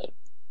back inland.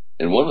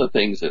 And one of the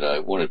things that I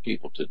wanted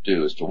people to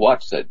do is to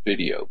watch that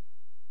video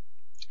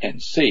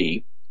and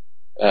see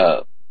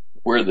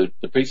where the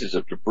pieces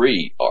of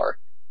debris are.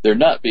 They're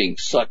not being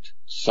sucked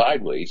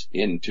sideways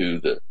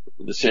into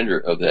the center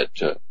of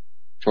that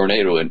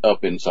tornado and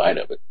up inside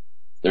of it.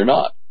 They're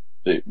not.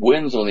 The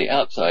winds on the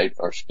outside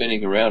are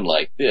spinning around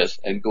like this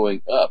and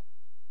going up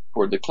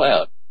toward the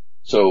cloud.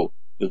 So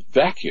the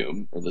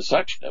vacuum or the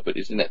suction of it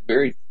is in that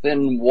very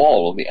thin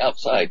wall on the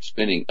outside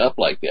spinning up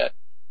like that.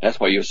 That's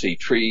why you'll see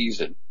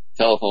trees and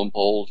telephone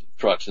poles,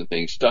 trucks and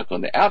things stuck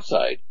on the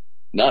outside,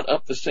 not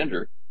up the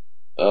center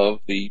of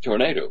the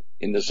tornado.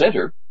 In the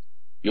center,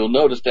 you'll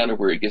notice down there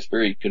where it gets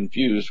very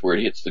confused where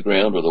it hits the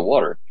ground or the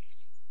water,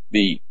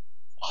 the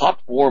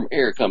hot, warm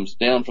air comes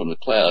down from the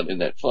cloud in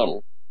that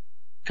funnel,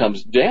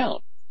 comes down,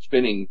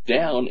 spinning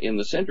down in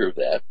the center of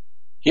that,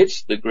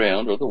 hits the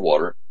ground or the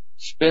water,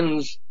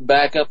 spins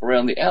back up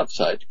around the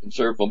outside to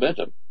conserve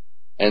momentum.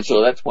 And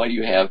so that's why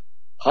you have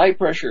high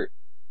pressure,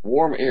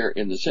 warm air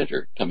in the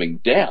center coming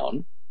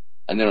down,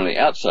 and then on the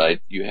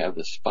outside you have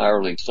the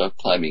spiraling stuff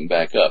climbing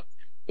back up.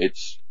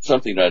 It's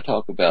something that I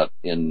talk about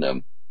in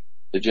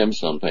the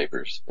gemstone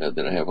papers that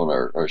I have on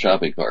our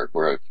shopping cart,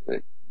 where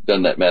I've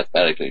done that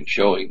mathematically and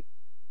showing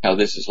how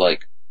this is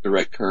like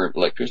direct current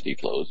electricity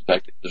flows. In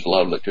fact, there's a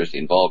lot of electricity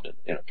involved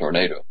in a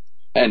tornado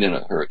and in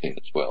a hurricane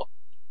as well.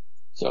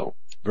 So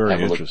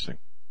very interesting.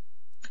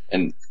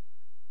 And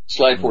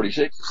slide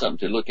 46 is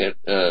something to look at,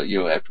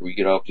 after we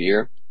get off the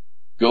air.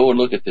 go and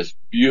look at this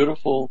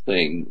beautiful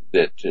thing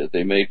that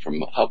they made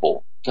from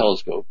Hubble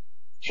telescope,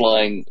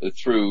 flying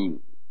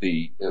through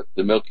the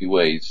Milky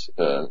Way's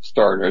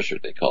star inertia,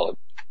 they call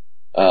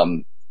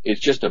it.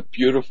 It's just a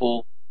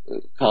beautiful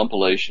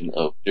compilation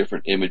of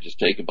different images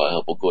taken by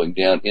Hubble going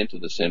down into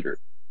the center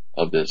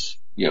of this,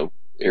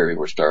 area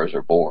where stars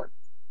are born.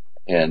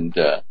 And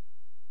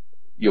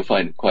you'll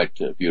find it quite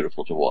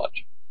beautiful to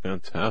watch.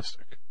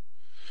 Fantastic.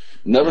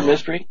 Another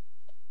mystery?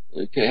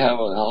 Okay, how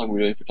long are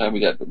we doing for time? We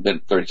got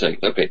 30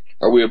 seconds. Okay.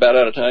 Are we about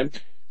out of time?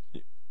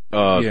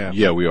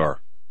 Yeah, we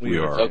are. We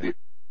are. Okay.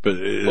 But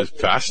it's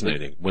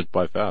fascinating. Went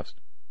by fast.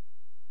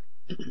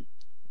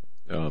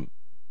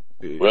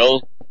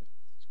 Well,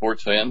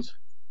 sports fans.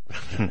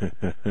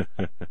 There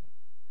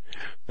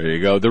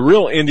you go. The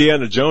real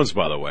Indiana Jones,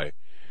 by the way.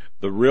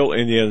 The real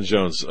Indiana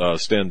Jones,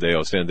 Stan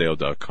Deyo,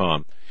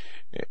 standeyo.com.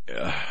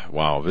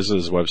 Wow, visit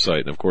his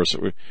website. And of course,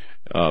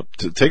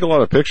 to take a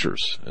lot of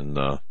pictures and,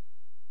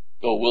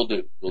 we'll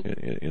do.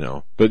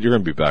 But you're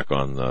going to be back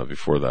on,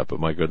 before that. But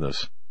my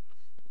goodness,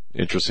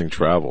 interesting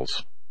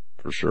travels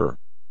for sure.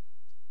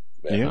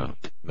 Yeah.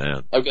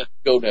 Man. I've got to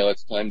go now.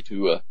 It's time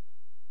to,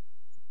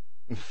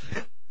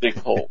 dig a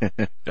hole.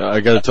 I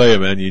got to tell you,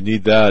 man, you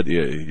need that.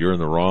 You're in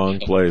the wrong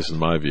place in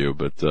my view,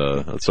 but,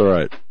 that's all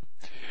right.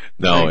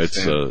 No,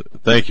 Thanks,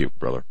 thank you,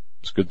 brother.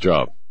 It's a good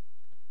job.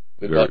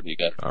 Good talking to you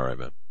guys. All right,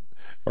 man.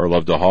 Our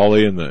love to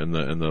Holly and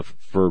the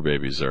fur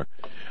babies there.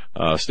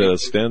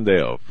 Stan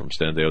Deyo from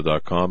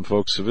standeyo.com,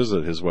 folks.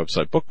 Visit his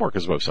website, bookmark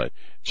his website.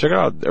 Check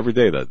out every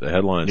day the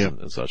headlines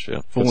and such.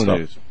 Yeah, full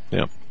news.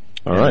 Yeah.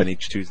 All right. And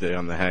each Tuesday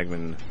on the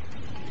Hagmann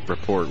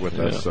report with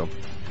us. So,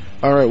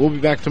 all right, we'll be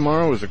back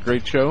tomorrow. It was a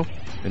great show.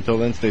 Until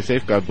then, stay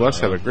safe. God bless.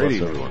 Have a great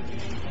evening,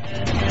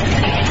 everyone.